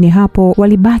ukumbini hapo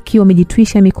walibaki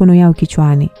wamejitwisha mikono yao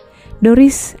kichwani.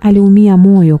 Doris aliumia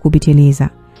moyo kupitiliza.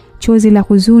 Chozi la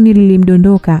huzuni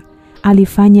lilimdondoka.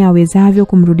 Alifanya awezavyo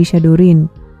kumrudisha Doreen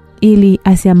ili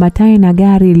asiambatane na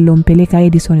gari lilompeleka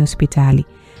Edison hospitali.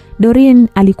 Doreen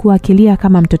alikuwa akilia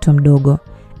kama mtoto mdogo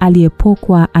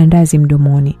aliyepokwa andazi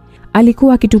mdomoni.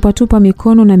 Alikuwa akitupatupa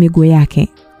mikono na miguu yake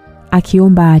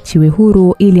akiomba aachiwe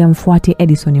huru ili amfuate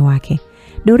Edison wake.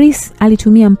 Doris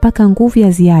alitumia mpaka nguvu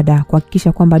ya ziada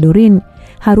kuhakikisha kwamba Doreen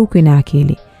harukwi na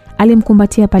akili.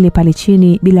 Alimkumbatia pale pale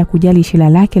chini bila kujali shila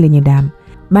lake lenye damu.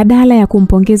 Badala ya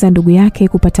kumpongeza ndugu yake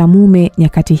kupata mume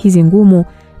nyakati hizi ngumu,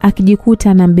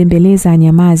 akijikuta na mbembeleza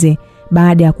anyamaze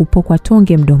baada ya kupokwa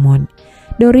tonge mdomoni.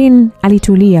 Doreen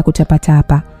alitulia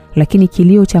kutapatapa, lakini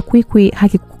kilio cha kwikwi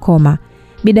hakikukoma.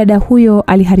 Bidada huyo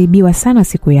aliharibiwa sana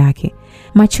siku yake.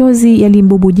 Machozi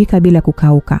yalimbubujika bila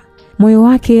kukauka. Moyo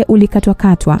wake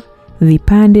ulikatwa-katwa,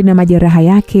 vipande na majeraha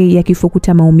yake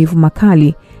yakifukuta maumivu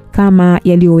makali kama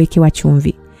yaliyowekewa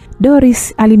chumvi.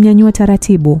 Doris alimnyanyua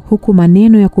taratibu huku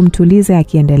maneno ya kumtuliza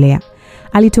yakiendelea.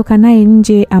 Alitoka naye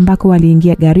nje ambako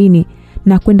waliingia garini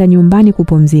na kwenda nyumbani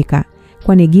kupumzika,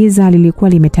 kwani giza lilikuwa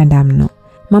limetanda mno.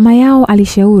 Mama yao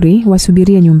alishauri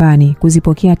wasubirie nyumbani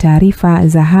kuzipokea taarifa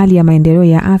za hali ya maendeleo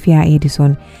ya afya ya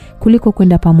Edison kuliko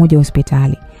kwenda pamoja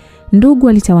hospitali. Ndugu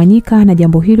walitawanyika na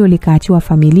jambo hilo likaachiwa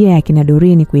familia ya kina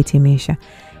Doreen kuhitimisha.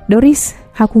 Doris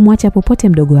hakumwacha popote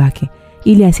mdogo wake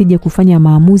ili asije kufanya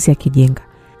maamuzi ya kijenga.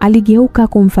 Aligeuka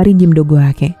kumfariji mdogo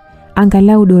wake.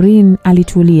 Angalau Doreen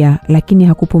alitulia, lakini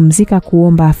hakupumzika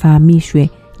kuomba afahamishwe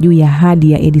juu ya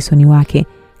hali ya Edison wake,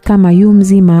 kama yu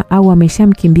mzima au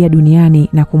ameshamkimbia duniani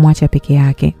na kumwacha peke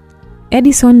yake.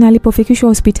 Edison alipofikishwa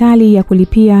hospitali ya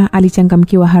kulipia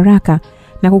alichangamkiwa haraka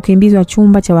na kukimbizwa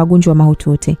chumba cha wagonjwa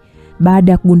mahututi.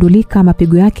 Baada ya kugundulika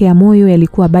mapigo yake ya moyo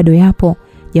yalikuwa bado yapo,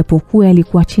 japokuwa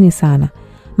yalikuwa chini sana.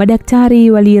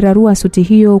 Madaktari walirarua suti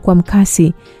hiyo kwa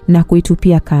mkasi na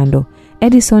kuitupia kando.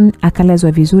 Edison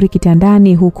akalazwa vizuri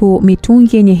kitandani huku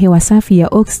mitungi yenye hewa safi ya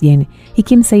oxygen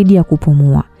ikimsaidia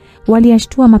kupumua.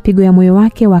 Waliashtua mapigo ya moyo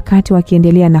wake wakati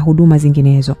wakiendelea na huduma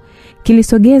zinginezo.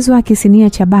 Kilisogezwa kisinia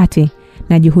cha bati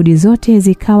na juhudi zote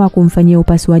zikawa kumfanyia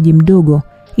upasuaji mdogo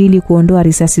ili kuondoa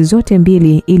risasi zote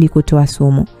mbili ili kutoa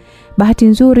sumu. Bahati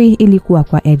nzuri ilikuwa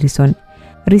kwa Edison.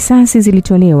 Risasi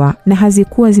zilitolewa na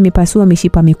hazikuwa zimepasua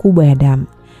mishipa mikubwa ya damu.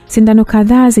 Sindano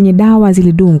kadhaa zenye dawa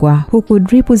zilidungwa huku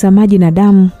dripu za maji na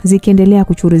damu zikiendelea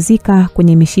kuchuruzika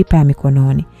kwenye mishipa ya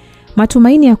mikononi.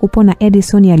 Matumaini ya kupona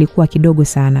Edison yalikuwa kidogo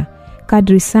sana.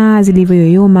 Kadri saa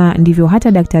zilivyoyoyoma ndivyo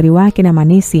hata daktari wake na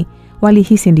manesi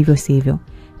walihisi ndivyo sivyo.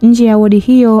 Nje ya wodi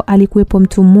hiyo alikuwepo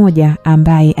mtu mmoja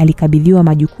ambaye alikabidhiwa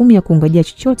majukumu ya kungojea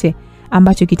chochote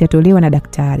ambacho kitatolewa na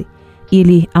daktari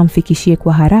ili amfikishie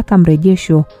kwa haraka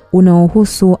mrejesho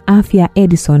unaohusu afya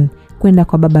Edison kwenda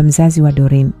kwa baba mzazi wa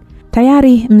Doreen.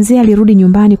 Tayari mzee alirudi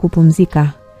nyumbani kupumzika,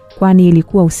 kwani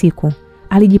ilikuwa usiku.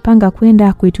 Alijipanga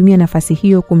kwenda kuitumia nafasi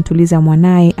hiyo kumtuliza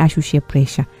mwanae ashushe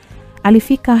presha.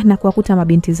 Alifika na kuwakuta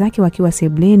mabinti zake wakiwa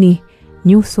sebuleni,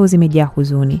 nyuso zimejaa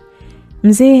huzuni.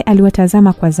 Mzee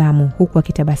aliwatazama kwa zamu huku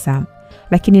akitabasamu,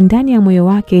 lakini ndani ya moyo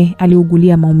wake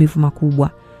aliugulia maumivu makubwa.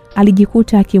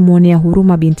 Alijikuta akimuonea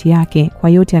huruma binti yake kwa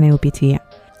yote anayopitia.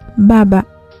 "Baba,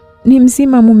 ni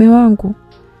mzima mume wangu?"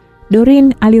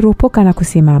 Doreen aliropoka na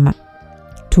kusimama.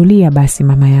 "Tulia basi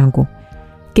mama yangu.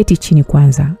 Keti chini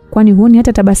kwanza. Kwani huoni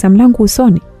hata tabasamu langu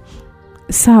usoni?"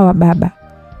 "Sawa baba."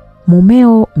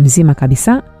 "Mumeo mzima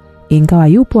kabisa, ingawa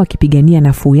yupo akipigania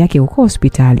nafuu yake huko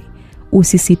hospitali.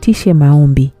 Usisitishe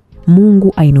maombi.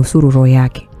 Mungu ainusuru roho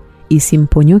yake.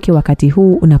 Isimponyoke wakati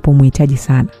huu unapomhitaji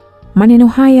sana." Maneno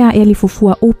haya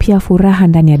yalifufua upya furaha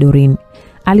ndani ya Doreen.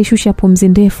 Alishusha pumzi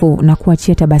ndefu na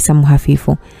kuachia tabasamu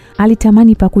hafifu.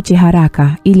 Alitamani pakuche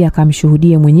haraka ili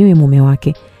akamshuhudie mwenyewe mume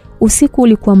wake. Usiku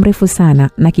ulikuwa mrefu sana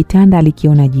na kitanda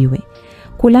alikiona jiwe.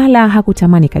 Kulala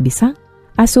hakutamani kabisa.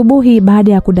 Asubuhi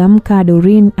baada ya kudamka,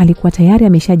 Doreen alikuwa tayari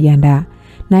ameshajiandaa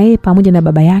na yeye pamoja na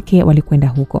baba yake walikwenda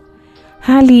huko.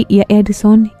 Hali ya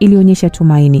Edison ilionyesha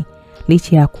tumaini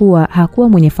licha ya kuwa hakuwa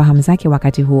mwenye fahamu zake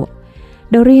wakati huo.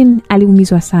 Doreen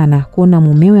aliumizwa sana kuona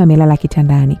mumewe amelala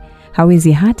kitandani,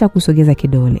 hawezi hata kusogeza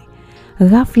kidole.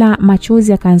 Ghafla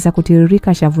machozi yakaanza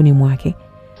kutiririka shavuni mwake.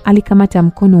 Alikamata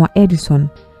mkono wa Edison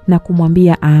na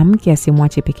kumwambia aamke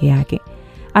asimwache peke yake.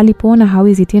 Alipoona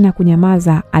hawezi tena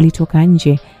kunyamaza, alitoka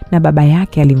nje na baba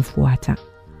yake alimfuata.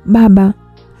 "Baba,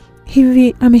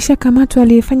 hivi ameshakamatwa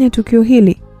aliyefanya tukio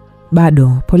hili?"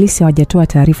 "Bado, polisi hawajatoa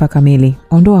taarifa kamili.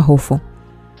 Ondoa hofu."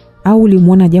 "Au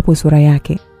ulimuona japo sura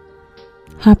yake?"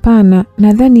 "Hapana,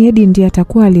 nadhani Edi ndiye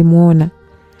atakuwa alimuona."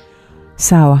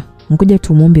 "Sawa, ngoja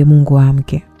tumuombe Mungu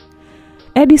aamke."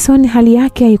 Edison hali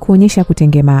yake haikuonyesha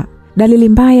kutengemaa. Dalili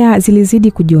mbaya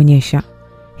zilizidi kujionyesha.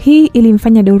 Hii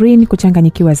ilimfanya Doreen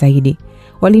kuchanganyikiwa zaidi.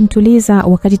 Walimtuliza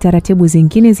wakati taratibu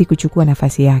zingine zikuchukua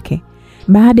nafasi yake.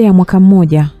 Baada ya mwaka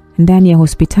mmoja, ndani ya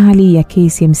hospitali ya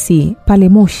KCMC pale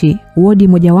Moshi, wodi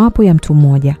mojawapo ya mtu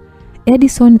mmoja,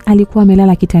 Edison alikuwa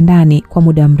amelala kitandani kwa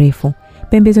muda mrefu.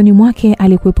 Pembezoni mwake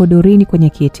alikuwepo Doreen kwenye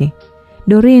kiti.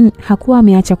 Doreen hakuwa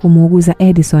ameacha kumuuguza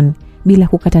Edison bila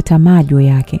kukata tamaa juu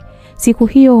yake. Siku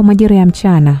hiyo majira ya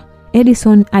mchana,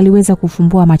 Edison aliweza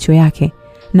kufumbua macho yake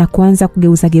na kuanza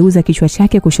kugeuza kichwa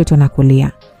chake kushoto na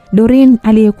kulia. Doreen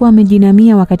aliyekuwa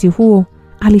amejinamia wakati huo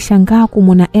alishangaa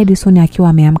kumwona Edison akiwa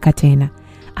ameamka tena.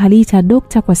 Aliita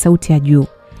dokta kwa sauti ya juu,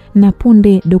 na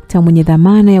punde dokta mwenye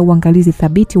dhamana ya uangalizi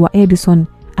thabiti wa Edison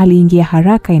aliingia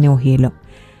haraka eneo hilo.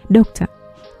 "Dokta,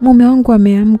 mume wangu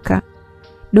ameamka."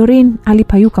 Doreen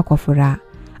alipayuka kwa furaha.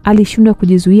 Alishindwa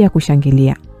kujizuia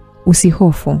kushangilia.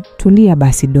 "Usihofu, tulia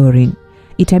basi Doreen.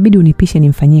 Itabidi unipishe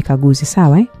nimfanyie kaguzi,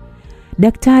 sawa?"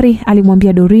 Daktari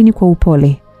alimwambia Doreen kwa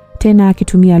upole, tena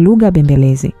akitumia lugha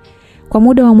bembelezi. Kwa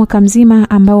muda wa mwaka mzima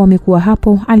ambao wamekuwa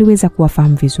hapo, aliweza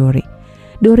kuwafahamu vizuri.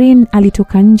 Doreen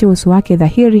alitoka nje, uso wake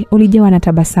dhahiri ulijawa na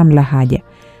tabasamu la haja.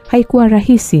 Haikuwa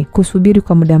rahisi kusubiri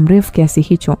kwa muda mrefu kiasi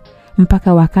hicho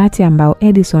mpaka wakati ambao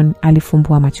Edison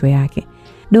alifumbua macho yake.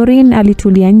 Doreen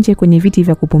alitulia nje kwenye viti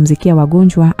vya kupumzikia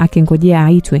wagonjwa akingojea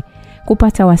aitwe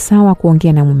kupata wasawa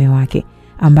kuongea na mume wake,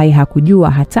 ambaye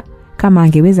hakujua hata kama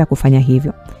angeweza kufanya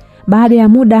hivyo. Baada ya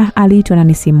muda aliitwa na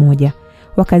nesi mmoja.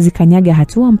 Wakazikanyaga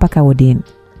hatua mpaka wodini.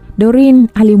 Doreen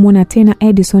alimuona tena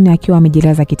Edison akiwa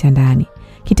amejilaza kitandani.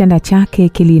 Kitanda chake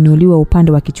kiliinuliwa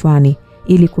upande wa kichwani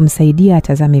ili kumsaidia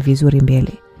atazame vizuri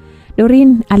mbele.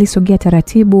 Doreen alisogea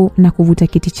taratibu na kuvuta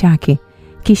kiti chake,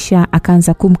 kisha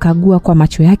akaanza kumkagua kwa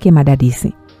macho yake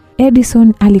madadisi.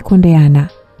 Edison alikondeana.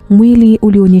 Mwili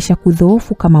ulionyesha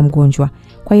kudhoofu kama mgonjwa.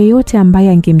 Kwa yeyote ambaye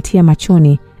angemtia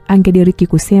machoni, angediriki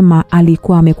kusema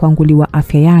alikuwa amekwanguliwa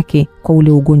afya yake kwa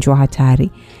ule ugonjwa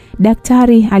hatari.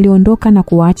 Daktari aliondoka na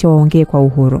kuwaacha waongee kwa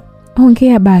uhuru.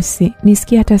 "Ongea basi,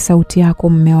 nisikie hata sauti yako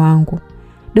mume wangu."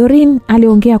 Doreen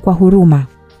aliongea kwa huruma,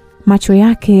 macho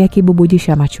yake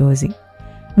yakibubujisha machozi.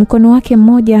 Mkono wake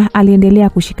mmoja aliendelea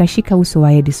kushikashika uso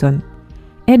wa Edison.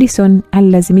 Edison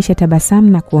alilazimisha tabasamu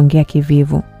na kuongea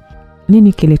kivivu.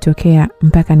 "Nini kilitokea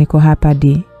mpaka niko hapa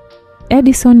di?"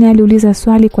 Edison aliuliza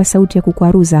swali kwa sauti ya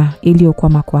kukwaruza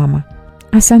iliyokwama.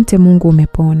 "Asante Mungu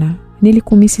umepona.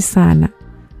 Nilikumisi sana."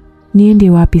 "Niende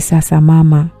wapi sasa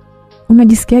mama?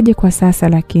 Unajisikiaje kwa sasa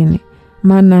lakini?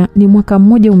 Maana ni mwaka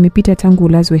mmoja umepita tangu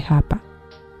ulazwe hapa."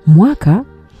 "Mwaka?"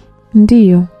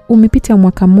 "Ndiyo, umepita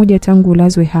mwaka mmoja tangu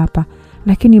ulazwe hapa,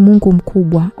 lakini Mungu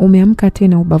mkubwa, umeamka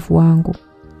tena ubavu wangu."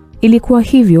 Ilikuwa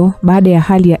hivyo baada ya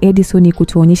hali ya Edison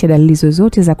kutuonyesha dalili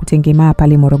zozote za kutengemaa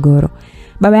pale Morogoro.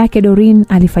 Baba yake Doreen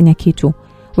alifanya kitu.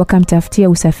 Wakamtafutia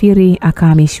usafiri,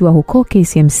 akahamishiwa huko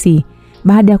KCMC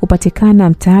baada ya kupatikana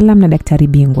mtaalam na daktari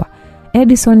bingwa.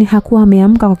 Edison hakuwa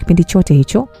ameamka kwa kipindi chote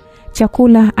hicho.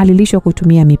 Chakula alilishwa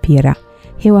kutumia mipira.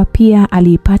 Hewa pia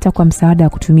aliipata kwa msaada wa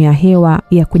kutumia hewa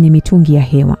ya kwenye mitungi ya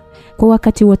hewa. Kwa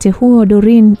wakati wote huo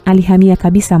Doreen alihamia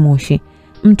kabisa Moshi.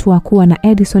 Mtu wa kuwa na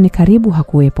Edison karibu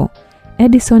hakuwepo.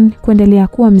 Edison kuendelea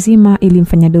kuwa mzima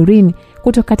ilimfanya Doreen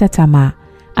kutokata tamaa.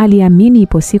 Aliamini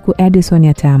ipo siku Edison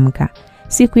ataamka.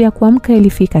 Siku ya kuamka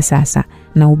ilifika sasa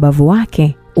na ubavu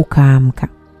wake ukaamka.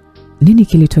 Nini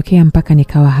kilitokea mpaka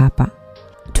nikawa hapa?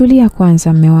 Tulia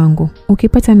kwanza mme wangu.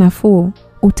 Ukipata nafuu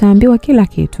utaambiwa kila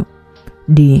kitu.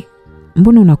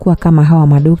 Mbona unakuwa kama hawa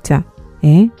madokta?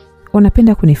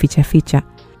 Unapenda kunificha ficha.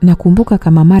 Nakumbuka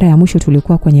kama mara ya mwisho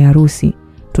tulikuwa kwenye harusi,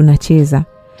 tunacheza.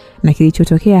 Na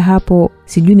kilichotokea hapo,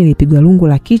 sijui nilipigwa lungu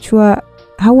la kichwa,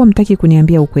 hamtaki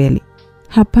kuniambia ukweli.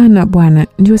 Hapana bwana,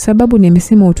 ndio sababu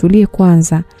nimesema utulie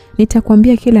kwanza.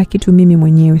 Nitakwambia kila kitu mimi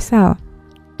mwenyewe, sawa?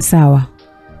 Sawa.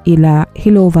 Ila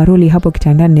hilo overall hapo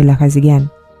kitandani ni la kazi gani?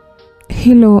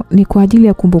 Hilo ni kwa ajili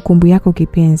ya kumbukumbu yako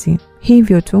kipenzi.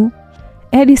 Hivyo tu.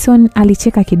 Edison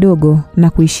alicheka kidogo na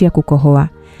kuishia kukohoa.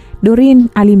 Doreen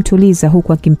alimtuliza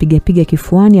huku akimpiga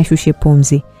kifuani ashushe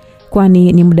pumzi,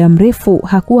 kwani ni muda mrefu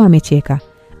hakuwa amecheka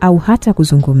au hata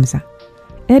kuzungumza.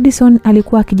 Edison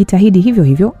alikuwa akijitahidi hivyo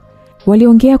hivyo.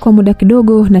 Waliongea kwa muda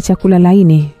kidogo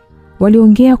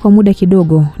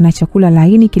na chakula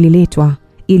laini kililetwa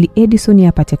ili Edison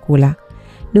apate kula.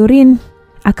 Doreen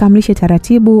akamlisha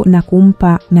taratibu na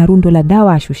kumpa na rundo la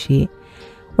dawa ashushie.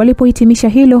 Walipohitimisha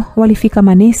hilo, walifika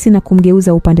manesi na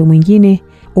kumgeuza upande mwingine.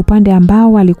 Upande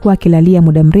ambao alikuwa akilalia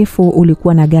muda mrefu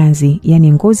ulikuwa na ganzi,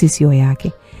 yani ngozi sio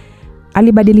yake.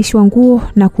 Alibadilishwa nguo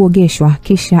na kuogeshwa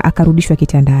kisha akarudishwa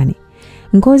kitandani.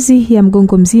 Ngozi ya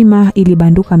mgongo mzima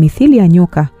ilibanduka mithili ya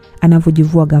nyoka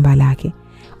anavyojivua gamba lake.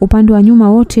 Upande wa nyuma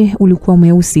wote ulikuwa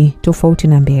mweusi tofauti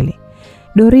na mbele.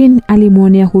 Doreen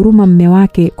alimuonea huruma mume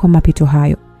wake kwa mapito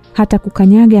hayo. Hata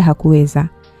kukanyaga hakuweza.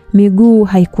 Miguu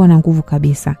haikuwa na nguvu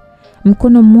kabisa.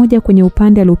 Mkono mmoja kwenye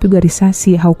upande aliopigwa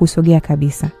risasi haukusogea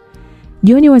kabisa.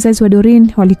 Jioni wazazi wa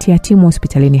Doreen walitia timu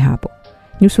hospitalini hapo.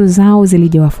 Nyuso zao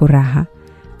zilijawa furaha.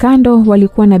 Kando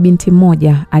walikuwa na binti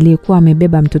mmoja aliyekuwa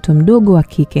amebeba mtoto mdogo wa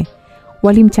kike.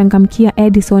 Walimchangamkia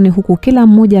Edison huku kila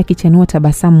mmoja akichanua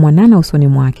tabasamu mwanana usoni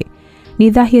mwake. Ni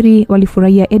dhahiri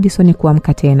walifurahia Edison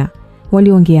kuamka tena.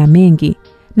 Waliongea mengi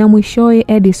na mwishowe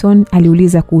Edison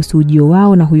aliuliza kuhusu ujio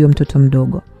wao na huyo mtoto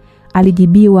mdogo.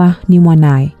 Alijibiwa ni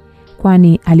mwanae,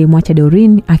 kwani alimwacha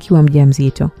Doreen akiwa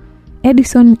mjamzito.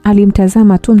 Edison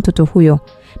alimtazama tu mtoto huyo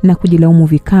na kujilaumu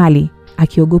vikali,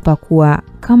 akiogopa kuwa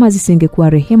kama zisingekuwa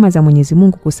rehema za Mwenyezi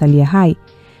Mungu kusalia hai,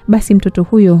 basi mtoto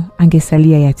huyo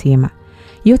angesalia yatima.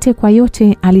 Yote kwa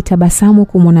yote alitabasamu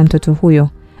kumwona mtoto huyo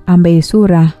ambaye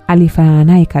sura alifanana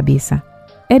naye kabisa.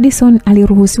 Edison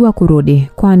aliruhusiwa kurudi,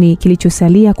 kwani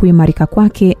kilichosalia kuimarika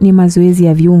kwake ni mazoezi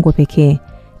ya viungo pekee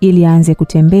ili aanze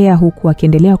kutembea huku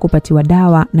akiendelea kupatiwa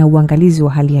dawa na uangalizi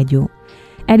wa hali ya juu.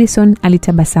 Edison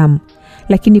alitabasamu,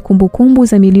 lakini kumbukumbu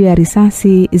za milio ya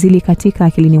risasi zilikatika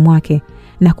akilini mwake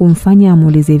na kumfanya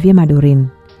amuulize vyema Doreen.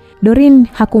 Doreen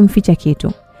hakumficha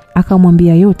kitu.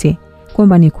 Akamwambia yote,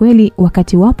 kwamba ni kweli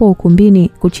wakati wapo ukumbini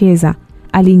kucheza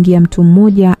aliingia mtu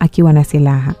mmoja akiwa na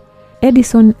silaha.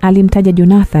 Edison alimtaja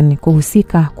Jonathan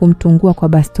kuhusika kumtungua kwa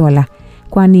bastola,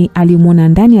 kwani alimuona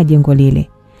ndani ya jengo lile.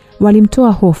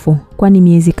 Walimtoa hofu, kwani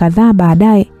miezi kadhaa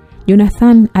baadaye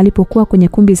Jonathan alipokuwa kwenye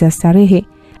kumbi za starehe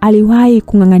aliwahi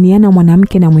kung'ang'aniana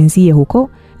mwanamke na mwenzie huko,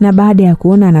 na baada ya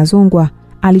kuona anazongwa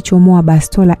alichomoa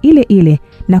bastola ile ile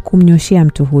na kumnyoshea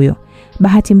mtu huyo.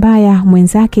 Bahati mbaya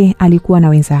mwenzake alikuwa na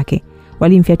wenzake.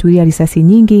 Walimfyatulia risasi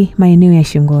nyingi maeneo ya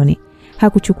shingoni.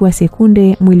 Hakuchukua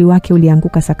sekunde mwili wake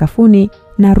ulianguka sakafuni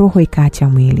na roho ikaacha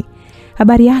mwili.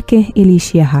 Habari yake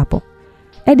iliishia hapo.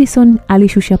 Edison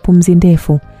alishusha pumzi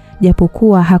ndefu,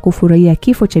 japokuwa hakufurahia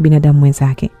kifo cha binadamu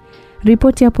mwenzake.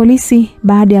 Ripoti ya polisi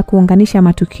baada ya kuunganisha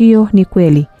matukio ni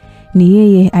kweli ni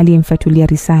yeye aliyemfyatulia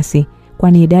risasi,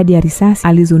 kwani idadi ya risasi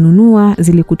alizonunua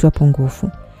zilikutwa pungufu.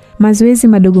 Mazoezi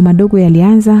madogo madogo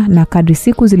yalianza, na kadri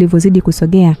siku zilivyozidi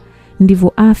kusogea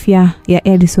ndivyo afya ya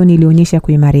Edison ilionyesha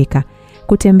kuimarika.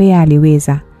 Kutembea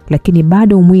aliweza, lakini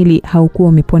bado mwili haukuwa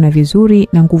umepona vizuri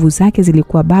na nguvu zake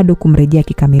zilikuwa bado kumrejea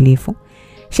kikamilifu.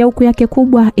 Shauku yake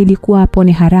kubwa ilikuwa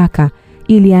apone haraka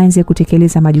ili aanze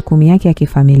kutekeleza majukumu yake ya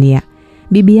kifamilia.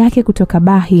 Bibi yake kutoka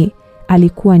Bahi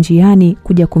alikuwa njiani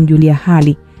kuja kumjulia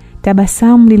hali.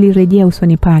 Tabasamu lilirejea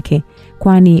usoni pake,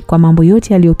 kwani kwa mambo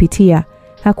yote aliyopitia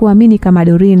hakuamini kama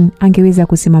Doreen angeweza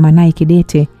kusimama naye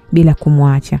kidete bila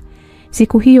kumwacha.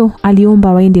 Siku hiyo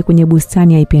aliomba waende kwenye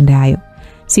bustani aipendayo.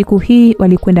 Siku hii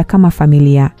walikwenda kama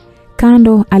familia.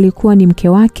 kando alikuwa ni mke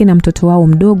wake na mtoto wao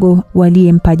mdogo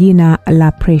waliyempa jina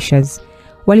la Precious.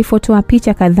 Walifotoa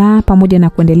picha kadhaa pamoja na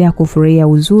kuendelea kufurahia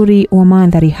uzuri wa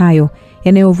mandhari hayo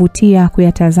yanayovutia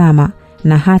kuyatazama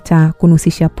na hata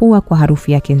kunusisha pua kwa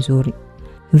harufu yake nzuri.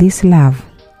 This love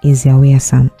is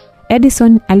awesome.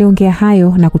 Edison aliongea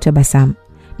hayo na kutabasamu.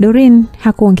 Doreen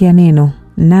hakuongea neno,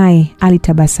 naye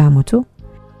alitabasamu tu.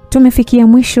 Tumefikia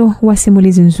mwisho wa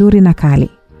simulizi nzuri na kali.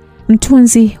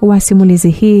 Mtunzi wa simulizi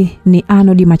hii ni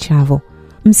Arnold Machavo.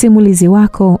 Msimulizi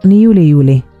wako ni yule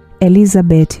yule,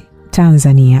 Elizabeth,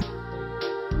 Tanzania.